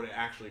game when it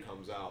actually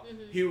comes out.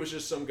 He was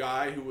just some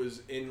guy who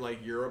was in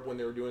like Europe when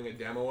they were doing a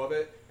demo of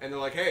it, and they're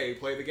like, "Hey,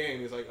 play the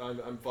game." He's like,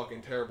 "I'm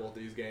fucking terrible at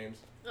these games."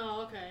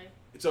 Oh, okay.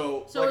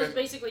 So like it was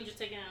basically just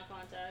taken out of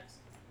context.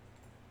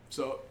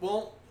 So,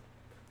 well,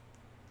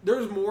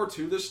 there's more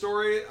to this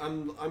story.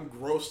 I'm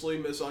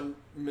grossly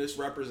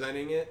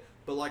misrepresenting it,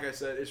 but like I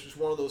said, it's just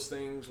one of those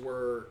things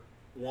where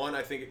one,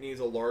 I think it needs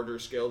a larger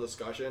scale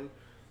discussion.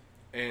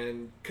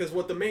 And because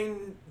what the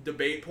main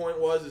debate point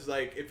was is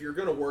like, if you're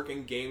going to work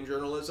in game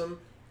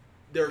journalism,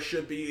 there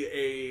should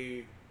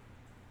be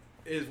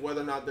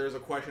whether or not there's a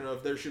question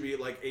of there should be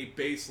like a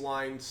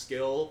baseline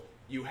skill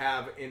you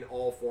have in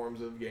all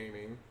forms of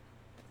gaming.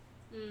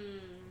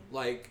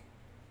 Like,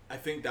 I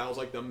think that was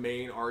like the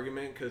main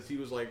argument because he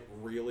was like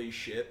really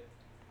shit.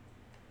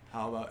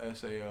 How about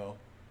SAO?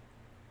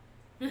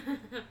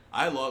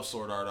 I love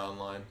Sword Art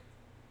Online.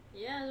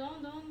 Yeah,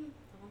 don't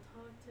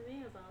talk to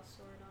me about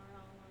Sword Art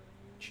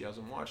Online. She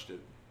hasn't watched it.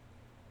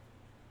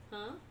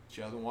 Huh? She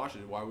hasn't watched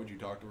it. Why would you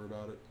talk to her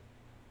about it?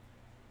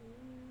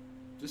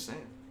 Just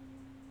saying.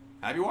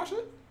 Have you watched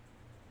it?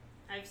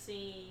 I've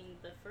seen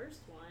the first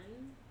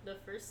one, the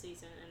first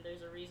season, and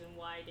there's a reason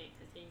why I didn't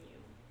continue.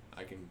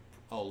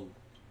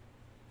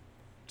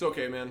 It's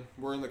okay, man.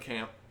 We're in that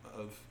camp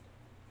of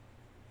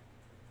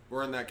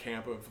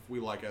we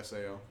like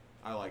SAO.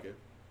 I like it.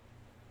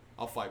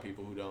 I'll fight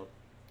people who don't.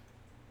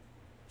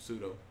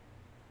 Pseudo.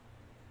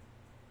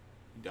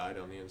 He died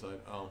on the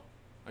inside. Oh.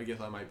 I guess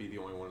I might be the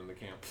only one in the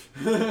camp.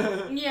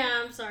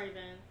 Yeah, I'm sorry,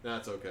 Ben.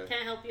 That's okay.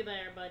 Can't help you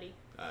there, buddy.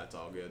 That's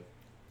all good.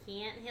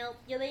 Can't help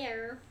you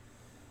there.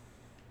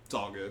 It's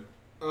all good.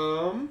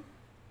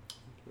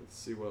 Let's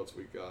see what else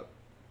we got.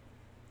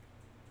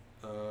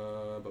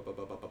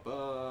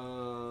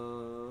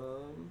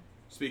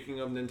 Speaking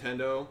of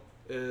Nintendo,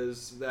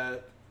 is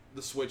that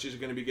the Switch is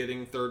going to be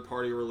getting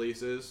third-party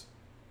releases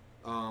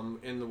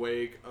in the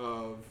wake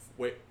of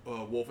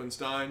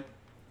Wolfenstein.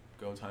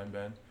 Go time,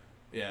 Ben.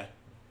 Yeah.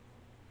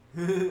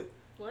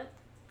 What?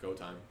 Go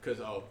time. Because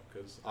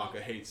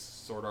Akka hates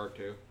Sword Art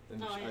too.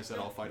 And Oh, yeah. I said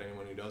I'll fight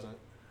anyone who doesn't.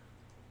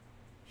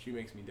 She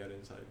makes me dead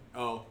inside.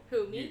 Oh.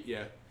 Who, me?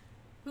 Yeah.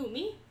 Who,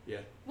 me? Yeah.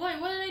 Why?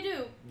 What did I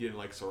do? You didn't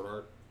like Sword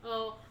Art?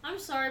 Oh, I'm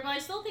sorry, but I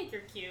still think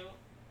you're cute.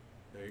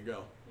 There you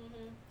go.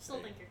 Still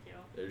Hey. think you're cute.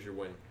 There's your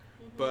win.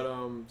 But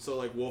so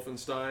like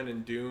Wolfenstein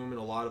and Doom and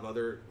a lot of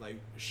other like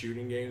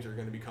shooting games are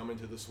going to be coming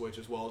to the Switch,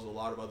 as well as a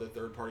lot of other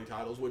third-party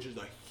titles, which is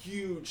a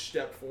huge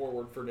step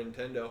forward for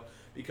Nintendo,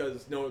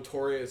 because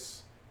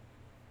notorious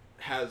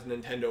has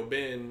Nintendo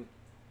been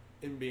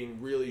in being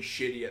really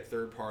shitty at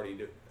third-party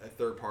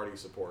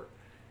support.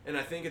 And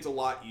I think it's a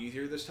lot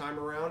easier this time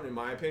around, in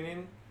my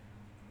opinion.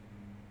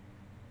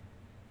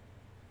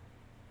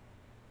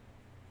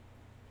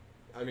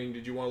 I mean,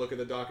 did you want to look at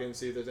the docket and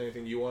see if there's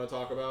anything you want to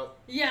talk about?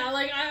 Yeah,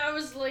 like I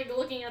was like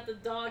looking at the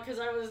dog because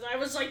I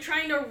was like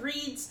trying to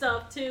read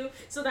stuff too,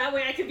 so that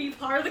way I could be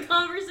part of the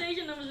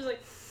conversation. I was just like,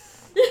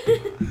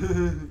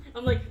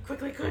 I'm like quick,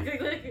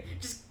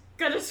 just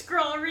gotta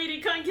scroll, read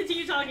it,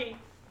 continue talking.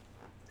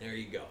 There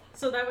you go.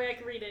 So that way I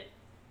can read it.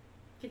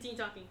 Continue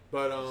talking.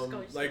 But Just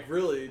go. like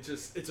really,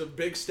 it's a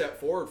big step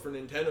forward for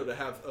Nintendo to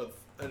have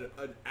an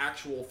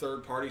actual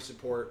third-party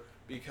support,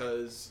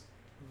 because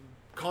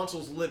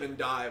consoles live and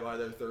die by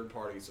their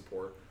third-party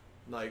support.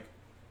 Like,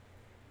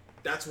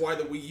 that's why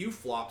the Wii U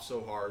flopped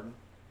so hard.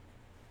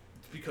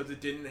 It's because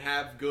it didn't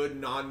have good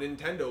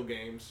non-Nintendo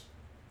games.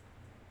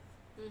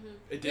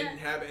 It didn't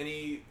have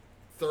any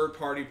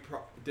third-party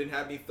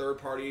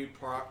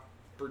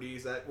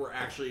properties that were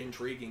actually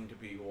intriguing to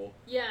people.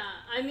 Yeah,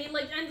 I mean,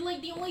 like, and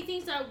like the only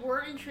things that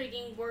were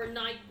intriguing were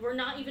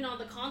not even on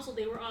the console.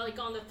 They were like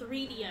on the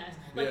 3DS,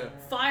 like Yeah.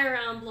 Fire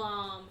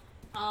Emblem,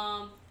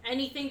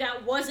 anything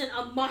that wasn't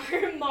a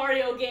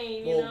Mario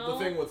game. You know?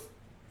 The thing with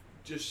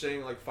just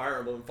saying like Fire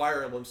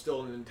Emblem's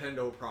still a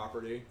Nintendo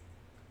property.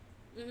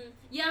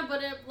 Yeah,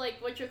 but it, like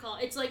what you call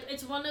it's like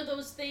it's one of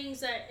those things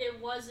that it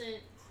wasn't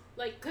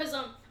like because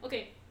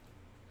okay,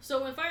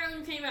 so when Fire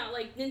Emblem came out,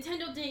 like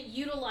Nintendo didn't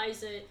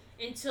utilize it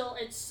until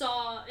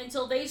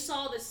they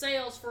saw the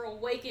sales for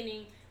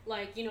Awakening,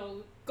 like, you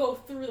know, go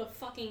through the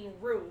fucking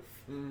roof,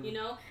 you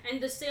know,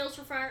 and the sales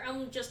for Fire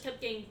Emblem just kept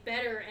getting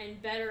better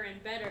and better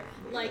and better.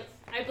 Like,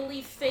 I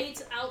believe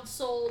Fates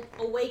outsold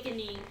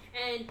Awakening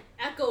and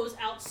Echoes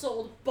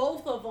outsold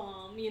both of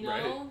them, you know,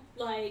 Right.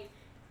 like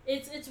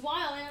it's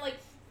wild. And like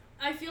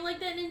I feel like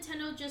that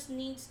Nintendo just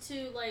needs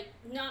to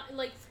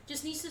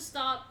just needs to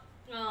stop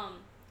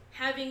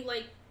having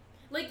like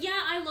yeah,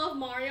 I love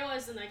Mario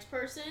as the next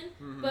person,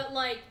 but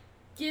like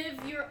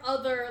give your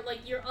other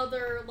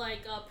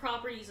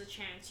properties a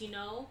chance, you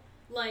know?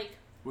 Like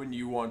When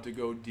you want to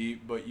go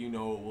deep, but you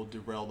know it will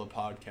derail the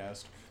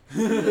podcast.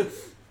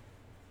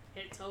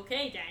 it's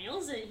okay,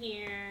 Daniel's in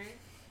here.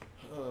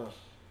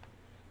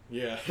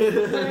 Yeah.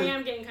 But I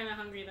am getting kind of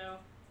hungry though.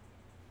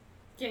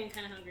 Getting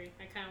kind of hungry.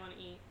 I kind of want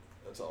to eat.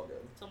 That's all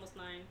good. It's almost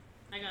 9.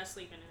 I gotta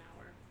sleep in an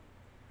hour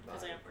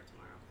because I have work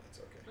tomorrow. That's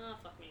okay. Oh,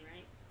 fuck me,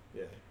 right?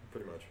 Yeah,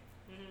 pretty much.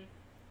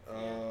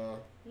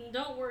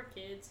 Don't work,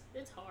 kids.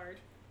 It's hard.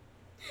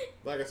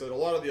 Like I said, a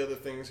lot of the other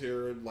things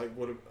here, like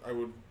I'd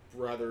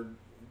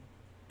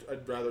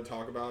rather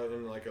talk about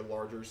in like a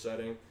larger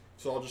setting.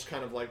 So I'll just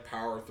kind of like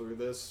power through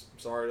this. I'm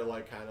sorry to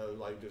like kind of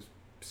like just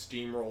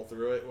steamroll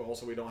through it.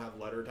 Also, we don't have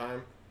letter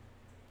time.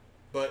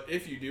 But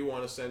if you do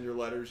want to send your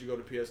letters, you go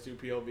to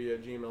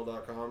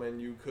ps2plv@gmail.com,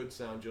 and you could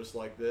sound just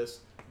like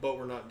this, but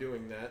we're not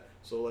doing that.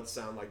 So let's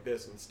sound like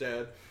this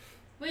instead.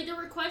 Wait, there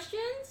were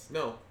questions?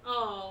 No.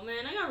 Oh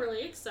man, I got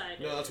really excited.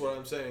 No, that's what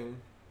I'm saying.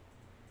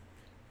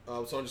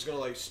 So I'm just gonna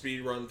like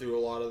speed run through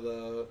a lot of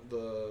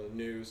the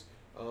news.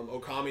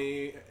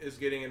 Okami is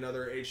getting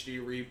another an HD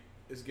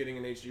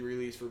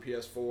release for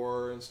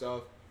PS4 and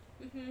stuff,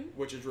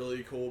 which is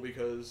really cool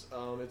because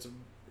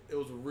it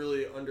was a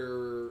really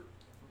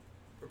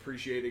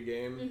underappreciated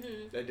game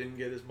that didn't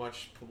get as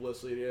much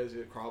publicity as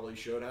it probably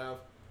should have.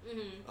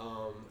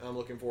 I'm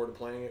looking forward to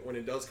playing it when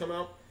it does come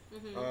out.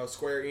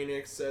 Square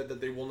Enix said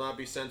that they will not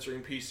be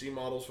censoring PC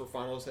models for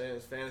Final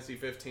Fantasy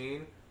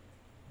 15,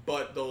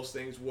 but those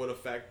things would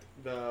affect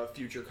the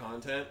future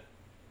content.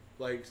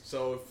 Like,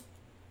 so if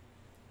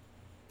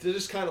to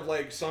just kind of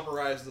like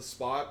summarize the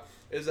spot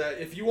is that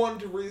if you want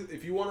to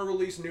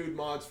release nude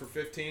mods for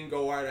 15,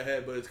 go right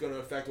ahead, but it's going to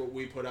affect what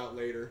we put out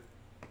later.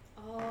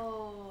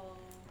 Oh.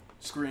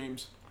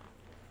 Screams.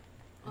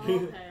 Okay. I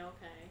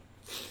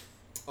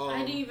didn't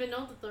Um, even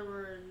know that there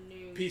were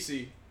new.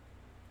 PC.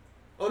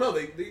 Oh no,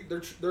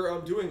 they're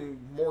doing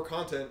more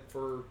content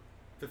for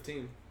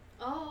 15.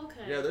 Oh,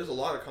 okay. Yeah, there's a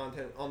lot of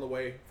content on the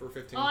way for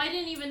 15. Oh, I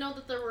didn't even know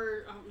that there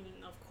were. I mean,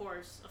 of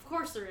course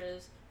there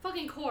is.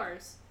 Fucking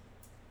course.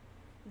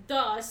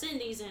 Duh,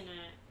 Cindy's in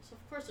it, so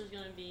of course there's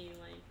gonna be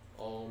like.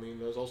 Oh, I mean,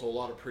 there's also a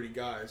lot of pretty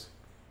guys.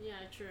 Yeah,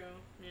 true.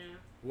 Yeah.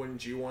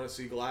 Wouldn't you want to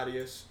see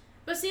Gladius?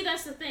 But see,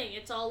 that's the thing.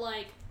 It's all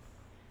like.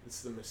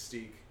 It's the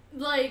mystique.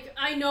 Like,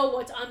 I know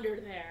what's under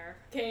there.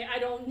 Okay, I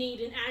don't need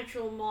an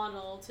actual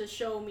model to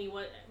show me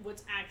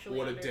what's actually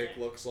What a under dick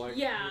there. looks like.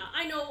 Yeah,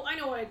 I know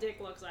what a dick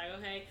looks like.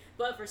 Okay,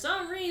 but for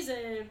some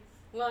reason,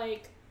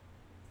 like,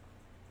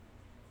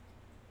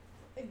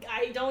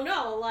 I don't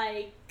know,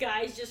 like,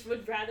 guys just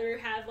would rather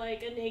have,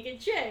 like, a naked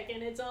chick,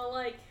 and it's all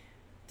like,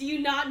 do you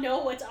not know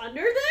what's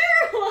under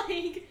there?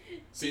 Like,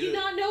 do you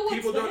not know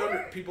what's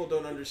there? People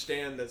don't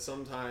understand that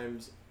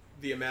sometimes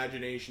the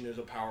imagination is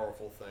a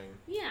powerful thing.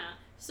 Yeah.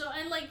 So,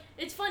 and, like,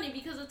 it's funny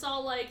because it's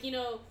all like, you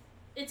know,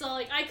 it's all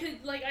like, I could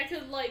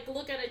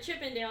look at a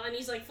Chippendale and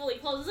he's, like, fully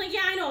clothed. It's like,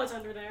 yeah, I know what's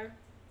under there.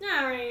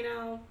 Alright, you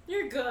know,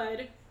 you're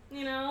good,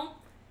 you know?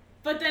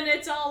 But then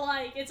it's all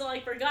like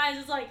for guys,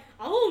 it's like,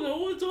 I don't know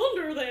what's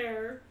under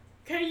there.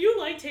 Can you,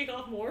 like, take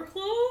off more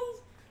clothes?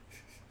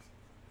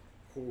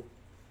 Ooh.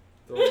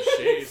 Throwing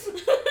shade.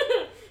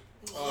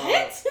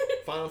 What?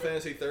 Final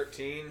Fantasy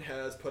 13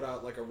 has put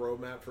out like a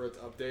roadmap for its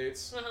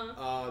updates.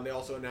 Uh-huh. They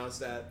also announced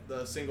that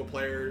the single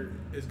player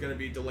is going to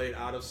be delayed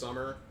out of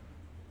summer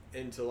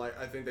into like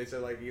I think they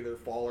said like either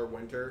fall or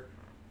winter,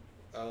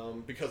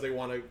 because they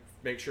want to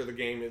make sure the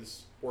game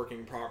is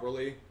working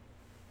properly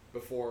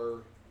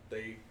before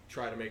they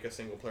try to make a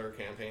single player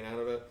campaign out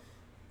of it.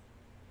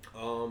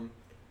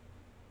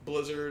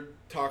 Blizzard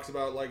talks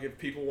about like if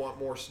people want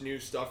more new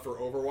stuff for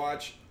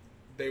Overwatch,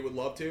 they would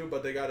love to,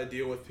 but they got to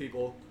deal with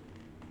people.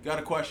 Got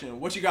a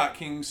question. What you got,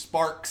 King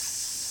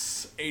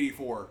Sparks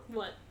 84?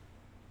 What?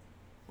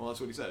 Well, that's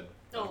what he said.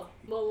 Oh,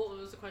 well, what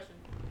was the question?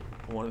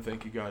 I want to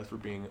thank you guys for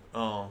being.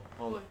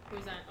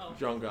 Who's that? Oh.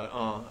 John got.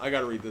 I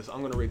gotta read this.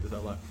 I'm gonna read this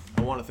out loud.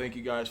 I want to thank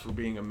you guys for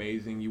being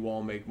amazing. You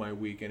all make my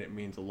week, and it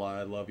means a lot.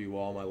 I love you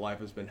all. My life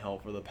has been hell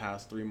for the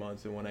past 3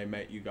 months, and when I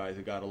met you guys,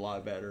 it got a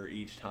lot better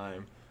each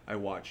time I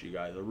watch you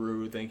guys.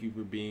 Aru, thank you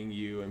for being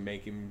you and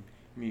making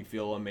me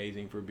feel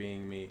amazing for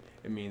being me.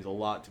 It means a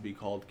lot to be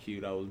called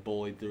cute. I was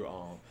bullied through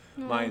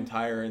my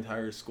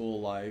entire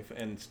school life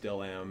and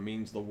still am.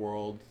 Means the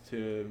world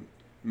to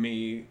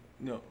me.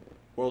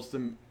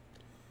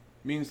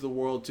 Means the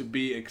world to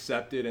be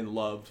accepted and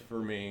loved for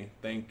me.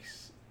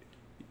 Thanks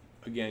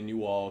again,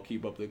 you all.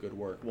 Keep up the good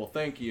work. Well,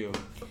 thank you.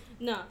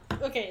 No.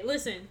 Okay,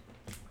 listen.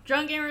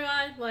 Drunk Gamer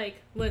God, like,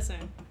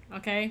 listen,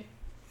 okay?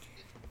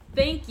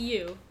 Thank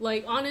you.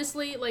 Like,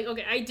 honestly, like,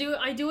 okay, I do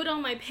it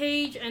on my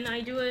page, and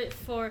I do it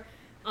for,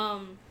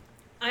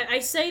 I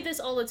say this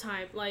all the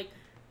time, like,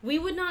 we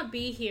would not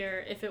be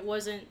here if it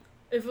wasn't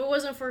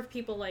for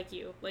people like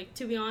you. Like,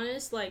 to be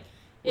honest, like,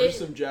 we'd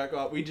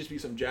just be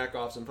some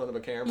jack-offs in front of a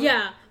camera.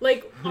 Yeah,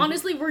 like,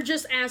 honestly, we're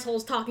just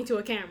assholes talking to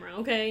a camera,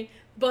 okay?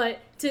 But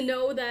to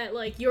know that,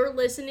 like, you're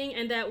listening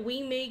and that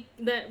we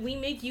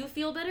make you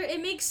feel better,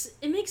 it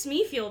makes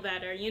me feel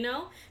better, you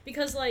know?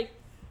 Because, like,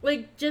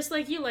 just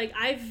like you, like,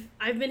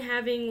 I've been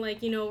having,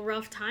 like, you know,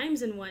 rough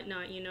times and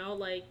whatnot, you know?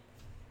 Like,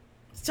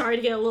 sorry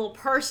to get a little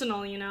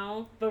personal, you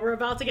know? But we're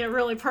about to get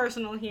really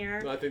personal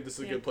here. I think this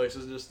is a good place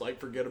to just, like,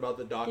 forget about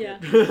the docket.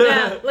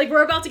 Yeah, like,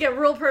 we're about to get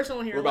real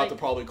personal here. We're about to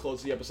probably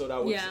close the episode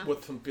out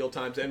with some field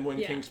times, and when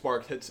Yeah. King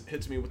Sparks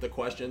hits me with the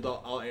questions,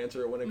 I'll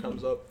answer it when it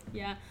comes up.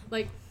 Yeah,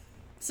 like,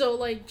 so,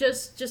 like,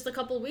 just a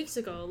couple of weeks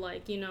ago,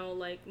 like, you know,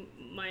 like,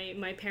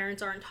 my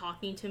parents aren't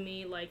talking to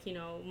me, like, you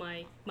know,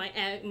 my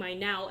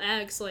now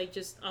ex, like,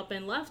 just up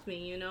and left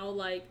me, you know,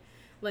 like,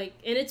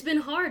 and it's been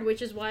hard,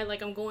 which is why,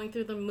 like, I'm going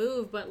through the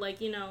move, but, like,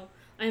 you know,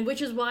 and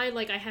which is why,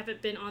 like, I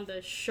haven't been on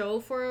the show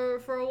for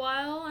a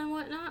while and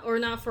whatnot, or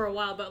not for a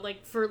while, but,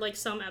 like, for, like,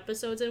 some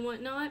episodes and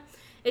whatnot.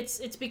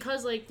 It's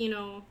because, like, you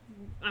know,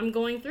 I'm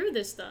going through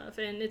this stuff,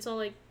 and it's all,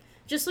 like,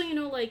 just so you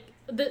know, like,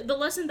 the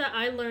lesson that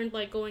I learned,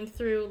 like, going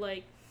through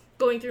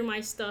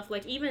my stuff,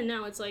 like, even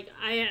now, it's like,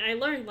 I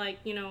learned, like,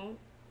 you know,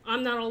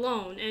 I'm not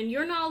alone, and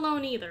you're not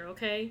alone either,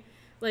 okay?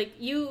 Like,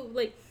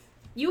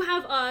 you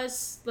have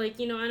us, like,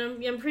 you know,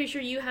 and I'm pretty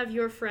sure you have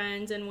your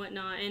friends and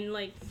whatnot, and,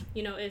 like,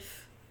 you know,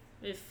 if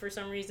for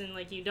some reason,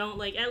 like, you don't,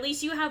 like, at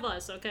least you have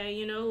us, okay?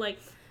 You know, like,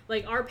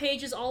 our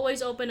page is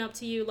always open up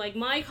to you, like,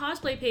 my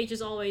cosplay page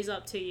is always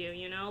up to you,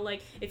 you know?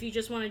 Like, if you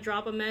just want to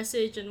drop a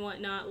message and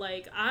whatnot,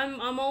 like,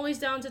 I'm always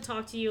down to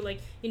talk to you,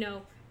 like, you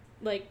know,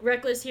 like,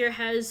 Reckless here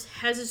has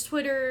his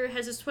Twitter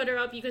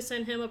up. You can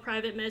send him a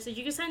private message.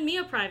 You can send me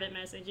a private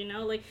message, you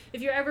know? Like,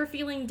 if you're ever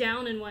feeling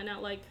down and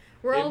whatnot, like,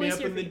 we're Hit always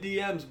me up here in the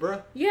DMs,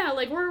 bruh. Yeah,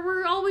 like,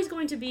 we're always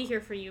going to be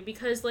here for you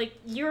because, like,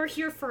 you're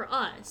here for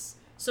us.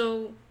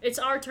 So, it's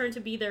our turn to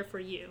be there for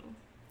you.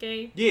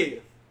 Okay? Yeah.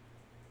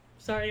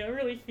 Sorry, I'm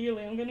really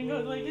feeling. I'm gonna go,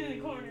 like, in the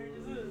corner.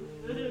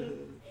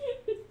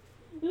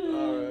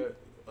 Alright.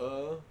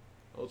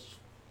 I was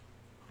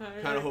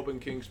kind of hoping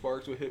King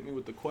Sparks would hit me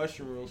with the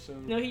question real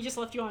soon. No, he just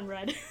left you on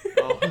red.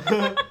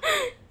 Oh.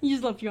 He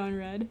just left you on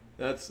red.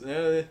 That's,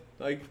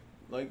 like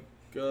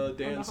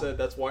Dan said,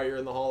 that's why you're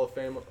in the Hall of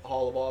Fame,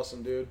 Hall of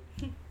Awesome, dude.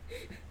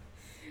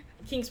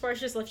 King Sparks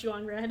just left you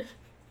on red.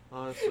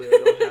 Honestly, I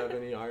don't have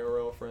any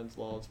IRL friends.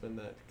 Lol, it's been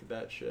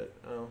that shit.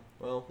 Oh,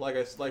 well, like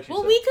she said.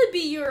 Well, we could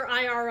be your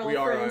IRL friends. We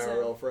are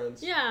IRL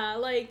friends. Yeah,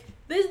 like,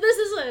 this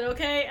is it,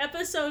 okay?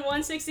 Episode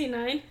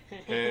 169.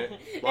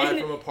 Live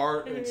from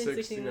apartment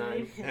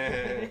 69.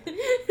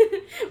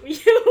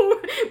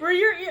 We're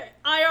your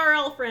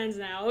IRL friends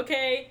now,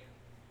 okay?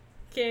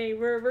 Okay,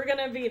 we're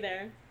gonna be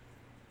there.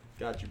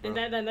 Got you, bro.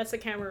 And that's the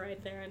camera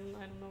right there, and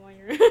I don't know why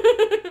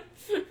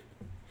you're...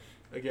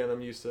 Again,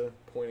 I'm used to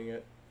pointing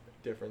it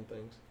different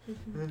things.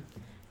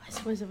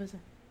 What's it?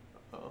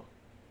 Oh.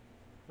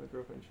 My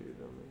girlfriend cheated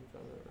on me.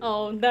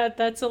 Oh,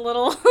 that's a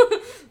little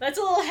that's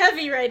a little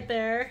heavy right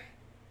there.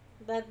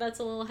 That's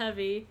a little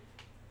heavy.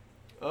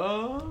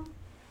 Well,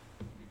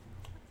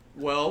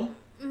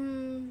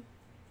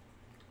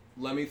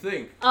 let me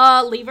think.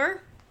 Leave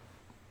her.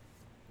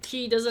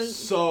 She doesn't.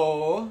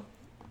 So,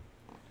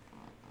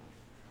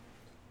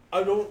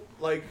 I don't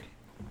like.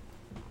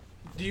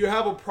 Do you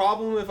have a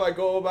problem if I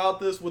go about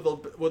this with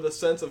a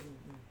sense of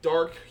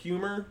dark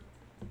humor?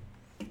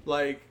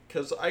 Like,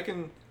 cause I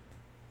can.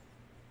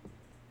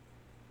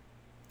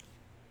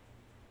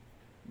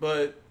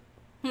 But.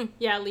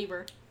 Yeah, leave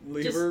her.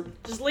 Leave her.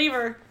 Just leave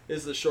her.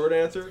 Is the short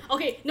answer.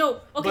 Okay,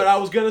 no. Okay. But I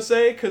was gonna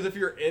say, cause if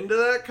you're into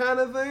that kind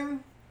of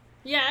thing.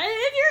 Yeah,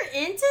 if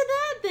you're into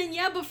that, then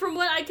yeah. But from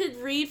what I could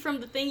read from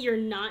the thing, you're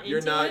not into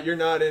it. You're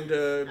not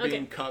into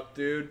being cucked,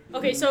 dude.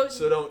 Okay, so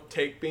don't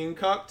take being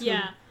cucked.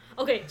 Yeah.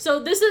 Okay,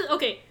 so this is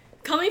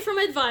coming from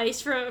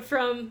advice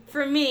from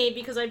me,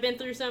 because I've been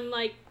through some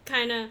like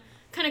kind of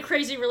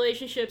crazy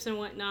relationships and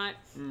whatnot.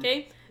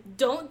 Okay,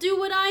 don't do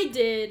what I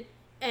did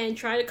and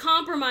try to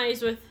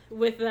compromise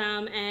with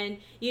them and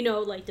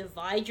like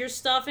divide your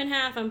stuff in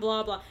half and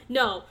blah blah.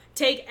 No,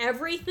 take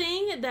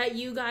everything that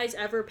you guys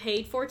ever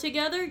paid for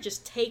together,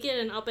 just take it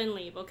and up and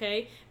leave,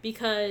 okay?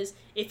 Because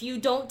if you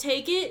don't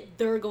take it,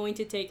 they're going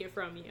to take it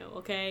from you,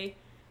 okay?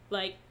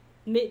 Like,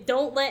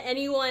 don't let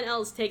anyone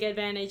else take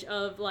advantage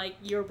of like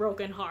your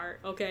broken heart,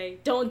 okay?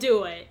 Don't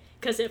do it,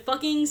 because it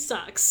fucking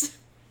sucks.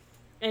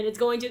 And it's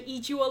going to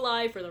eat you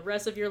alive for the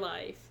rest of your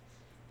life.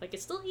 Like,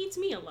 it still eats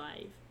me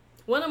alive.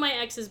 One of my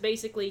exes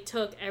basically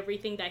took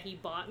everything that he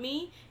bought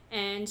me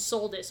and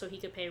sold it so he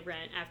could pay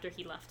rent after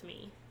he left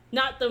me.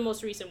 Not the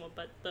most recent one,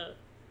 but the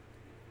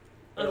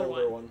other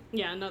one.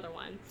 Yeah, another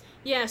one.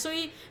 Yeah,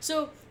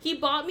 so he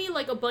bought me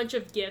like a bunch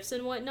of gifts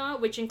and whatnot,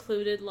 which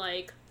included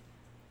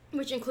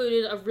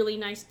a really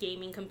nice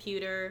gaming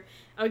computer,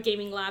 a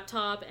gaming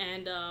laptop,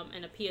 and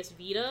a PS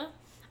Vita.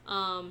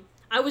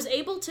 I was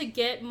able to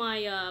get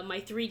my my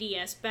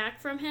 3DS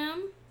back from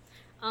him.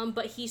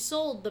 But he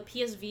sold the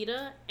PS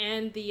Vita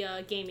and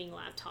the gaming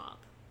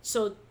laptop,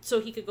 so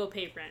he could go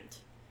pay rent.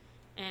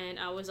 And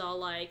I was all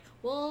like,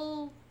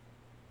 well,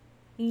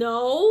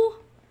 no,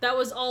 that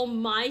was all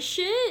my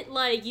shit.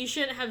 Like, you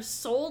shouldn't have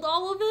sold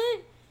all of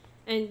it.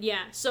 And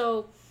yeah,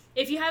 so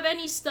if you have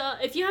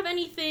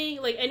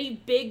anything, like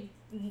any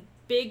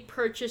big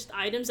purchased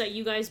items that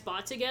you guys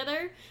bought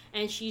together,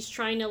 and she's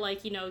trying to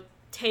like,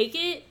 take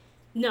it,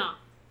 nah,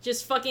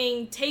 just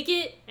fucking take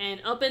it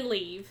and up and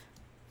leave.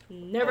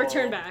 Never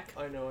turn back.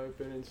 I know, I've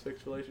been in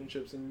 6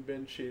 relationships and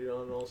been cheated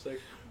on in all 6.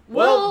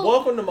 Well,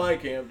 welcome to my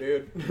camp,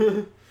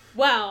 dude.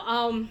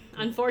 Wow,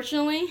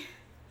 unfortunately,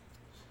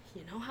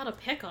 you know how to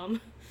pick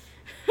them.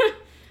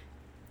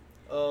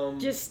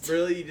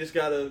 Really, you just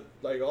gotta,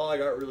 like, all I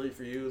got really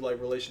for you is, like,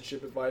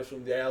 relationship advice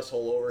from the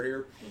asshole over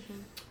here.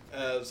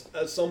 Mm-hmm.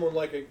 As someone,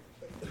 like,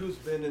 who's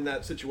been in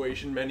that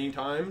situation many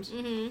times.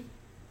 Mm-hmm.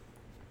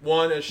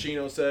 One, as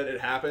Shino said, it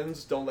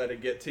happens. Don't let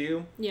it get to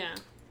you. Yeah.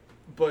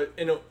 But,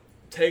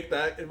 take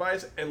that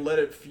advice and let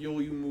it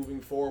fuel you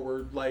moving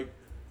forward. Like,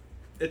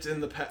 it's in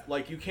the past.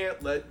 Like, you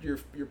can't let your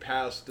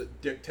past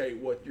dictate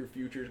what your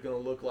future is gonna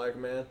look like,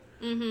 man.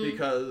 Mm-hmm.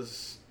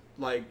 Because,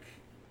 like,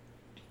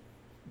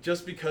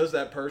 just because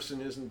that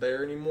person isn't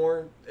there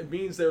anymore, it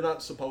means they're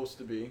not supposed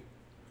to be.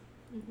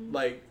 Mm-hmm.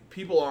 Like,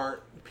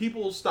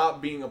 people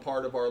stop being a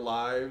part of our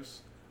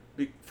lives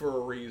for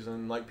a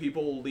reason. Like,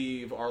 people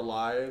leave our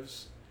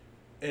lives,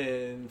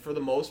 and for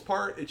the most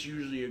part, it's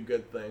usually a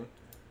good thing.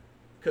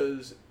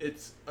 Because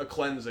it's a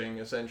cleansing,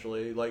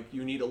 essentially. Like,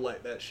 you need to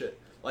let that shit...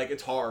 Like,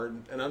 it's hard.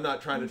 And I'm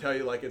not trying to tell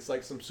you, like, it's,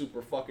 like, some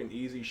super fucking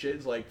easy shit.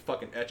 It's, like,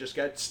 fucking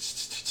Etch-a-Sketch.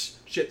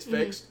 Shit's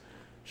fixed.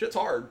 Shit's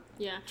hard.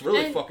 Yeah. It's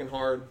really fucking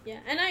hard. Yeah.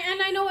 And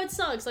I know it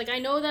sucks. Like, I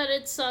know that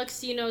it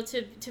sucks,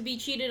 to be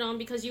cheated on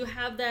because you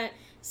have that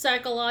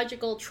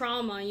psychological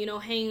trauma,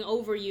 hanging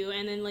over you.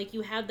 And then, like,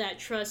 you have that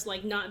trust,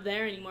 like, not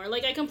there anymore.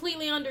 Like, I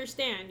completely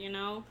understand,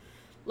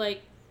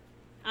 Like...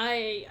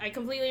 I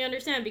completely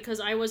understand because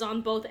I was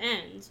on both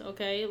ends,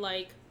 okay?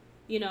 Like,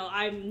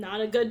 I'm not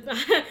a good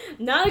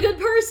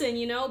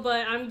person,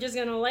 but I'm just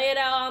gonna lay it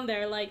out on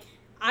there. Like,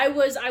 I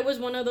was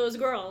one of those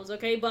girls,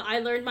 okay? But I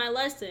learned my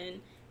lesson,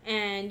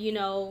 and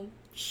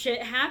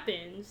shit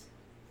happens.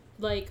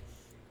 Like,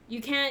 you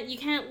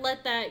can't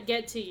let that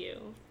get to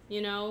you,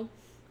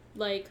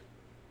 like.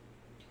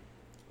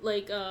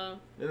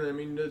 And I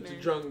mean, the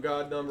drunk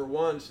god number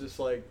one. It's just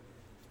like.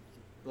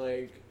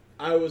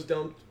 I was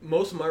dumped.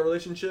 Most of my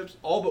relationships,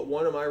 all but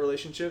one of my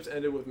relationships,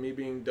 ended with me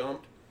being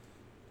dumped.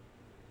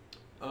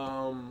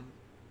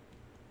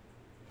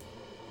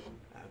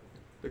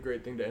 The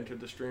great thing to enter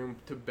the stream,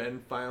 to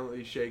Ben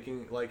finally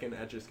shaking like an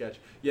Etch-a-Sketch.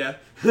 Yeah.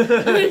 You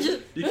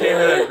came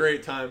at a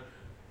great time.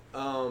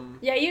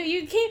 Yeah,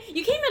 you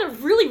came at a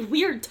really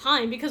weird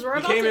time because we're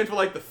about You came in for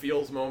like the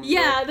feels moment.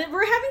 Yeah,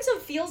 we're having some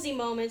feelsy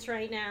moments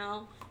right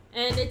now.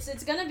 And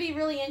it's gonna be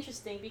really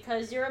interesting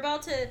because you're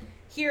about to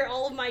hear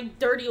all of my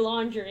dirty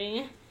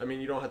laundry. I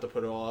mean, you don't have to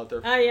put it all out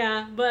there. Oh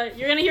yeah, but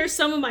you're gonna hear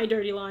some of my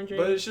dirty laundry.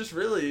 But it's just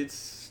really,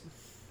 it's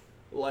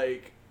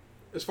like,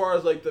 as far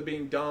as like the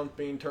being dumped,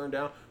 being turned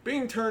down,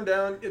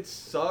 it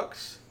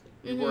sucks.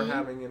 We were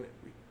having an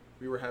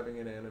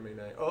anime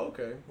night. Oh,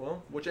 okay.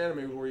 Well, which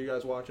anime were you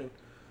guys watching?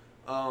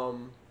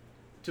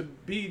 To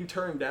be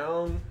turned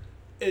down,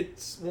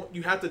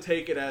 you have to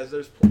take it as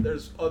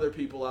there's other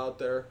people out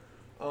there.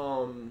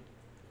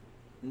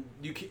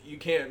 You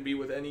can't be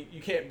with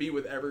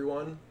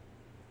everyone.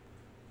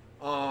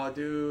 Aw,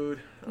 dude.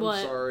 I'm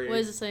sorry. What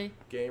does it say?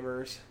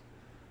 Gamers.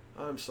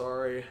 I'm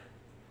sorry.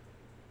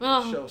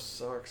 Oh. The show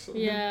sucks.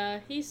 Yeah,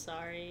 he's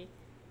sorry.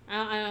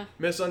 Yeah,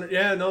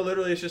 no,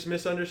 literally, it's just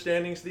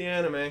misunderstandings of the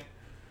anime.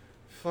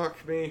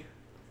 Fuck me.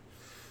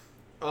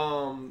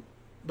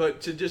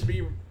 But to just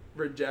be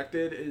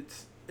rejected,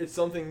 it's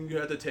something you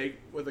have to take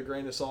with a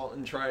grain of salt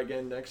and try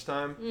again next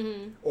time.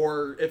 Mm-hmm.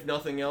 Or if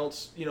nothing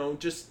else,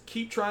 just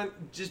keep trying.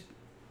 Just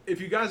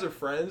if you guys are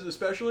friends,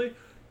 especially,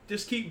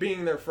 just keep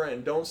being their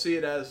friend. Don't see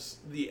it as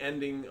the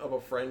ending of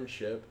a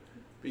friendship,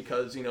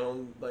 because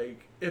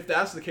like if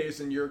that's the case,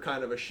 then you're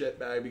kind of a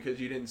shitbag because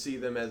you didn't see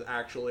them as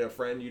actually a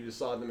friend. You just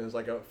saw them as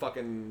like a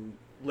fucking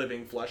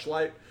living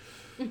fleshlight.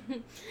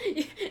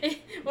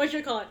 What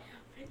you call it?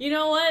 You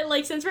know what?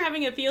 Like, since we're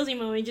having a feelsy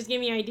moment, just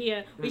give me an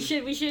idea. We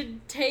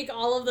should take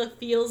all of the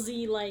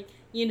feelsy, like,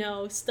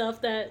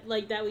 stuff that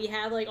we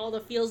have, like all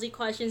the feelsy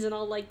questions and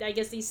all, like, I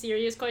guess these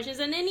serious questions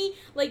and any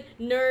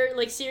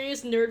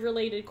serious nerd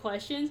related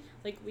questions.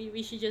 Like,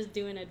 we should just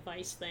do an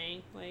advice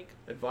thing, like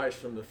advice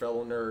from the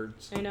fellow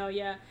nerds. I know,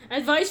 yeah.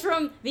 Advice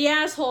from the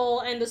asshole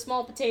and the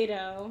small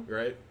potato.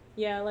 Right.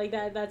 Yeah, like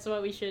that's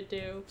what we should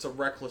do. It's a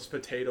reckless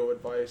potato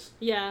advice.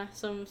 Yeah,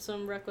 some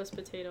reckless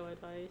potato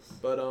advice.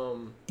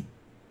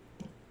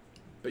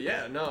 But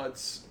yeah, no,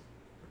 it's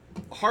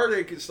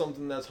heartache is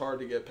something that's hard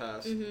to get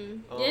past.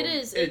 Mm-hmm. It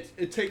is.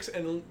 It takes,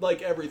 and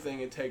like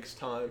everything, it takes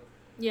time.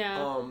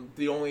 Yeah.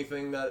 The only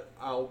thing that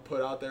I'll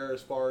put out there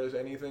as far as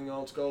anything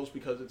else goes,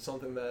 because it's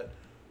something that,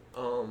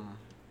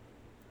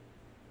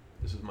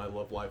 this is my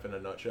love life in a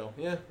nutshell.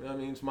 Yeah, I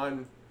mean, it's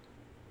mine.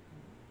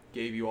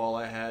 Gave you all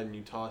I had, and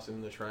you toss it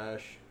in the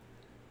trash.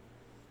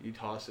 You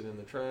toss it in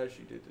the trash.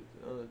 You did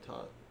it on the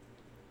top.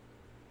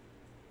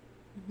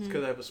 It's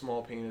because I have a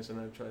small penis,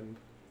 and I've tried.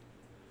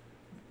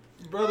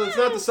 Brother, it's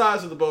not the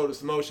size of the boat; it's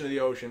the motion of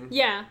the ocean.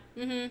 Yeah.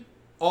 Mm-hmm.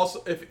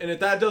 Also, if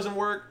that doesn't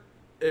work,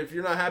 if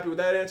you're not happy with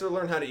that answer,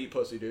 learn how to eat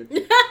pussy, dude.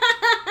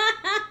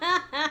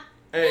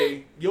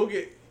 Hey, you'll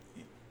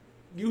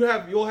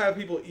have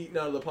people eating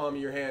out of the palm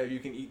of your hand if you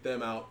can eat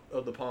them out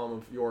of the palm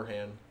of your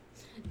hand.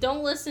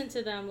 Don't listen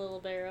to them, Little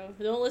Barrow.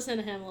 Don't listen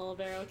to him, Little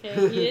Barrow, okay?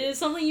 It's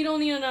something you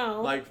don't need to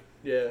know. Like,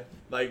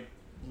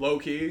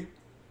 low-key,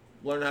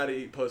 learn how to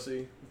eat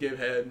pussy, give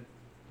head,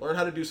 learn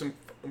how to do some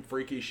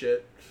freaky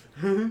shit.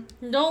 Don't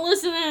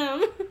listen to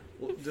him.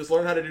 Just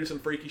learn how to do some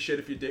freaky shit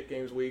if your dick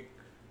game's weak.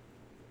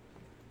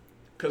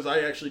 Because I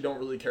actually don't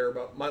really care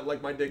about...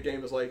 My dick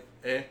game is like,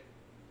 eh.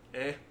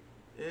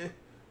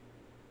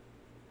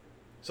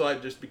 So I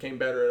just became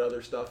better at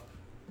other stuff.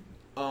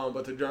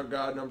 But the Drunk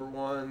God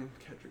 #1,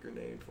 catch a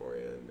grenade for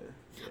you. Yeah.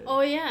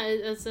 Oh yeah,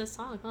 it's a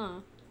song, huh?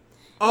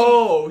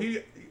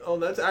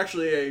 That's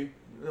actually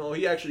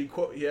he actually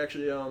quoted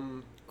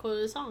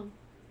a song.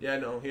 Yeah,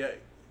 no, he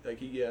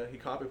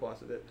copy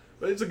pasted it.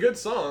 But it's a good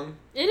song.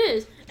 It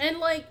is.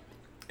 And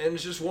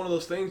it's just one of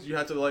those things you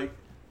have to like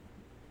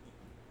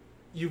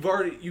you've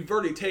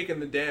already taken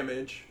the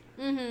damage.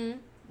 Mm-hmm.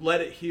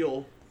 Let it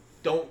heal.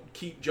 Don't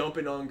keep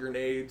jumping on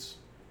grenades.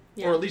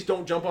 Yeah. Or at least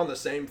don't jump on the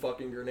same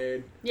fucking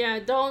grenade. Yeah,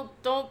 don't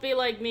be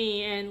like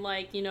me and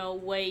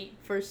wait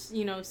for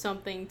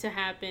something to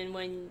happen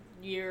when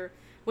you're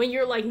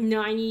like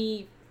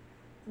 90,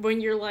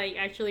 when you're like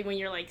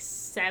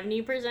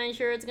 70%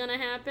 sure it's gonna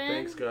happen.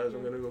 Thanks, guys.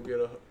 I'm gonna go get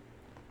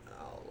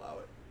I'll allow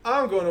it.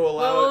 I'm going to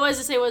allow it. What does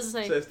it say? What does it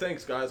say? It says,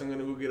 thanks, guys. I'm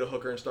gonna go get a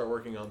hooker and start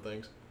working on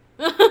things.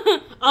 There you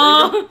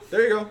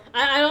go.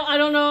 I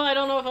don't know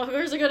if a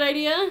hooker's a good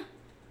idea.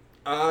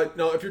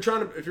 No, if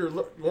you're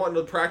wanting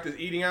to practice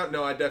eating out,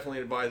 no, I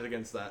definitely advise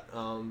against that.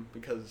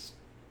 Because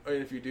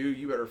if you do,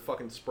 you better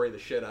fucking spray the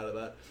shit out of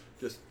that.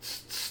 Just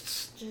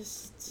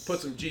put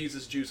some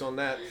Jesus juice on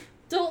that.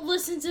 Don't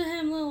listen to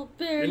him, Little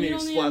Bear. You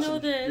don't need to know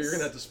this. You're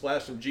gonna have to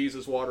splash some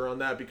Jesus water on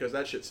that because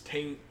that shit's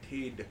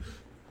tainted.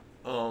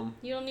 You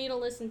don't need to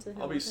listen to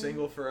him. I'll be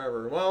single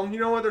forever. Well, you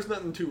know what? There's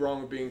nothing too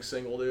wrong with being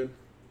single, dude.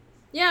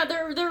 Yeah,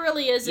 there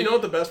really isn't. You know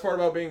what the best part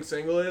about being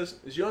single is?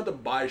 Is you don't have to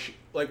buy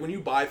like when you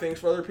buy things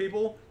for other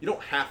people, you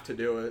don't have to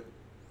do it.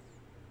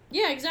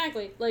 Yeah,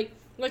 exactly. Like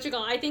what you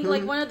call? I think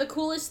like one of the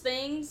coolest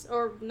things,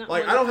 or not.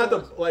 Like I don't have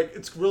to like.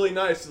 It's really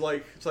nice.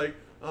 Like it's like,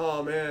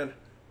 oh man,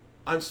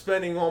 I'm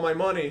spending all my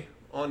money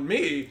on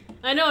me.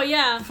 I know.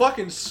 Yeah.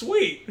 Fucking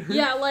sweet.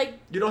 Yeah, like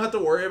you don't have to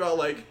worry about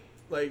like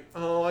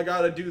oh, I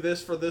gotta do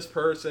this for this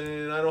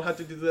person. I don't have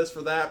to do this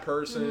for that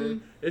person.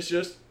 Mm-hmm. It's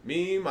just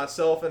me,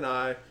 myself, and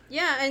I.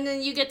 Yeah, and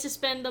then you get to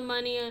spend the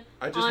money.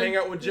 I just hang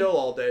out with Jill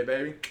all day,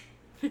 baby.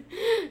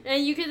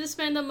 And you could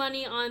spend the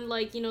money on,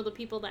 like, you know, the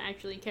people that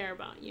actually care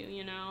about you,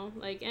 you know?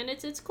 Like, and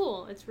it's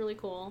cool. It's really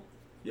cool.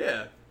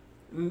 Yeah.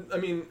 I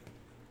mean,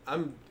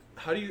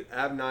 how do you,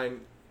 Av9,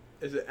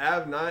 is it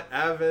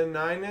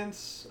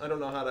Avaninance? I don't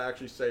know how to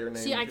actually say your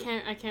name. See, I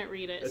can't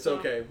read it. It's so.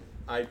 okay.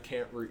 I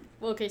can't read.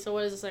 Okay, so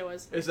what does it say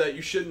was? Is that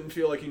you shouldn't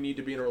feel like you need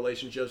to be in a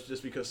relationship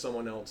just because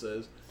someone else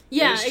is.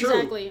 Yeah, it's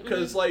exactly.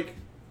 Because, like,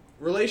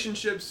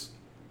 relationships,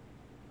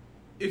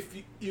 if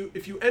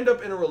you end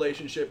up in a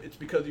relationship, it's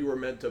because you were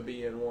meant to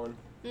be in one.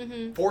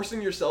 Mm-hmm.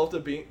 Forcing yourself to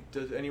be...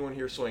 Does anyone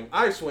here swing?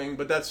 I swing,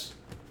 but that's...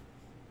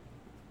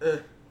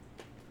 I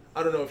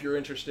don't know if you're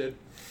interested.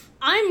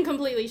 I'm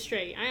completely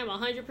straight. I am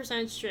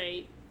 100%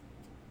 straight.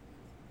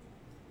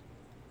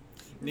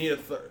 Need a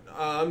third.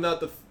 I'm not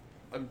the...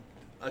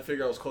 I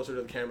figure I was closer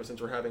to the camera since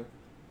we're having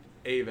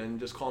Avon.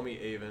 Just call me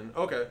Avon.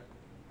 Okay.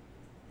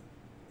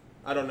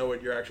 I don't know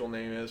what your actual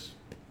name is.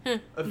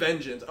 A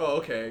Vengeance. Oh,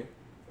 okay.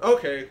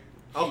 Okay.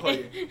 I'll call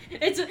you.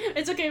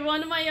 It's okay.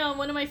 One of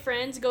my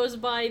friends goes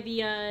by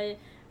the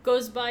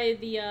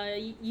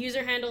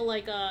user handle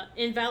like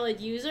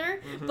invalid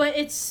user, but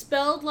it's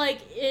spelled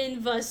like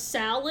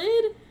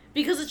invasalid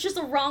because it's just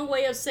a wrong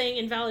way of saying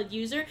invalid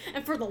user.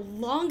 And for the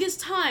longest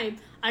time,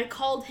 I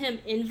called him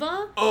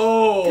Inva.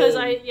 Oh, because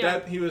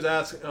he was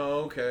asking.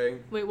 Oh, okay.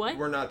 Wait, what?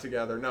 We're not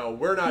together. No,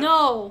 we're not.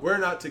 No, we're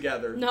not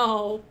together.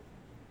 No.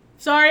 I'm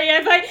sorry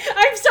if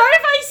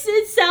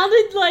it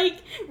sounded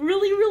like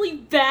really, really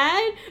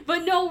bad,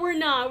 but no, we're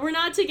not. We're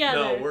not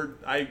together. No,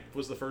 I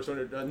was the first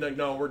one to.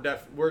 No,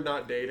 we're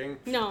not dating.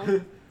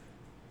 No.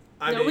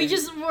 I no, mean,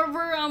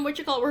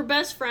 we're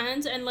best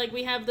friends, and like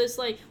we have this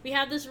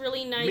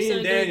really nice. Me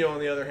and Daniel, on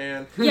the other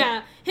hand.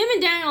 Yeah, him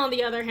and Daniel, on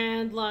the other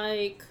hand,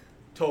 like.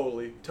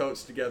 Totally,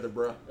 totes together,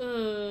 bruh.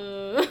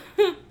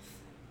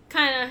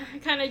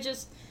 Kind of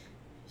just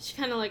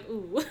like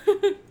ooh.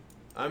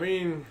 I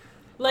mean.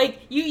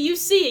 Like you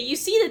see it, you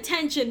see the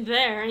tension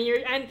there,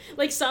 and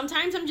like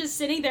sometimes I'm just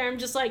sitting there, I'm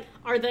just like,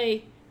 are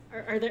they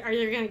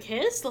gonna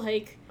kiss?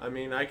 Like. I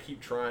mean, I keep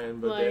trying,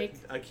 but like,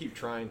 I keep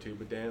trying to,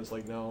 but Dan's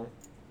like, no.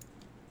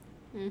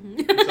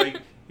 Mm-hmm.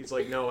 He's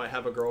like, no, I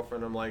have a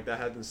girlfriend. I'm like, that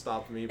hasn't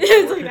stopped me before.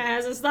 It's like, that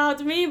hasn't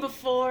stopped me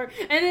before.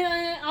 And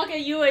then, okay,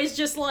 Yue is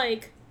just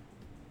like...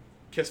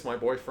 Kiss my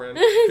boyfriend,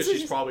 because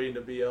she's probably into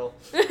BL.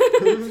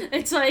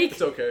 It's like...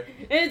 It's okay.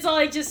 It's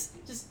like, just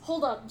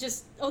hold up,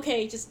 just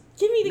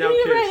give me the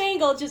right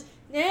angle, just,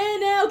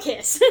 now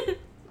kiss.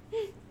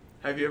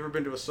 Have you ever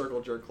been to a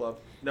circle jerk club?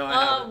 No,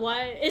 I haven't.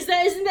 Why? Is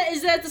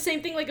that the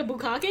same thing like a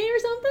bukkake or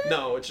something?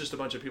 No, it's just a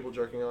bunch of people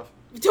jerking off.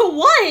 To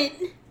what?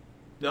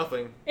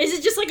 Nothing. Is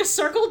it just like a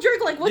circle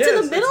jerk? Like, what's in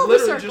the middle of the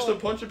circle? It's literally just a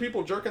bunch of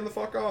people jerking the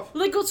fuck off.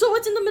 Like, so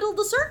what's in the middle of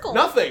the circle?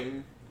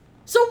 Nothing.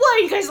 So what,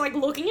 are you guys, like,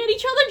 looking at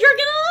each other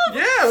jerking off?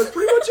 Yeah, that's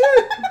pretty much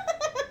it.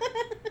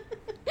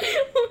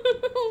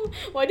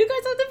 Why do you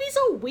guys have to be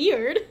so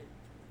weird?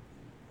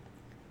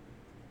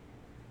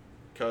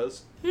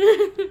 'Cause.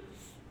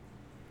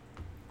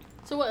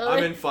 So what?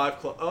 I'm in 5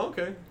 clubs. Oh,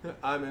 okay.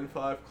 I'm in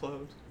 5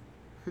 clubs.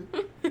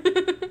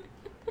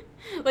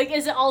 Like,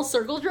 is it all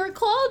circle jerk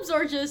clubs,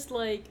 or just,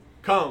 like...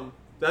 Come.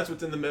 That's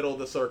what's in the middle of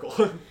the circle.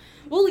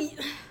 Well,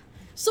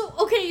 so,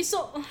 okay,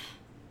 so...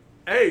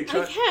 Hey,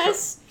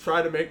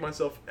 try to make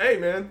myself... Hey,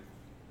 man.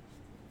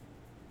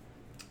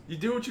 You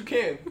do what you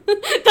can.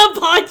 The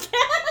podcast?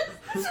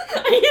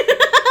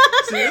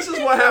 See, this is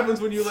what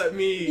happens when you let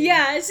me...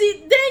 Yeah, see,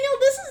 Daniel,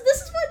 this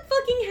is what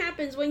fucking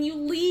happens when you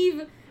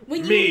leave...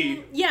 When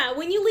you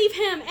leave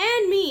him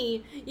and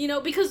me, you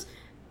know, because...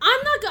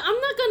 I'm not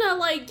gonna,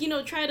 like, you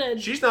know, try to...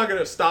 She's not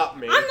gonna stop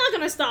me. I'm not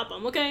gonna stop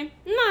him, okay? I'm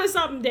not gonna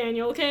stop him,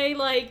 Daniel, okay?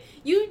 Like,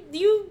 you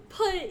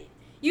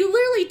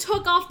literally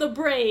took off the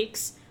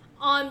brakes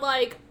on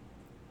a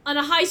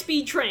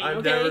high-speed train, I'm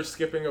okay? never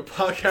skipping a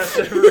podcast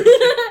ever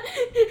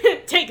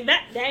again. Take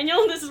that,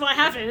 Daniel. This is what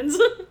happens.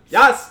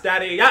 Yes,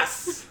 Daddy,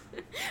 yes!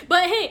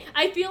 But hey,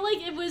 I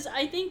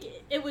think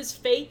it was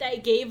fate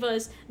that gave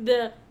us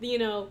the, you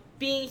know,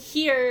 being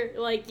here,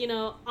 like, you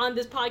know, on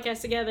this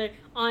podcast together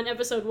on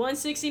episode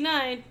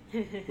 169.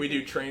 We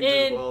do trains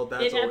as well.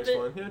 That's always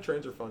fun. Yeah,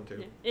 trains are fun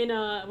too. In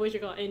what you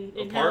call in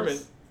apartment.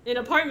 House. In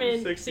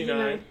apartment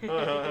 69.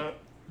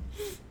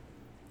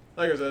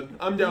 Like I said,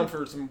 I'm down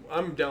for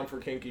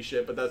kinky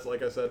shit, but that's,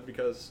 like I said,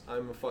 because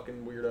I'm a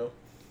fucking weirdo.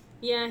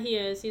 Yeah, he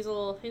is. He's a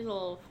little fucking.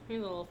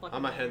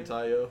 I'm a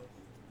hentai-yo.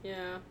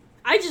 Yeah.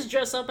 I just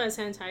dress up as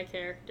hentai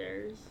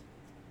characters.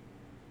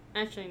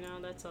 Actually,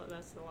 no, that's a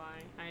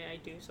lie. I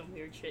do some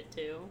weird shit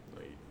too.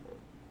 No, you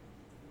won't.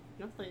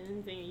 Nothing,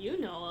 anything you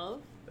know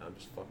of. I'm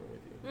just fucking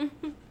with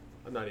you.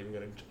 I'm not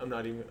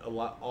even a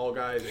lot. All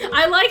guys.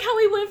 I like how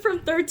we went from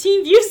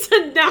 13 views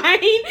to 9.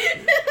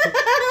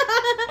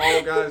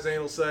 All guys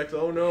anal sex.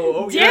 Oh no.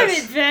 Oh Damn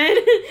yes. it, Ben.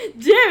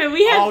 Damn it.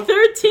 We had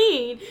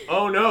 13.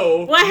 Oh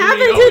no. What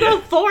happened to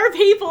the 4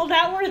 people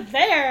that were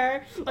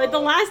there? Like the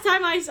last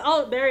time I saw.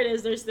 Oh, there it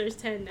is. There's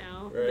 10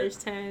 now. Right. There's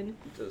 10.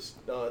 It's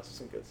just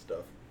some good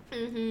stuff.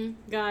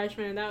 Gosh,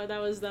 man, that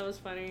was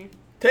funny.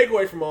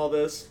 Takeaway from all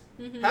this: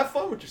 have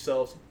fun with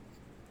yourselves.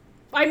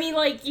 I mean,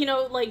 like,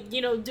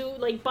 do,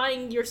 like,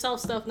 buying yourself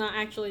stuff, not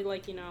actually,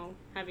 like,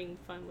 having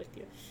fun with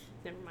you.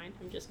 Never mind,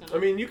 I'm just gonna... I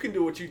mean, you can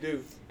do what you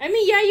do. I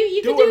mean, yeah,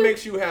 you do can what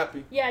makes you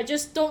happy. Yeah,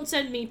 just don't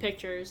send me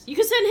pictures. You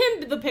can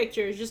send him the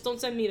pictures, just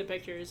don't send me the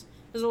pictures.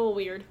 It's a little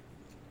weird.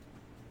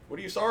 What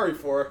are you sorry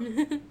for?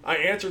 I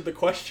answered the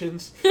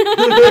questions.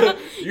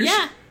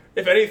 Yeah.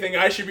 If anything,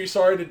 I should be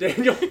sorry to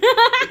Daniel.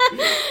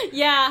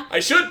 Yeah. I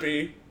should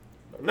be.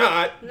 I'm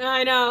not.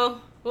 I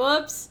know.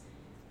 Whoops.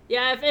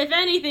 Yeah, if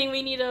anything,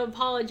 we need to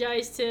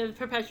apologize to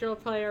Perpetual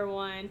Player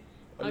 1.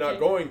 I'm not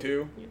going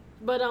to.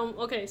 But,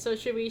 okay, so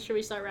should we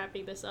start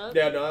wrapping this up?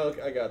 Yeah, no,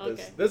 I got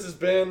this. Okay. This has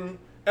been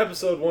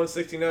episode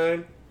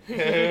 169.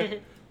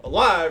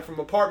 Live from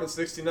apartment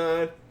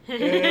 69.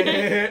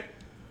 It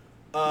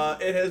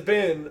has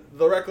been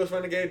the Reckless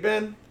Renegade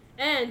Ben.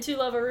 And To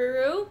Love a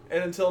Ruru.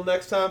 And until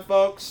next time,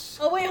 folks.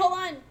 Oh, wait, hold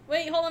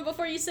on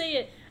before you say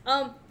it.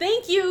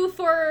 Thank you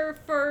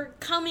for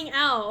coming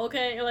out,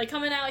 okay? Like,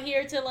 coming out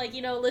here to, like,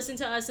 listen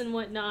to us and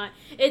whatnot.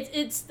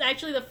 It's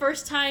actually the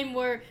first time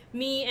where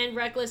me and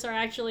Reckless are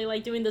actually,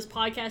 like, doing this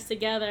podcast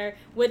together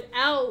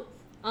without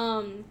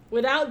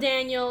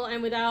Daniel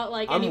and without,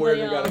 like, I'm anybody weird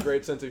and else. got a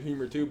great sense of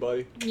humor, too,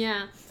 buddy.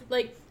 Yeah,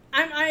 like,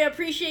 I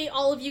appreciate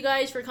all of you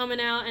guys for coming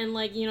out and,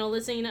 like,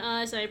 listening to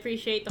us. I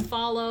appreciate the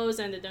follows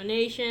and the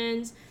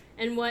donations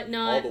and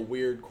whatnot. All the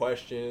weird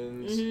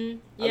questions. Mm-hmm.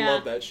 Yeah. I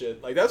love that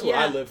shit. Like, that's what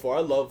Yeah. I live for.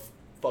 I love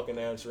fucking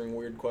answering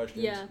weird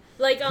questions. Yeah,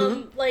 like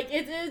like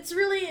it's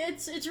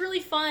really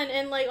fun,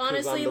 and like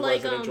honestly, I'm the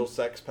like residential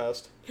sex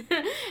pest.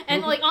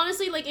 and like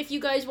honestly, like if you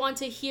guys want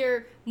to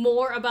hear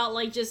more about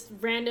like just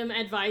random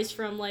advice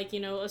from like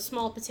a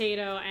small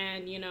potato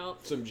and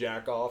some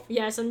jack off.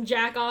 Yeah, some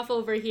jack off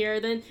over here,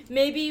 then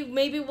maybe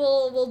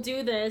we'll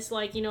do this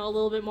like a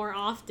little bit more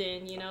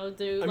often.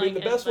 Do. I mean,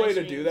 the best way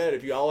to do that,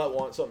 if y'all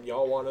want something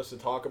y'all want us to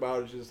talk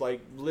about, is just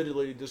like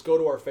literally just go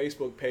to our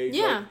Facebook page.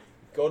 Yeah. Like,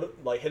 go to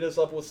hit us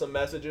up with some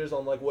messages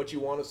on like what you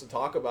want us to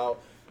talk about.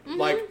 Mm-hmm.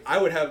 Like,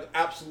 I would have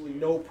absolutely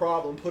no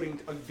problem putting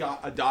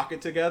a docket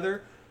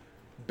together.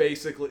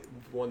 Basically,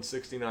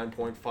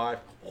 169.5.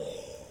 Oh,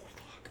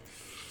 fuck.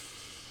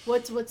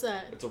 What's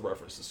that? It's a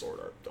reference to Sword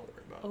Art. Don't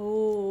worry about it.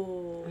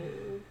 Oh.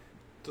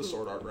 It's a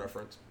Sword Art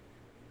reference.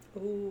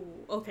 Ooh,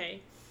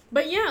 okay.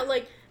 But yeah,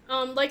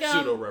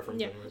 Pseudo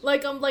reference. Yeah, Anyways.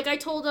 like I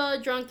told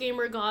Drunk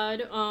Gamer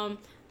God,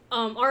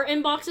 our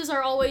inboxes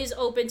are always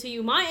open to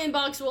you. My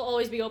inbox will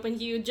always be open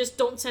to you. Just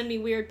don't send me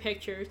weird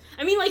pictures.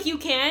 I mean, like you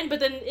can, but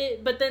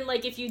then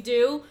like if you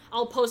do,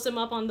 I'll post them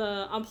up on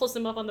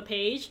the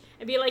page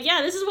and be like,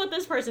 yeah, this is what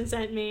this person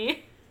sent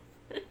me.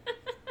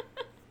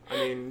 I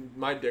mean,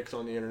 my dick's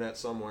on the internet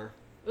somewhere.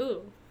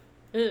 Ooh.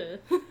 I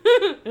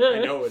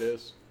know it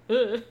is.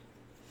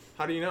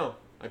 How do you know?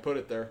 I put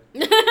it there.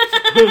 Like,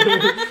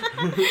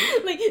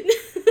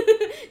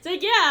 it's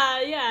like,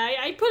 yeah,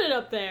 I put it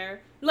up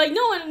there. Like,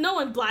 no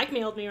one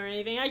blackmailed me or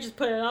anything. I just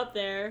put it up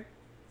there.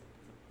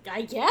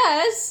 I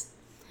guess.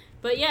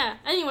 But yeah,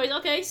 anyways,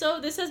 okay, so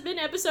this has been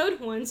episode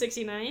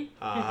 169.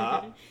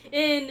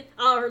 In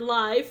our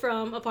live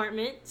from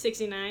apartment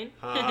 69.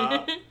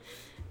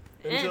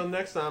 Until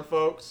next time,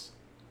 folks.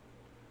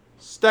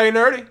 Stay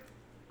nerdy.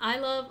 I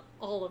love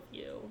all of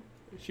you.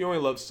 She only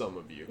loves some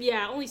of you.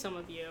 Yeah, only some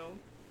of you.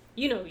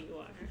 You know who you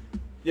are.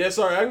 Yeah,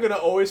 sorry, I'm gonna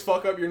always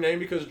fuck up your name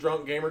because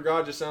Drunk Gamer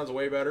God just sounds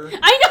way better.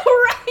 I know,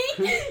 right?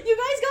 You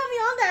guys got me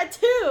on that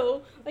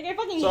too. Like I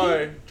fucking.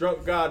 Sorry,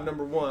 Drunk God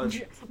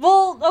 #1.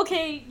 Well,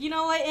 okay, you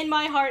know what? In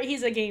my heart,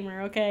 he's a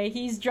gamer. Okay,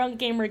 he's Drunk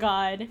Gamer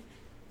God,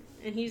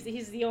 and he's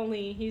the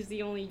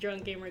only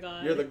Drunk Gamer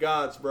God. You're the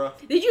gods, bro.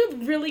 Did you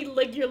really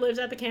lick your lips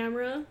at the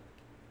camera?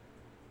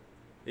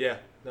 Yeah,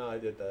 no, I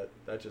did that.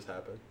 That just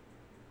happened.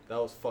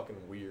 That was fucking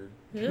weird.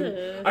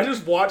 Ugh. I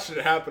just watched it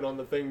happen on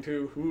the thing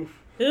too. Oof.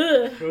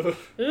 Ugh.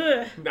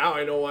 Ugh. Now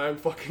I know why I'm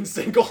fucking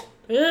single.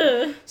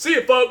 Ugh. See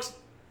you, folks.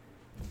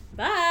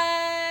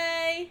 Bye.